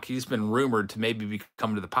block. He's been rumored to maybe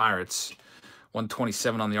come to the Pirates.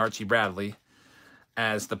 127 on the Archie Bradley,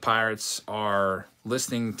 as the Pirates are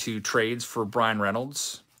listening to trades for Brian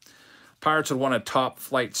Reynolds. Pirates would want a top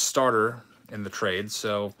flight starter in the trade,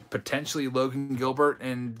 so potentially Logan Gilbert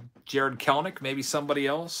and Jared Kelnick, maybe somebody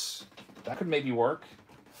else. That could maybe work.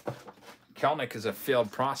 Kelnick is a failed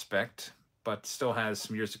prospect, but still has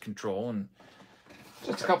some years of control and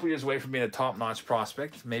just a couple years away from being a top-notch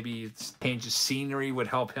prospect. Maybe change of scenery would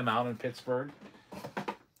help him out in Pittsburgh.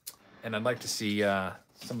 And I'd like to see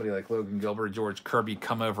somebody like Logan Gilbert or George Kirby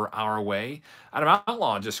come over our way. Adam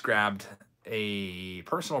Outlaw just grabbed a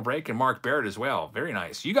personal break, and Mark Barrett as well. Very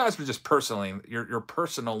nice. You guys were just you're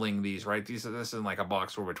personaling these, right? This isn't like a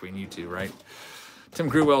box war between you two, right? Tim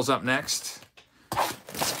Grewell's up next.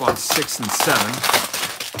 Spots 6 and 7.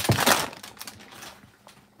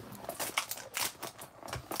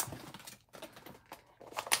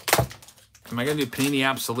 Am I going to do Panini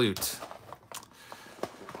Absolute?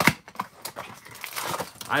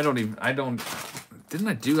 Didn't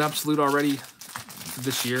I do Absolute already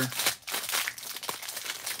this year?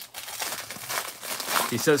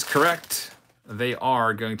 He says correct. They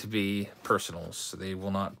are going to be personals, so they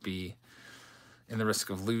will not be in the risk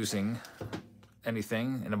of losing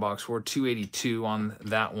anything in a box score. 282 on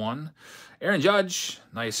that one. Aaron Judge,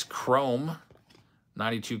 nice chrome.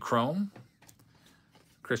 92 chrome.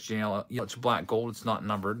 Christian Yelich black gold. It's not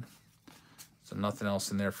numbered, so nothing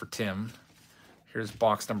else in there for Tim. Here's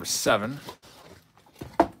box number 7.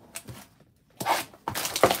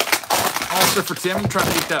 Also for Tim,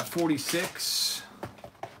 trying to get that 46.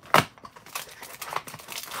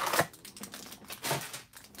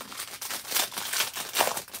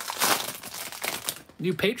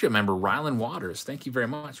 New Patriot member, Rylan Waters. Thank you very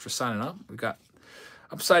much for signing up. We got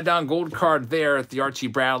upside down gold card there at the Archie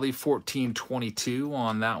Bradley, 1422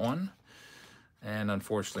 on that one. And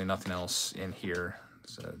unfortunately, nothing else in here.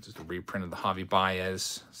 So just a reprint of the Javi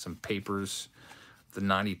Baez, some papers, the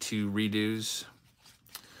 92 redos.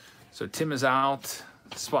 So Tim is out.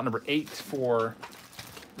 Spot number 8 for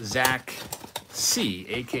Zach C,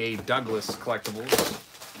 a.k.a. Douglas Collectibles.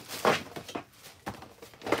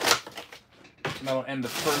 And that'll end the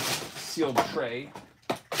first sealed tray.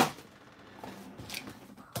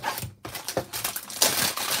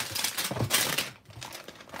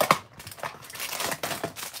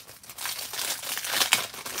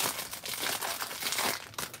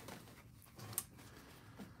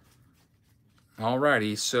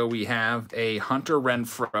 Alrighty, so we have a Hunter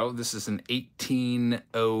Renfroe. This is an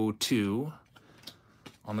 1802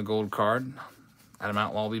 on the gold card. Adam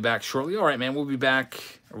Outlaw will be back shortly. All right, man, we'll be back.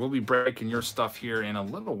 Or we'll be breaking your stuff here in a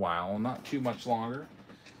little while, not too much longer.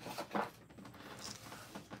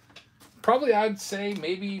 Probably, I'd say,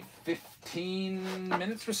 maybe 15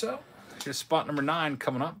 minutes or so. Here's spot number 9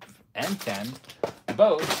 coming up, and 10.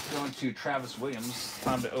 Both going to Travis Williams.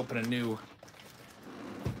 Time to open a new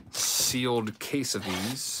sealed case of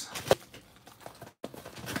these.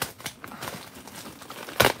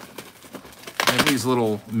 And these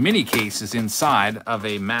little mini cases inside of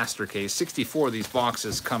a master case. 64 of these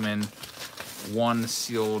boxes come in one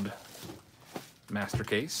sealed master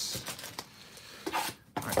case.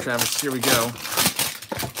 All right, Travis, here we go.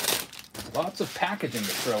 Lots of packaging to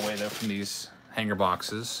throw away though from these hanger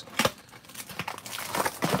boxes.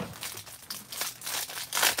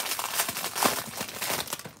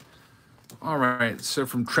 All right, so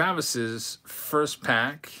from Travis's first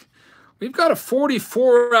pack, we've got a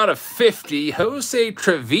 44 out of 50, Jose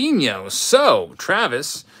Trevino. So,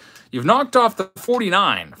 Travis, you've knocked off the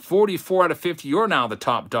 49. 44 out of 50, you're now the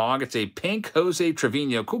top dog. It's a pink Jose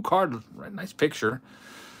Trevino. Cool card, nice picture.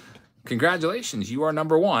 Congratulations, you are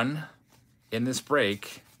number 1 in this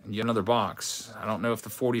break. And you have another box. I don't know if the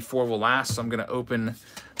 44 will last, so I'm going to open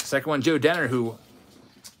the second one. Joe Denner, who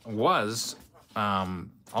was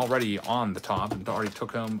already on the top and already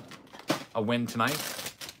took home a win tonight,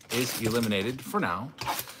 is eliminated for now.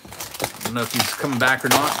 I don't know if he's coming back or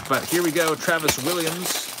not, but here we go. Travis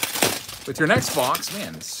Williams with your next box.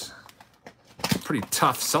 Man, it's pretty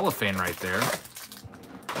tough cellophane right there.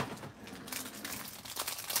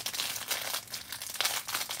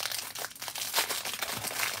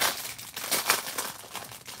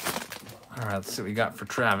 All right, let's see what we got for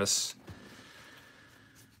Travis.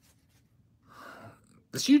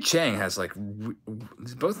 This Yu Chang has like,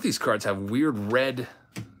 both of these cards have weird red,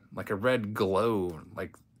 like a red glow,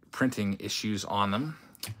 like printing issues on them.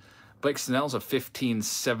 Blake Snell's a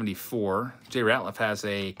 1574. Jay Ratliff has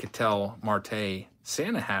a Cattell Marte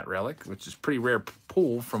Santa hat relic, which is pretty rare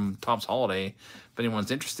pull from Topps Holiday. If anyone's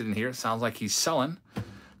interested in here, it sounds like he's selling.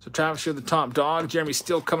 So Travis, you're the top dog. Jeremy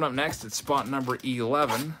Steele coming up next at spot number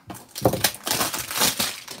 11.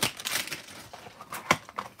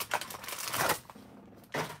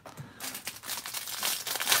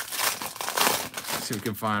 See what we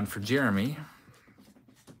can find for Jeremy.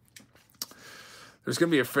 There's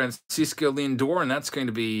going to be a Francisco Lindor, and that's going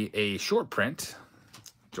to be a short print.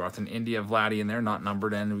 Jonathan India Vladdy in there, not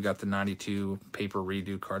numbered, and we got the 92 paper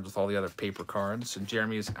redo cards with all the other paper cards. So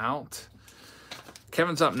Jeremy is out.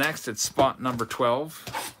 Kevin's up next at spot number 12.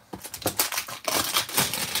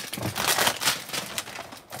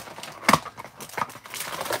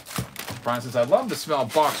 Brian says, I'd love to smell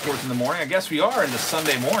box scores in the morning. I guess we are in the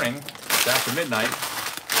Sunday morning. It's after midnight.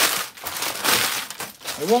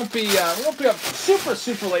 We won't be up super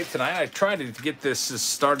late tonight. I tried to get this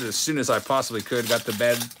started as soon as I possibly could. Got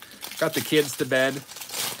the kids to bed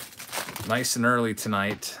nice and early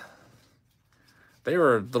tonight. They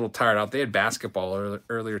were a little tired out. They had basketball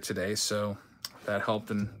earlier today, so that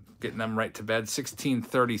helped in getting them right to bed.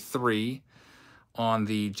 1633 on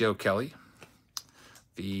the Joe Kelly.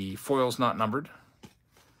 The foil's not numbered.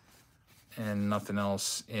 And nothing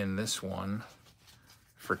else in this one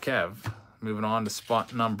for Kev. Moving on to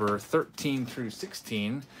spot number 13 through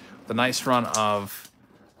 16. The nice run of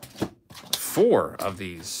 4 of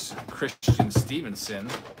these. Christian Stevenson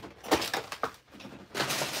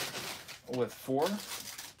with 4.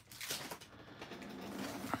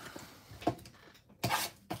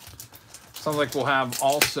 Sounds like we'll have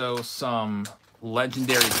also some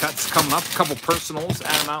legendary cuts coming up. A couple personals.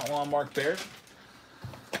 Adam Outlaw, Mark Baird.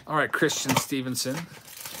 All right, Christian Stevenson.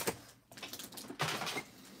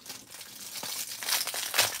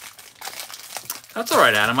 That's all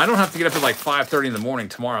right, Adam. I don't have to get up at like 5:30 in the morning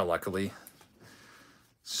tomorrow, luckily.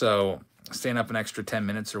 So staying up an extra 10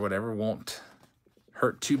 minutes or whatever won't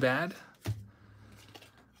hurt too bad.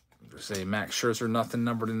 There's a Max Scherzer, nothing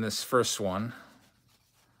numbered in this first one.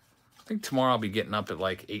 I think tomorrow I'll be getting up at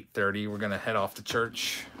like 8:30. We're going to head off to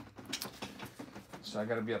church. So I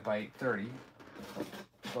got to be up by 8:30.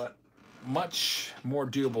 But much more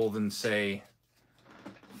doable than, say,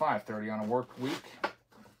 5:30 on a work week.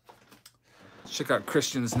 Check out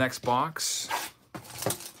Christian's next box.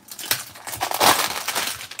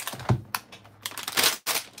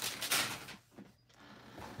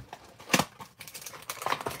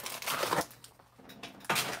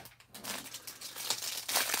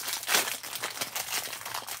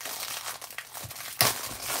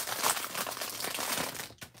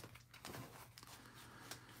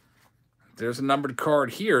 There's a numbered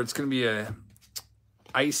card here. It's going to be a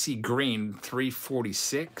icy green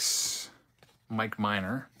 346. Mike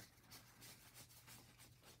Minor.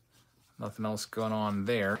 Nothing else going on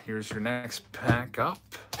there. Here's your next pack up.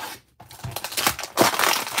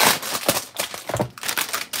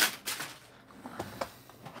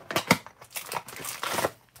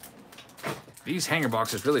 These hanger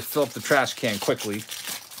boxes really fill up the trash can quickly.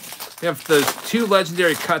 We have the 2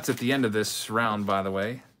 legendary cuts at the end of this round, by the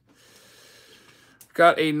way.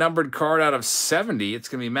 Got a numbered card out of 70. It's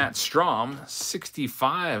going to be Matt Strom,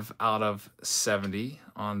 65 out of 70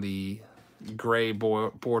 on the gray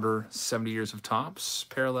border 70 years of Topps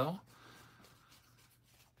parallel.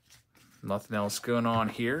 Nothing else going on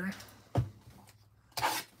here.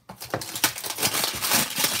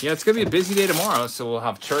 Yeah, it's going to be a busy day tomorrow, so we'll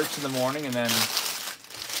have church in the morning, and then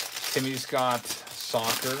Timmy's got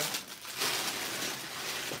soccer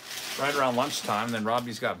right around lunchtime, and then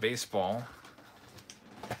Robbie's got baseball.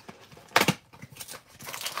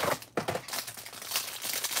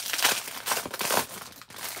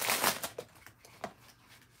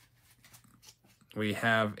 We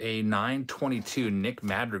have a 922 Nick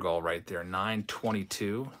Madrigal right there,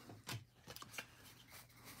 922.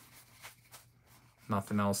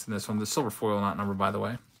 Nothing else in this one. The silver foil not numbered, by the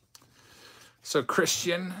way. So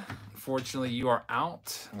Christian, unfortunately, you are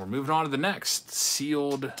out. And we're moving on to the next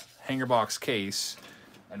sealed hanger box case.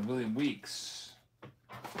 And William Weeks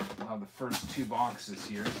will have the first 2 boxes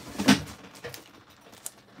here.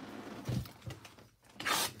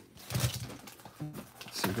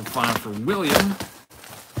 So we can find for William.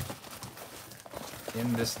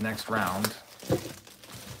 in this next round. These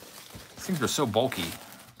things are so bulky,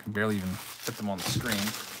 I can barely even fit them on the screen.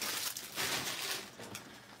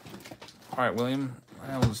 All right, William,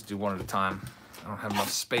 we'll just do one at a time. I don't have enough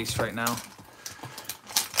space right now.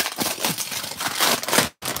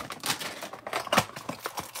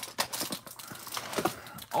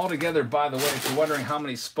 Altogether, by the way, if you're wondering how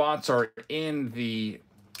many spots are in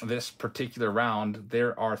this particular round,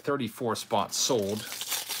 there are 34 spots sold.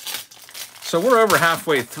 So we're over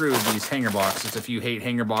halfway through these hanger boxes. If you hate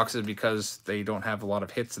hanger boxes because they don't have a lot of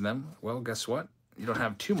hits in them, well, guess what? You don't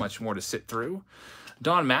have too much more to sit through.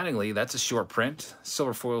 Don Mattingly, that's a short print.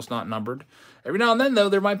 Silver foil's not numbered. Every now and then, though,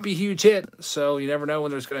 there might be a huge hit. So you never know when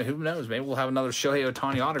there's going to, who knows? Maybe we'll have another Shohei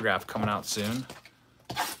Ohtani autograph coming out soon.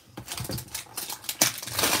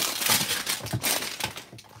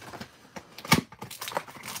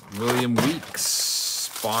 William Weeks,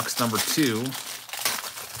 box number 2.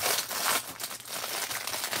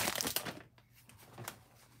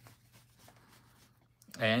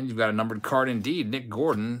 And you've got a numbered card indeed, Nick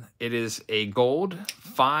Gordon. It is a gold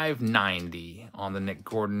 590 on the Nick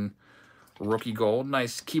Gordon rookie gold.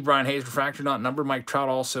 Nice Key Brian Hayes refractor, not numbered. Mike Trout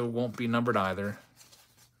also won't be numbered either.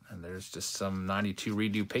 And there's just some 92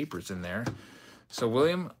 redo papers in there. So,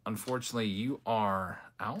 William, unfortunately, you are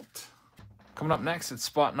out. Coming up next, it's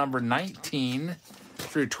spot number 19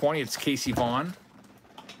 through 20. It's Casey Vaughn.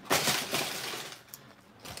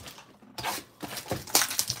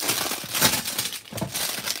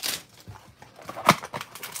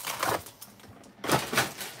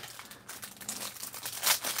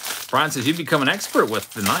 Brian says, you've become an expert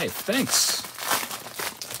with the knife. Thanks.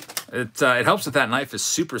 It helps that knife is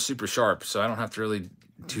super, super sharp, so I don't have to really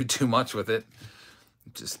do too much with it.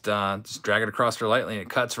 Just drag it across there lightly, and it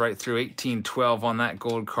cuts right through. 1812 on that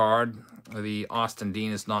gold card. The Austin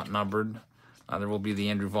Dean is not numbered. There will be the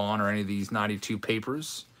Andrew Vaughn or any of these 92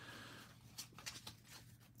 papers.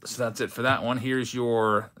 So that's it for that one. Here's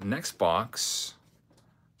your next box.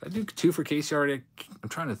 Did I do 2 for Casey already? I'm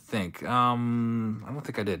trying to think. I don't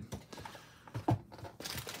think I did.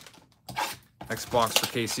 Next box for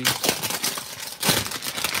Casey.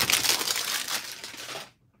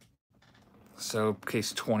 So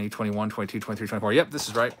case 20, 21, 22, 23, 24. Yep, this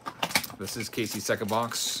is right. This is Casey's second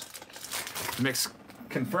box. The mix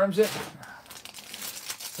confirms it.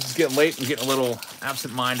 It's getting late and getting a little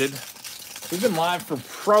absent-minded. We've been live for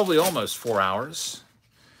probably almost 4 hours.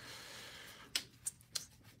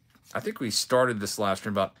 I think we started this live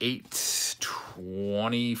stream about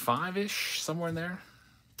 8:25-ish, somewhere in there.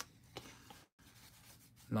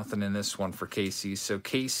 Nothing in this one for Casey. So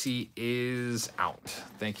Casey is out.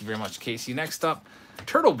 Thank you very much, Casey. Next up,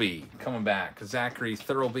 Turtleby coming back. Zachary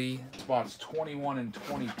Thurlby, spots 21 and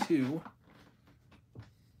 22.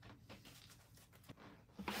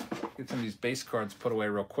 Get some of these base cards put away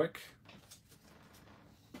real quick.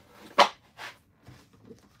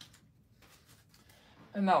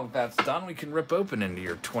 And now that that's done, we can rip open into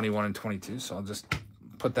your 21 and 22. So I'll just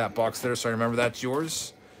put that box there so I remember that's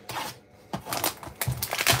yours.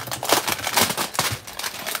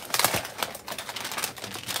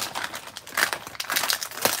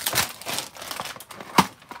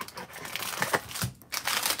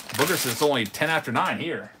 Booker says it's only 10 after 9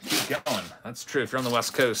 here. Keep going. That's true. If you're on the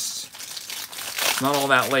West Coast, it's not all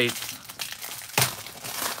that late.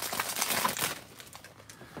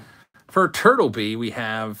 For Turtleby, we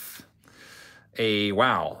have a,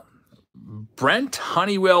 wow, Brent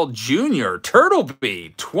Honeywell Jr.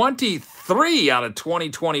 Turtleby, 23 out of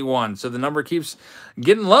 2021. So the number keeps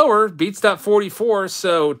getting lower, beats that 44.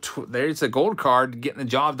 So there's a gold card getting the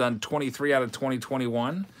job done, 23 out of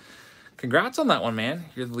 2021. Congrats on that one, man.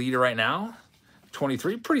 You're the leader right now.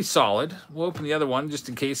 23, pretty solid. We'll open the other one just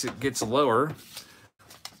in case it gets lower.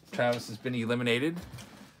 Travis has been eliminated.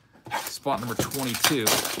 Spot number 22.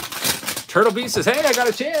 Turtleby says, hey, I got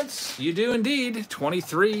a chance. You do indeed.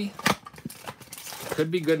 23.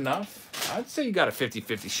 Could be good enough. I'd say you got a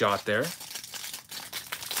 50-50 shot there.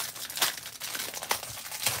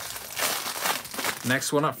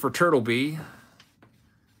 Next one up for Turtleby.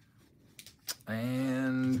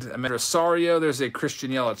 And Ahmed Rosario, there's a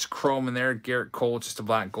Christian Yelich chrome in there. Garrett Cole, just a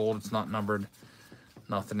black gold. It's not numbered.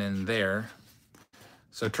 Nothing in there.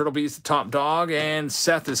 So Turtleby's the top dog, and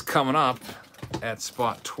Seth is coming up at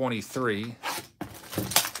spot 23.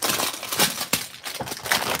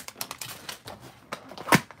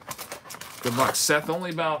 Good luck, Seth.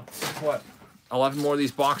 Only about, what, 11 more of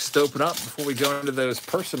these boxes to open up before we go into those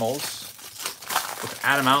personals with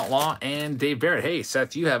Adam Outlaw and Dave Barrett. Hey,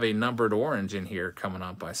 Seth, you have a numbered orange in here coming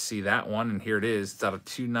up. I see that one, and here it is. It's out of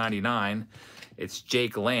 299. It's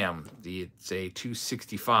Jake Lamb. It's a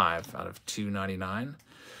 265 out of 299.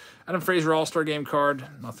 Adam Frazier All-Star Game card.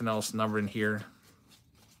 Nothing else numbered in here.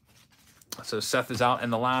 So Seth is out,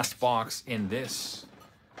 and the last box in this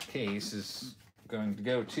case is going to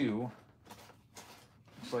go to,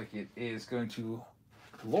 looks like it is going to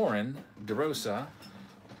Lauren DeRosa.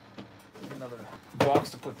 Another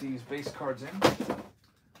box to put these base cards in.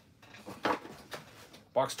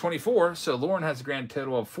 Box 24. So Lauren has a grand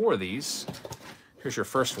total of 4 of these. Here's your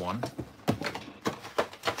first one.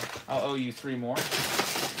 I'll owe you 3 more.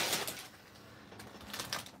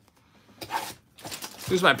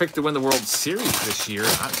 Who's my pick to win the World Series this year?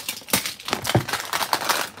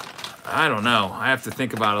 I don't know. I have to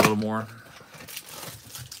think about it a little more.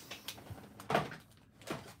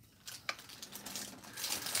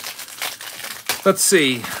 Let's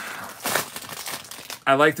see.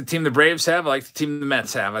 I like the team the Braves have. I like the team the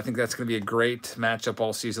Mets have. I think that's going to be a great matchup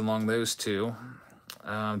all season long, those two.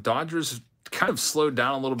 Dodgers kind of slowed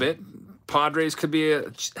down a little bit. Padres could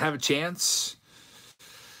have a chance.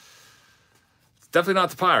 Definitely not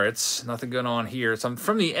the Pirates. Nothing going on here. So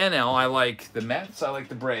from the NL, I like the Mets. I like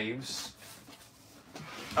the Braves.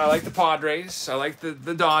 I like the Padres. I like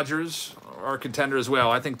the Dodgers are a contender as well.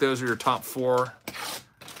 I think those are your top 4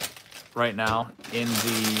 right now in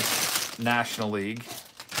the National League.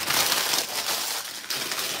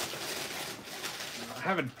 I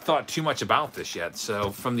haven't thought too much about this yet.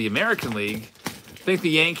 So from the American League, I think the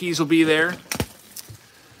Yankees will be there.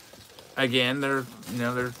 Again, they're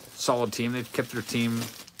a solid team. They've kept their team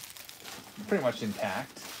pretty much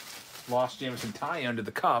intact. Lost Jameson Taillon to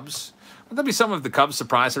the Cubs. Would that be some of the Cubs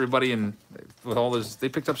surprise everybody? And with all those, they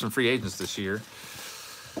picked up some free agents this year.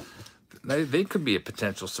 They could be a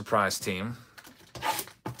potential surprise team.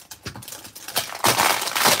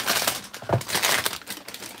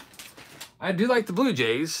 I do like the Blue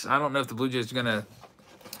Jays. I don't know if the Blue Jays are going to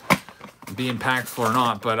be impactful or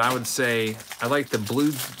not, but I would say I like the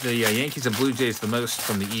Yankees and Blue Jays the most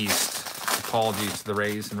from the East. Apologies to the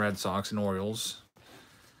Rays and Red Sox and Orioles.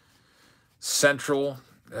 Central,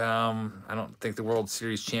 I don't think the World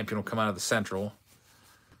Series champion will come out of the Central.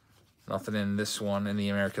 Nothing in this one in the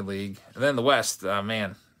American League. And then the West,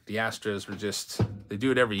 man, the Astros are just, they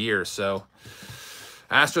do it every year. So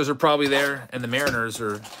Astros are probably there, and the Mariners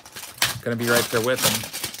are going to be right there with them.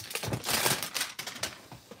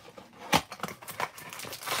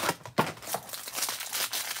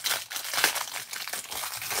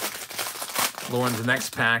 Lauren's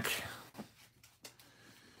next pack.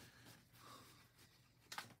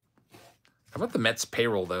 How about the Mets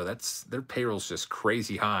payroll, though? Their payroll's just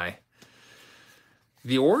crazy high.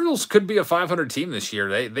 The Orioles could be a 500 team this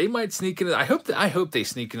year. They might sneak in. I hope they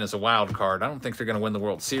sneak in as a wild card. I don't think they're going to win the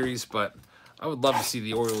World Series, but I would love to see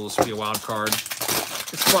the Orioles be a wild card.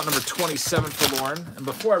 It's spot number 27 for Lauren. And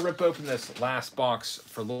before I rip open this last box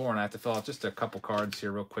for Lauren, I have to fill out just a couple cards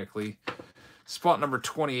here real quickly. Spot number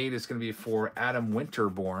 28 is going to be for Adam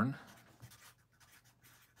Winterborn.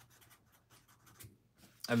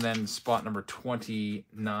 And then spot number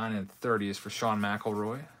 29 and 30 is for Sean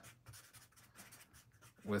McElroy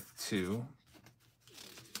with 2.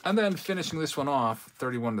 And then finishing this one off,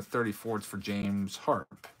 31 to 34, it's for James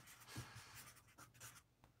Harp.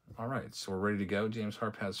 All right, so we're ready to go. James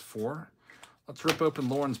Harp has 4. Let's rip open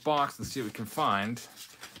Lauren's box and see what we can find.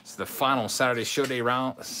 It's the final Saturday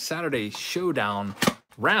Showdown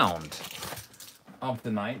round of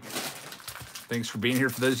the night. Thanks for being here.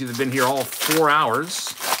 For those of you that have been here all 4 hours,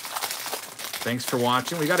 thanks for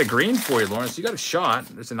watching. We got a green for you, Lawrence. You got a shot.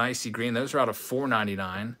 There's an icy green. Those are out of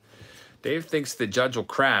 $4.99. Dave thinks the Judge will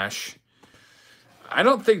crash. I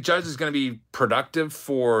don't think Judge is going to be productive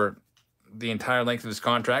for the entire length of his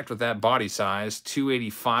contract with that body size.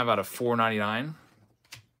 $285 out of $4.99.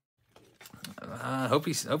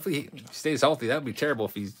 Hopefully he stays healthy. That would be terrible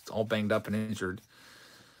if he's all banged up and injured.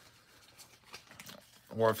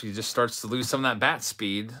 Or if he just starts to lose some of that bat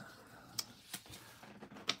speed.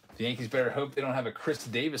 The Yankees better hope they don't have a Chris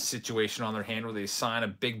Davis situation on their hand where they sign a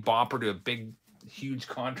big bopper to a big, huge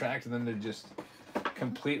contract and then they just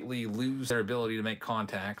completely lose their ability to make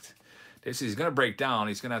contact. He's going to break down.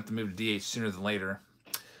 He's going to have to move to DH sooner than later.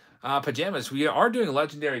 Pajamas, we are doing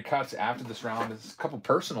legendary cuts after this round. There's a couple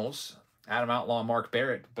personals. Adam Outlaw and Mark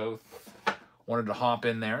Barrett both wanted to hop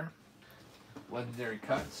in there. Legendary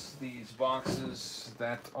cuts. These boxes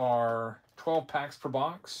that are 12 packs per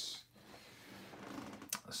box.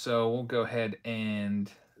 So we'll go ahead and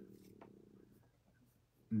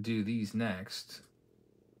do these next.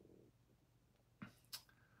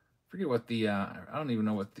 forget what the I don't even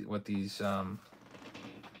know what the what the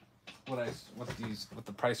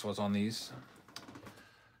price was on these.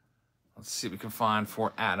 Let's see what we can find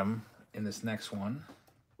for Adam in this next one.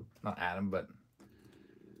 Not Adam, but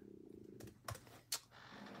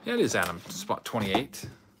yeah, it is Adam. Spot 28.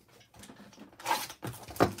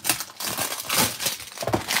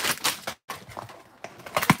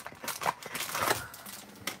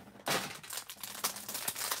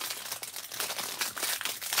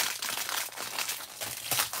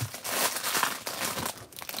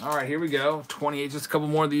 All right, here we go. 28, just a couple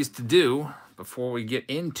more of these to do before we get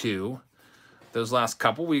into those last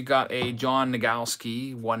couple. We got a John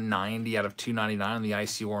Nagowski 190 out of 299 on the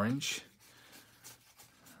icy orange.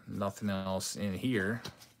 Nothing else in here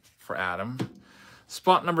for Adam.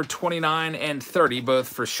 Spot number 29 and 30, both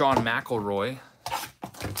for Sean McElroy.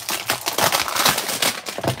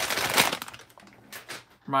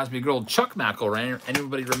 Reminds me of good old Chuck McElroy.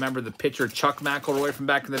 Anybody remember the pitcher Chuck McElroy from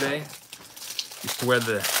back in the day? Used to wear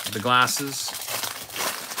the glasses.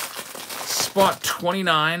 Spot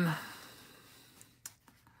 29.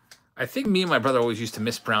 I think me and my brother always used to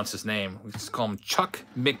mispronounce his name. We used to call him Chuck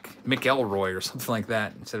McElroy or something like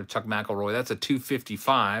that instead of Chuck McElroy. That's a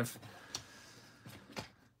 255.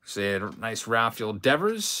 So a nice Rafael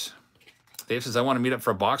Devers. Dave says, I want to meet up for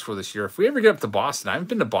a box for this year. If we ever get up to Boston, I haven't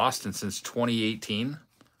been to Boston since 2018.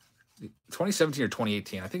 2017 or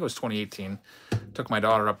 2018. I think it was 2018. Took my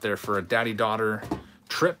daughter up there for a daddy-daughter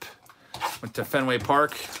trip. Went to Fenway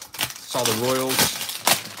Park. Saw the Royals.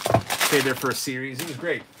 Stayed there for a series. It was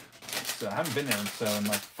great. So I haven't been there in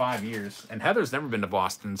like 5 years. And Heather's never been to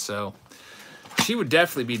Boston, so she would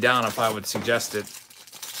definitely be down if I would suggest it.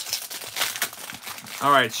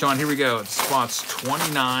 All right, Sean, here we go. It's spots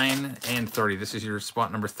 29 and 30. This is your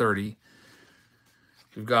spot number 30.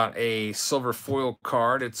 We've got a silver foil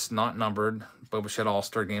card. It's not numbered. Boba Fett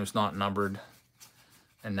All-Star Game's not numbered.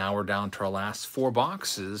 And now we're down to our last 4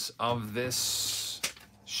 boxes of this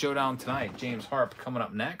showdown tonight. James Harp coming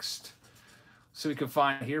up next. So we can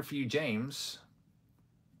find here for you, James.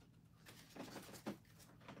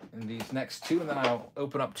 In these next 2, and then I'll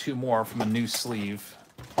open up 2 more from a new sleeve.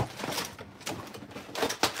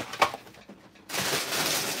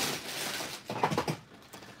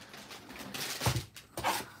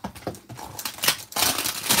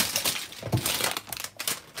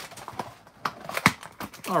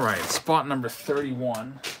 All right, spot number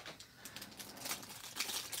 31.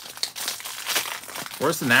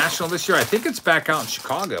 Where's the National this year? I think it's back out in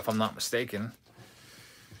Chicago, if I'm not mistaken.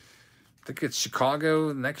 I think it's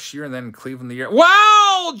Chicago next year and then Cleveland the year.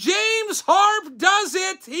 Wow! James Harp does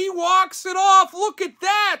it! He walks it off. Look at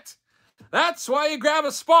that! That's why you grab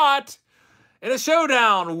a spot in a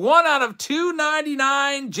showdown. 1 out of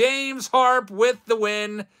 299. James Harp with the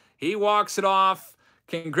win. He walks it off.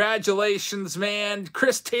 Congratulations, man.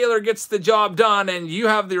 Chris Taylor gets the job done, and you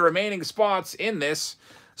have the remaining spots in this.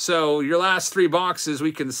 So your last 3 boxes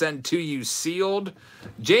we can send to you sealed.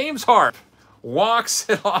 James Harp walks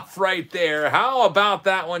it off right there. How about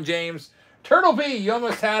that one, James? Turtle B, you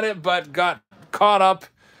almost had it, but got caught up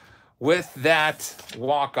with that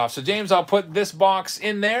walk-off. So, James, I'll put this box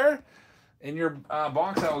in there. In your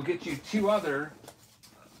box, I will get you 2 other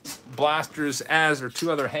blasters or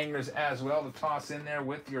 2 other hangers as well to toss in there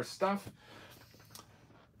with your stuff.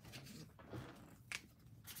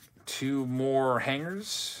 2 more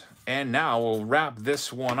hangers, and now we'll wrap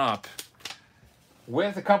this one up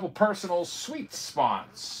with a couple personal sweet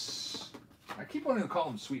spots. I keep wanting to call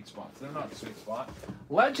them sweet spots. They're not sweet spot.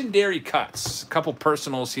 Legendary cuts. A couple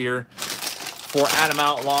personals here for Adam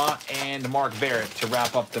Outlaw and Mark Barrett to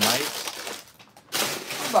wrap up the night.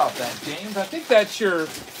 About that, James. I think that's your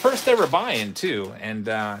first ever buy-in too, and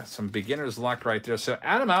some beginner's luck right there. So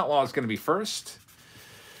Adam Outlaw is going to be first.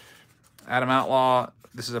 Adam Outlaw,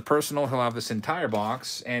 this is a personal. He'll have this entire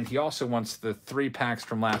box, and he also wants the 3 packs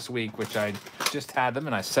from last week, which I just had them,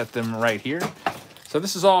 and I set them right here. So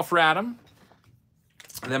this is all for Adam.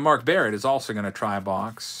 And then Mark Barrett is also going to try a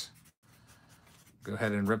box. Go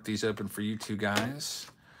ahead and rip these open for you 2 guys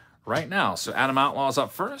right now. So Adam Outlaw's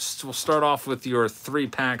up first. We'll start off with your 3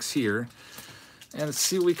 packs here and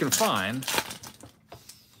see what we can find.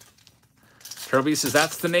 Turby says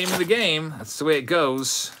that's the name of the game. That's the way it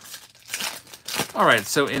goes. All right,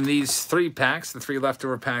 so in these 3 packs, the 3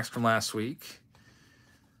 leftover packs from last week,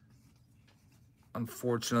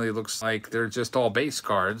 unfortunately, it looks like they're just all base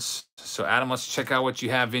cards. So Adam, let's check out what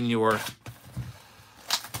you have in your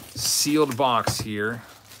sealed box here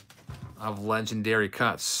of legendary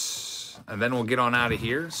cuts, and then we'll get on out of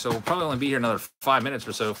here. So we'll probably only be here another 5 minutes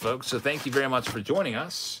or so, folks. So thank you very much for joining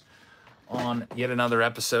us on yet another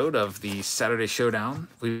episode of the Saturday Showdown.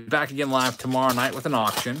 We'll be back again live tomorrow night with an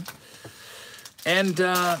auction. And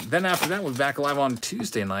then after that, we'll be back live on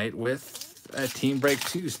Tuesday night with a Team Break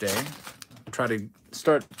Tuesday. I'll try to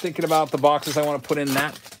start thinking about the boxes I want to put in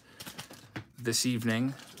that this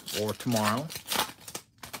evening or tomorrow.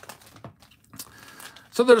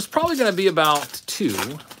 So there's probably going to be about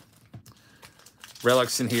 2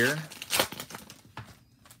 relics in here.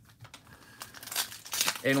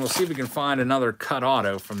 And we'll see if we can find another cut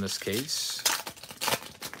auto from this case.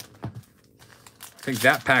 I think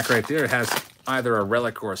that pack right there has either a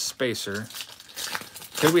relic or a spacer.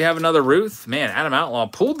 Could we have another Ruth? Man, Adam Outlaw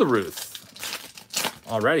pulled the Ruth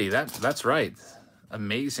already. That's right.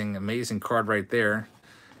 Amazing, amazing card right there.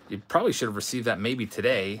 You probably should have received that maybe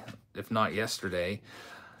today, if not yesterday.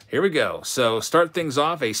 Here we go. So start things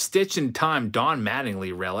off. A Stitch in Time Don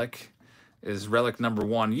Mattingly relic is relic number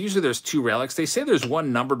 1. Usually there's 2 relics. They say there's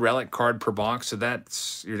 1 numbered relic card per box, so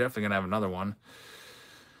that's, you're definitely going to have another one.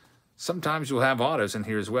 Sometimes you'll have autos in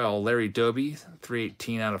here as well. Larry Doby,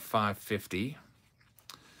 318 out of 550.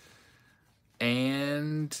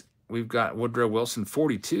 And we've got Woodrow Wilson,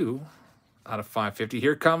 42 out of 550.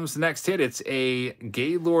 Here comes the next hit. It's a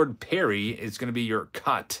Gaylord Perry. It's going to be your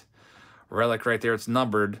cut relic right there. It's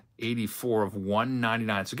numbered 84 of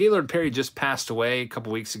 199. So Gaylord Perry just passed away a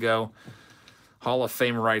couple weeks ago. Hall of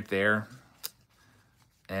Famer right there.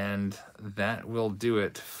 And that will do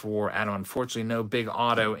it for Adam. Unfortunately, no big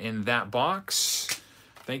auto in that box.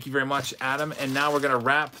 Thank you very much, Adam. And now we're going to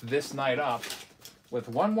wrap this night up with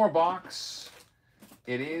one more box.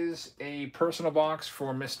 It is a personal box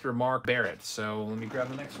for Mr. Mark Barrett. So let me grab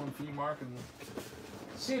the next one for you, Mark, and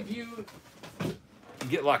see if you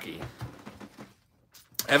get lucky.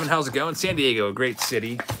 Evan, how's it going? San Diego, a great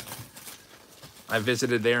city. I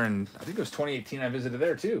visited there in, I think it was 2018, I visited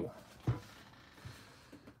there too.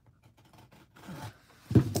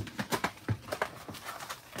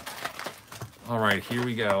 All right, here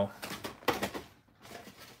we go.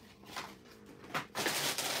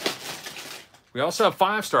 We also have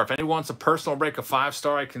 5-star. If anyone wants a personal break of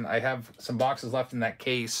 5-star, I have some boxes left in that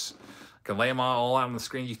case. I can lay them all out on the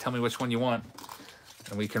screen. You tell me which one you want,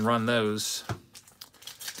 and we can run those.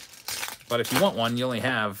 But if you want one, you only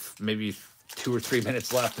have maybe 2 or 3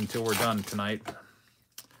 minutes left until we're done tonight,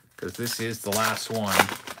 because this is the last one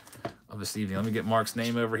of this evening. Let me get Mark's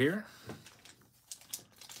name over here.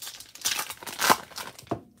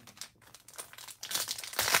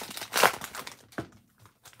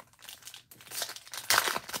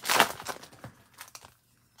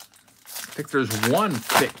 I think there's 1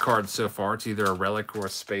 thick card so far. It's either a relic or a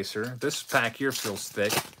spacer. This pack here feels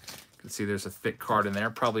thick. You can see there's a thick card in there,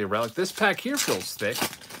 probably a relic. This pack here feels thick.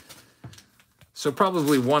 So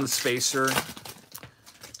probably 1 spacer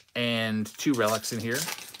and 2 relics in here.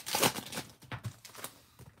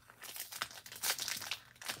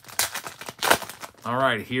 All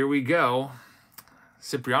right, here we go.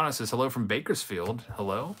 Cipriano says hello from Bakersfield.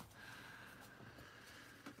 Hello.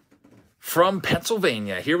 From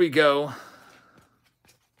Pennsylvania. Here we go.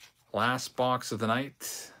 Last box of the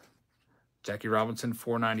night. Jackie Robinson,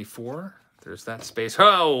 494. There's that space.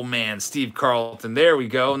 Oh, man, Steve Carlton. There we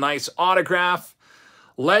go. Nice autograph.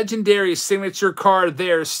 Legendary signature card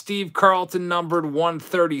there. Steve Carlton, numbered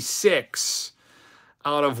 136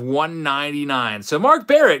 out of 199. So, Mark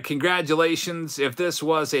Barrett, congratulations. If this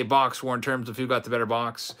was a box war in terms of who got the better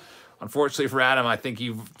box, unfortunately for Adam, I think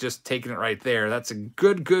you've just taken it right there. That's a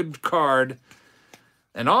good card.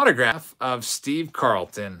 An autograph of Steve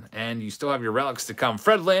Carlton. And you still have your relics to come.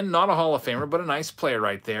 Fred Lynn, not a Hall of Famer, but a nice player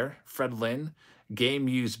right there. Fred Lynn, game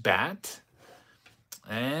used bat.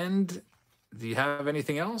 And do you have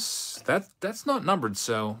anything else? That's not numbered,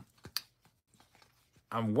 so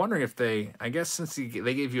I'm wondering if they, I guess since they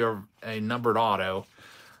gave you a numbered auto,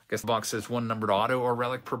 I guess the box says 1 numbered auto or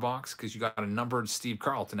relic per box, because you got a numbered Steve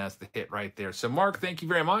Carlton as the hit right there. So, Mark, thank you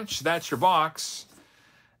very much. That's your box.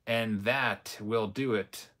 And that will do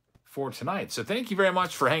it for tonight. So thank you very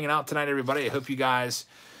much for hanging out tonight, everybody. I hope you guys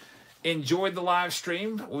enjoyed the live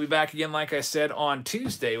stream. We'll be back again, like I said, on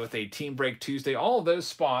Tuesday with a Team Break Tuesday. All of those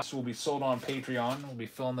spots will be sold on Patreon. We'll be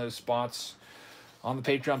filling those spots on the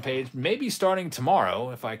Patreon page. Maybe starting tomorrow,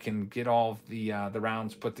 if I can get all of the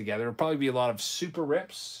rounds put together. It'll probably be a lot of super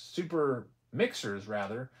rips, super mixers,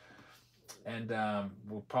 rather. And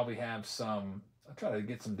we'll probably have some, I'll try to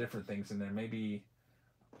get some different things in there. Maybe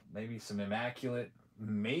some Immaculate,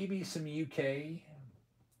 maybe some UK.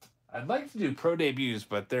 I'd like to do pro debuts,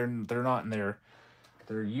 but they're not in their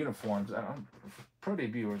uniforms. I don't pro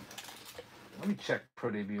debut. Let me check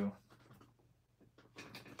pro debut.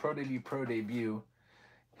 Pro debut.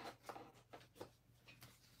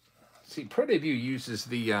 See, Pro Debut uses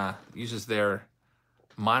the uses their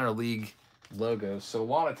minor league logos, so a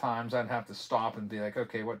lot of times I'd have to stop and be like,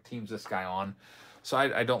 okay, what team's this guy on? So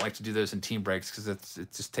I don't like to do those in team breaks because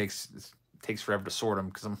it just takes forever to sort them.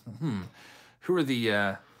 Because who are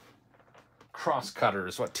the cross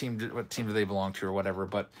cutters? What team do they belong to or whatever?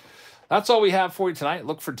 But that's all we have for you tonight.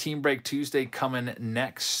 Look for Team Break Tuesday coming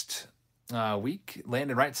next week.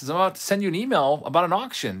 Landon Wright says, I'm about to send you an email about an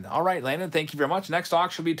auction. All right, Landon, thank you very much. Next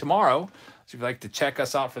auction will be tomorrow. So if you'd like to check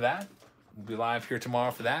us out for that, we'll be live here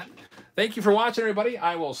tomorrow for that. Thank you for watching, everybody.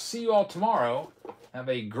 I will see you all tomorrow. Have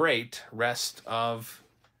a great rest of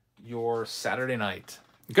your Saturday night.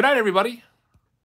 Good night, everybody.